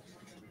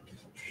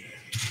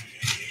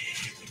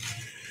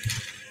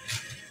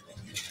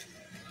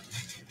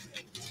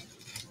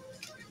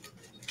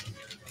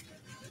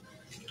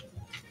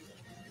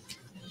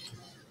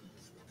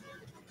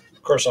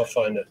 Of course, I'll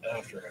find it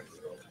after I put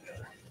it all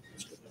together.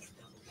 That's good enough.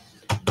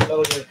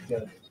 That'll get it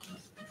together.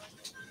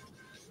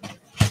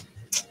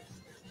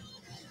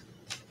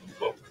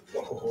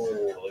 Oh,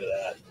 look at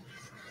that.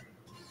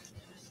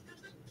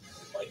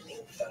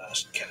 Lightning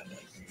fast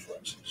cat-like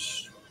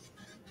reflexes.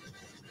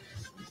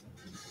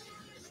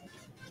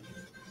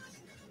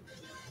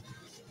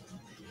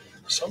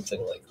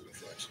 Something like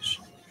reflexes.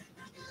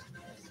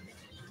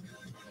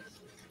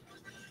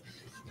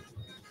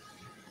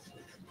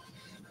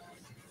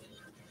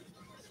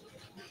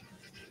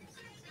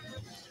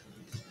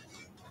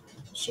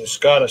 So,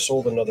 Scott, I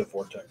sold another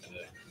Vortec today.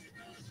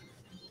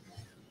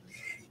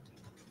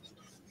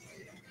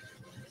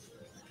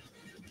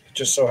 It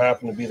just so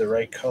happened to be the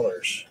right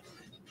colors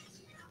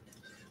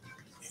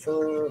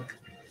for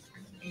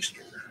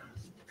Easter.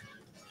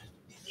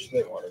 So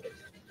they wanted it.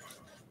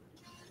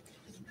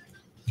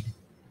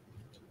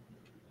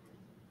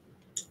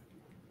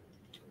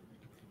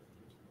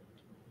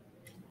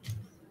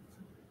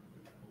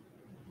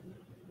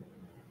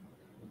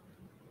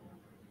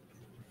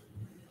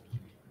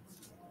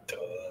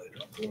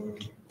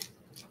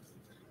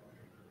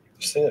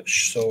 This thing is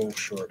so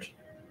short.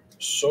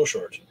 So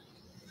short.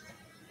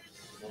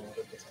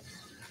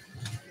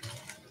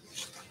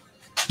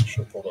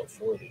 Should have pulled out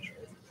 4 of these,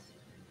 right?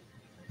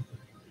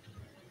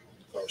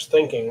 I was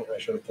thinking I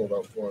should have pulled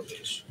out 4 of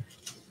these.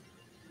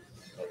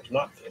 I was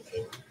not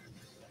thinking.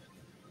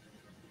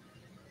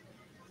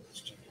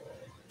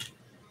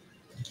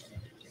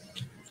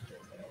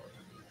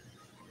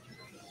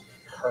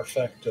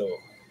 Perfecto.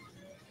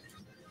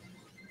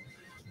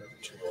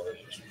 2 more of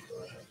these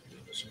before I have to do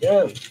this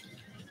again.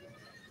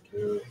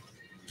 2.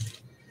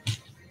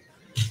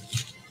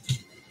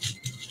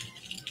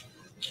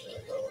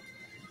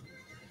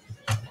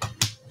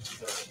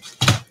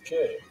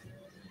 Okay.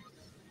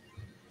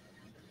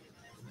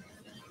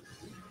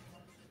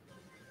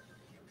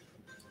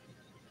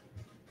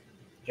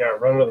 Yeah,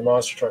 run to the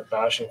Monster Truck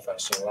Bashing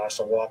Fest and it lasts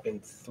a whopping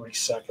 3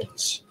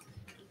 seconds.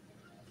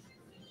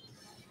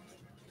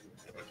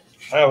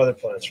 I have other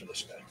plans for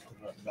this guy.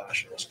 I'm not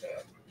bashing this guy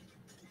up.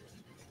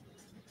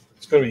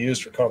 It's going to be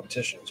used for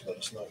competitions, but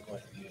it's not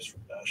going to be used for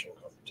bashing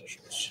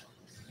competitions.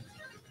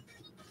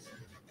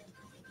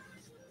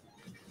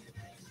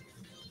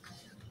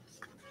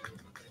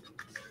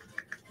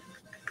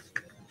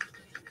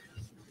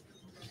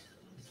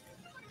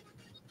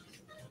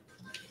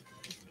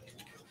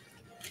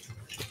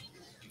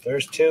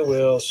 There's 2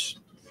 wheels.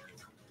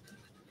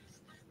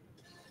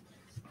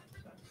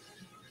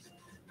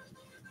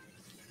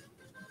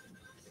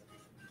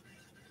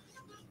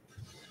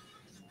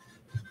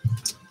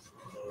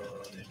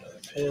 Another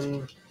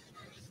pin.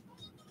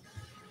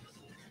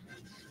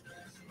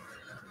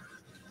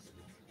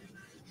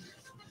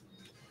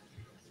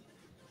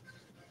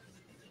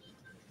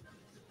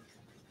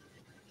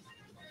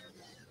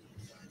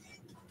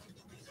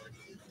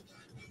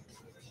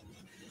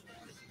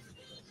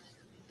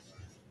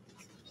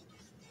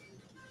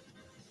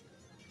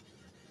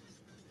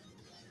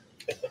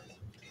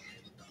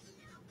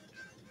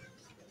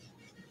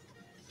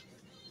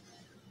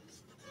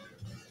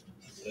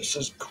 This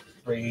is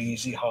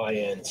crazy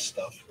high-end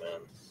stuff,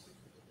 man.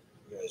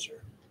 You guys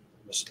are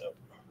missing out.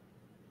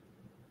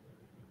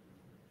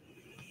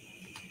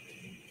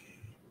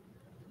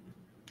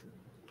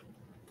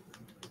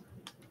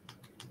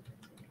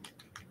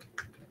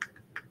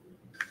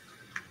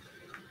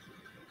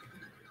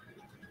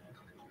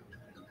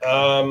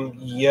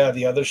 Yeah,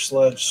 the other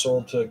sledge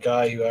sold to a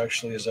guy who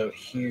actually is out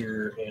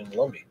here in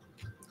Lumbee.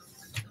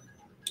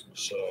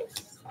 So,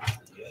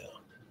 yeah.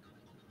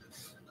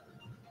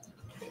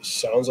 It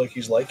sounds like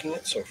he's liking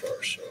it so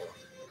far, so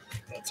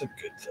that's a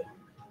good thing.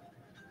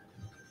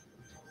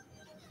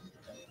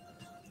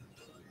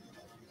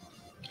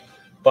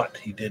 But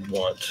he did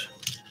want,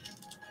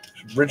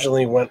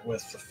 originally went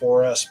with the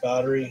 4S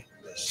battery,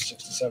 the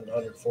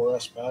 6700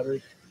 4S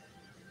battery,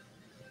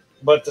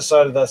 but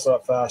decided that's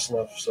not fast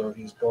enough, so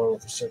he's going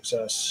with the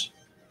 6S.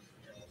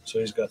 So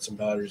he's got some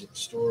batteries at the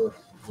store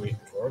waiting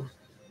for him.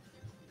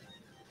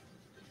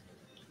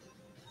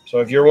 So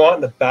if you're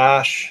wanting to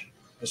bash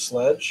the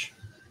sledge,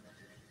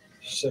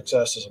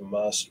 6S is a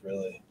must,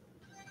 really.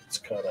 It's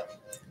kind of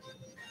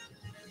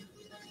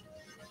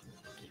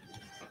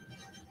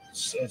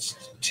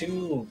It's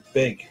too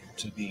big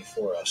to be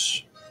for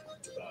us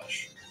to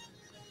bash.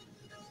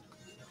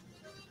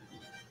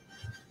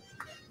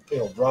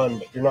 It'll run,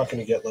 but you're not going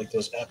to get like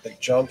those epic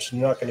jumps.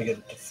 You're not going to get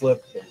it to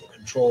flip and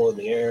control in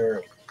the air,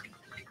 and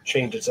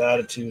change its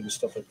attitude and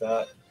stuff like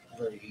that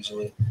very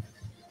easily.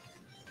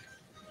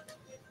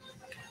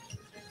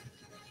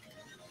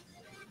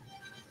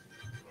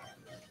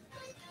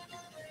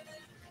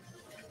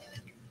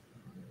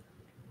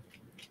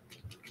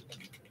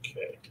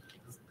 Okay.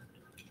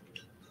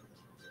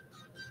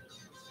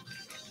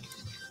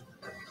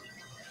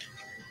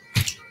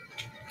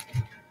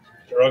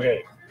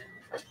 Okay.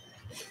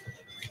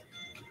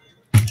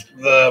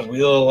 The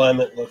wheel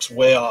alignment looks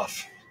way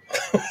off.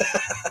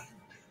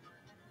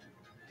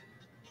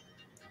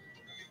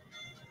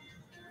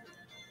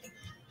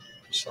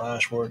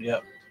 Slash word,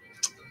 yep.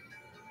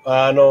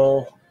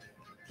 No,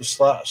 the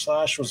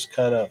slash was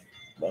kind of,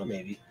 well,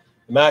 maybe.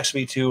 The Max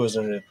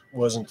V2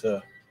 wasn't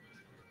a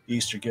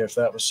Easter gift.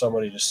 That was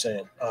somebody just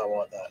saying, I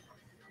want that.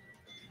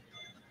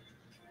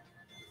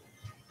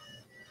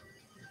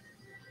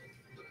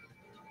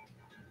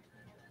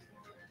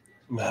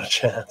 Not a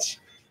chance.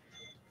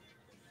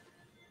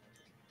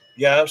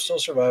 Yeah, I'm still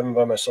surviving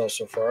by myself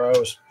so far. I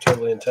was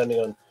totally intending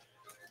on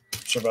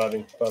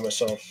surviving by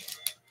myself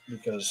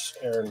because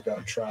Aaron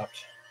got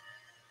trapped.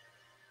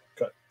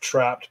 Got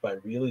trapped by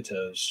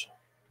Realitos.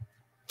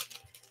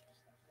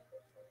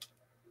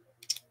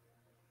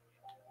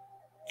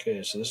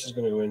 Okay, so this is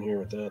going to go in here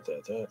with that.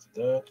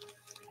 Okay.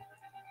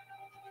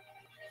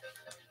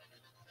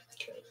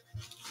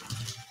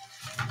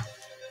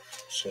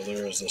 So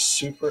there is this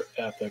super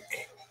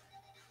epic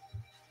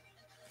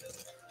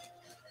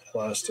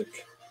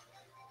plastic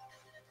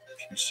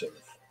piece of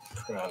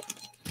crap.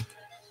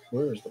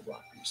 Where is the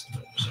black piece that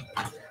I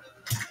beside here?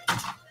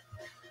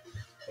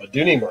 I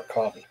do need more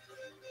coffee.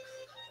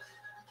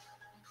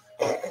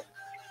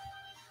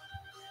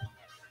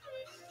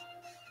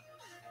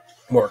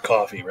 More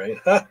coffee, right?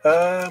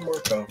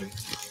 More coffee.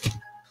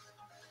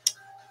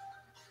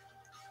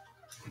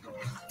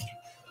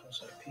 How's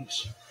that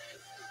piece?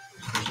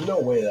 There's no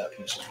way that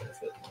piece is going to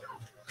fit in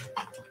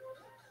there.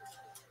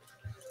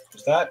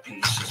 Because that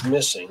piece is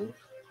missing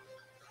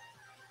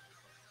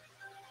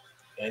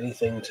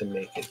anything to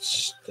make it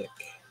stick.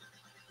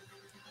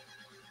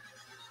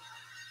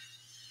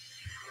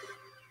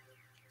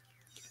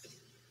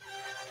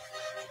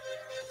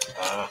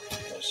 I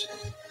see.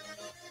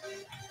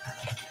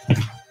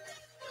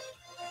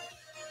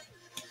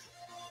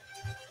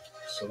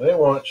 So they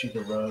want you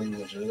to run.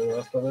 Is there anything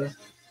left on there?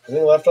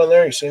 Anything left on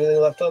there? You see anything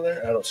left on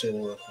there? I don't see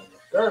anything left on there.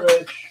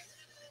 Garbage.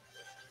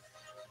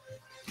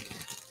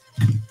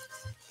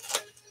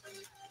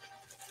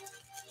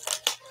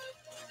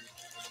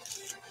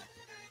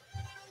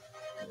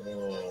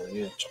 Oh,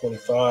 we need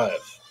 25.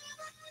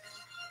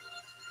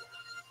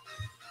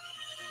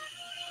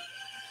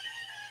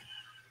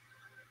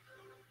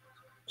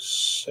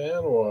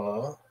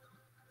 Sanwa.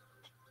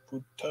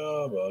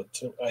 Futaba.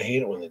 I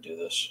hate it when they do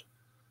this.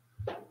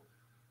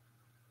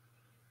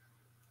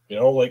 You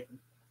know, like,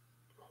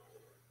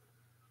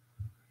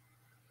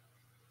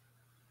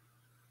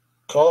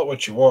 call it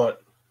what you want,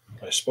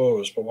 I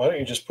suppose, but why don't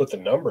you just put the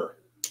number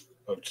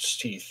of its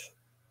teeth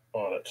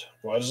on it?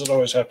 Why does it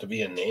always have to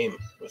be a name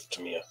with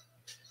Tamiya?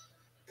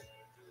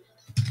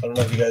 I don't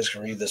know if you guys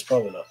can read this.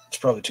 Probably not. It's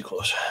probably too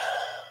close.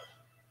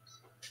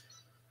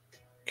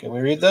 Can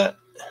we read that?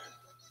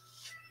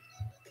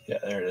 Yeah,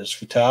 there it is.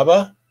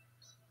 Futaba.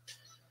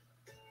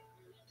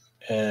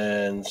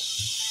 And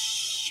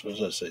what does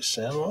that say?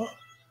 Sanwa?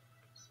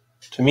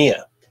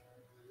 Tamiya.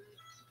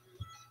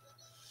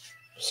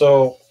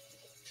 So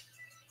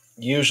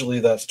usually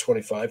that's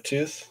 25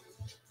 tooth.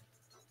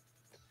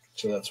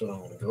 So that's what I'm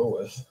going to go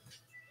with.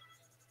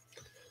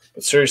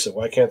 But seriously,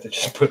 why can't they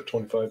just put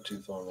 25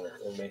 tooth on there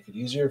and make it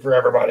easier for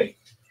everybody?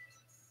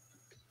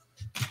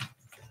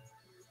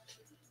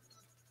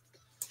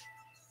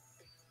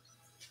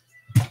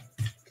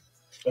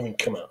 I mean,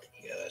 come on,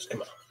 you guys,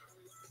 come on.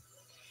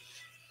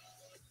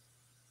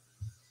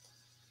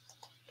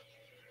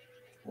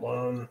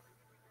 One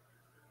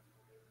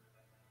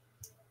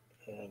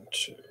and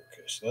two.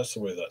 Okay, so that's the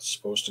way that's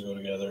supposed to go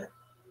together.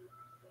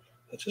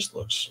 It just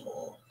looks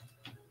small.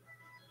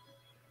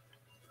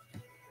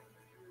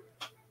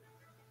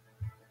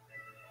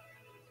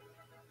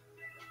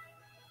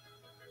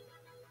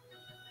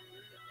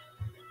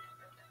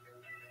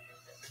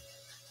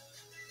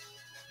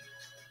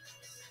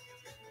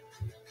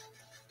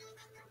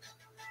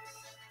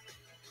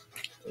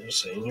 Does it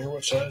say in here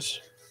what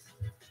size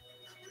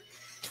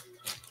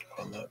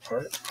on that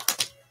part?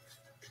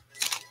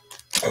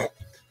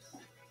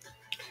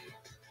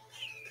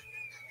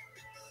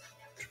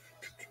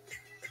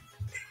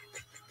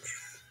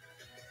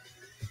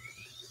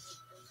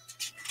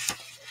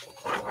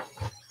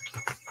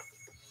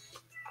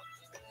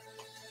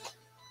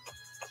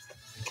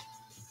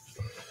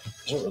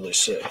 Doesn't really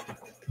say.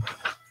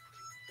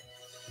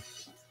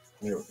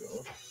 There we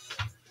go.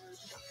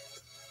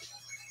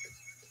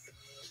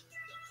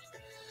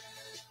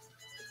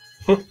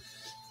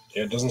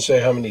 Yeah, it doesn't say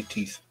how many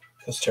teeth.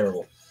 That's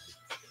terrible.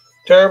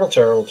 Terrible,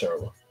 terrible,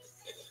 terrible.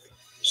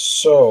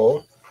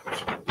 So,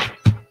 I'm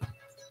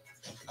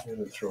going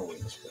to throw away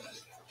this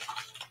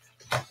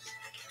bag.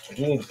 I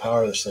do need to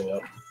power this thing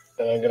up.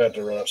 And I'm going to have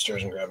to run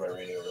upstairs and grab my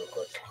radio real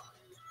quick,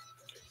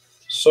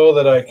 so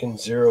that I can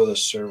zero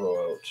this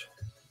servo out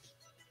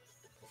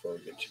before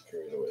we get too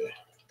carried away.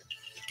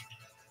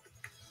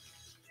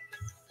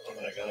 And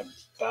I got a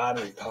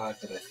battery pack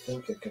that I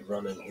think I could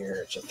run in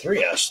here. It's a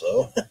 3S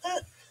though.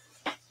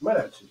 Might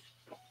have to.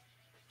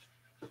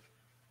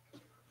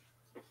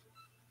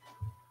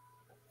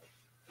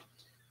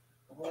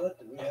 What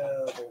do we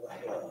have over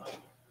here?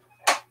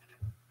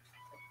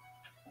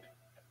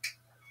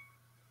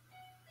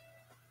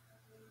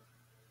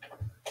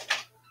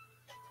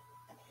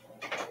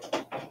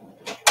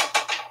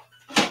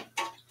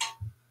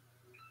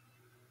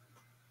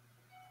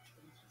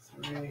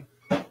 Three.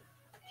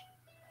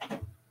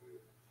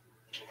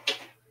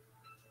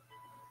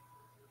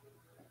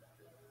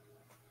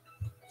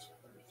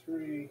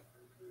 Three.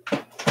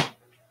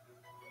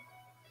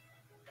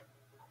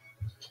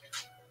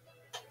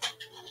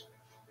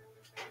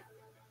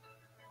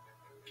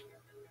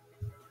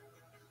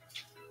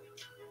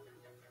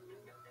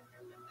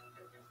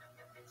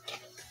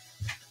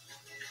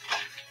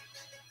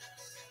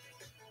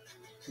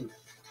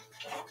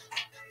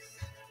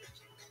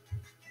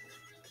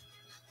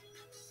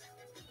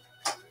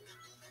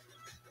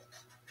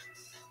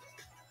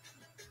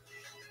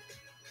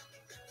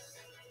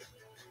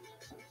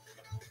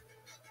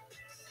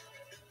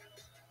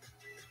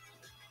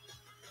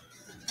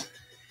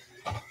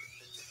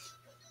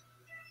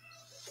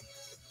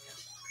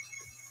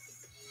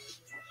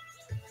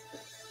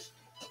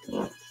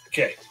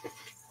 Okay,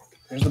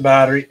 here's the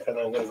battery, and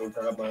I'm going to go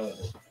grab my other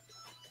thing.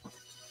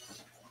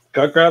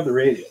 Got to grab the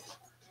radio.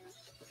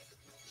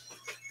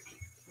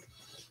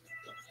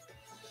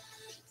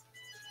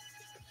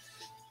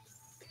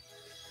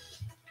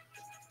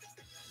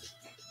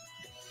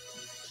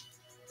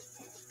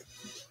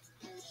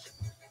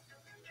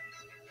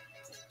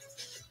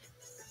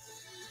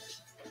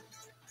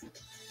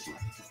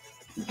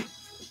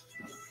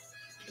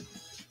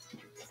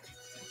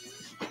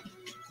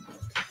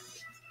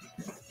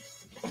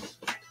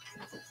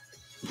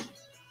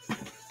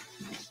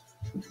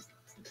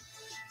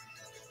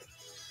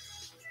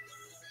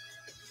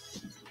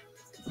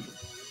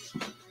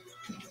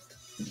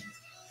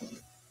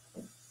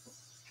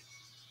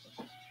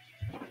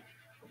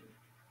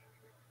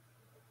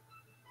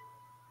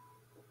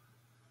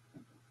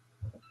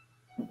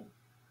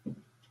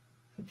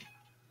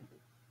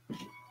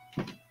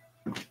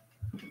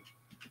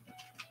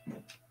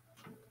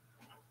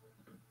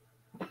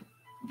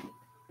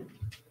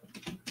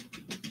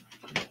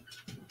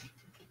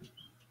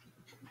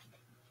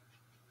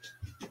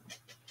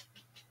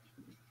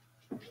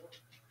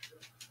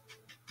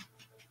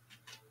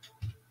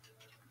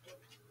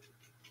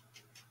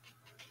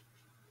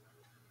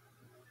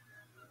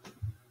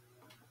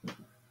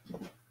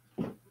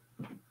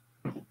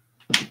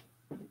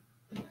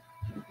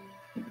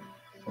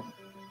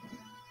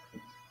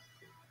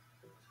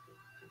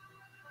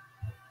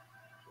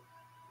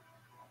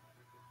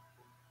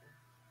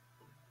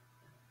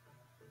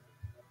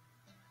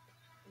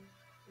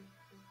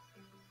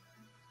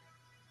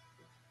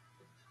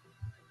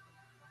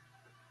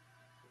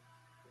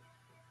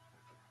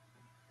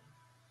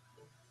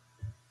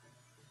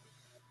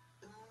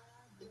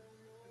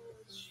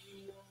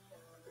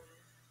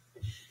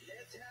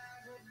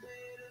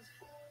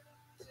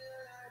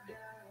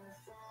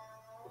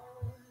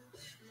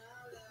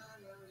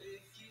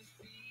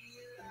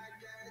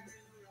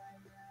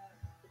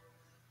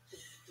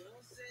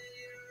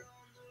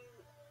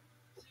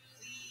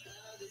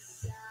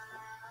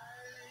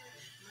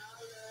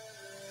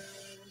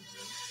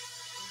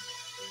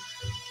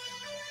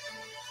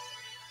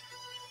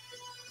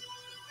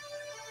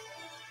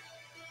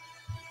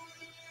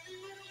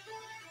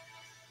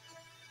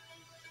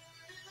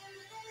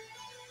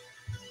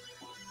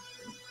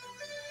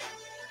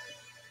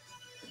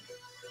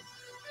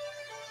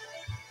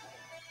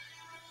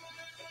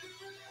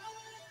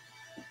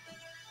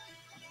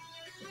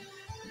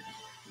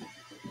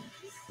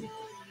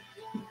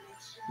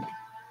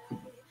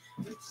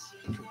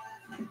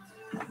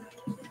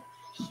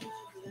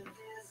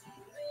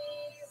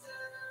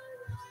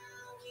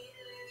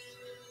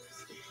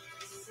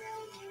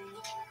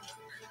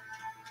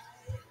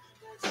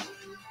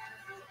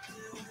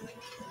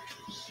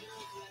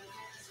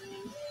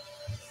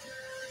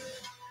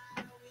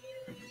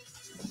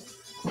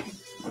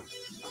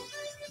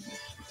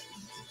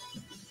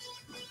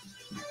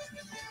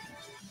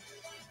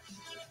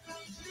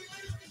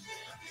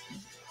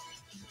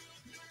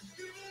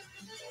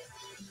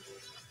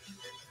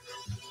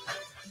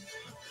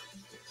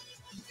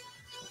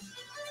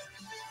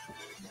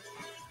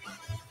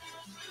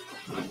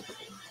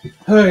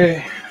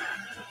 Okay.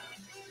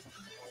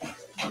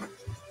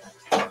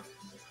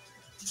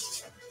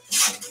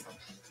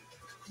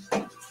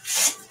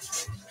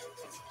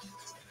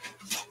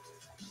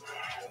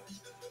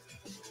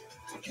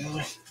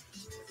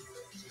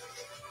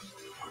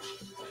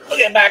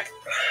 Okay. Get back.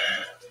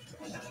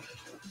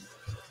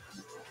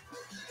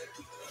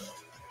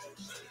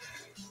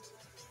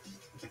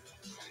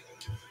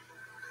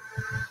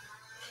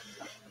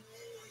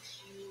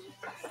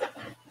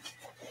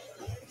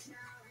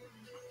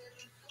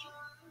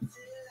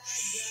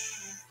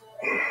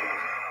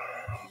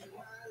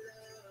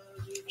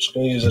 Just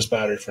going to use this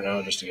battery for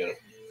now just to get it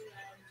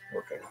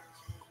working.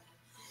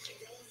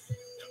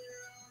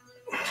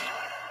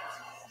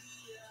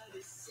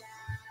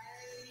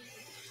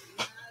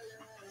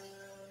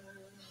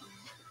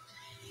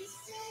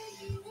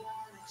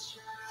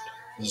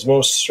 This is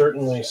most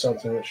certainly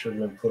something that should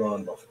have been put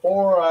on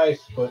before I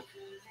put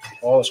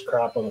all this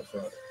crap on the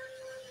front.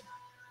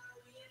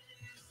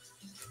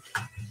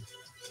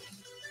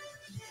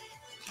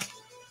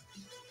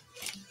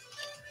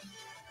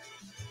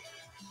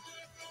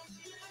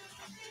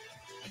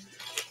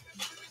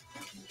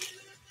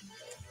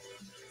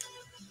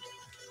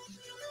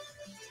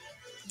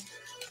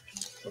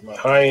 But my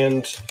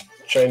high-end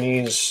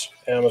Chinese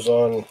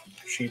Amazon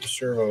cheap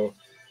servo.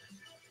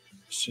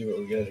 Let's see what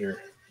we get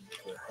here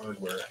for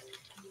hardware.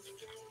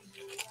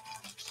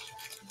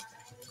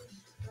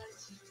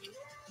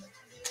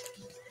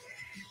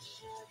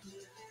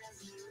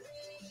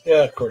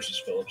 Yeah, of course it's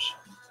Philips.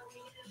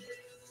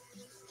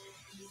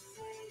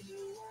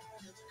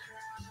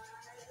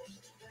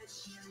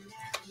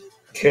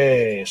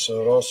 Okay,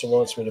 so it also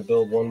wants me to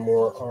build one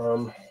more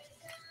arm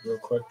real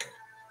quick.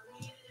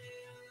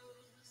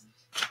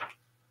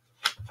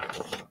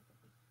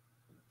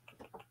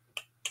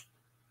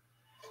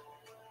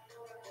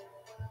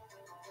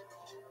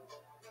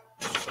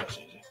 That's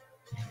easy.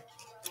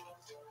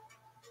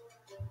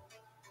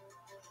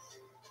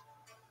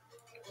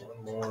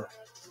 One more.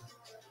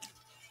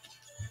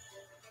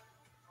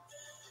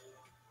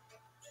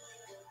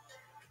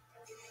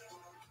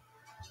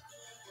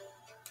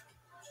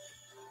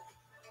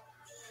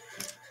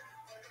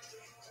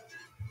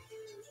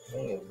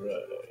 All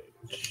right.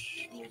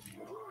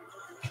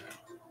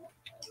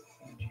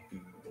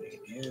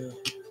 You.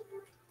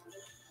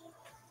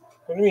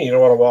 What do you mean you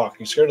don't want to walk?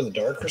 You scared of the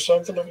dark or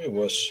something? Don't be a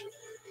wuss.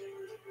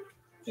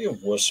 Be a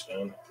wuss,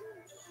 man.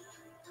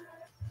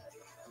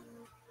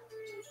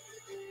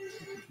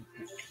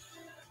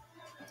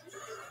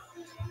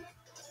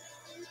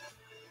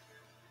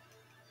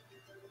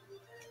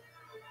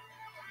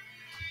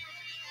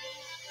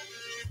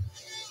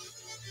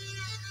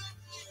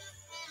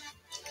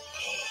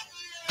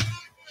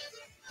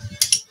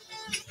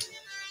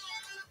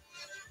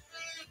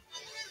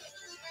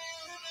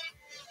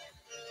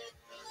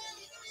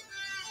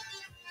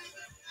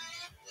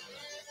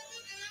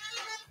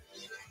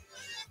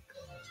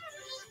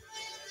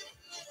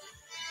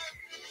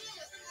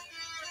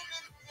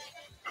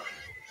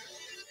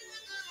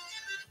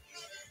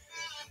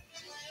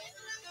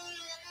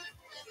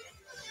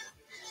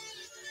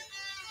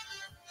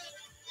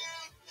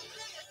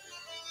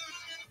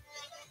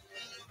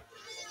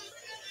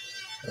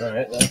 All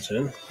right, that's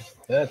in.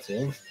 That's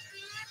in.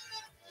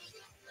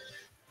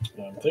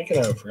 I'm thinking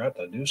I forgot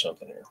to do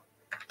something here.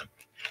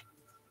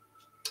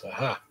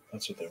 Aha,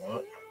 that's what they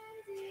want.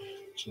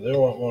 So they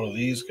want one of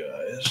these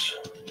guys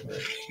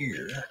right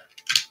here.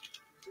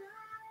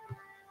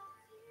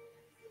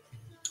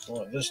 I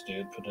want this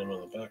dude put in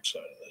on the back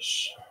side of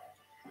this.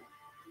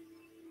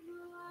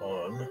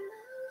 On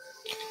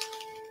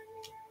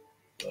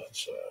that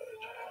side.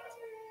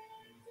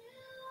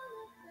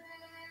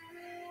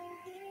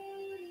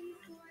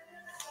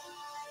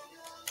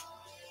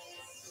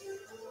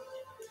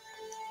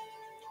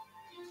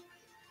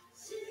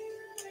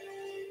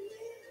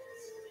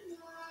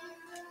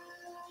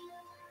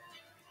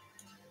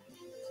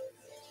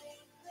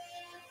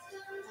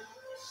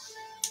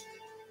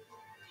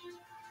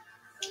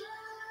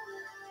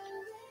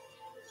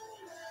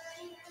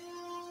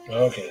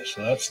 Okay,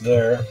 so that's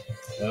there.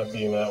 That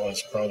being that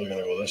one's probably going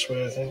to go this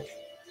way, I think.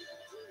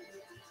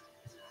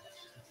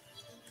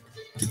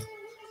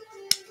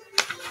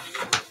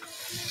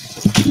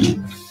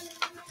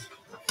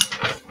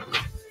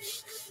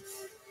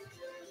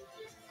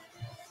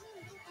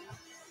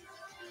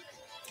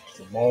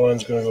 The ball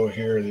end's going to go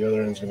here. The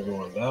other end's going to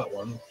go on that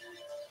one.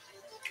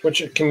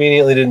 Which it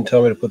conveniently didn't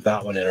tell me to put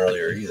that one in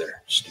earlier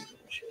either. Stupid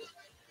shit.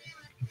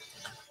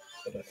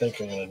 But I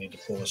think I'm going to need to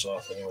pull this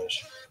off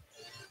anyways.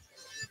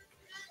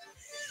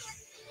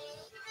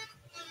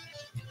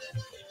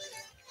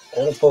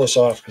 I'm going to pull this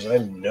off because I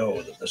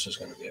know that this is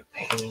going to be a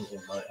pain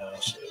in my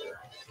ass later.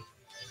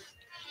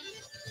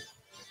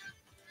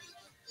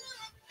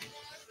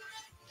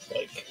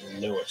 Like, I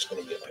know it's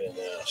going to be a pain in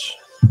the ass.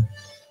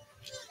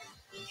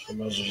 So I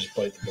might as well just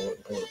bite the bullet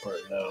and pull it apart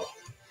now.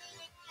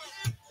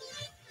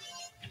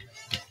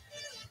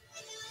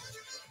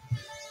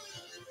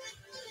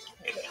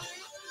 Okay.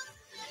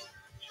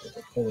 So if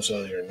I pull this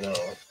out of here now,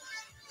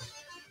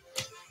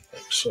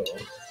 like so,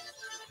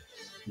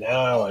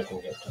 now I can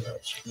get to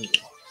that screw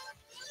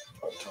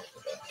on top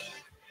of that.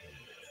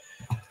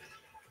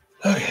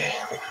 Okay.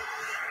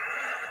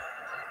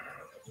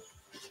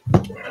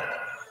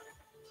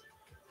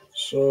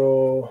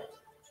 So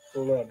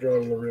We're not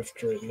drawing the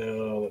rift right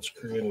now. Let's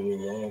create a new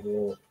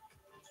model.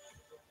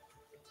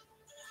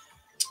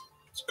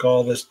 Let's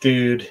call this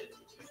dude.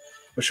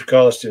 What should we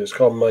call this dude? It's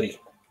called Muddy. It's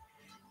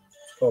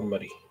called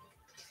Muddy.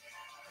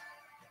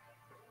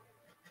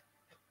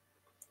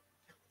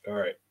 All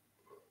right.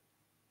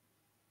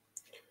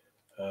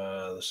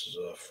 This is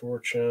a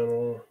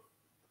 4-channel.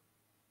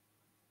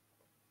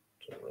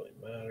 Doesn't really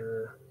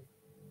matter.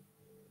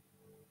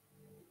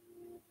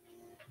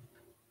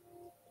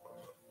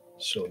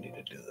 So we need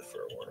to do the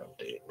firmware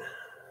update.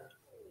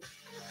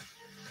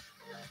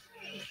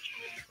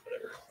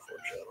 Whatever,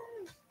 4-channel.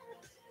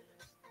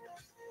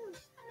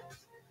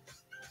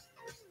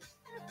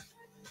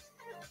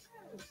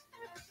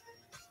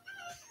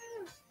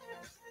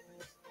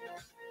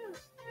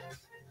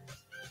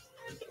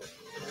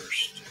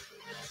 First.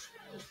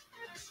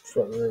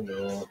 Front rear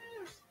door.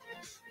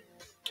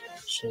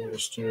 Single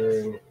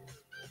steering.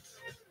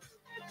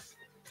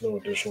 No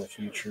additional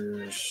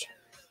features.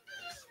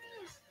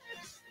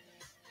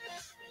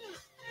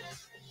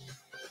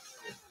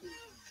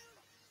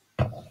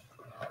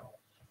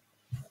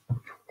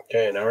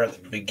 Okay, now we're at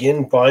the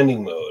begin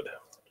binding mode.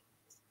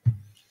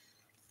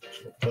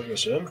 So plug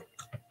this in.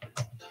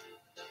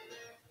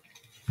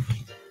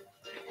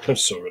 I'm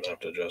still going to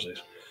have to adjust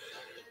these.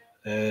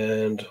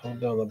 And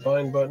hold down the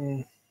bind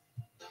button.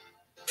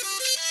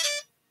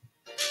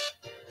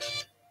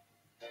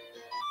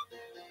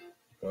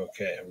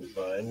 Okay,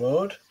 bind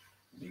mode.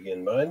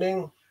 Begin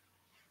binding.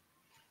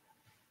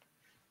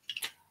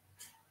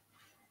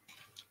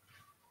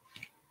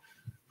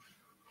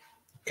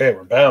 Okay,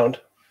 we're bound.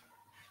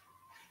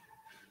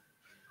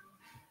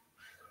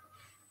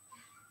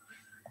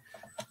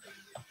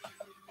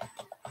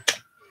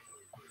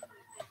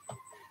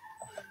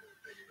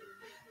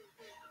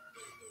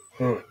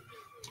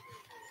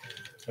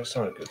 That's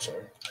not a good sign. I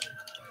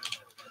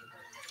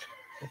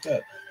think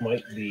that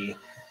might be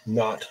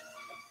not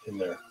in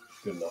there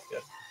good enough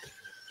yet.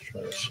 Let's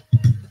try this.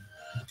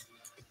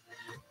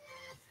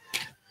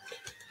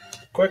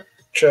 Quick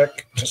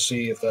check to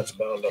see if that's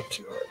bound up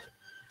too hard.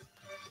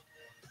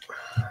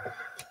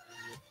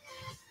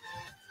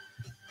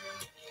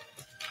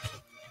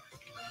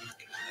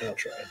 I'll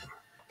try it.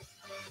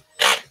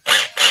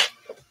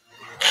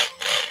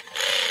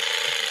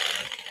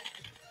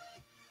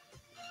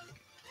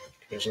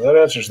 Okay, so that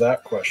answers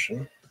that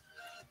question.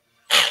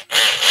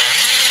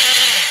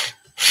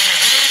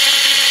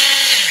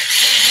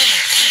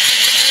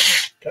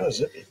 Kind of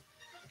zippy.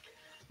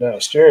 Now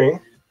steering.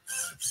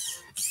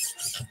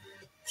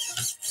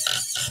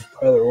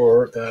 Either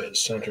or, that is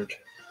centered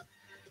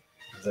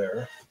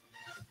there.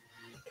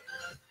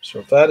 So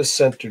if that is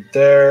centered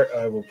there,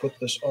 I will put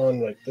this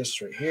on like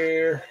this right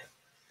here.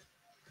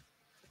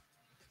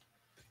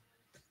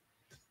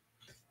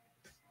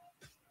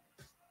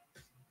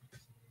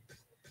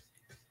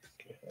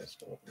 Okay, that's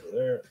going to go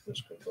there.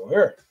 This could go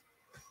here.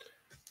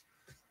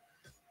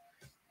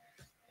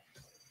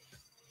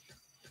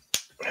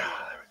 There we go.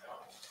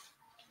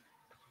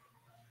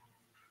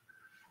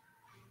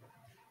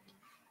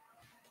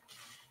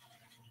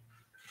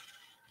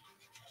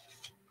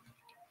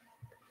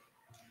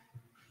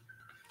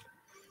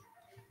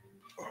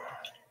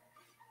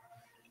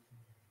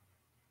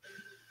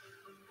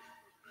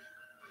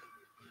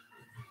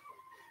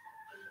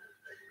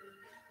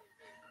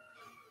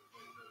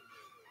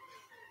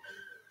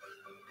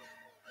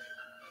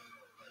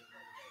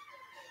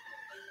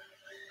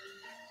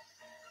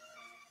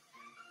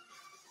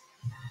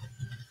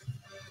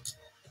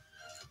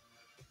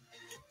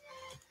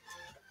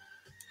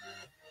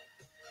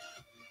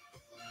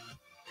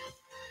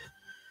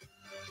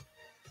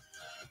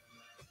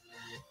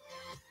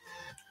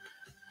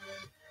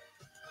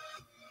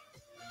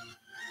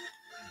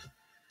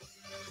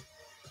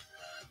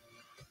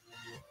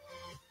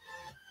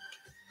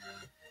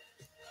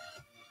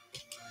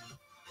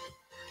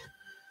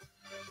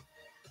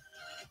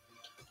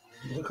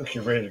 You look like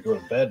you're ready to go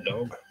to bed,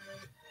 dog.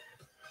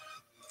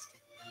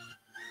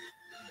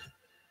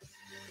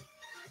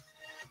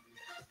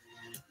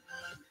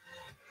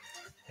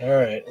 All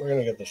right, we're going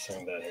to get this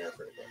thing done here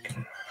pretty quick.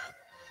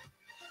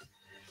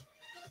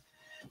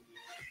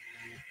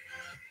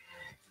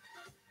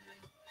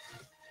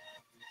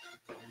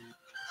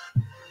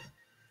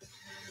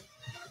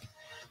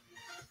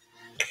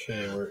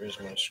 Okay, where is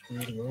my screw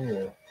to go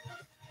here?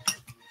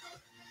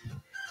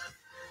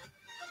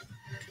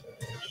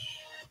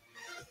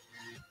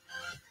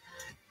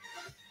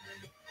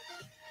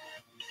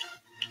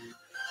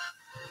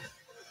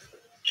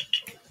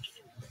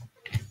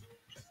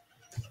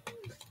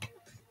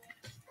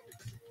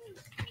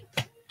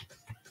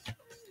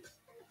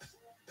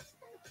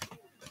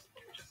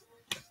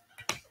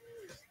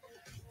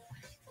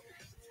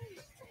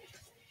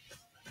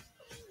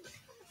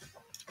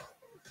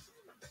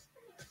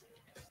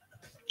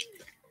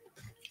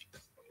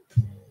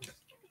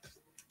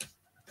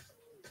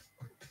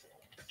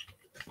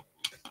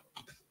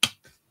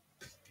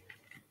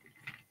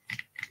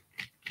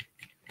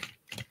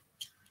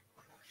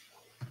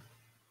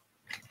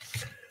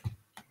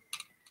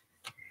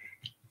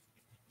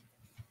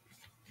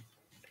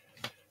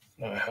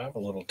 I have a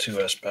little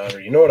 2S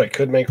battery. You know what I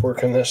could make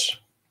work in this?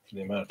 For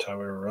the amount of time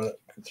we were running,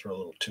 I could throw a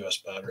little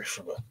 2S battery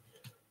from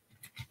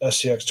a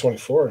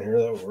SCX-24 in here.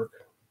 That would work.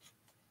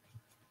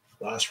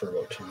 Last for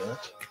about 2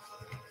 minutes.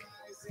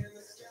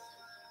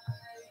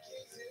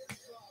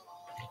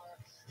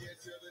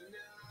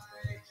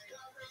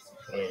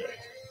 Okay.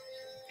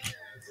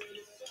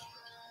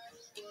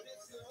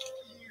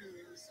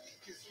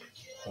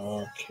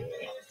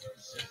 Okay.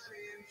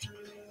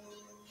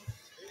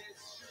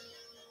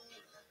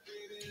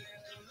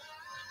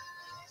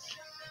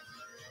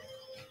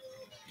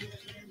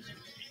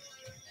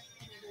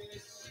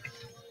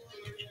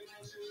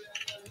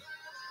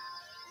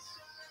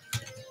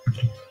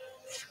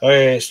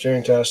 Okay,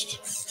 steering test.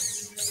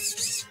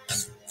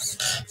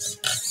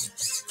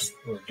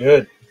 We're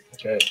good.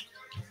 Okay.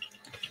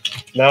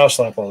 Now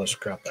slap all this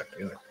crap back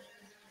together.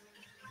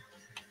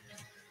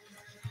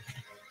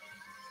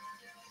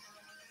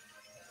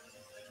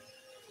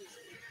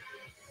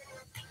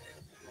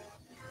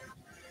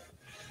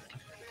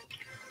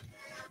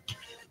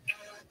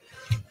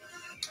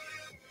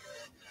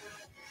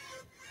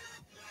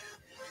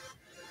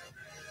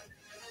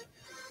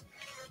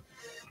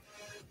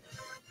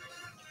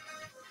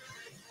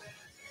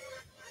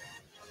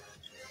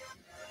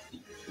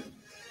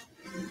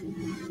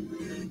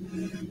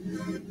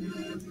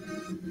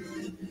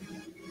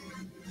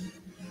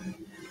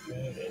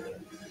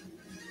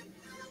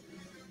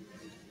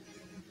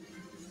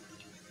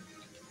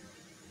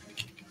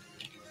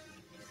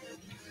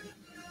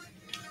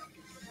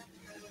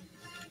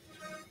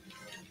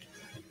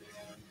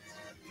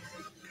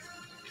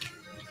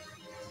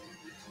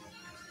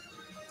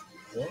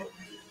 Well,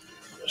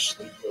 this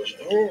sleep goes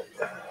in here.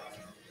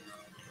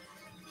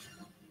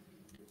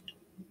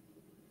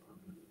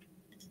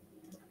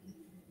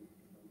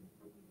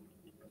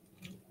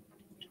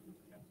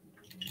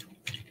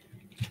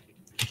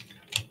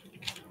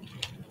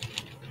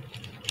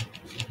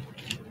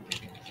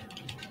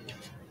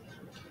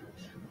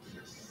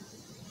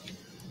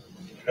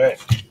 Okay,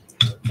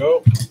 there we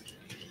go.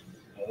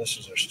 Now this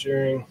is our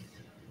steering.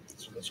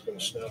 So that's going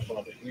to snap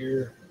onto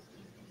here.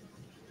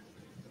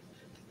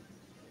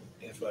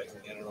 If I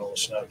can get it all to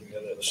snap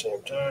together at the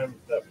same time,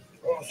 that would be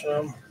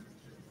awesome.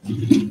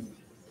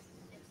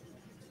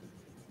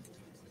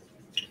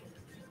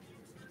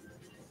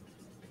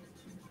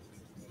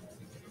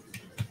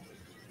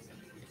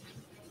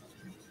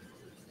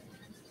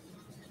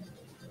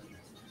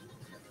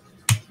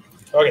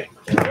 Okay,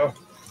 there we go.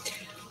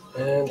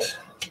 And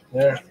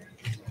there.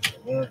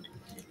 There.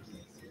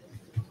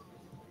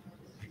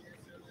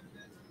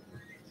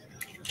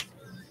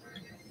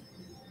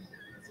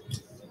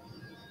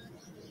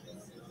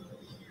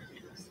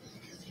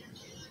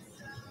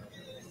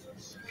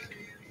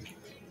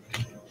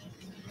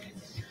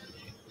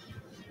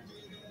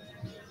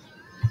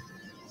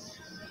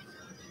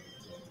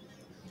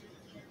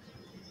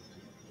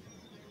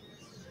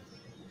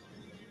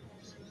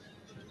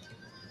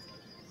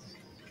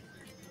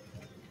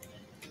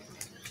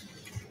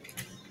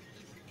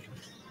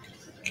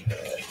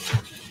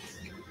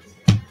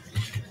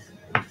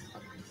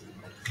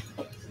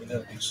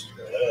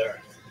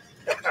 There.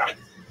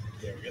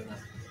 There we go.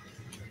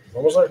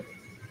 Almost there.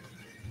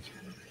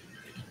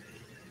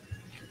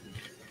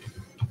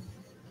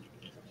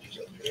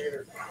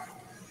 Here.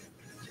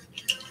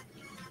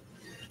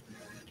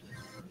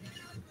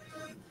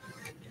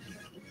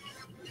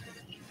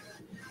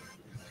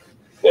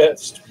 Yeah,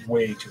 it's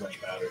way too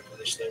much battery for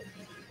this thing.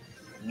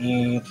 I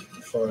need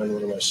to find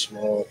one of my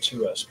small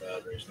 2S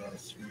batteries, not a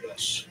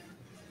 3S.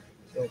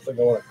 I don't think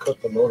I want to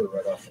cook the motor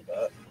right off the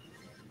bat.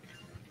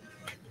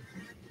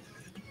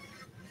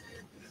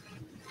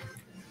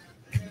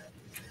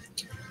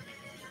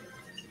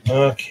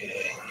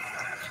 Okay.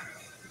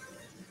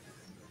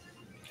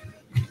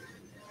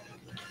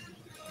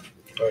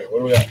 All right, what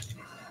do we got?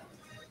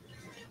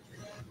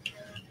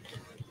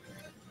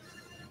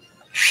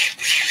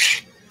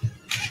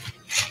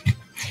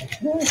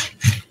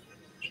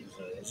 She's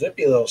a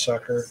zippy little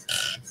sucker.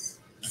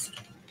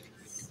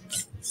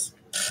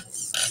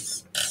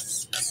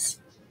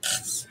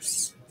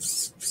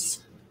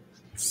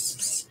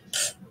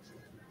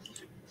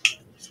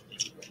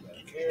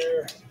 Back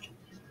here.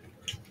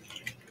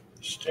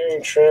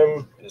 Steering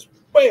trim is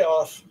way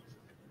off.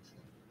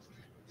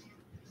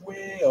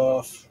 Way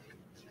off.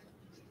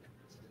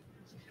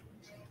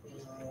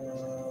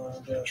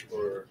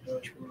 Dashboard,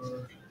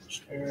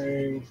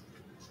 steering,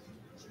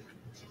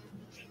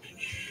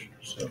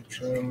 sub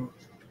trim.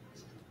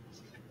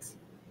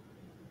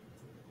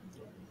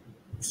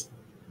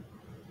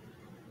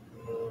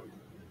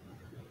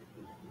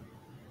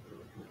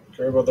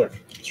 Okay, about there.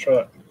 Let's try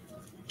that.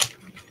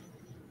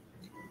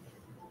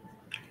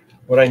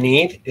 What I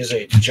need is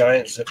a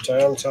giant zip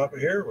tie on the top of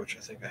here, which I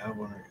think I have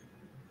one.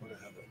 I have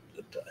a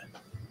zip tie.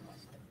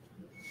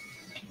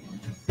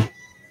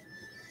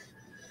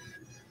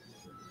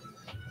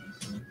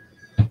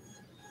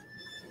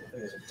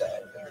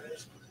 There it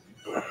is.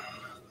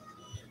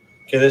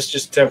 Okay, this is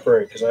just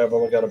temporary because I've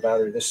only got a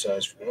battery this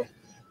size for me.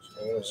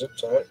 So I'm going to zip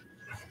tie it.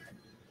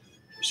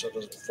 so it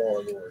doesn't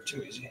fall anywhere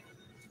too easy.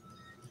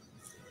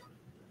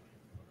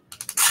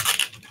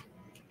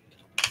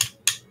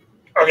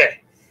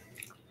 Okay.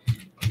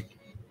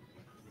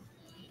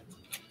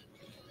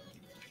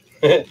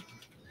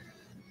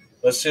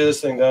 Let's see what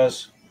this thing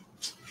does.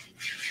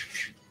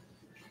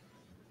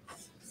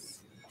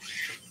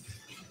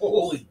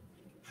 Holy.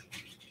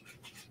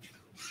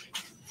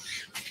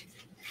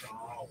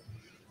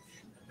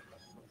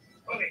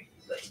 Okay,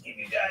 let's give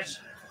you guys.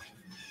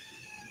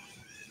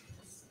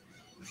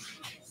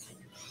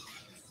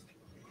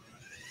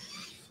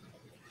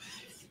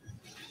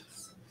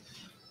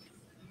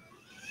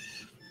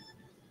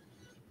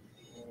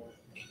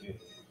 Okay.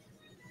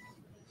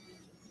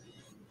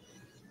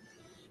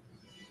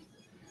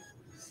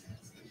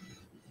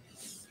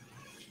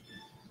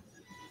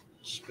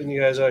 Spin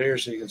you guys out here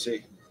so you can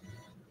see.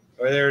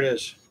 All right, there it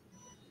is.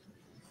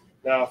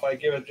 Now, if I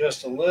give it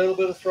just a little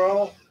bit of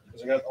throttle,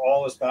 because I got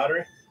all this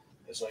battery,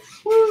 it's like,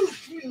 woo,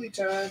 wheelie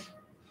time.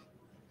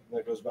 And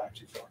it goes back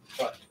too far.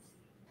 But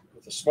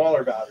with a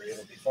smaller battery,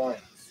 it'll be fine.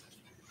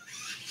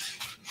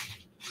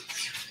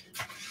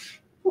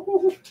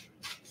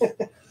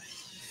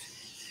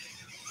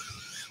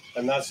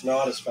 And that's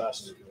not as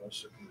fast as it goes,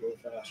 so it can go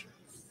faster.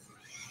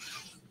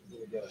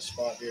 Let me get a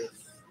spot here.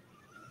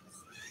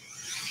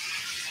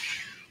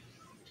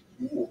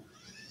 Ooh.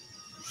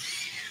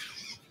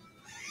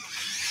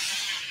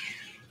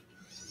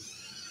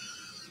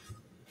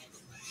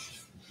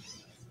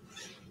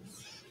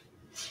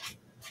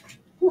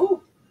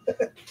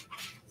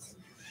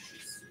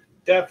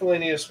 Definitely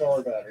need a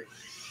smaller battery.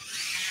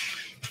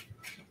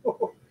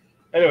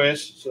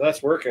 Anyways, so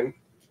that's working.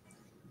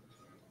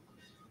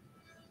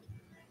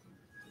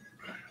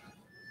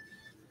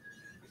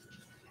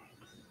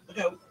 Look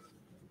out.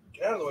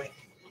 Get out of the way.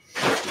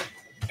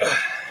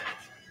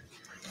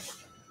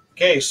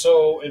 Okay,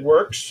 so it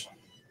works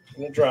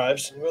and it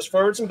drives. It goes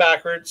forwards and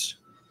backwards.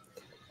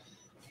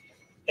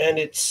 And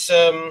it's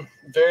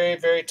very,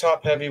 very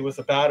top heavy with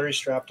a battery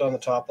strapped on the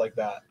top like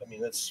that. I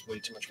mean, that's way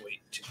too much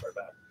weight, too far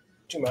back.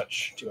 Too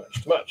much.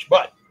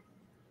 But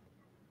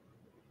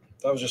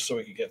that was just so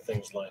we could get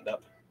things lined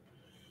up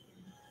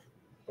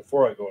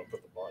before I go and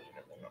put the body and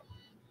everything on.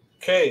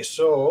 Okay,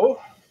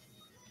 so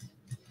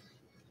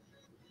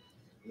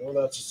I know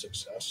that's a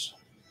success.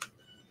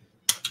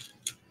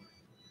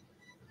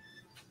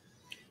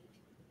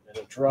 And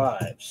it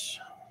drives.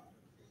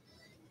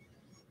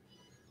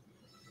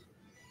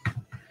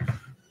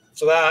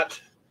 So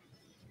that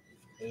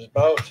is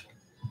about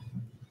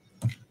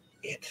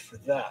it for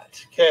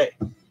that. Okay.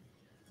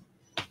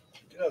 I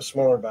do have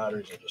smaller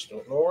batteries. I just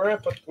don't know where I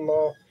put them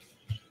all.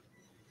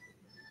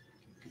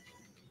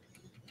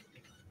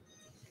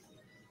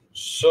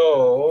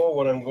 So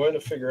what I'm going to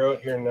figure out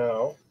here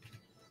now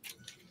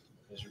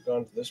is we've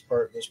gone to this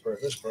part. Let's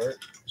get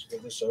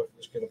this out.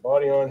 Let's get a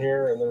body on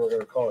here, and then we're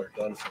going to call her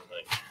done for the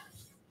night.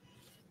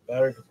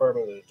 Battery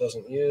compartment that it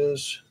doesn't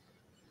use.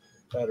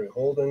 Battery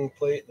holding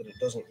plate that it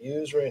doesn't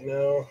use right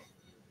now.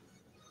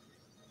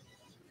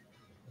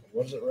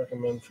 What does it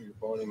recommend for your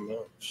body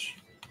mounts?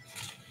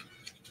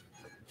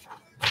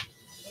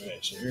 Okay,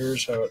 so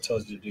here's how it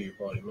tells you to do your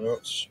body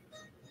mounts.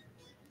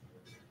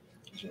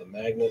 These are the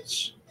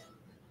magnets.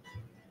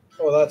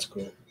 Oh, that's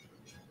cool.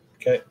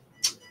 Okay.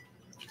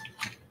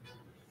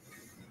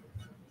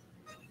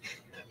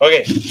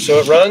 Okay, so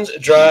it runs,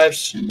 it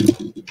drives.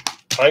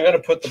 I'm going to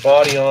put the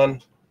body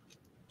on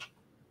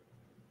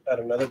at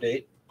another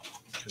date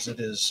because it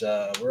is,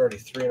 we're already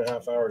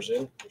 3.5 hours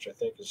in, which I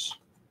think is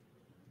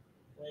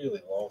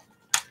really long.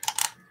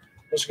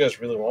 Most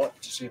guys really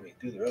want to see me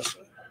do the rest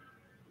of it.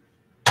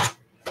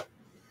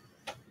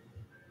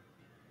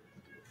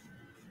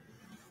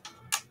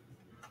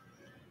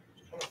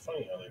 It's kind of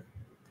funny how they.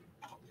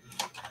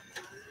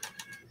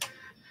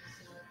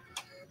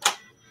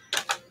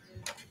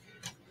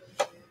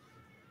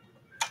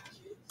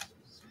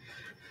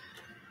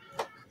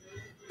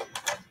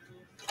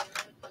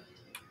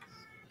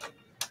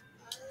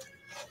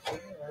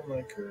 Where are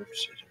my curb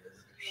scissors?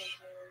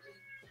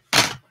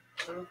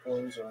 Curb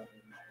ones on.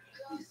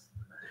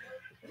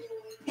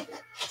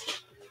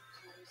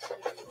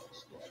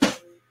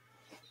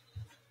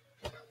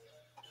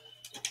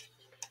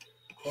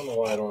 I don't know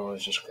why I don't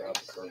always just grab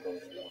the curb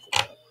ones and off of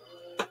that.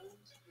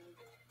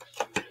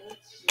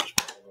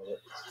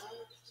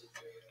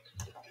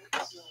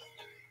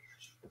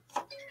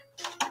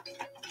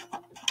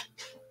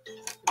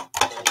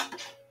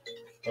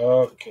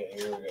 Okay,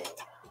 here we go.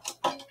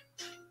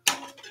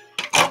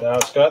 Now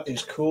it's got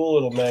these cool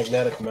little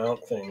magnetic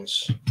mount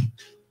things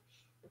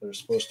that are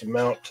supposed to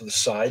mount to the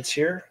sides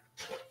here,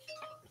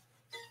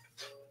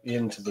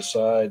 into the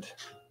side,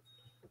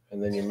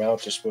 and then your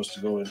mount is supposed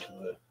to go into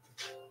the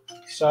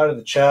side of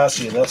the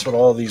chassis, and that's what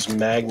all these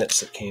magnets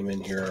that came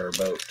in here are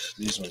about.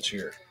 These ones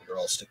here that are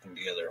all sticking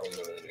together,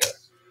 holding them together.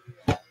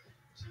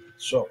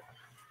 So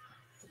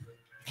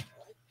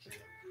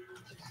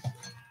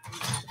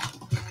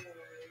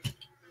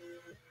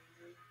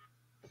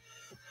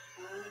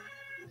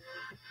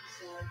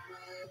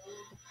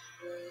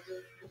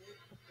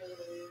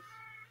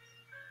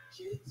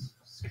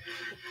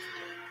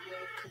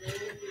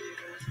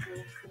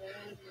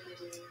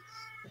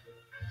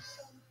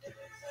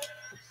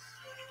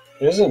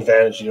It is an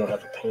advantage you don't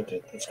have to paint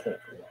it. That's kind of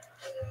cool.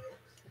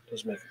 It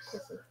does make it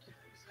quicker.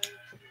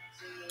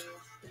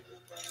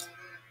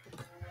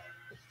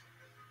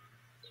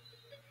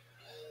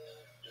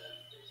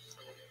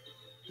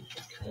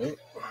 Okay.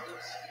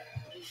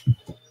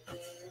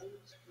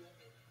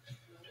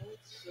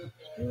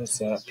 What's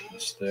that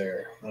piece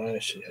there? I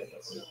see how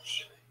that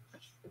works.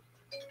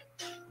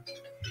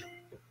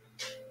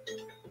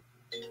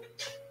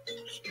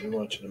 So we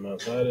want you to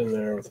mount that in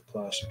there with the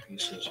plastic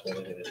pieces,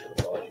 holding it into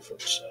the body from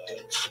the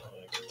sides.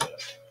 Like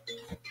that.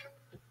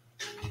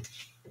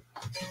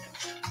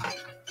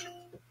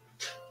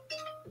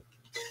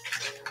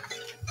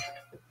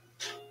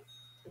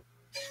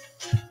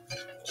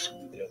 Let's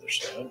do the other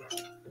side.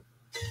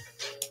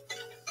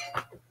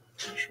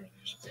 Pretty sure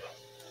these are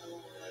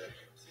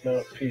the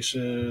mount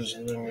pieces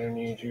that I'm going to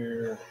need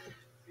here.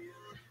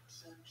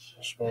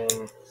 This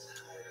one.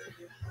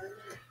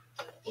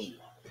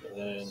 And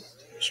then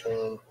this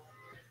one.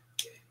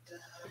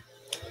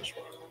 This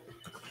one.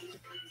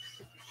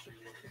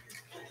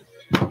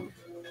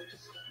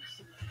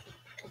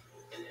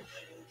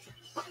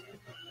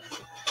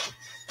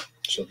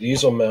 So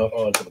these will mount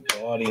onto the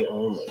body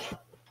only.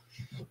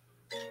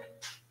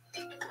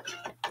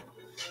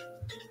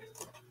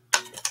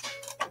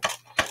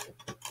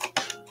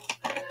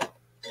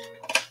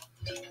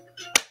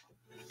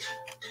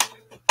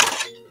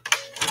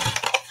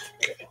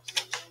 Okay.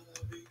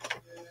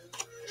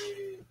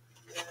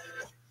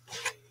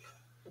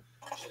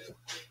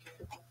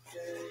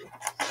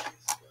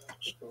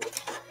 So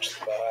there's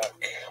the back.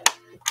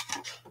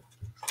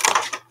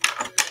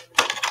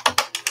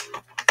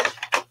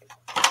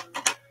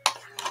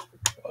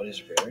 Body's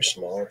very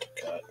small to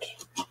cut.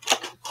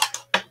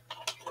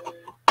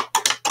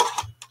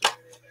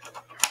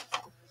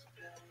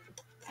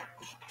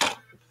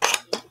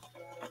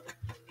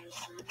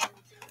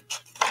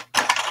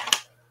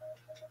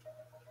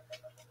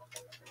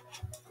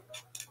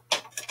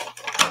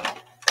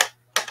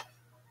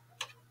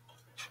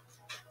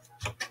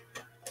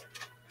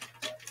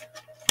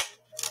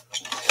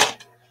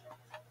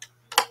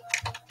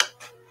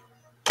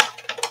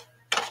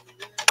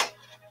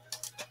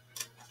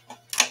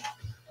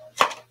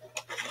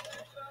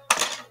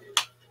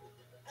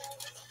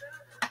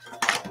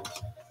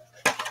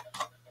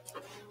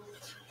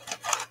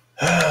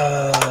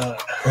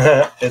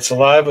 It's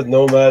alive with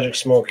no magic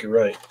smoke, you're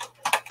right.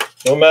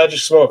 No magic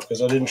smoke,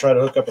 because I didn't try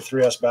to hook up a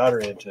 3S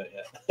battery into it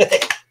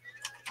yet.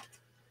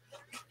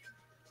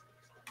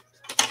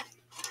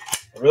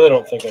 I really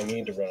don't think I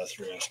need to run a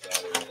 3S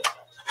battery in it.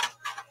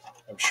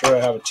 I'm sure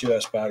I have a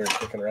 2S battery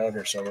kicking around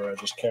here somewhere. I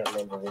just can't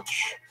remember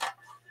which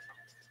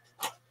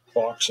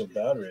box of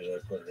batteries I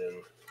put it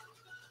in.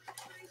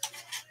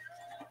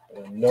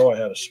 But I know I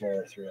had a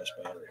smaller 3S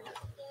battery.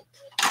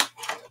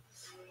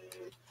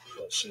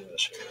 Let's see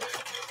this here.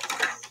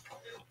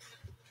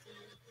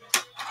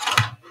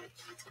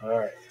 All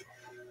right.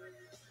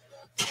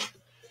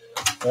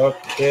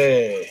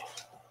 Okay.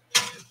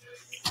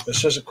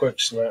 This is a quick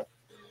snap.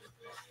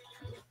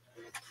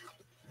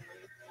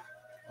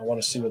 I want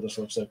to see what this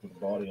looks like with the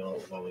body on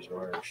it with all these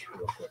wires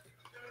real quick.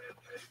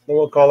 Then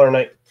we'll call our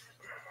night.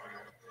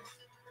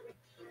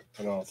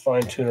 And I'll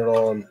fine tune it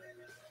all and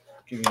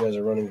give you guys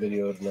a running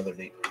video at another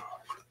date.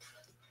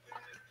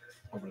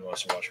 Nobody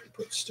wants to watch me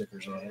put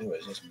stickers on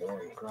anyways. That's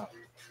boring crap.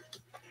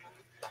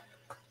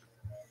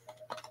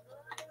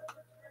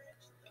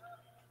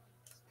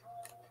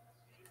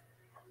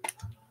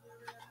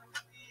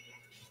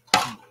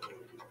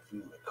 My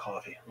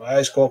coffee. My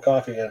ice cold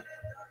coffee, yeah.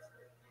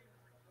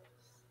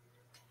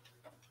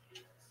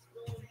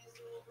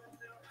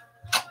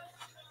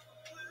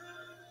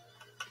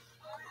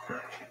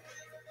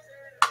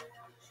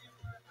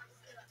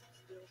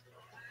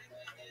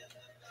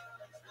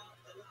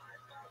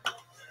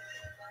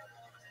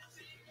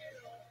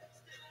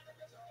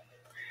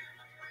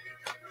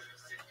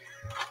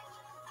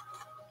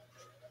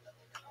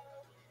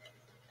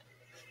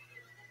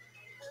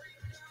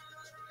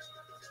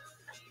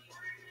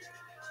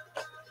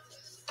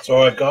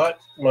 So I got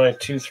my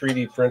two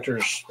 3D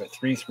printers, my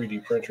three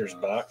 3D printers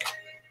back.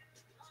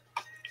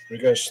 Do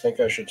you guys think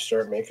I should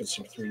start making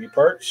some 3D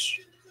parts?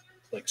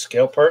 Like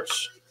scale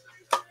parts?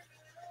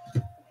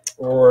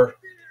 Or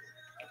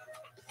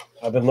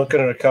I've been looking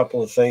at a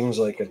couple of things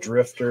like a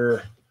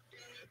drifter,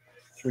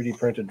 3D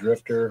printed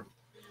drifter,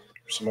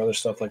 some other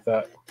stuff like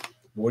that.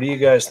 What do you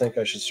guys think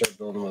I should start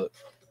building with it?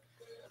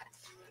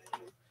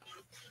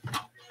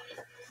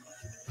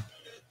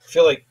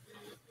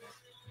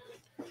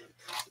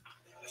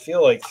 I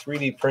feel like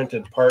 3D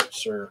printed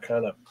parts are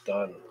kind of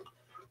done.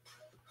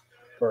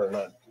 Or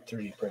not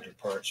 3D printed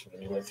parts, but I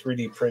mean like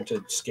 3D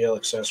printed scale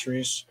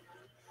accessories.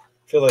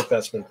 I feel like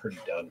that's been pretty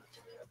done.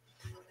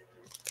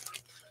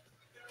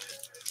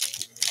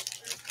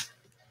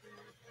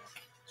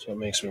 So it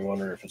makes me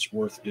wonder if it's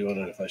worth doing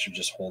it, if I should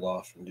just hold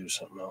off and do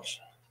something else.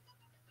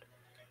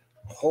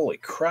 Holy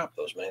crap,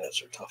 those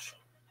magnets are tough.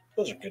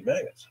 Those are good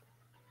magnets.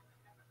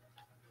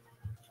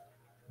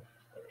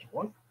 There's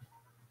one.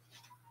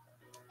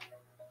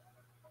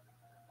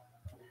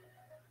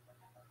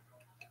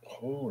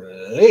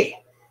 Holy.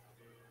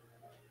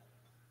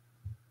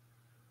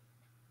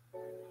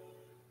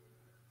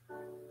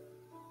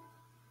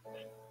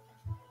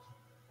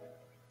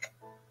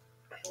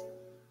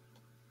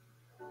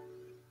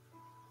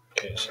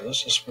 Okay, so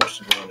this is supposed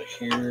to go into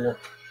here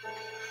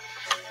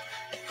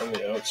on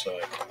the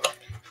outside.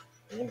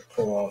 I'm going to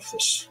pull off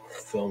this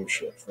film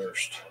chip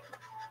first.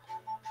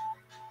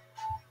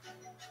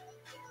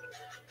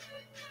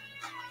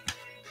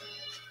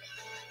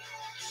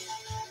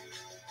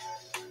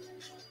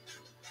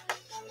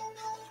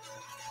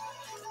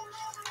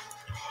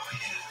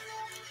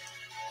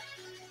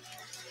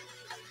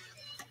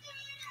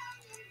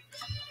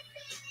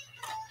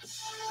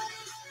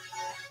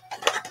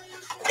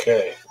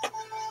 Okay.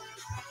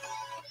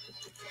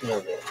 There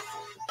we go.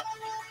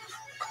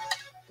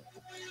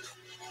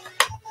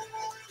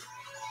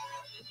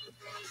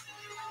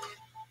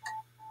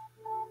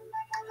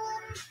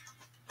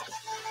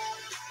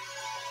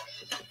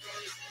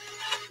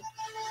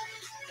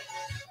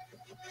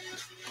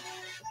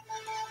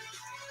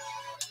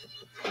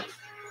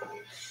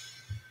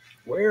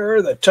 Where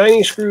are the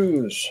tiny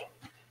screws?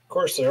 Of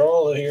course, they're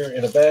all here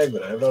in a bag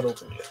that I have not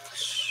opened yet.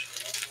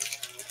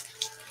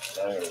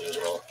 I'm going to lose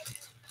them all.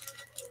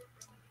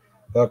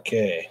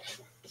 Okay.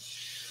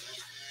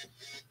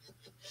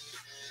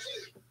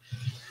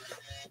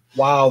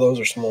 Wow, those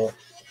are small.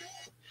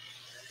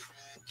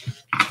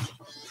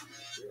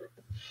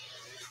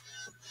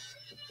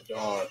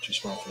 Oh, too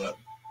small for that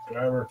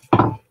driver.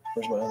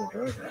 Where's my other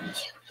driver?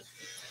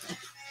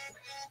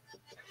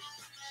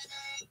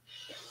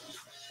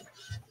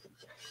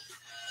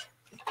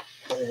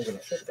 Not even going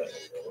to fit that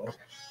one well.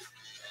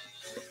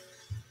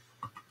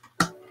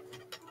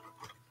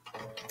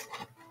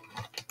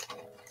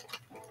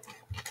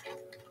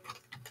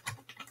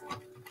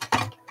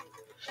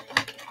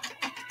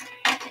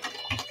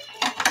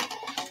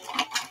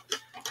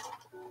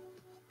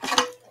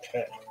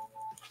 Okay.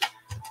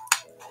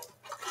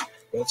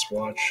 Let's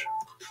watch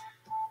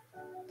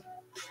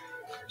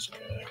this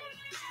guy.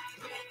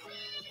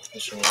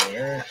 This one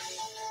there.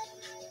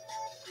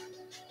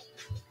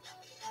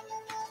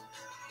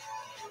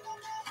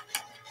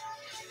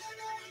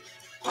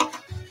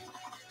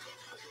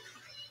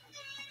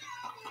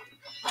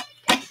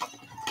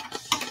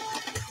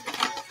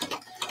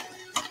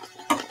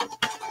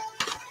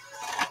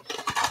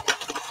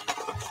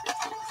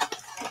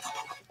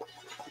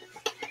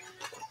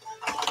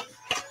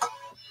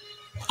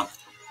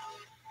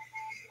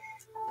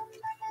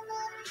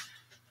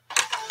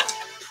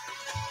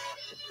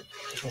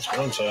 That's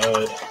one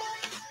side.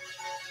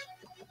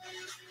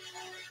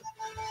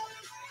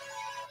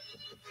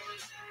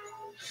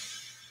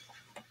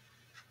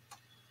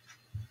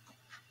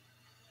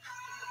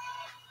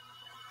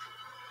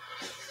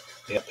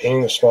 Yeah,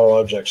 painting the small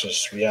objects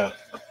is, yeah.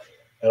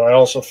 And I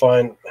also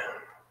find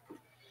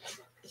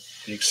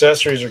the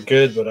accessories are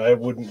good, but I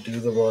wouldn't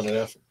do them on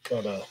a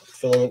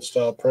filament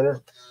style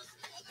printer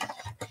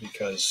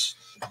because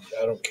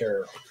I don't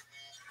care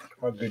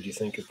how good you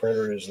think your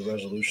printer is, the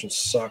resolution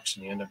sucks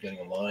and you end up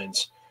getting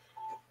lines.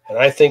 And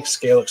I think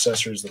scale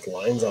accessories with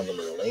lines on them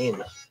are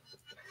lame,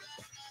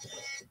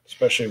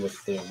 especially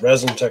with the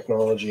resin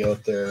technology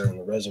out there and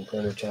the resin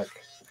printer tech.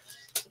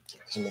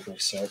 Doesn't make any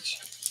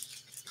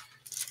sense.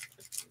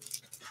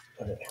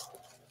 Okay.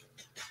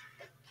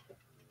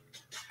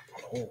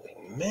 Holy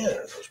man,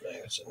 are those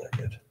magnets in there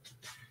good.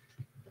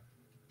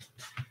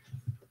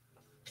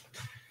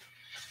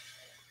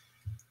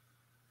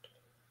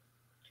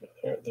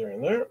 There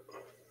and there.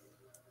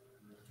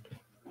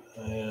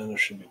 And there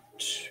should be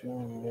two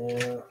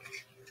more.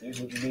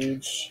 These are the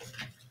beads.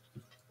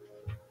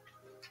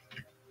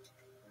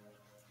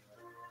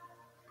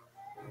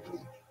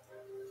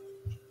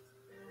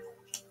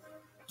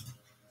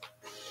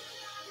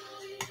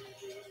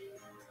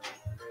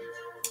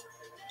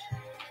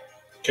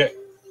 Okay.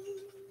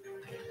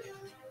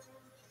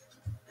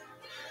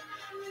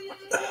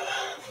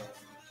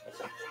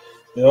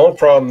 The only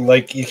problem,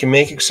 like, you can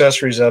make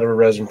accessories out of a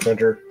resin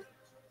printer,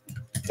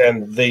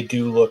 and they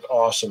do look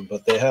awesome,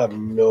 but they have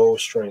no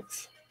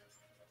strength.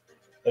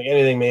 Like,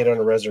 anything made on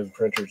a resin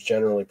printer is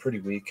generally pretty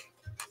weak,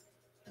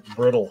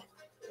 brittle.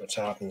 What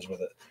happens with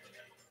it,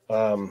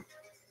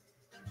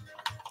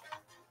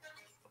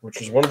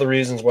 which is one of the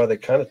reasons why they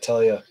kind of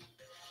tell you,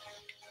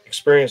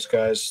 experienced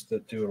guys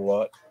that do it a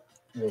lot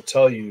will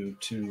tell you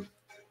to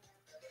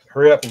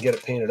hurry up and get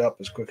it painted up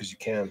as quick as you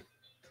can.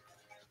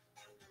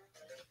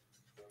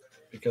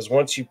 Because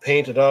once you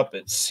paint it up,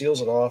 it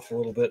seals it off a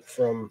little bit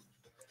from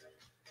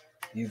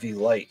UV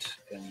light,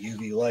 and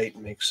UV light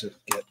makes it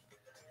get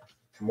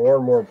more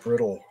and more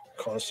brittle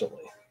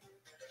constantly.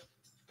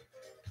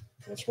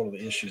 That's one of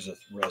the issues with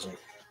resin.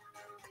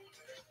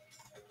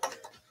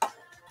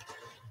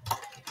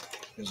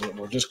 Is it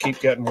will just keep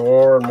getting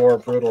more and more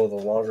brittle the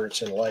longer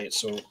it's in light.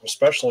 So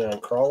especially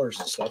on crawlers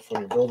and stuff,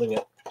 when you're building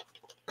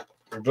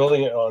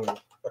it on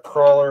a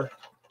crawler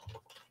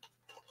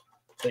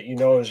that you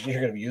know is you're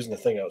going to be using the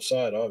thing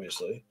outside,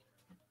 obviously.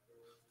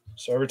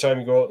 So every time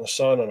you go out in the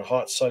sun on a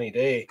hot sunny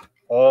day,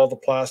 all the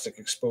plastic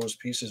exposed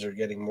pieces are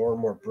getting more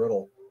and more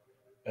brittle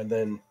and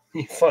then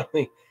you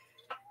finally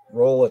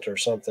roll it or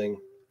something,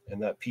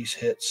 and that piece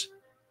hits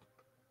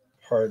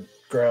hard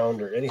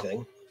ground or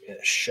anything, and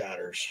it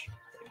shatters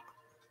like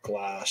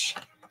glass.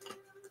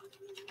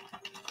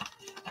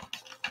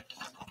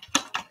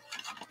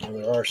 And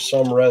there are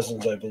some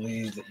resins, I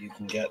believe, that you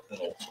can get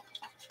that'll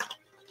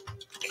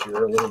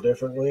cure a little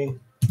differently.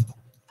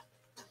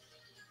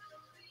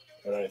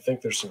 And I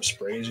think there's some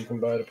sprays you can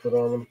buy to put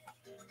on them.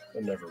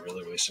 I'm never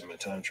really wasting my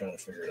time trying to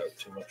figure it out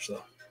too much,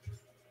 though.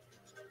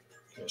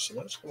 Okay, so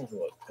that's going to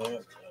go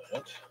like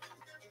that.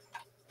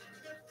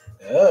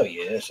 Oh,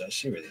 yes, I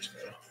see where these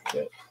go.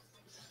 Okay.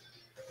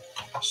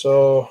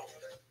 So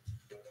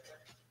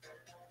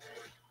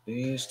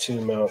these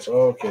two mounts.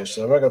 Okay,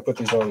 so I'm not going to put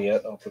these on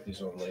yet. I'll put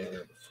these on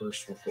later. But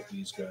first, we'll put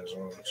these guys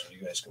on so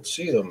you guys can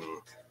see them.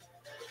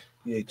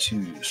 Yay,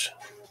 twos.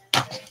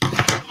 I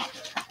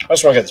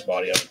just want to get this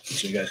body up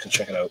so you guys can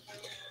check it out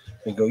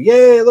and go,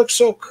 yay, it looks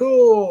so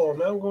cool.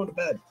 Now I'm going to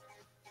bed.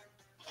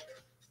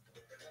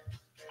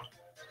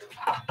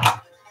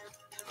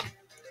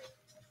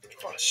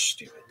 Oh,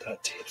 stupid.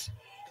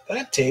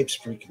 That tape's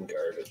freaking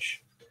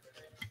garbage.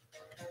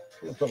 I'm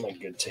going to put my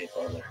good tape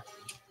on there.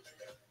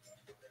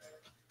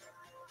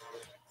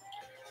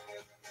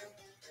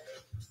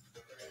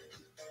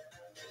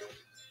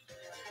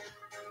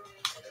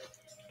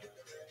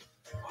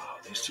 Wow,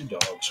 these two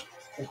dogs.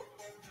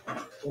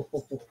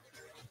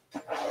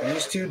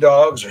 These two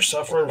dogs are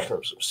suffering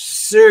from some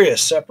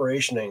serious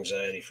separation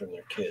anxiety from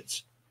their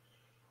kids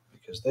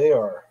because they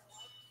are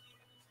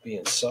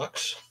being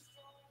sucks.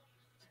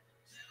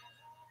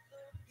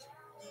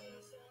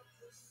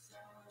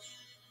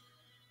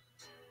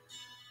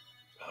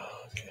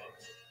 Okay.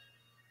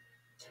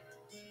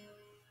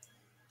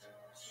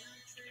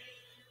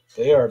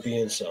 They are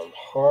being some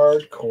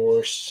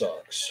hardcore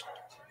sucks.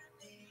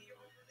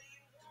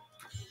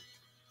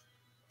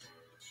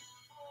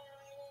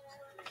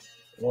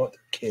 What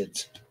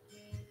kids?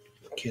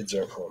 Kids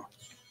aren't home.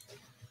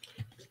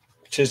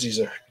 Tizzy's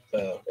a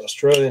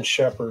Australian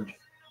Shepherd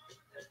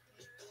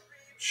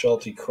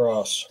Sheltie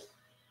Cross.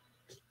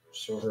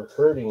 So her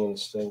herding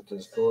instinct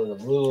is going a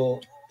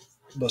little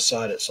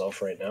beside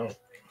itself right now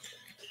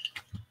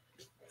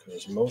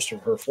because most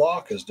of her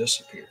flock has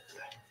disappeared.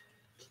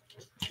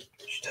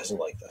 She doesn't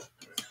like that.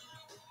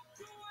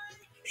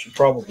 She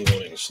probably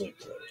won't even sleep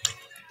tonight.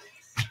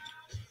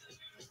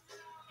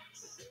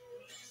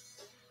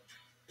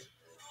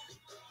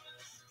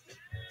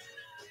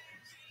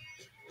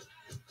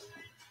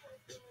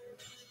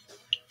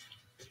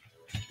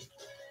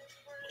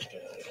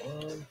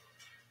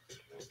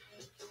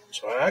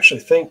 So I actually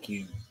think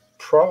you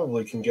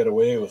probably can get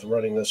away with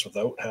running this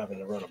without having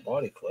to run a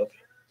body clip.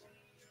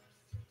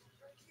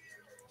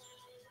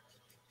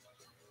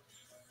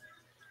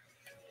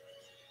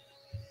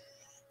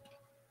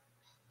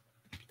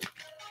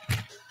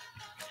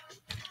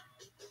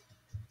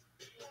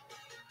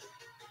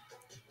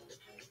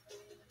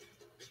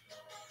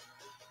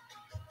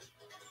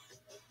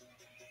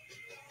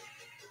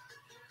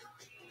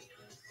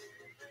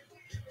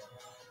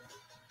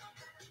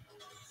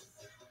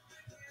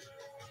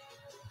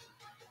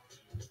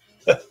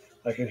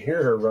 I can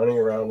hear her running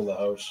around in the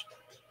house.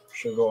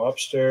 She'll go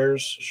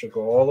upstairs. She'll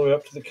go all the way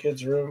up to the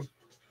kids' room.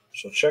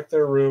 She'll check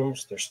their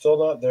rooms. They're still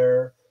not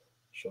there.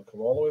 She'll come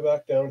all the way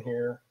back down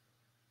here.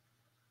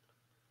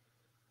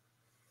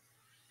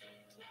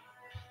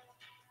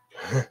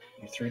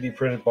 You 3D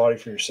printed body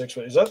for your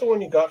 6-foot. Is that the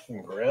one you got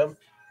from Graham?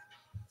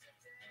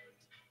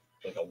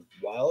 Like a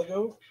while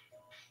ago?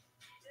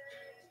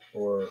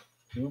 Or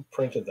who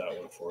printed that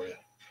one for you?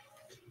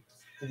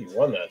 I think you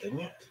won that, didn't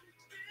you?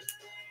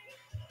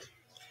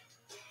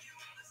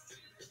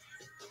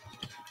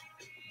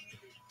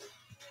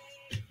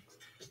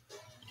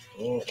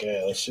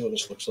 Okay, let's see what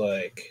this looks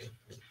like.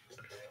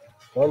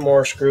 One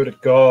more screw to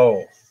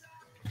go.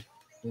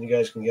 And you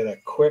guys can get a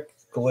quick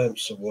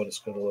glimpse of what it's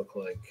going to look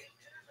like.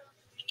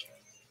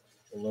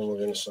 And then we're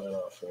going to sign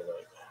off for the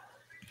night.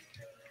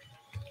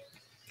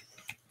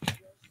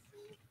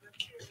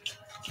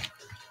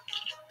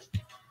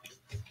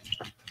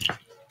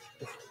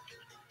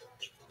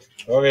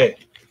 Okay.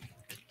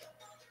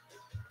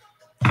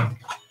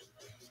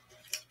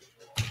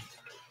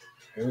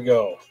 Here we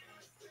go.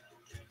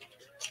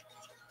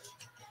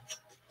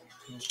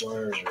 These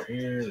wires are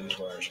here. These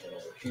wires are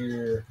over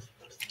here.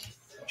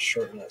 I'll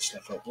shorten that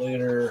stuff up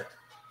later.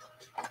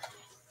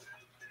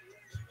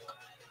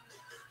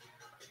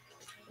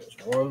 There's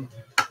one.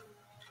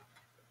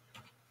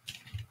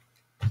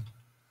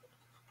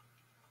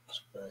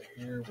 This guy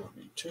here will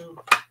be two.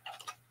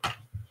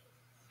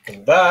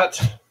 And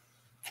that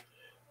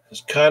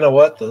is kind of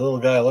what the little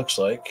guy looks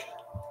like.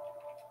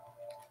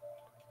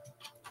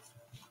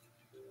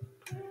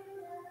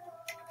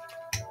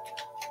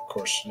 Of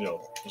course, you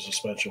know, the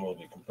suspension will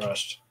be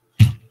compressed.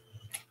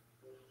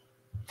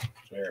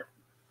 There.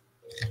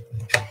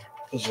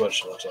 This is what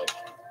she looks like.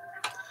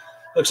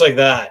 Looks like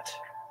that.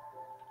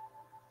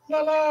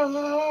 La la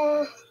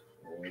la.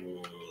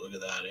 Ooh, look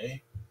at that, eh?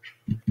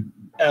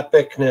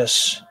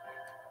 Epicness.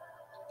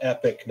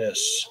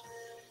 Epicness.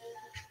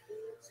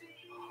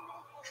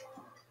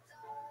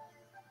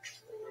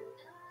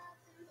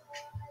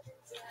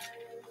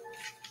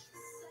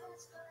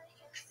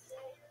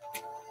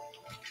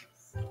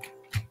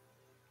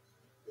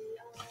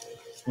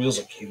 Wheels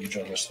look huge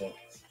on this thing.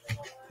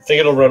 I think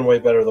it'll run way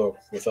better, though,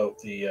 without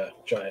the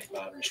giant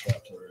battery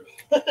strapped to the roof.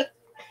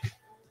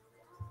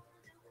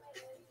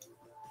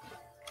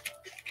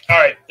 All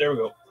right, there we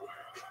go.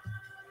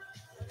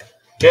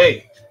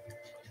 Okay,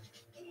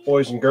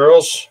 boys and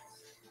girls,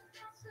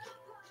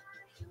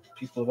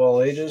 people of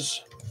all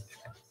ages,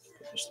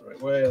 put this the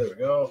right way. There we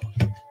go.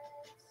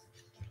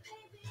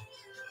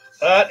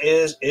 That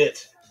is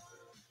it.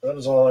 That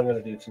is all I'm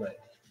going to do tonight.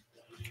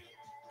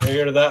 When I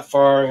get her that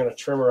far, I'm going to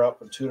trim her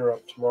up and tune her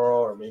up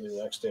tomorrow or maybe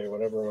the next day or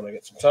whatever when I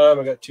get some time.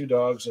 I got 2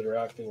 dogs that are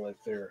acting like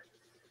they're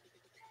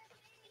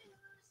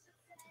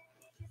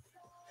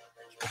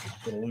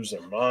going to lose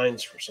their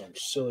minds for some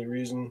silly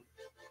reason.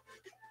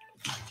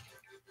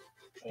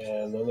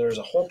 And then there's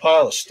a whole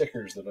pile of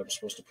stickers that I'm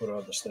supposed to put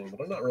on this thing,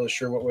 but I'm not really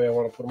sure what way I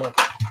want to put them on.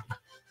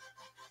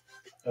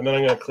 And then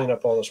I'm going to clean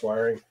up all this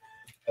wiring.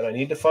 And I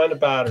need to find a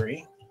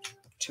battery,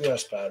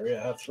 2S battery.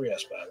 I have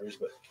 3S batteries,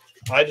 but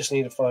I just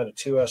need to find a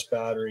 2S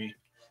battery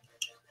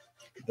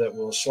that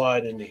will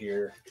slide into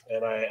here.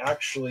 And I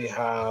actually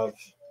have,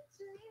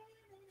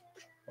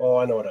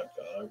 I know what I've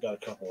got. I've got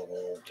a couple of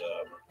old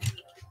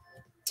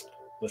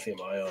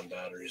lithium-ion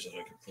batteries that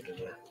I can put in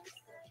there.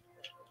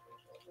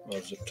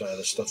 I'll zip tie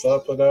this stuff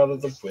up and out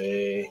of the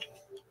way.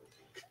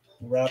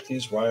 Wrap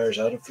these wires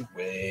out of the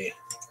way.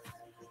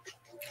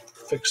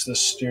 Fix this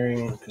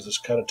steering because it's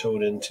kind of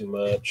towed in too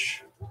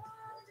much.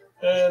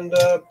 And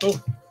boom,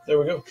 there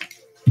we go.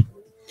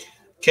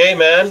 Okay,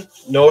 man,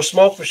 no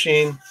smoke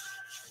machine.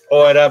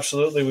 Oh, it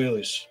absolutely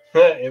wheelies.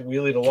 It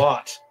wheelied a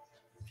lot.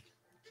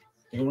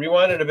 You can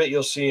rewind it a bit,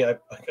 you'll see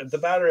the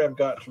battery I've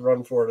got to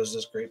run for it is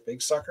this great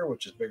big sucker,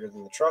 which is bigger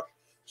than the truck.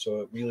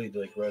 So it wheelied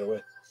like right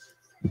away.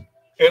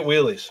 It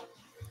wheelies.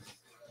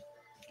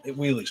 It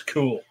wheelies.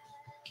 Cool.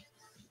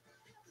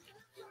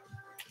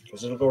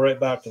 Because it'll go right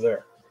back to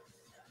there.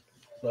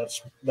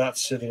 That's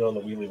sitting on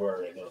the wheelie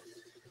bar right now.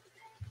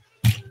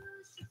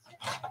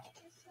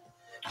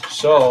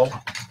 So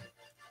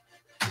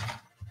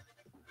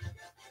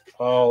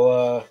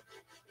I'll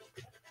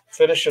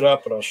finish it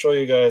up and I'll show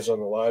you guys on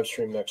the live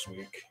stream next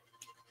week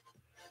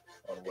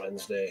on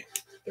Wednesday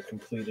the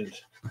completed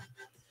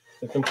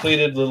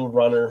little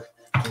runner.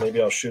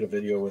 Maybe I'll shoot a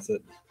video with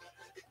it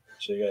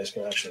so you guys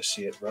can actually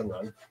see it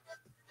run.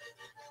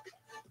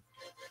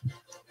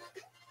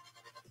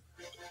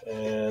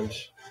 And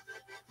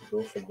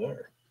go from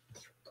there.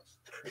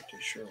 Pretty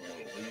sure we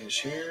need these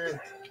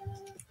here.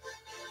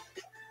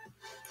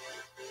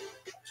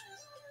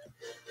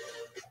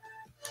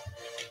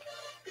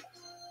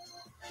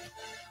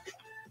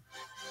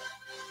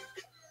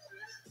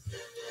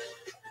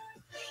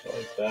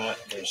 Like that.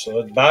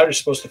 So the battery's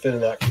supposed to fit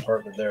in that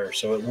compartment there.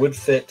 So it would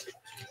fit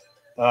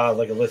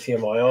like a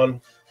lithium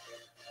ion.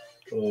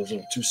 One of those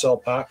little 2-cell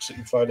packs that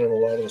you find in a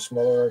lot of the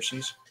smaller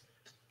RCs.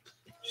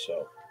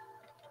 So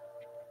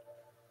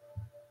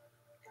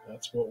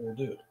that's what we'll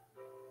do.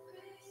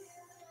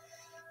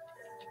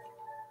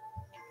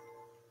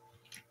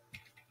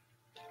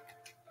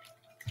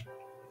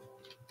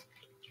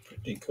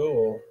 Pretty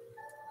cool.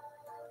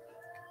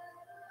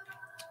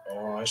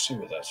 Oh, I see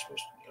what that's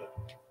supposed to do.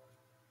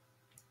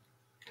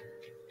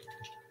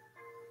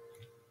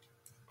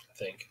 I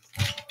think.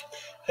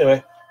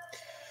 Anyway.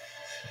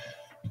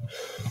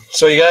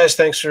 So you guys,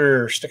 thanks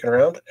for sticking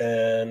around.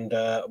 And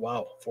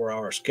wow, 4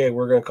 hours. Okay,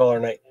 we're going to call our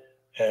night.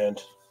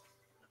 And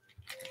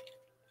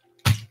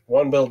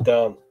one build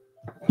down.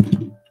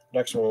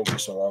 Next one won't be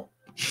so long.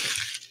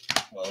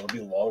 Well, it'll be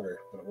longer,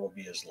 but it won't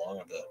be as long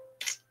of the.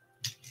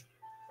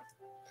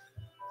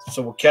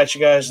 So we'll catch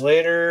you guys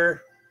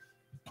later.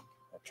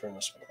 I'll turn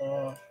this one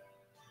off.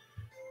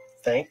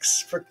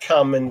 Thanks for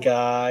coming,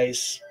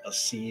 guys. I'll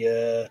see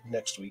you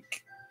next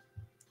week.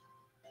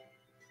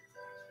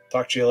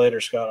 Talk to you later,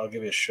 Scott. I'll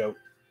give you a shout.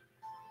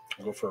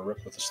 I'll go for a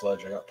rip with the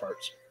sledge. I got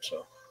parts. So,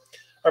 all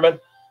right, man.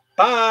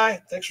 Bye.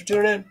 Thanks for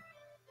tuning in.